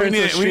so I can turn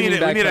into a streaming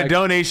backpack. We need a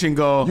donation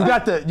goal. You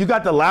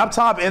got the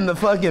laptop in the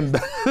fucking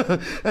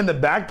in the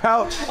back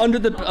pouch under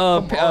the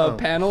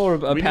panel or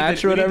a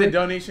patch or whatever. We need the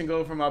donation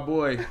goal for my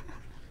boy.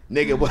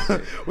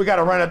 Nigga, we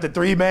gotta run up to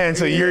 3 man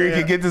so Yuriy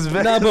can get this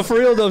vest. Nah, but for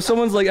real though, if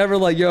someone's like ever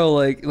like, yo,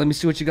 like, let me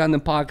see what you got in the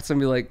pockets, and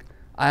be like,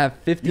 I have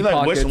 50 You're like,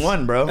 pockets. which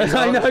one, bro?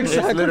 I know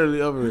exactly. It's literally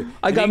over with.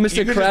 I got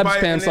Mr. Krabs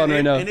pants on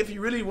right now. And if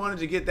you really wanted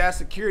to get that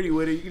security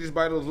with it, you can just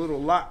buy those little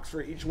locks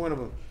for each one of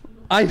them.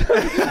 I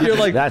know. You're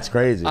like, that's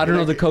crazy. I don't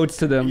know the codes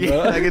to them, bro. Yeah,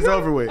 like it's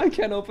over with. I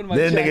can't open my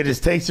Then jacket. nigga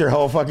just takes your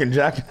whole fucking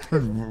jacket,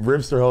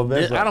 rips their whole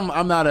vest. I'm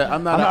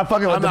not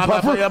fucking with the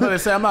puffer. I'm gonna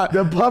say I'm not.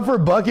 The puffer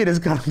bucket is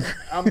kind of.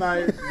 I'm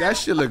not. That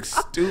shit looks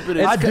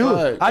stupid. I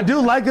do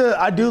like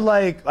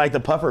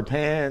the puffer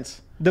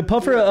pants. The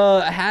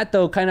puffer hat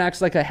though kind of acts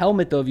like a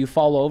helmet though if you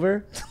fall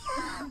over.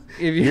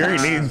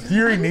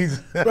 Yuriy needs.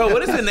 Bro,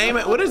 what is the name?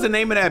 What is the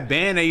name of that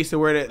band that used to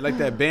wear that? Like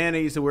that band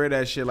that used to wear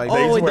that shit. Like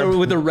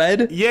with the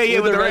red.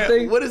 Yeah, with the red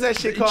thing. What is that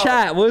shit called?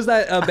 Chat. What is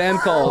that band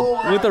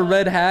called? With the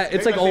red hat.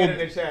 It's like old.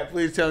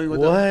 Please tell me what.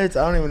 I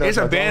don't even know. It's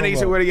a band that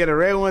used to wear the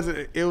red ones.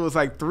 It was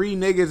like 3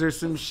 niggas or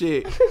some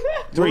shit.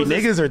 3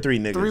 niggas or 3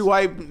 niggas? 3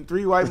 white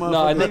motherfuckers.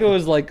 No, I think it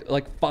was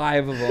like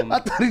 5 of them. I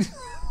thought he.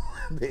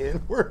 The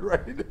N-word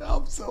right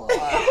now. I'm so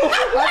high.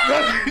 I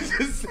thought he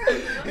just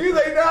said. He's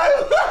like, nah.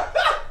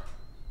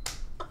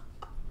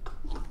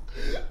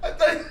 I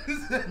thought you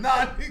said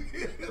nah,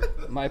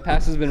 nigga. My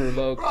pass has been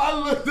revoked. Bro, I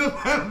looked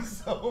up at him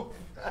so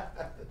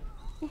fast.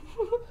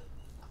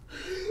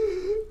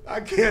 I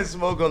can't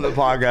smoke on the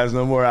podcast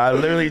no more. I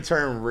literally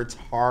turned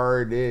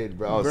retarded,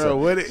 bro. Bro, so,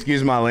 what?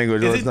 Excuse my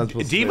language. Is it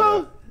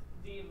Devo?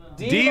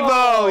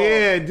 Devo,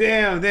 yeah,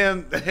 damn,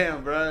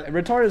 bro.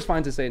 Retarded is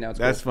fine to say now.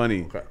 That's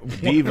funny.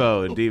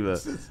 Devo.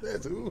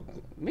 That's who?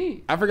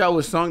 Me. I forgot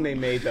what song they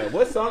made though.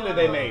 What song did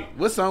they make?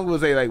 What song was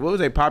they like? What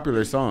was a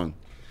popular song?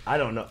 I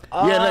don't know.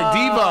 Yeah, like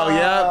Devo.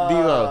 Yeah,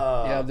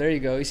 Devo. Yeah, there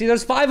you go. You see,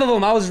 there's 5 of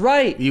them. I was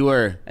right. You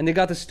were. And they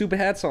got the stupid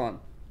hats on.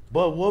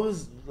 But what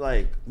was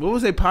like? What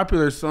was a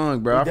popular song,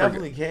 bro? I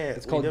definitely can't.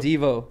 It's called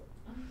Devo.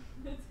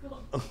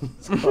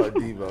 It's called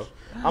Devo.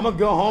 I'm gonna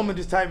go home and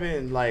just type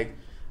in like.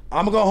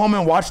 I'm gonna go home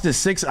and watch the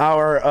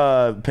 6-hour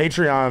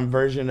Patreon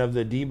version of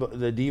the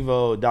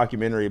Devo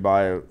documentary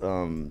by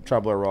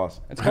Traveler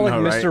Ross. It's called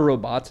Mr.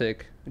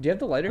 Robotic. Do you have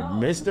the lighter?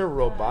 Mr.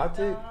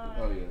 Robotic?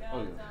 Oh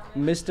yeah.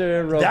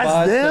 Mr. Robotic.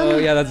 That's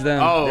them? Yeah, that's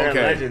them. Oh, They're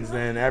okay. legends,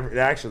 then.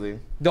 Actually,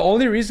 the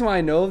only reason why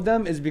I know of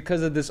them is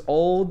because of this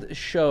old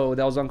show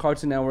that was on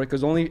Cartoon Network. It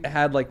was only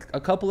had like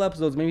a couple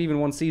episodes, maybe even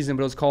 1 season,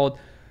 but it was called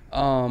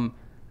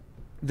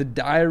The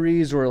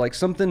Diaries or like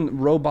something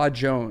Robot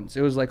Jones.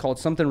 It was like called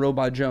something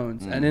Robot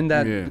Jones. And in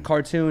that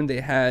cartoon,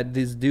 they had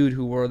this dude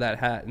who wore that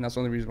hat, and that's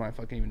the only reason why I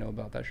fucking even know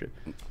about that shit.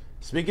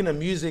 speaking of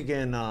music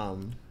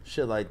and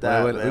shit like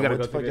that, Wait, we gotta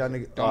go through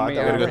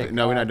this.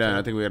 No, we're not done.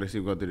 I think we gotta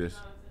go through this.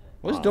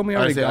 What's Domi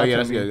already got? Oh yeah,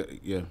 that's good.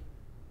 Yeah.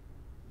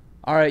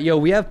 All right, yo,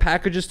 we have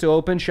packages to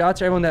open. Shout out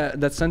to everyone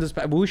that sends us.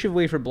 But we should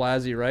wait for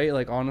Blazzy, right?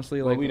 Like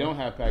honestly, like we don't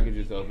have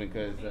packages to open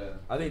because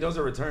I think those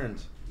are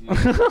returns.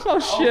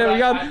 oh shit,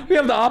 we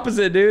have the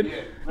opposite, dude.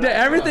 Yeah,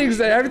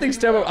 everything's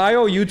terrible. I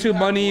owe YouTube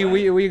money.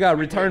 We got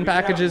return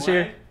packages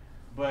here.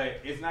 But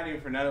it's not even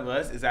for none of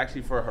us. It's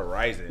actually for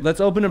Horizon. Let's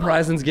open a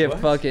Horizon's gift.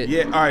 Fuck it.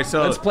 Yeah. All right.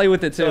 So let's play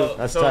with it too.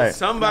 That's tight.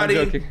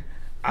 Somebody,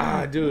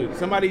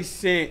 somebody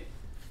sent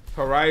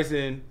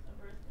Horizon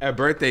a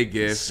birthday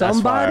gift.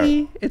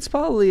 Somebody? It's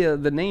probably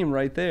the name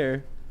right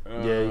there. Yeah.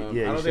 I don't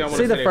think I want to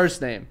say the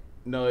first name.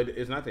 No,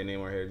 it's not their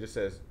name right here. It just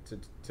says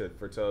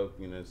for Toke,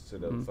 to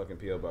the fucking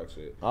PO box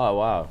shit. Oh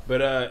wow.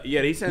 But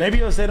yeah, he sent. Maybe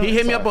he'll say. He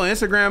hit me up on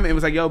Instagram and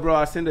was like, "Yo, bro,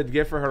 I sent a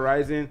gift for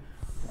Horizon."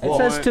 It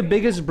says to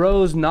biggest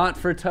bros, not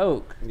for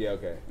Toke. Yeah,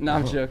 okay. No,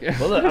 I'm joking.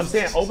 But look, I'm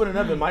saying open it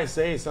up. It might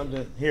say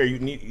something. Here,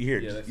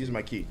 use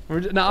my key.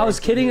 No, I was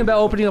kidding about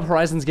opening up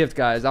Horizon's gift,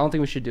 guys. I don't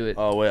think we should do it.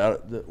 Oh wait,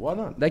 why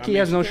not? That key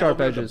has no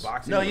sharp edges.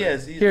 No,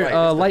 yes. Here,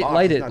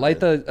 light it. Light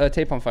the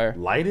tape on fire.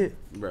 Light it,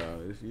 bro.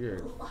 It's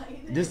yours.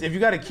 Just if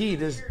you got a key,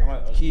 just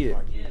key it.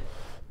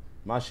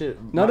 My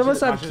shit. None of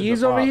us have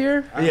keys over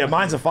here? Yeah,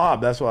 mine's a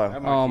fob. That's why.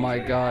 Oh my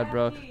god,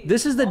 bro.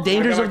 This is the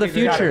dangers of the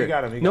future.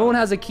 No one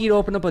has a key to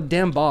open up a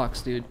damn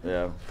box, dude.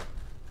 Yeah.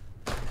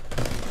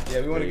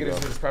 Yeah, we want to get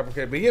into this proper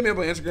case. But he hit me up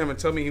on Instagram and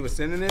told me he was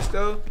sending this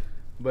though.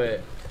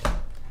 But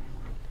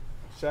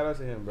shout out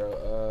to him,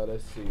 bro.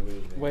 Let's see.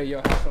 Wait,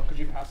 yo, could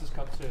you pass this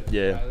cup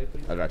to Riley,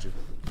 please? I got you.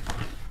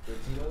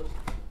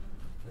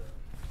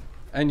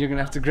 And you're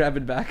gonna have to grab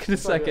it back in a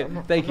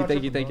second. Thank you.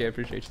 I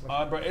appreciate you.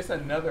 Bro, it's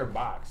another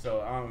box, so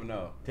I don't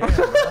know.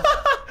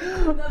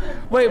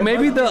 Wait,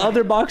 maybe the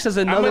other box has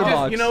another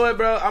box. You know what,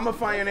 bro? I'm gonna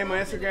find your name on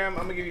Instagram.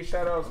 I'm gonna give you a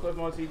shout out on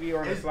Spliffmodetv or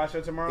on the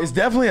Slideshow tomorrow. It's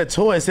definitely a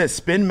toy. It says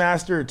Spin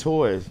Master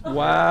Toys.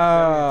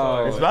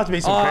 Wow. It's about to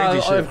be some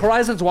crazy shit. If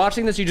Horizon's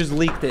watching this, you just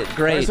leaked it.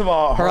 Great. First of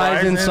all,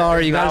 Horizon,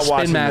 sorry, you got a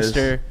Spin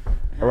Master.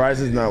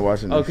 Horizon's not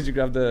watching this. Oh, could you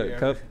grab the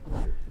cup?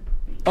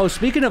 Oh,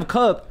 speaking of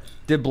cup,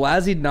 did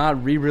Blazzy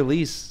not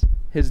re-release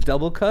his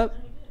double cup?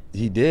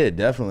 He did,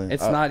 definitely.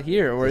 It's not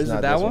here, or is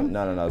it that one?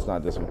 No, it's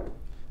not this one.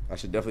 I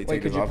should definitely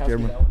take this off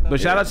camera. But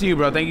shout out to you,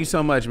 bro. Thank you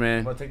so much, man.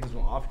 I'm gonna take this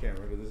one off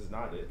camera because this is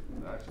not it,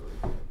 actually.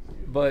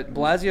 But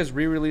Blazzy has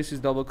re-released his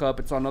double cup.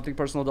 It's on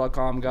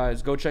nothingpersonal.com,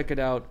 guys. Go check it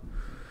out.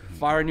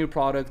 Fire new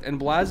product. And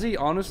Blazzy,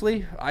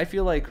 honestly, I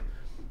feel like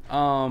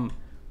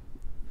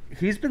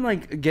he's been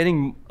like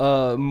getting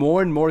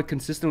more and more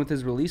consistent with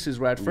his releases,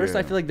 where at first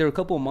I feel like they're a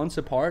couple months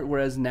apart,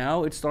 whereas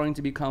now it's starting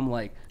to become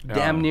like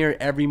damn near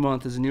every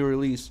month is a new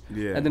release.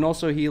 And then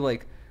also he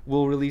like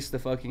will release the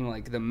fucking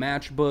like the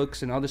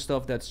matchbooks and other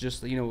stuff that's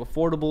just, you know,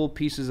 affordable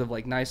pieces of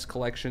like nice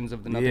collections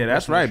of the Nothing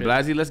that's right, shit.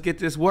 Blazzy. Let's get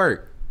this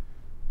work.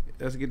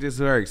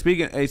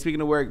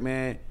 Speaking of work,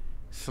 man,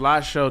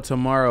 Slideshow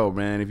tomorrow,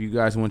 man. If you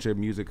guys want your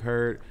music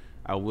heard,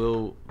 I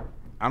don't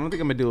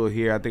think I'm gonna do it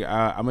here. I think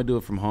I'm gonna do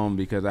it from home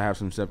because I have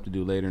some stuff to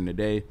do later in the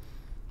day.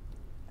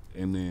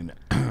 And then,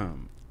 I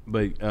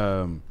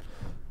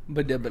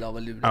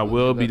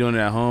will be doing it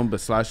at home.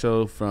 But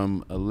Slideshow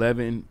from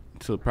 11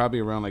 to probably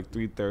around like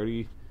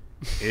 3:30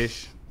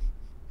 ish,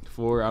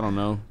 4. I don't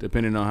know,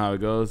 depending on how it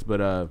goes.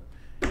 But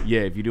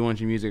yeah, if you do want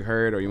your music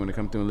heard or you want to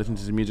come through and listen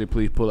to some music,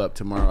 please pull up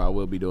tomorrow. I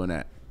will be doing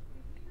that.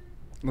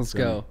 Let's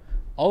go.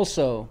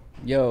 Also,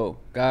 yo,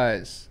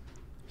 guys.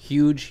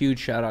 Huge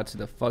shout out to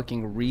the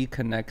fucking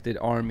Reconnected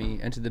army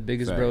and to the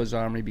Biggest Bros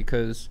army,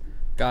 because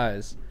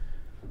guys,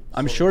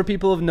 I'm sure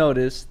people have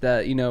noticed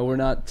that, you know, we're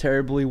not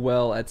terribly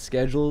well at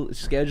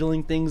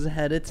scheduling things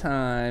ahead of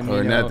time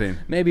or nothing.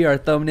 Maybe our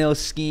thumbnail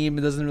scheme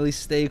doesn't really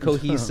stay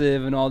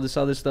cohesive and all this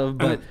other stuff,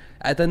 but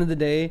at the end of the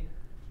day,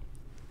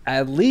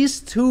 at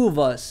least 2 of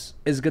us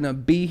is gonna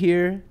be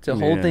here to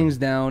hold things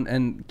down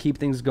and keep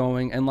things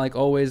going. And like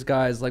always,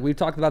 guys, like we've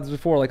talked about this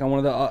before, like on one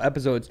of the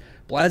episodes,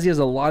 Blazzy has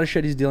a lot of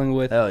shit he's dealing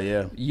with. Hell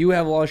yeah. You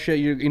have a lot of shit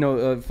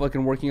you're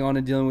fucking working on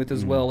and dealing with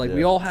as well. Like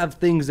we all have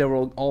things that we're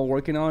all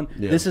working on.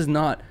 This is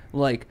not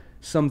like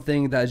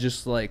something that's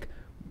just like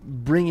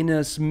bringing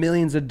us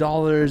millions of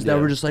dollars that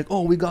we're just like,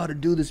 oh, we got to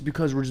do this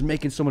because we're just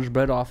making so much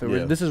bread off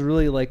it. This is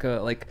really like a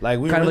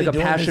kind of like a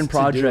passion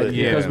project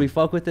because we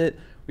fuck with it.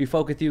 We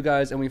fuck with you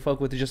guys, and we fuck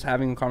with just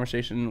having a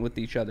conversation with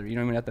each other. You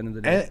know what I mean? At the end of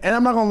the day. And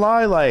I'm not gonna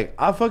lie, like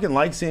I fucking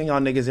like seeing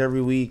y'all niggas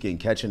every week and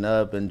catching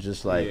up and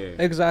just like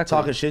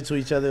talking shit to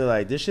each other.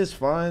 Like this shit's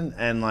fun,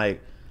 and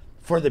like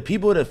for the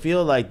people to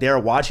feel like they're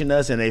watching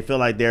us and they feel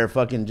like they're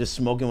fucking just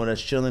smoking with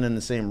us, chilling in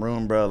the same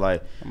room, bro.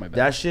 Like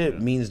that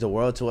shit means the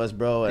world to us,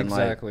 bro. And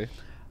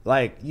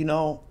like you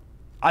know,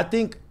 I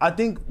think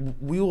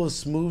we will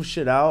smooth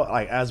shit out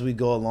like as we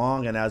go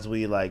along and as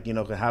we like, you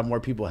know, can have more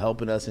people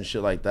helping us and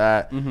shit like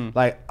that.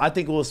 Like I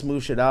think we'll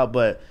smooth shit out,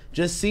 but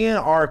just seeing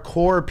our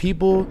core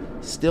people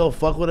still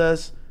fuck with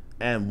us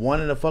and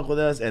wanting to fuck with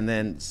us, and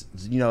then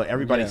you know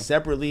everybody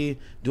separately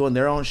doing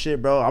their own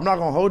shit, bro. I'm not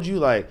gonna hold you,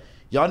 like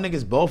y'all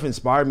niggas both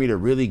inspired me to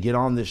really get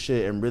on this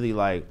shit and really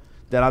like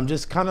that. I'm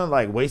just kind of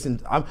like wasting.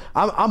 I'm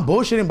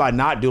bullshitting by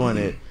not doing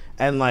it,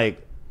 and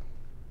like.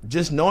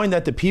 Just knowing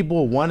that the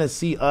people want to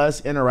see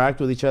us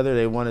interact with each other,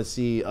 they want to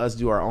see us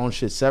do our own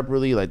shit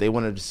separately, like they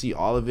wanted to see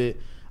all of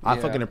it. I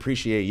fucking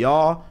appreciate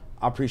y'all.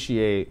 I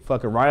appreciate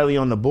fucking Riley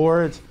on the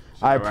boards.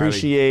 I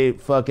appreciate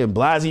fucking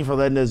Blazzy for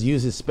letting us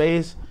use his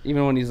space.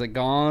 Even when he's like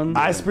gone.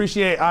 I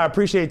appreciate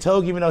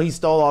Toge, even though he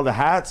stole all the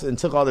hats and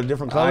took all the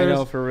different colors. I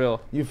know, for real.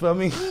 You feel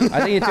me?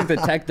 I think he took the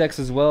tech decks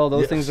as well.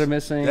 Those things are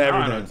missing.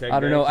 Everything. I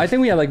don't know. I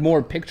think we had like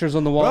more pictures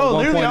on the wall at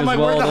one point as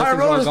well. Those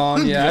things are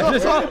gone. Yeah.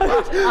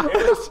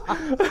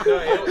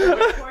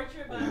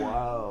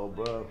 Wow,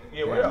 bro.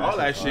 Yeah, where all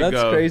that shit That's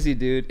go? crazy,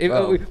 dude.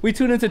 We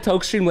tune into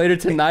Toke's stream later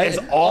tonight.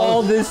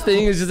 All this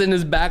thing is just in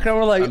his background.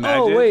 We're like,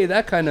 oh wait,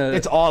 that kind of.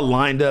 It's all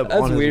lined up.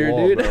 That's on his weird,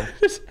 wall, dude. Bro.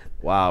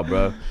 Wow,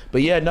 bro.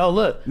 But yeah, no,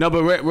 look. No,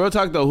 but real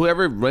talk though,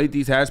 whoever rate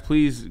these hats,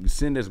 please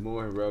send us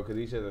more, bro, because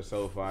these shit are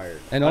so fire.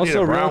 And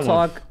also, real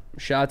talk,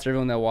 shout out to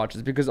everyone that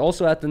watches, because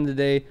also at the end of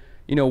the day,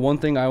 you know, one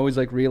thing I always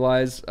like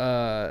realize,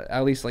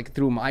 at least like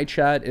through my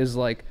chat, is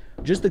like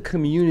just the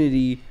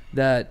community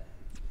that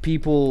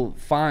people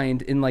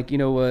find in like, you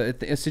know,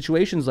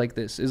 situations like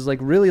this is like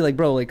really like,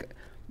 bro, like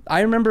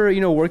I remember,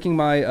 you know, working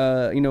my,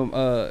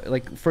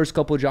 like first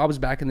couple of jobs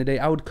back in the day.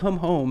 I would come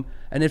home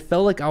and it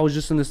felt like I was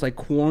just in this like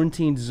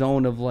quarantine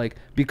zone of like,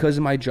 because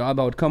of my job,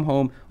 I would come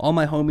home. All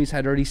my homies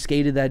had already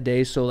skated that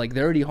day. So like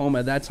they're already home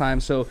at that time.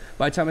 So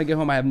by the time I get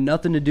home, I have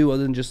nothing to do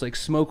other than just like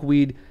smoke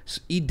weed,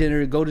 eat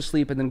dinner, go to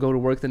sleep, and then go to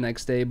work the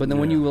next day. But then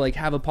when you like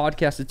have a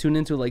podcast to tune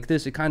into like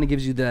this, it kind of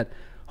gives you that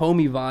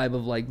homie vibe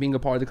of like being a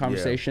part of the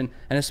conversation.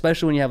 And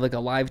especially when you have like a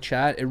live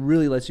chat, it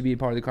really lets you be a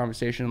part of the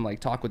conversation and like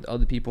talk with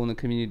other people in the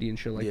community and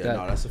shit like that.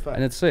 No, that's a fact.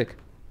 And it's sick.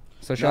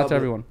 So shout out to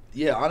everyone.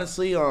 Yeah,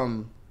 honestly,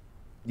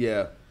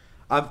 yeah,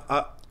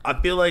 I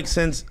feel like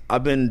since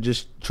I've been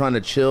just trying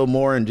to chill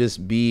more and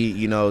just be,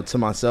 you know, to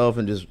myself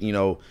and just, you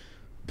know,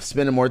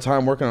 spending more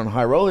time working on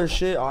high roller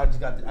shit. I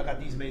got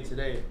these made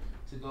today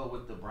to go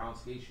with the brown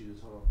skate shoes.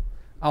 Hold on.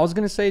 I was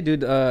gonna say,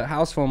 dude,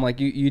 House Phone, like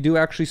you do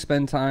actually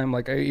spend time,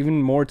 like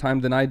even more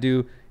time than I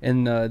do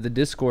in the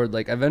Discord.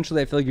 Like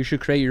eventually, I feel like you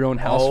should create your own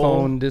House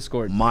Phone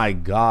Discord. My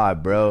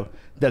God, bro.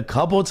 The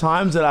couple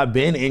times that I've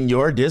been in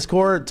your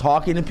Discord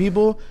talking to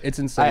people, it's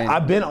insane.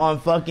 I've been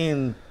on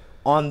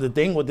the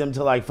thing with them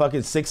till like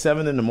fucking 6,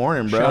 7 in the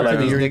morning, bro. Like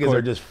these niggas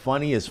are just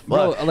funny as fuck.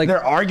 Bro, like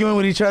they're arguing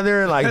with each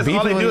other and like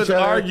beefing with each other.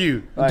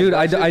 Argue. Like, dude,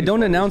 I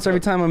don't announce every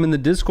time I'm in the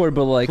Discord,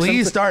 but like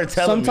please start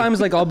telling me. Sometimes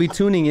like I'll be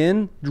tuning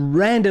in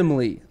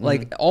randomly,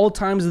 like all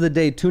times of the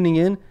day tuning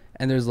in.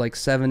 And there's like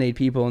 7, 8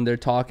 people and they're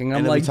talking.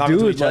 I'm like,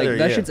 dude, like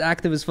that shit's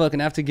active as fuck.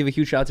 And I have to give a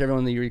huge shout out to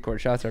everyone in the Yuriy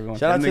Court. Shout out to everyone.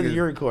 Shout out to the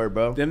Yuriy Court,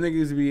 bro. Them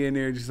niggas be in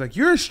there just like,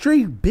 you're a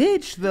straight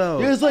bitch though.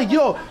 Yeah, it's like,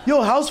 yo,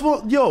 House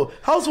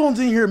Phone's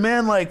in here,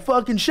 man. Like,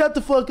 fucking shut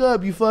the fuck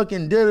up, you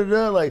fucking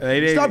da-da-da. Like,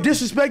 stop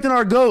disrespecting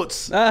our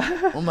goats.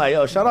 I'm like,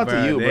 yo, shout out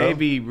to you, bro. They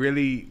be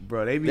really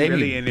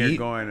in there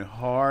going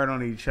hard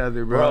on each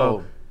other,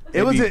 bro.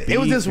 It was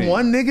this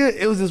one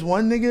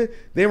nigga.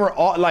 They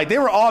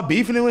were all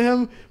beefing with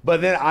him,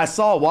 but then I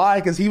saw why,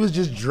 because he was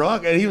just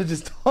drunk and he was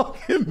just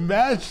talking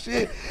mad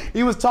shit.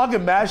 He was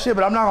talking mad shit,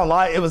 but I'm not gonna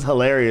lie, it was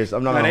hilarious.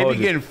 I'm not gonna hold you.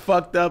 They be getting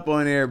fucked up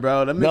on there,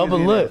 bro. No,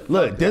 but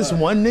look, this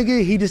one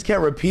nigga, he just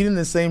kept repeating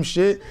the same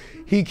shit.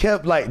 He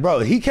kept like, bro,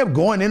 he kept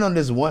going in on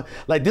this one.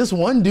 Like this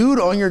one dude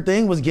on your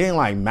thing was getting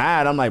like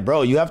mad. I'm like,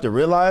 bro, you have to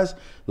realize,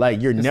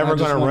 like, you're never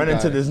gonna run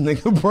into this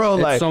nigga, bro.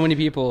 It's like so many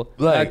people.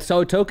 Like,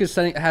 so Toke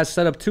has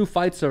set up 2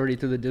 fights already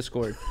through the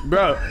Discord.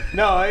 Bro,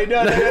 no,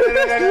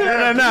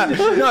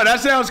 that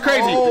sounds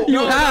crazy. Oh, you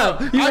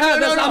have.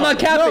 I'm not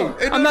capping.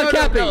 I'm not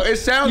capping. No, it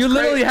sounds. You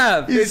literally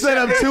have. You set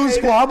up 2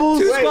 squabbles.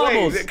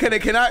 Wait, can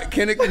it? Yo,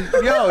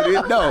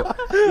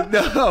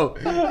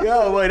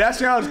 wait, that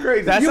sounds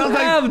crazy. That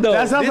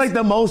sounds like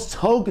the most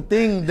Toke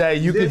thing that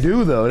you could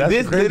do, though.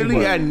 This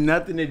literally had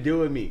nothing to do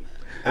with me.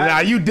 Nah,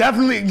 you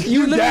literally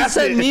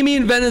said meet me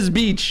in Venice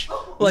Beach.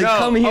 Like, no,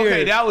 come here.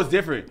 Okay, that was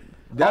different.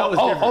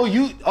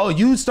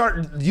 You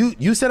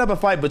set up a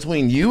fight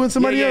between you and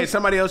somebody else? Yeah,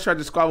 somebody else tried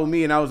to squabble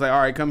me, and I was like, all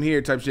right, come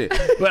here, type shit.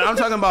 But I'm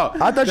talking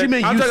about. I thought you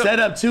meant you set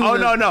up 2.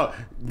 Oh no,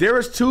 there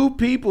was 2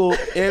 people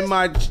in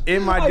my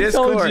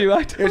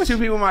Discord. There's 2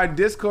 people in my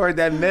Discord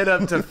that met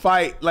up to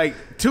fight, like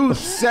 2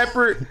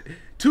 separate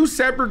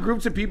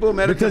groups of people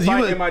met up to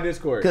fight in my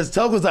Discord. Because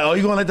Toke was like, oh,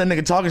 you gonna let that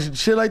nigga talk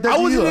shit like that? I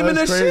wasn't even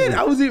the shit.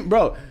 I wasn't,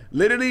 bro.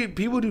 Literally,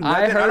 people do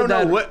nothing. I don't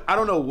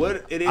know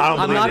what it is.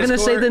 I'm not gonna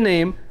say the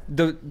name.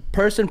 The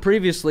person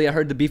previously, I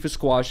heard the beef is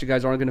squashed. You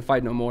guys aren't gonna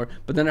fight no more.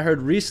 But then I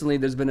heard recently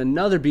there's been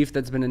another beef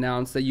that's been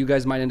announced that you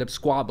guys might end up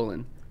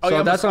squabbling.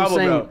 So that's what I'm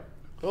saying.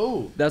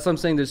 Oh, that's what I'm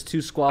saying. There's 2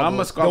 squabbles. I'm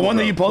a squabble. The one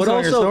that you posted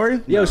on your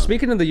story? Yo,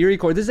 speaking of the Yuriy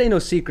Court, this ain't no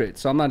secret,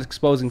 so I'm not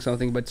exposing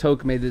something. But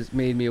Toke made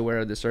me aware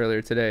of this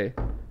earlier today.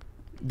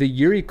 The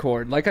Yuriy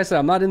Court, like I said,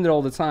 I'm not in there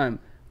all the time,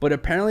 but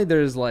apparently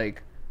there's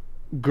like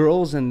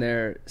girls in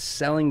there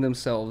selling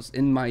themselves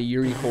in my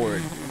Yuriy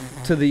Court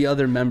to the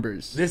other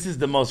members. This is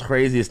the most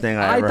craziest thing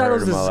I ever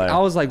heard in my life. I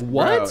was like,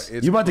 what? Bro,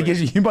 you about to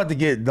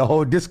get the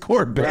whole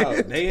Discord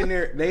banned. They in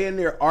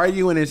there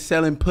arguing and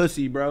selling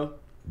pussy, bro.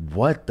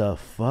 What the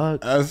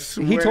fuck?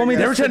 He told me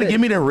they were trying to get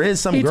me to riz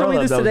some girl. He told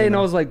me this today, and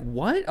I was like,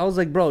 "What?" I was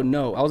like, "Bro,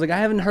 no." I was like, "I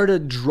haven't heard a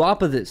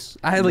drop of this."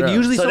 I had like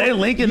usually so they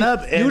linking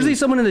up. Usually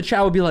someone in the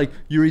chat would be like,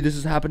 "Yuriy, this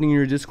is happening in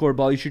your Discord,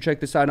 bro. You should check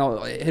this out." And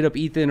I'll hit up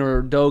Ethan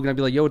or Doug, and I'd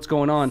be like, "Yo, what's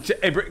going on?"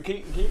 Hey,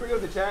 can you bring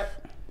up the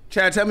chat?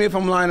 Chat, tell me if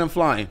I'm lying. I'm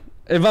flying.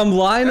 If I'm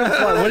lying, I'm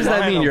flying. What does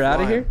that mean? You're out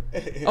of here?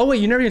 Oh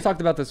wait, you never even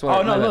talked about this one.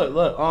 Oh no,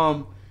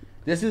 look.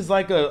 This is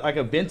like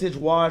a vintage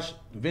wash,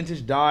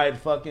 vintage dyed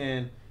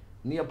fucking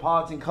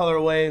Neapolitan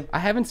colorway. I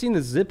haven't seen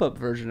the zip up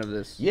version of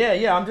this.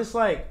 Yeah. I'm just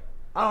like,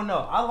 I don't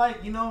know. I like,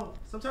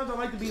 sometimes I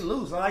like to be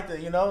loose. I like to,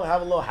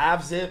 have a little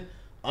half zip,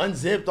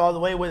 unzipped all the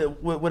way with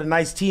a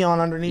nice tee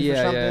on underneath or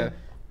something. Yeah.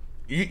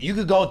 You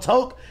could go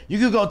Toke. You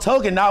could go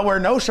Toke and not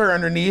wear no shirt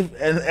underneath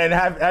and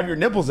have your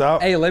nipples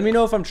out. Hey, let me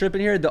know if I'm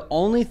tripping here. The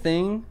only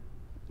thing,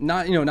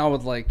 not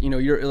with like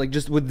you're like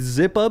just with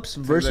zip ups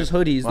versus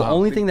hoodies. The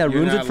only thing that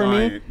ruins it for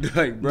me.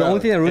 The only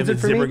thing that ruins it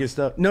for me.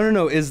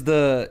 No, is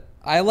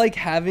I like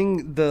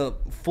having the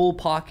full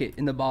pocket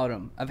in the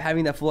bottom. Of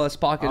having that full ass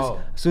pocket.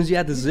 As soon as you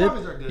add the zip,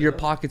 your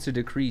pockets are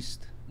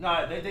decreased.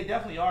 No, they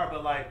definitely are,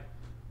 but like.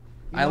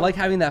 I like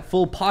having that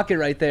full pocket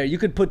right there. You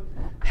could put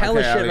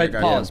hella shit right.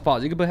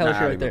 Pause. You could put hella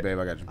shit right there. Babe,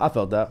 I got you. I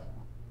felt that.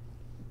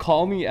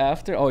 Call me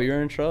after. Oh,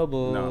 you're in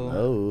trouble.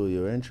 No,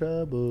 you're in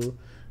trouble.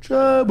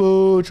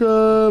 Trouble.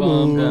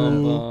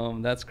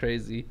 Bum. That's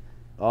crazy.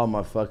 Oh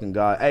my fucking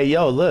god. Hey,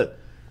 yo, look.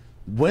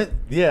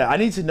 I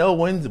need to know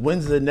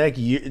when's the next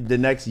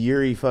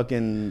Yuriy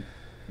fucking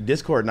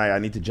Discord night. I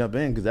need to jump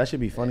in because that should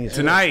be funny as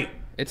tonight.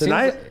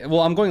 Tonight? Well,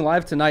 I'm going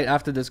live tonight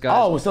after this, guys.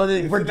 Oh, so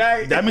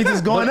that means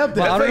it's going up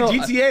there. That's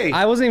like GTA.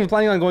 I wasn't even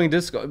planning on going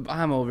Discord.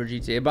 I'm over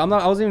GTA, but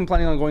I wasn't even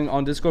planning on going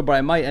on Discord, but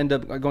I might end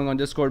up going on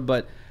Discord.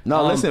 But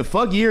no, listen,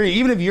 fuck Yuriy.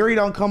 Even if Yuriy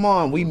don't come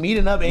on, we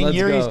meeting up in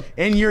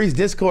Yuri's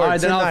Discord. All right,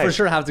 tonight. then I'll for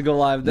sure have to go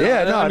live.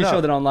 I'll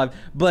show that on live.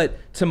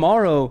 But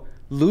tomorrow,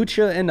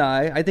 Lucha and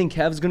I think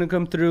Kev's gonna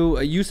come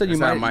through. You said you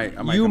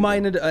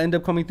might end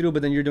up coming through,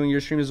 but then you're doing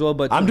your stream as well.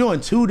 But I'm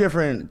doing 2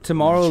 different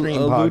tomorrow.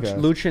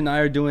 Lucha and I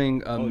are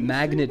doing a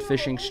magnet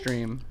fishing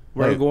stream.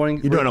 You're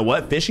doing a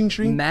what fishing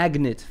stream?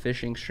 Magnet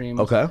fishing stream.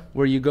 Okay.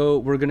 We're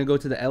gonna go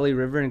to the LA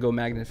River and go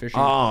magnet fishing.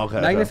 Oh,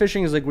 okay. Magnet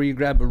fishing is like where you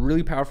grab a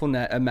really powerful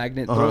net, a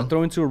magnet,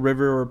 throw into a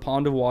river or a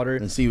pond of water,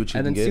 and see what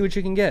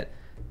you can get.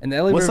 And the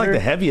LA What's River, like the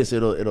heaviest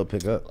it'll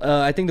pick up?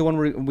 I think the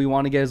one we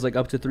want to get is like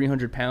up to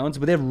 300 pounds,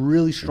 but they have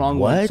really strong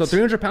ones. So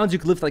 300 pounds, you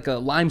could lift like a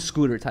lime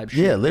scooter type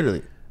shit. Yeah,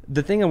 literally.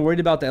 The thing I'm worried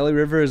about the LA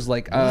River is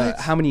like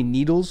how many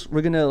needles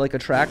we're gonna like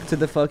attract to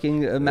the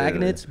fucking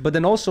magnets. But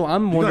then also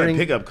I'm wondering,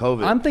 pick up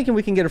COVID. I'm thinking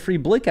we can get a free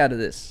blick out of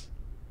this.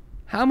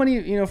 How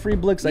many free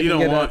blicks? You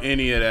don't want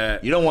any of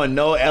that. You don't want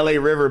no LA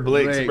River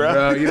blicks,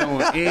 bro. You don't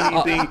want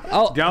anything.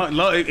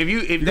 If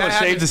you gonna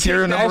shave the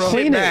cereal number,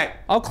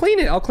 I'll clean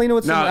it. I'll clean it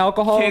with some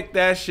alcohol. Kick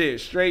that shit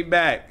straight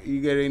back.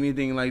 You get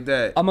anything like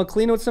that? I'm gonna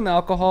clean it with some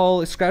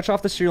alcohol. Scratch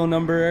off the serial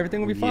number. Everything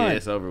will be fine. Yeah,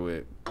 it's over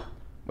with.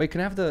 Wait, do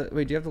you have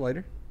the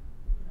lighter?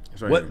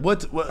 Right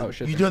what oh,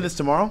 shit, you doing this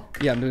tomorrow?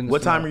 Yeah, I'm doing this.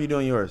 What time are you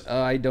doing yours?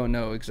 I don't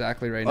know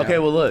exactly right now. Okay,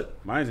 well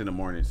look. Mine's in the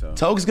morning, so.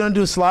 Toke's gonna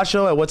do a slot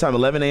show at what time?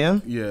 11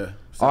 a.m.? Yeah.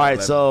 All right,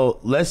 11. So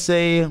let's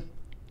say.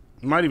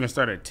 Might even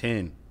start at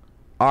 10.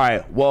 All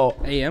right, well.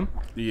 A.m.?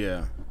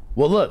 Yeah.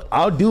 Well, look,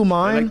 I'll do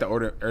mine. I like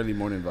the early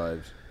morning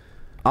vibes.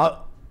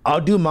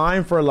 I'll do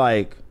mine for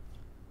like,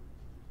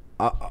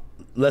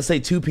 let's say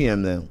 2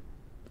 p.m. then.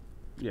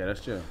 Yeah,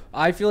 that's true.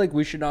 I feel like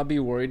we should not be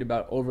worried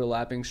about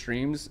overlapping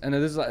streams. And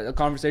this is a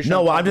conversation.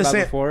 No, I'm just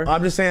saying.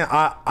 I'm just saying.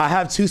 I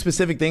have 2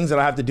 specific things that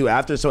I have to do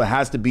after, so it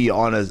has to be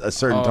on a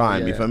certain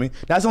time. You feel me?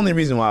 That's the only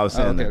reason why I was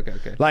saying that.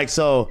 Okay. Like,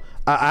 so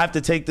I have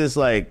to take this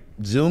like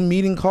Zoom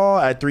meeting call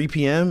at 3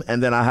 p.m.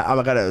 and then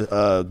I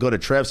gotta go to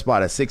Trev's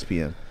spot at 6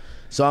 p.m.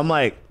 So I'm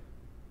like,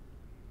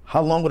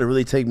 how long would it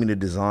really take me to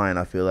design?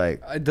 I feel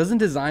like doesn't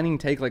designing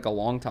take like a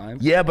long time?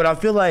 Yeah, but I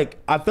feel like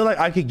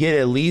I could get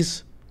at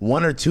least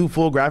 1 or 2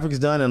 full graphics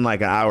done in like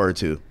an hour or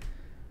 2.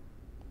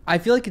 I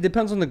feel like it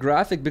depends on the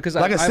graphic because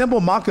like a simple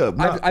mock-up.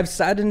 I've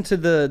sat into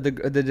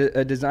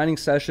the designing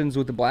sessions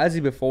with the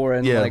Blazzy before,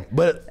 and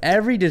but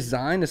every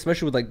design,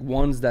 especially with like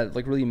ones that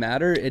like really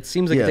matter, it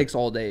seems like it takes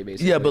all day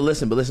basically. Yeah, but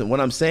listen. What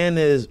I'm saying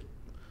is,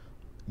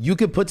 you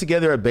could put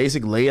together a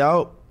basic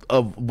layout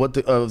of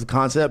the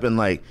concept and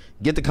like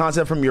get the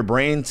concept from your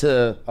brain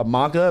to a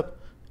mock-up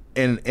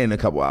in a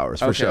couple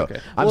hours for sure.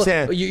 Okay. I'm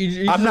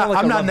saying I'm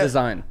not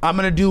design. I'm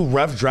gonna do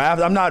rough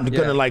draft. I'm not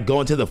gonna like go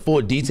into the full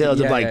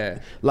details of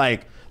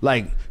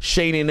like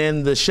shading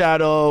in the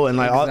shadow and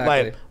like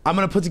like I'm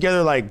gonna put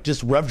together like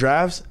just rough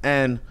drafts,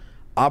 and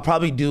I'll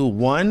probably do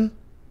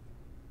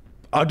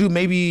I'll do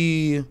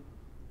maybe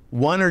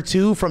 1 or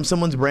 2 from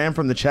someone's brand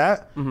from the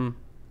chat, and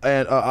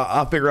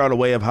I'll figure out a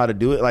way of how to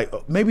do it. Like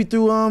maybe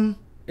through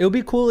It would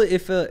be cool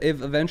if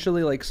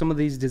eventually like some of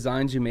these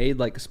designs you made,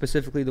 like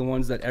specifically the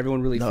ones that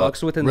everyone really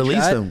fucks with in the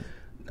chat, them.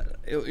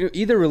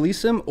 Either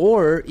release them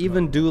or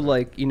even do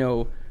like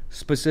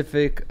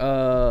specific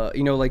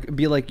like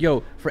be like,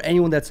 yo, for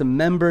anyone that's a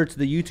member to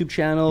the YouTube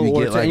channel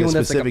or to anyone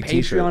that's like a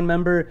Patreon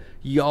member,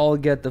 y'all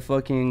get the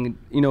fucking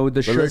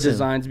the shirt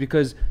designs,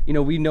 because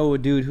we know a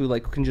dude who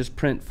like can just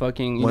print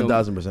fucking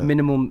 1000%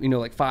 minimum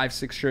like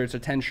 5-6 shirts or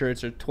 10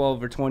 shirts or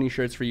 12 or 20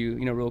 shirts for you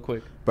real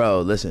quick.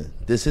 Bro, listen,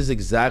 this is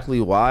exactly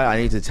why I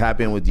need to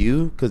tap in with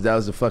you, because that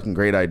was a fucking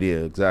great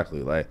idea.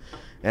 Exactly. Like,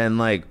 and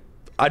like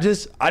I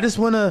just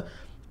want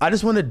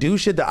to do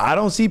shit that I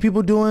don't see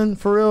people doing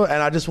for real,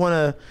 and I just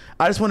want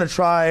to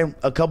try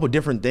a couple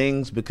different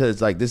things,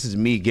 because like this is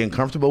me getting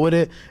comfortable with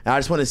it, and I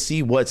just want to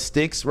see what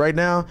sticks right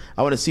now.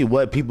 I want to see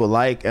what people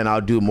like, and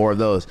I'll do more of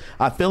those.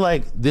 I feel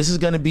like this is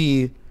going to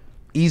be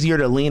easier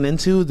to lean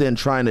into than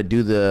trying to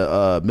do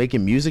the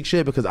making music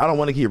shit, because I don't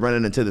want to keep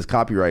running into this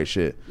copyright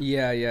shit.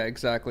 Yeah,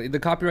 exactly. The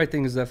copyright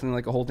thing is definitely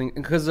like a whole thing,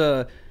 because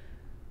the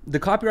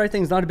copyright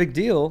thing is not a big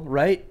deal,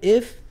 right?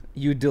 If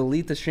you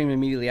delete the stream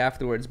immediately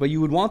afterwards, but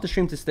you would want the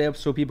stream to stay up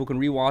so people can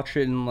rewatch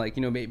it and like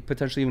maybe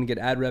potentially even get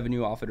ad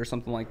revenue off it or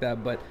something like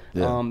that. But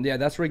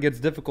that's where it gets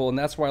difficult, and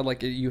that's why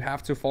like you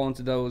have to fall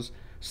into those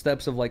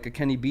steps of like a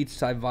Kenny Beats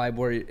type vibe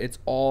where it's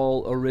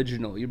all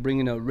original. You bring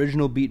in an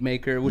original beat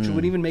maker, which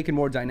would even make it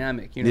more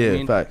dynamic. You know what I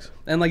mean? Facts.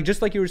 And like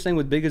just like you were saying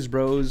with Biggest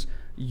Bros,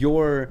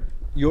 your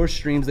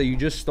streams that you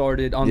just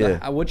started on the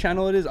what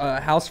channel it is,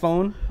 House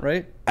Phone,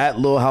 right? At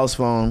Lil House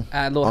Phone.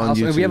 At Lil House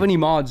Phone. If we have any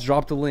mods,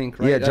 drop the link,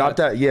 right? Yeah, drop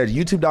that. Yeah,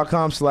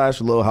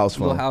 youtube.com/Lil House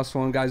Phone. Lil House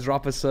Phone, guys,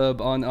 drop a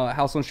sub on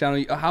House Phone's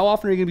channel. How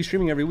often are you gonna be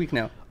streaming every week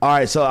now? All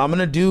right, so I'm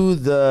gonna do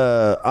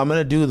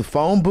the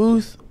phone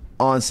booth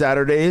on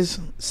Saturdays,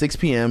 6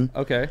 p.m.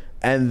 Okay.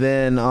 And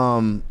then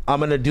I'm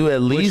gonna do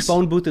at least. Which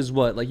phone booth is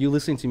what? Like you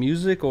listening to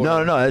music or?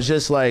 No. It's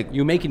just like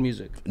you making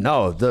music.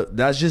 No,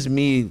 that's just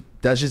me.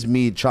 That's just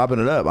me chopping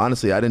it up.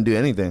 Honestly, I didn't do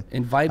anything.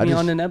 Invite me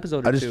on an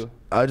episode or two.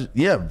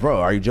 Yeah, bro.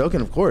 Are you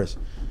joking? Of course.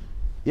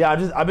 Yeah,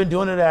 I've been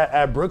doing it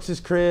at Brooks's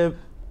crib.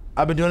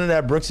 I've been doing it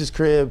at Brooks's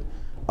crib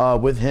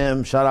with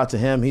him. Shout out to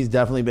him. He's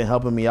definitely been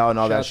helping me out and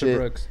all that shit.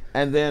 Brooks.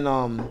 And then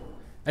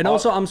and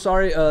also I'm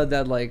sorry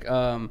that like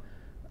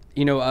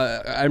you know,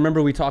 I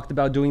remember we talked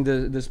about doing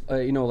this,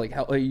 you know, like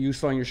how you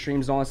saw on your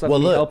streams and all that stuff,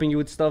 and helping you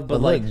with stuff.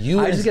 But like,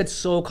 I just get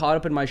so caught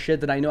up in my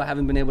shit that I know I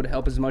haven't been able to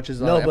help as much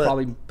as I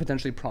probably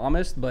potentially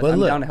promised. But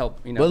I'm down to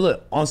help. You know. But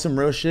look, on some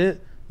real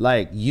shit,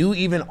 like you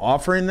even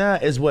offering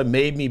that is what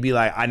made me be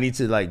like, I need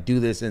to like do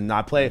this and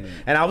not play.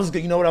 And I was,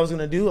 you know what I was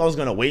gonna do? I was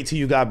gonna wait till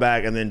you got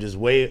back and then just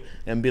wait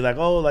and be like,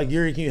 oh, like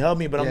Yuriy, can you help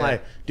me? But I'm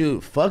like,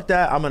 dude, fuck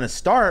that. I'm gonna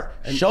start,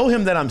 show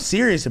him that I'm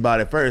serious about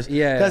it first.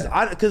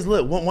 Yeah. Because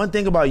look, one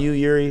thing about you,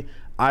 Yuriy,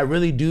 I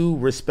really do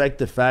respect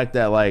the fact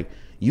that like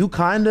you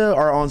kinda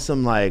are on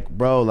some like,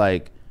 bro,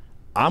 like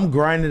I'm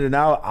grinding it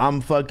out,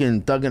 I'm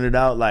fucking thugging it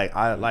out. Like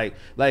I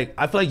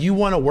feel like you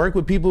want to work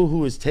with people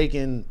who is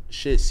taking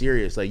shit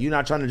serious. Like you're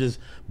not trying to just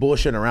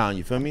bullshit around,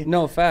 you feel me?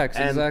 No, facts,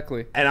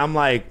 exactly. And I'm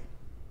like,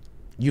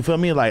 you feel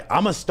me? Like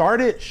I'm gonna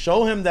start it,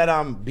 show him that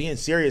I'm being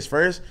serious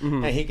first,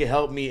 and he can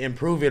help me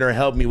improve it or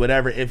help me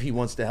whatever if he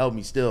wants to help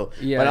me still.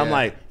 Yeah, but I'm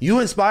like, you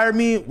inspired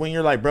me when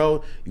you're like,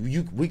 bro,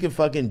 we can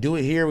fucking do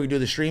it here. We do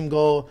the stream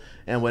goal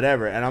and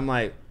whatever. And I'm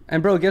like,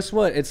 and bro, guess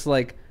what? It's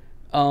like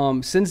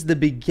since the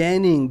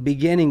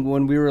beginning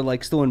when we were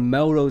like still in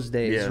Melrose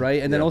days,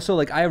 right? And then also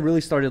like I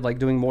really started like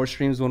doing more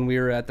streams when we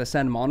were at the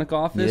Santa Monica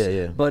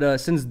office. But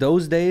since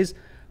those days,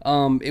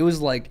 it was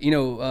like, you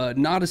know,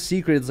 not a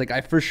secret. It's like I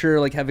for sure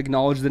like have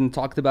acknowledged it and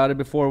talked about it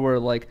before, where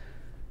like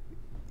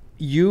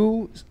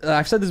you,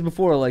 I've said this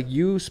before, like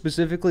you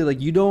specifically, like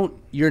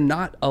you're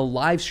not a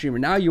live streamer.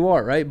 Now you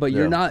are, right? But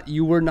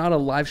you were not a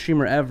live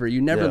streamer ever. You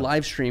never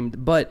live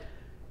streamed, but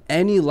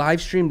any live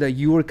stream that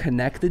you were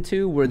connected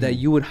to, where that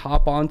you would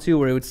hop onto,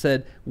 where it would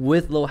said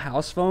with Lil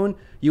House Phone,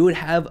 you would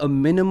have a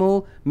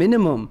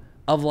minimum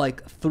of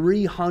like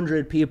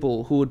 300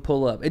 people who would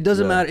pull up. It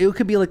doesn't matter. It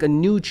could be like a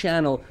new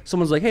channel.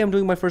 Someone's like, hey, I'm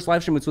doing my first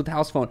live stream. It's with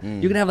House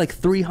Phone. You can have like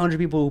 300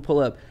 people who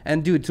pull up.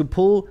 And dude, to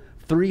pull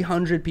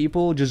 300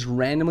 people just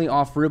randomly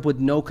off rip with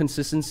no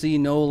consistency,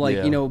 no like,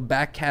 you know,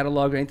 back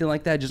catalog or anything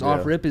like that, just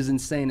off rip is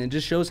insane. And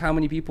just shows how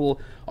many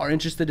people are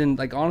interested in,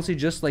 like, honestly,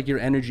 just like your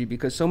energy,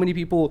 because so many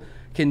people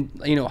can,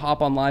 you know,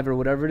 hop on live or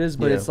whatever it is,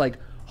 but it's like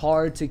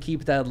hard to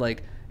keep that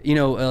like, you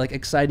know, like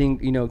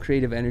exciting, you know,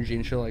 creative energy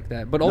and shit like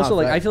that. But also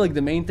like, I feel like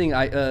the main thing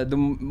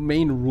the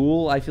main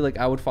rule I feel like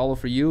I would follow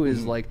for you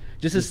is like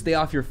just to stay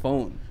off your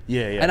phone.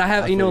 And I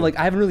have, you know, like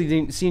I haven't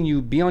really seen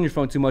you be on your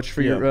phone too much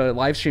for your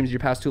live streams, your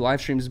past 2 live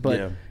streams,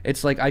 but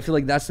it's like I feel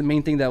like that's the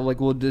main thing that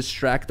like will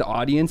distract the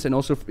audience and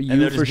also for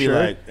you for sure.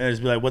 And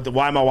just be like,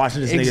 why am I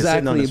watching this nigga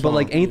sitting on this phone? But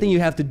like anything you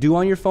have to do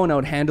on your phone, I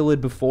would handle it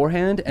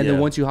beforehand, and then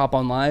once you hop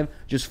on live,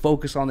 just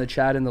focus on the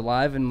chat and the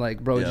live, and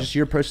like, bro, just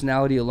your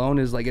personality alone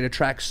is like, it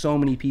attracts so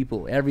many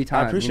people every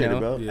time. I appreciate it,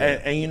 bro.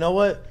 And you know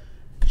what?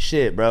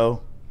 Shit,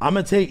 bro. I'm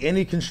gonna take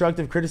any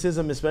constructive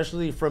criticism,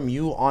 especially from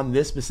you on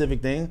this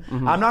specific thing.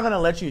 I'm not gonna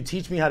let you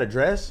teach me how to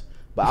dress,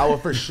 but I will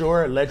for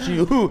sure let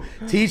you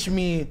teach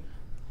me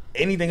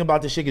anything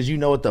about this shit, because you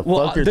know what the fuck you're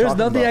talking about. There's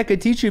nothing I could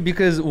teach you,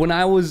 because when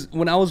I was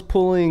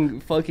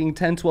pulling fucking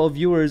 10-12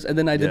 viewers and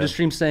then I did a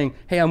stream saying,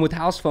 hey, I'm with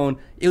House Phone,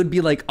 it would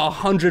be like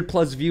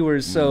 100+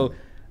 viewers. So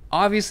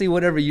obviously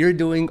whatever you're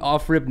doing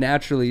off rip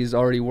naturally is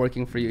already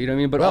working for you, you know what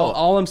I mean? But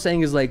all I'm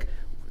saying is like,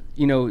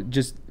 you know,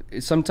 just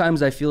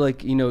sometimes I feel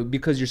like, you know,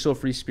 because you're so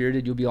free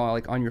spirited, you'll be all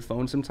like on your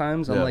phone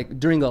sometimes. I'm like,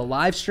 during a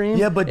live stream,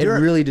 but it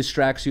really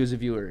distracts you as a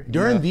viewer.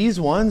 During these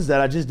ones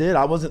that I just did,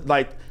 I wasn't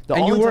like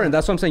and you weren't.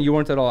 That's what I'm saying. You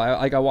weren't at all.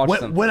 I watched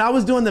them. When I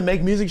was doing the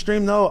make music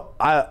stream though,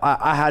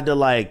 I had to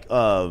like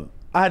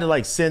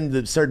send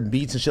the certain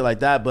beats and shit like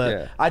that.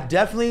 But I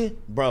definitely,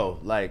 bro,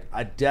 like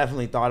I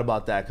definitely thought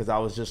about that, because I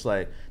was just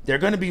like, they're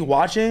gonna be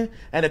watching,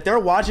 and if they're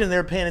watching,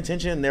 they're paying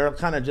attention, they're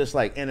kind of just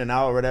like in and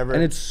out or whatever.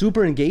 And it's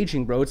super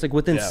engaging, bro. It's like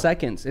within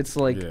seconds. It's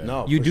like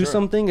you do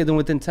something, and then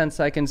within 10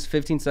 seconds,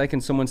 15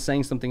 seconds, someone's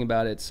saying something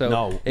about it.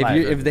 So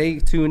if they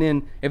tune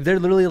in, if they're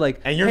literally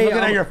like, and you're looking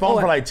at your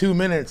phone for like 2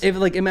 minutes. If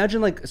like,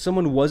 imagine like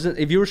someone wasn't,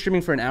 if you were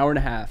streaming for an hour and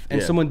a half,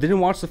 and someone didn't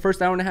watch the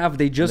first hour and a half,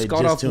 they just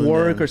got off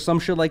work or some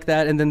shit like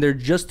that, and then they're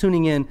just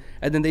tuning in,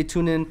 and then they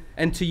tune in,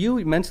 and to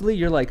you mentally,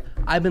 you're like,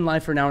 I've been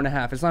live for an hour and a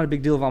half. It's not a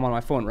big deal if I'm on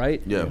my phone,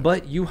 right?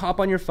 But you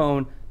hop on your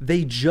phone,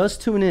 they just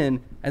tune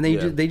in, and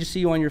they just see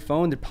you on your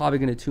phone, they're probably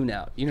gonna tune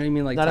out. You know what I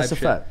mean? Like, that's a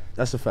fact.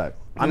 That's a fact.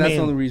 And that's the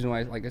only reason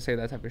why, like I say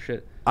that type of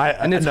shit.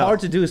 And it's hard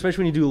to do,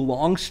 especially when you do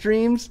long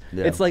streams.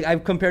 It's like,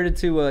 I've compared it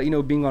to you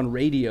know, being on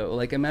radio.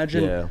 Like,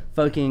 imagine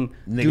fucking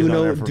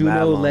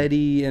Duno,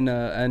 Letty,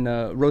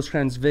 and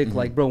Rosecrans Vic.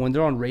 Like, bro, when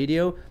they're on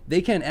radio,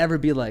 they can't ever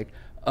be like,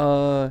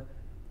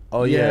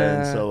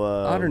 and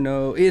so I don't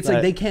know. It's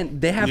like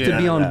they have to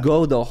be on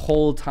go the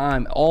whole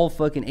time, all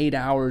fucking 8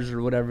 hours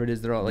or whatever it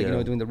is they're all like, you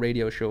know, doing the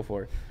radio show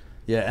for.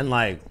 Yeah, and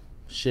like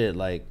shit,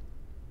 like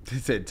They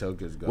said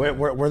Toka's gone.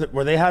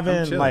 were they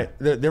having like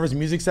there was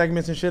music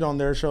segments and shit on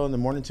their show in the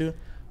morning too?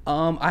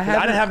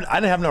 I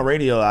didn't have no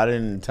radio. I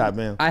didn't tap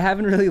in. I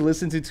haven't really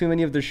listened to too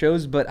many of the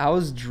shows, but I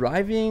was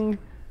driving.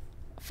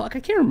 Fuck,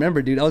 I can't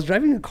remember, dude. I was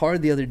driving a car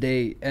the other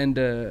day, and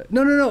I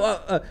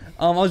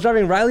was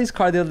driving Riley's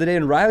car the other day,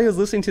 and Riley was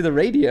listening to the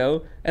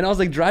radio, and I was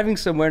like driving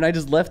somewhere, and I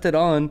just left it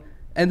on,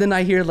 and then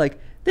I hear like,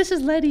 "This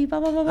is Letty,"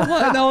 blah blah blah blah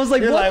blah, and I was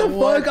like, "What the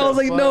fuck?" I was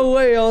like, "No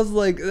way!" I was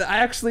like, "I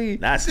actually."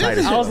 That's tight.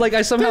 I was like,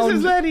 "I somehow." This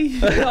is Letty.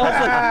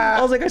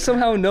 I was like, "I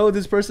somehow know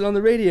this person on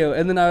the radio,"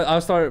 and then I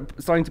was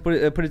starting to put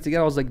it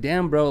together. I was like,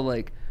 "Damn, bro,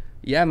 like."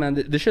 Yeah, man,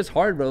 this shit's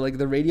hard, bro. Like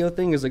the radio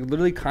thing is like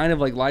literally kind of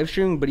like live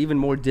streaming, but even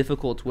more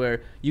difficult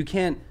where you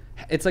can't.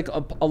 It's like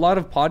a lot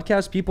of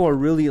podcasts. People are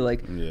really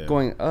like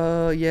going,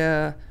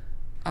 yeah,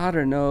 I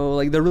don't know.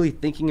 Like they're really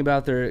thinking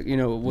about their,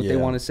 what they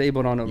want to say,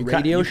 but on a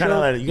radio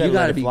show, you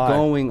gotta be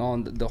going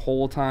on the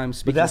whole time,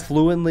 speaking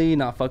fluently,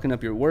 not fucking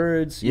up your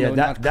words.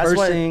 Not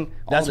cursing.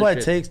 That's why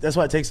it takes. That's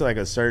why it takes like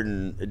a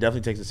certain. It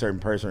definitely takes a certain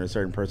person or a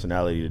certain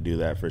personality to do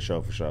that for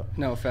sure.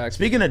 No facts.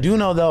 Speaking of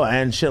Duno though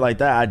and shit like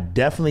that, I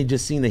definitely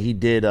just seen that he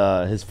did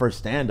his first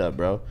stand up,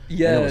 bro.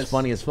 Yeah, it was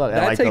funny as fuck.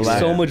 That takes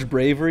so much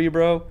bravery,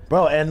 bro.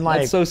 Bro, and like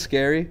that's so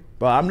scary.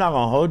 Bro, I'm not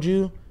gonna hold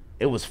you.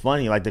 It was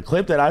funny. Like the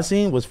clip that I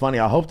seen was funny.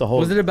 I hope the whole.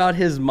 Was it about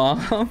his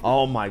mom?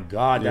 Oh my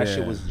god, that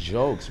shit was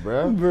jokes,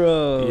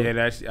 bro.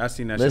 Yeah, I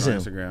seen that shit on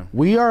Instagram.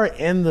 We are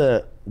in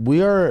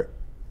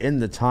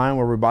the time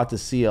where we're about to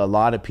see a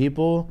lot of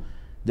people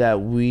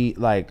that we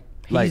like.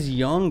 He's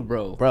young,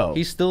 bro.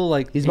 He's still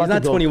like he's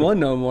not 21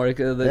 no more.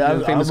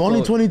 I'm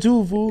only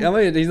 22, fool. I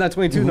mean, he's not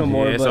 22 no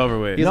more. It's over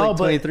with. He's like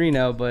 23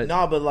 now. But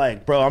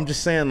like, bro, I'm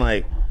just saying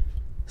like.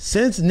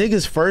 Since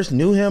niggas first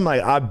knew him,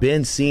 like I've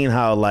been seeing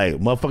how like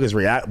motherfuckers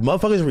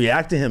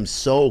react to him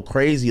so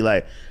crazy.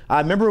 Like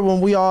I remember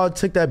when we all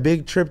took that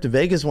big trip to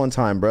Vegas one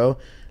time, bro.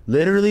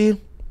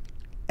 Literally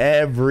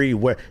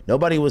everywhere,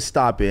 nobody was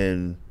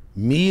stopping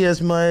me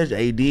as much.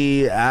 AD,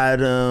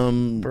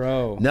 Adam,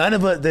 bro. None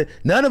of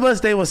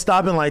us. They was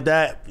stopping like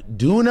that.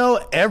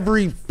 Duno,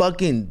 every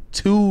fucking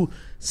 2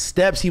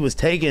 steps he was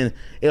taking,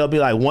 it'll be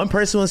like one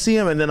person will see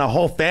him and then a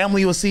whole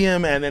family will see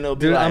him and then it'll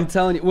be like, I'm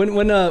telling you, when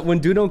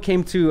Duno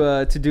came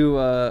to do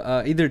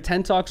either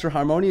 10 Talks or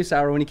Harmonious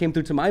Hour, when he came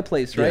through to my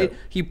place, right?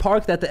 He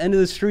parked at the end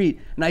of the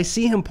street and I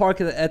see him park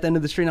at the end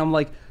of the street and I'm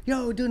like,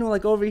 yo, Duno,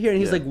 like over here, and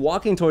he's like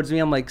walking towards me.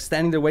 I'm like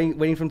standing there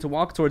waiting for him to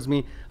walk towards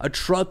me. A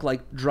truck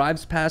like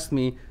drives past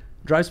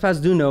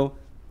Duno.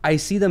 I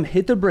see them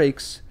hit the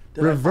brakes,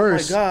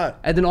 reverse, oh my God.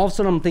 And then all of a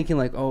sudden I'm thinking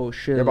like, oh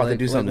shit, they're about to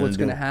do something. What's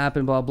gonna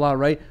happen? Blah blah,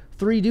 right?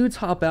 3 dudes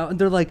hop out and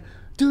they're like,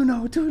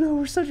 Duno,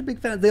 we're such a big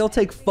fan. They all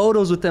take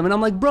photos with them and I'm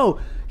like, bro,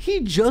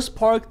 he just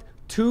parked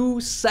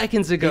 2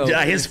 seconds ago.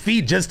 His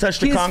feet just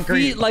touched the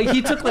concrete. Like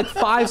he took like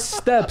 5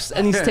 steps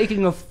and he's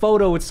taking a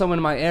photo with someone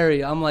in my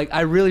area. I'm like,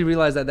 I really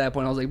realized at that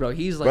point, I was like, bro,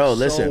 he's like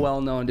so well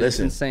known, dude. It's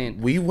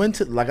insane. We went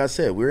to, like I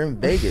said, we were in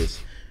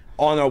Vegas.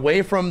 On our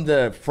way from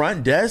the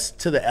front desk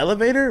to the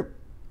elevator,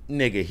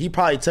 nigga, he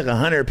probably took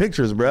 100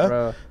 pictures,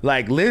 bro.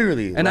 Like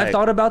literally. And I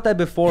thought about that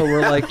before.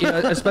 Where like,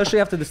 especially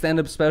after the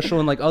stand-up special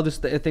and like other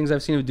things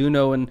I've seen of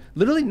Duno, and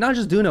literally not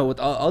just Duno, with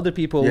other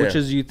people. Which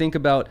is, you think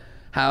about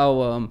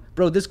how,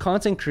 bro, this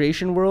content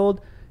creation world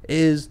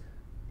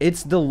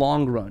it's the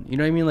long run. You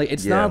know what I mean? Like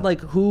it's not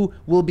like who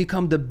will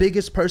become the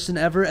biggest person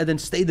ever and then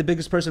stay the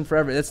biggest person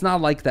forever. It's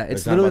not like that.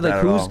 It's literally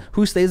like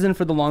who stays in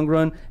for the long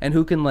run and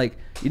who can like,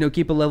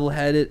 keep a level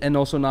headed and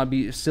also not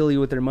be silly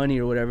with their money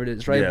or whatever it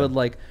is, right? But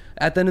like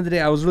at the end of the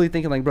day, I was really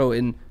thinking like, bro,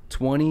 in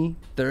 20,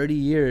 30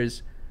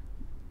 years,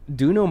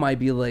 Duno might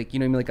be like,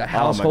 like a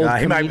household.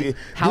 He might be.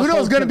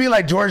 Duno's gonna be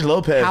like George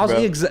Lopez, bro.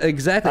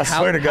 Exactly. I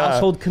swear to God.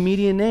 Household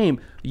comedian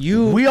name.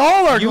 We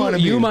all are going to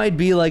be. You might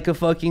be like a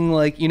fucking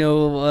like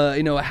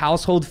a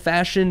household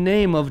fashion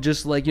name of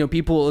just like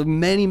people,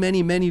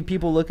 many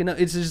people looking up.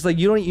 It's just like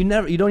you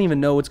don't even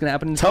know what's gonna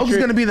happen in the future. Toke's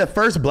gonna be the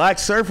first black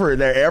surfer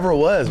there ever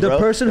was, bro.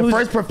 The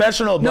first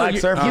professional black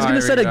surfer. He's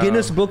gonna set a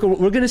Guinness book.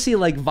 We're gonna see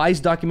like Vice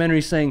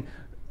documentary saying,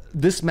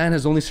 this man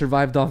has only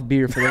survived off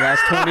beer for the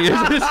last 20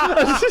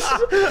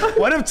 years.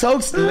 What if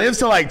Tokes lives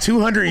to like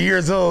 200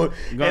 years old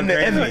and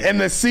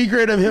the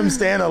secret of him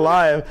staying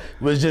alive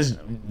was just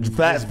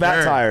fat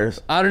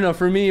tires? I don't know.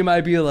 For me, it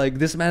might be like,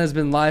 this man has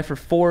been alive for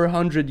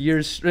 400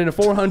 years,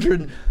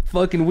 400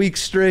 fucking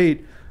weeks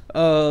straight.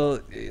 I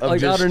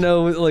don't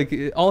know, like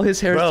all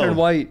his hair turned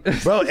white.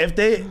 Bro, if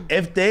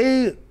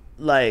they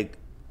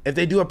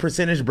do a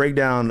percentage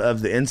breakdown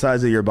of the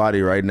insides of your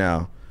body right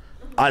now,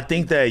 I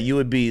think that you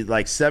would be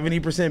like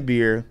 70%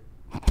 beer.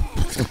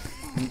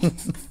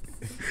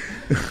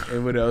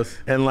 And what else?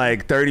 And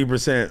like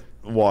 30%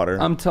 water.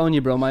 I'm telling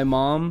you, bro, my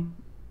mom,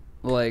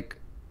 like,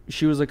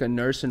 she was like a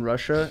nurse in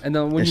Russia. And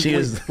then when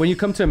you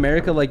come to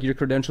America, like your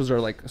credentials are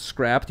like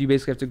scrapped. You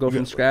basically have to go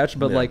from scratch.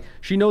 But like,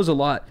 she knows a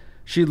lot.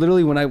 She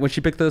literally, when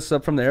she picked us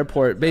up from the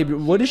airport, babe,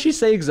 what did she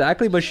say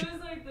exactly? But she was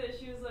like this.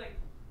 She was like,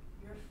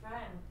 your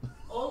friend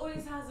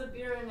always has a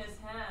beer in his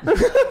hand. It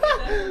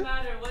doesn't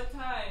matter what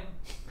time.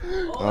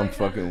 I'm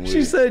fucking weird.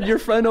 She said your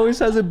friend always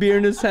has a beer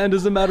in his hand,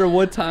 doesn't matter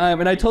what time.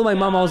 And I told my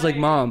mom, I was like,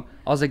 Mom,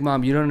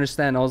 you don't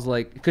understand. I was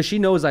like, because she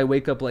knows I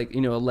wake up like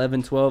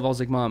 11, 12. I was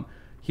like, Mom,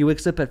 he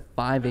wakes up at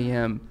 5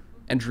 a.m.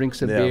 and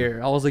drinks a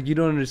beer. I was like, you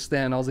don't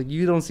understand. I was like,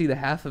 you don't see the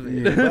half of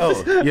it.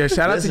 Yeah,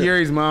 shout out to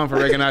Yuri's mom for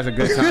recognizing a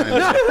good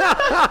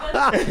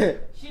time.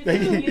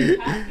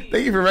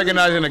 Thank you for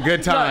recognizing a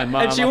good time,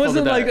 Mom. And she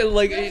wasn't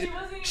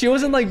she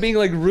wasn't like being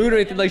like rude or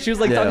anything. Like she was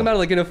like talking about it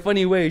like in a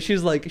funny way.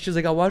 She's like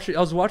I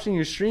was watching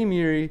your stream,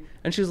 Yuriy,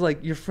 and she's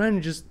like, your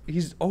friend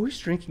he's always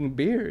drinking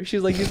beer.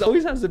 She's like, he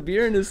always has a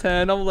beer in his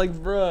hand. I'm like,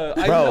 bro,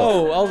 I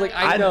know. I was like,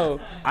 I know.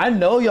 I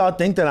know y'all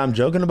think that I'm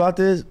joking about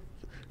this.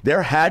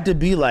 There had to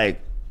be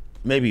like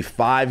maybe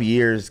 5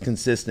 years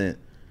consistent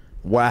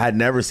where I had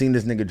never seen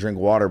this nigga drink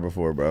water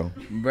before, bro.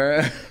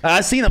 I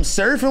seen him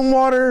surfing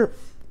water.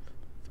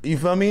 You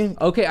feel me?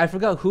 Okay, I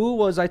forgot who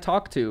was I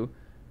talked to.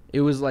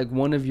 It was like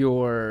one of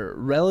your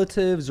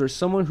relatives or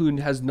someone who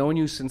has known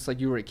you since like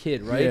you were a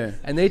kid, right? Yeah.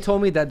 And they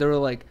told me that they were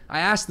like, I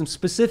asked them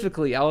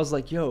specifically, I was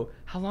like, yo,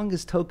 how long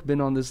has Toke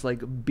been on this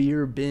like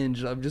beer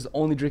binge of just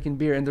only drinking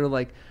beer? And they're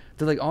like,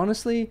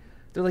 honestly,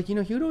 they're like, he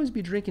would always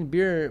be drinking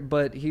beer,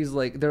 but he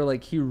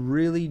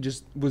really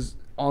just was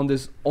on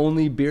this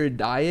only beer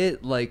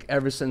diet like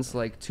ever since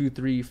like 2,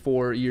 3,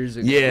 4 years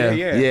ago. Yeah.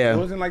 It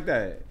wasn't like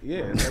that.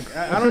 Yeah. Like,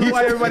 I don't know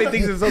why everybody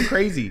thinks it's so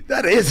crazy.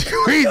 That is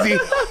crazy.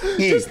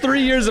 Just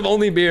 3 years of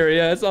only beer.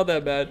 Yeah, it's not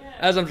that bad.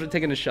 As I'm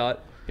taking a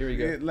shot. Here we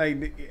go.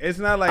 It's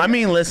not like. I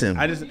mean, listen.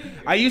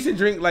 I used to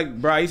drink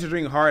I used to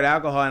drink hard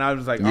alcohol, and I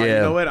was like, oh, you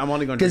know what? I'm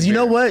only gonna. Because you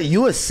know what,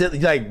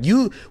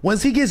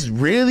 once he gets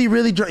really,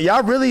 really drunk,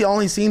 y'all really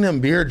only seen him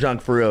beer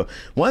drunk for real.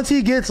 Once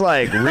he gets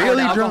like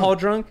really alcohol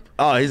drunk.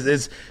 Oh, he's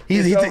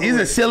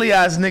a silly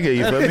ass nigga.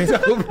 You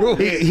feel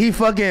me? He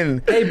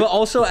fucking. Hey, but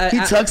also he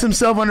tucks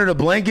himself under the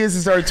blankets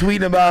and starts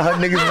tweeting about how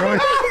niggas ruin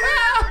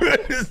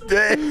his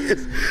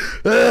days.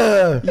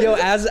 Yo,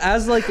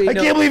 as like I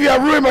can't believe y'all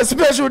ruined my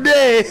special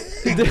day.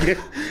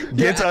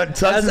 As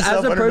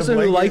a person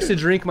who likes to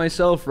drink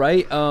myself,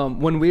 right?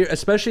 When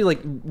especially like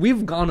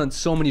we've gone on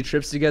so many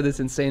trips together, it's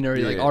insane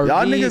already. Like RV,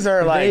 y'all niggas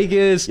are like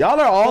Vegas, y'all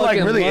are all like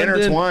really London.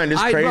 intertwined.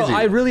 It's crazy. Bro,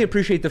 I really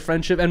appreciate the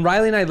friendship, and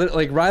Riley and I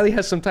like Riley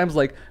has sometimes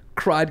like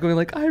cried going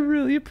like, I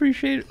really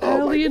appreciate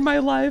Allie in my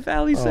life.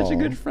 Allie's such a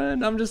good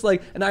friend. I'm just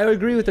like, and I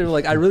agree with her.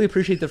 Like, I really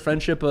appreciate the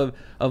friendship of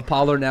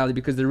Potlord and Allie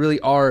because they really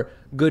are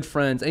good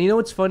friends. And you know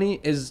what's funny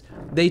is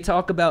they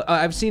talk about,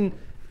 I've seen,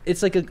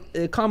 it's like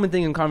a common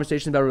thing in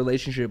conversations about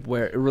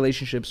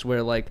relationships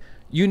where like,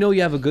 you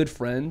have a good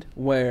friend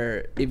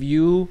where if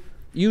you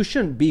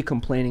shouldn't be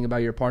complaining about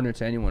your partner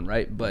to anyone,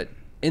 right? But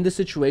in the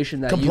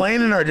situation that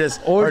complaining or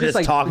just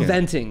like talking,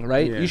 venting,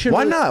 right? Yeah. You should.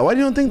 Why not? Why do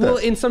you don't think that? Well,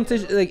 in some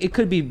like it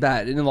could be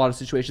bad in a lot of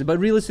situations, but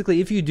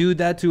realistically, if you do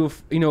that to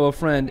a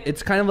friend,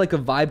 it's kind of like a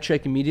vibe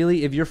check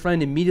immediately. If your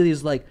friend immediately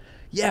is like,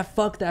 yeah,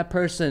 fuck that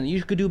person,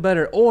 you could do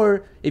better,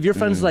 or if your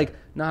friend's like,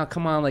 nah,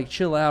 come on, like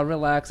chill out,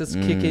 relax, let's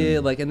kick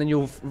it, like, and then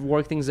you'll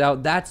work things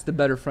out. That's the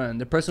better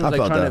friend. The person who's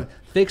like trying to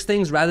fix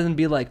things rather than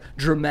be like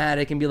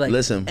dramatic and be like,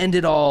 listen, end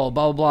it all,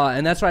 blah blah blah.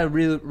 And that's why I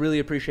really really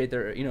appreciate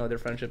their their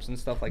friendships and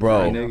stuff like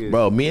that.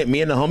 Bro, me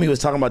and the homie was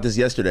talking about this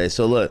yesterday.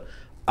 So look,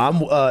 I'm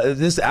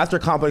this after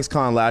Complex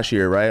Con last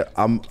year, right?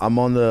 I'm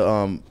on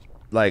the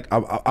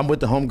I'm with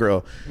the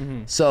homegirl,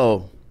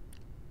 so.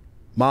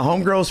 My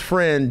homegirl's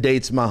friend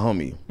dates my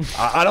homie.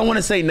 I don't want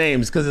to say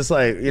names because it's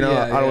like, I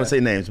don't want to say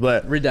names,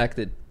 but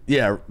redacted.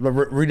 Yeah,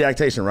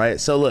 redactation, right?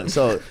 So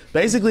look,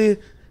 basically,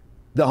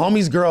 the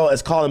homie's girl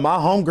is calling my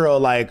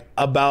homegirl like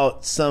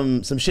about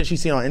some shit she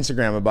seen on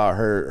Instagram about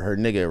her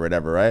nigga or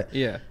whatever, right?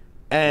 Yeah.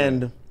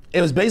 And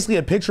it was basically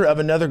a picture of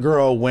another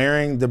girl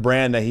wearing the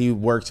brand that he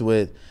works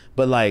with,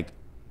 but like,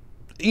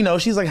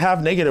 she's like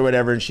half naked or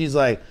whatever, and she's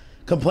like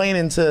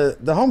complaining to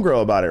the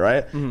homegirl about it,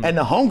 right? And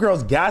the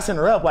homegirl's gassing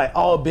her up like,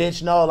 oh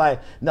bitch, no,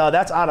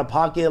 that's out of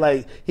pocket,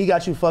 like he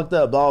got you fucked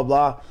up, blah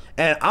blah.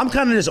 And I'm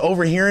kind of just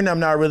overhearing, I'm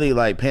not really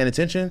like paying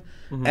attention.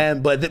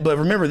 And but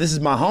remember, this is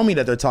my homie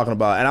that they're talking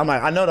about, and I'm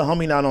like, I know the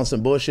homie not on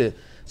some bullshit.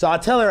 So I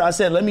tell her, I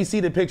said, let me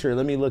see the picture,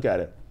 let me look at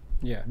it.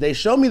 Yeah. They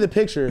show me the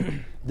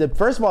picture.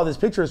 First of all, this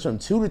picture is from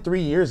 2 to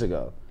 3 years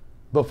ago,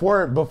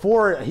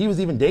 before he was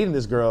even dating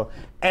this girl.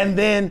 And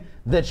then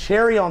the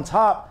cherry on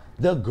top,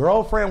 the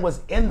girlfriend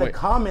was in the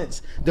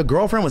comments. The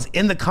girlfriend was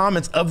in the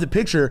comments of the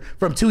picture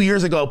from 2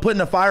 years ago,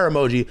 putting a fire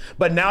emoji.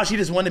 But now she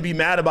just wanted to be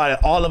mad about it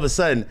all of a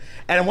sudden.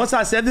 And once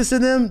I said this to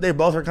them, they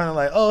both were kind of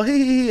like, oh,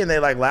 hee, and they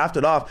like laughed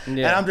it off.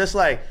 Yeah. And I'm just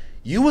like,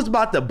 you was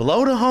about to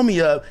blow the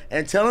homie up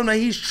and tell him that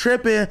he's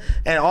tripping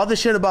and all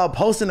this shit about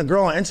posting a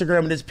girl on Instagram,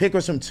 and this pic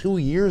was from 2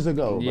 years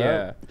ago, bro.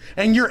 Yeah.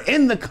 And you're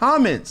in the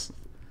comments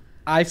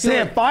saying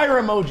like, fire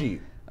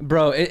emoji.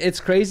 Bro, it's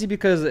crazy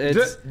because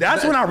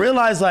that's when I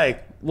realized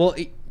like, well,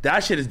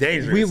 that shit is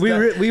dangerous. We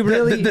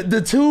really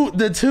the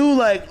two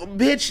like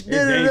bitch.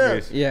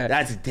 Dangerous. Yeah,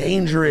 that's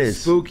dangerous. It's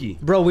spooky,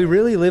 bro. We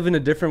really live in a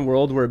different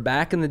world where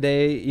back in the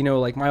day,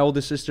 like my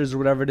oldest sisters or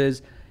whatever it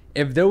is,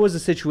 if there was a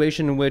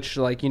situation in which,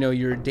 like, you know,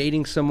 you're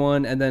dating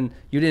someone and then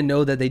you didn't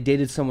know that they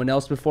dated someone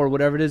else before,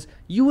 whatever it is,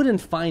 you wouldn't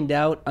find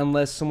out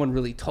unless someone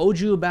really told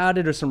you about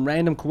it or some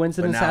random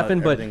coincidence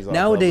happened. But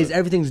nowadays,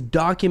 everything's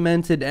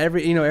documented.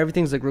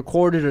 Everything's like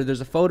recorded, or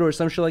there's a photo or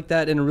some shit like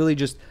that, and it really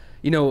just,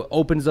 you know,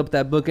 opens up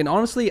that book. And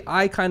honestly,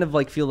 I kind of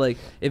like feel like,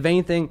 if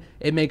anything,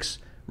 it makes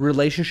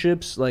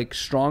relationships like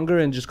stronger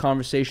and just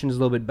conversations a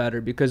little bit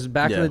better, because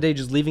back in the day,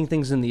 just leaving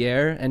things in the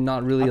air and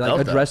not really like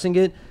addressing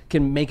it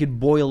can make it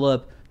boil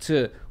up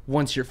to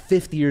once you're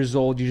 50 years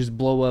old, you just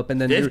blow up, and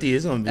then 50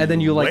 is gonna be, and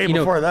then you like, way you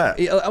know, before that.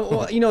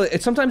 Well, you know,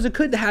 sometimes it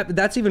could happen.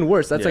 That's even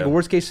worse. That's like a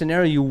worst case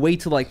scenario. You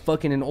wait to like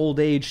fucking an old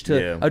age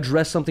to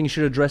address something you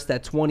should address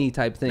at 20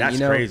 type thing. That's you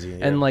know? crazy.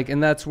 Yeah. And like,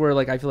 and that's where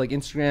like I feel like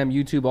Instagram,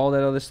 YouTube, all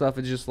that other stuff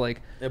is just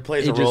like it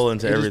plays a role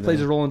into everything. It just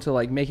plays a role into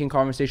like making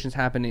conversations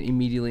happen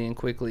immediately and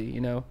quickly.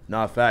 You know.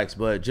 Not facts,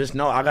 but just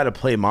know I gotta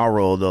play my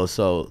role though.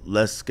 So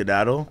let's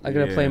skedaddle. I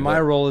gotta play my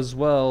role as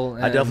well.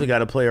 I definitely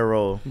gotta play a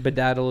role.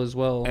 Bedaddle as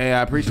well. Hey,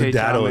 I appreciate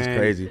y'all, man. Bedaddle is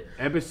crazy.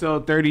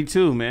 Episode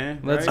 32,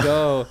 man. Let's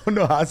go.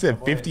 No, I said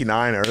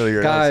 59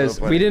 earlier.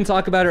 Guys, we didn't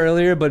talk about it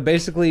earlier, but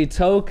basically,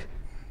 Toke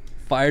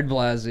fired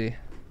Blazzy.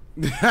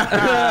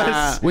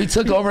 We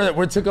took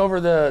over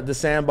the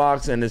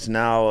sandbox, and it's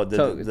now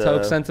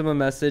Toke sent him a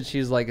message.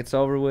 He's like, "It's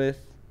over with.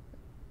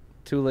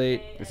 Too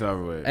late. It's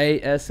over with.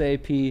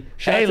 ASAP."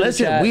 Hey,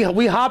 listen,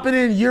 we hopping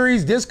in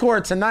Yuri's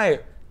Discord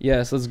tonight.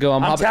 Yes, let's go.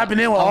 I'm tapping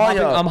in with all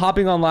y'all. I'm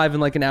hopping on live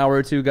in like an hour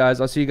or two, guys.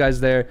 I'll see you guys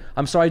there.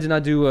 I'm sorry I did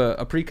not do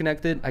a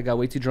pre-connected. I got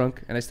way too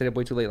drunk and I stayed up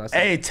way too late last night.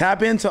 Hey,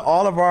 tap into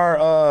all of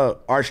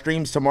our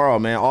streams tomorrow,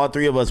 man. All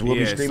three of us will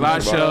be streaming.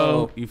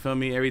 Slideshow, you feel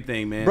me?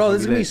 Everything, man. Bro,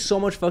 this is gonna be so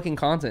much fucking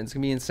content. It's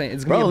gonna be insane.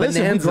 It's gonna be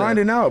listen, we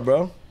grinding out,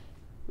 bro.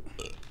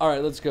 All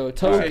right, let's go.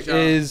 Toke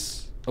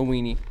is a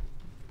weenie.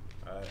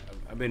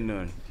 I've been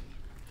doing.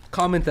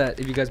 Comment that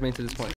if you guys made it to this point.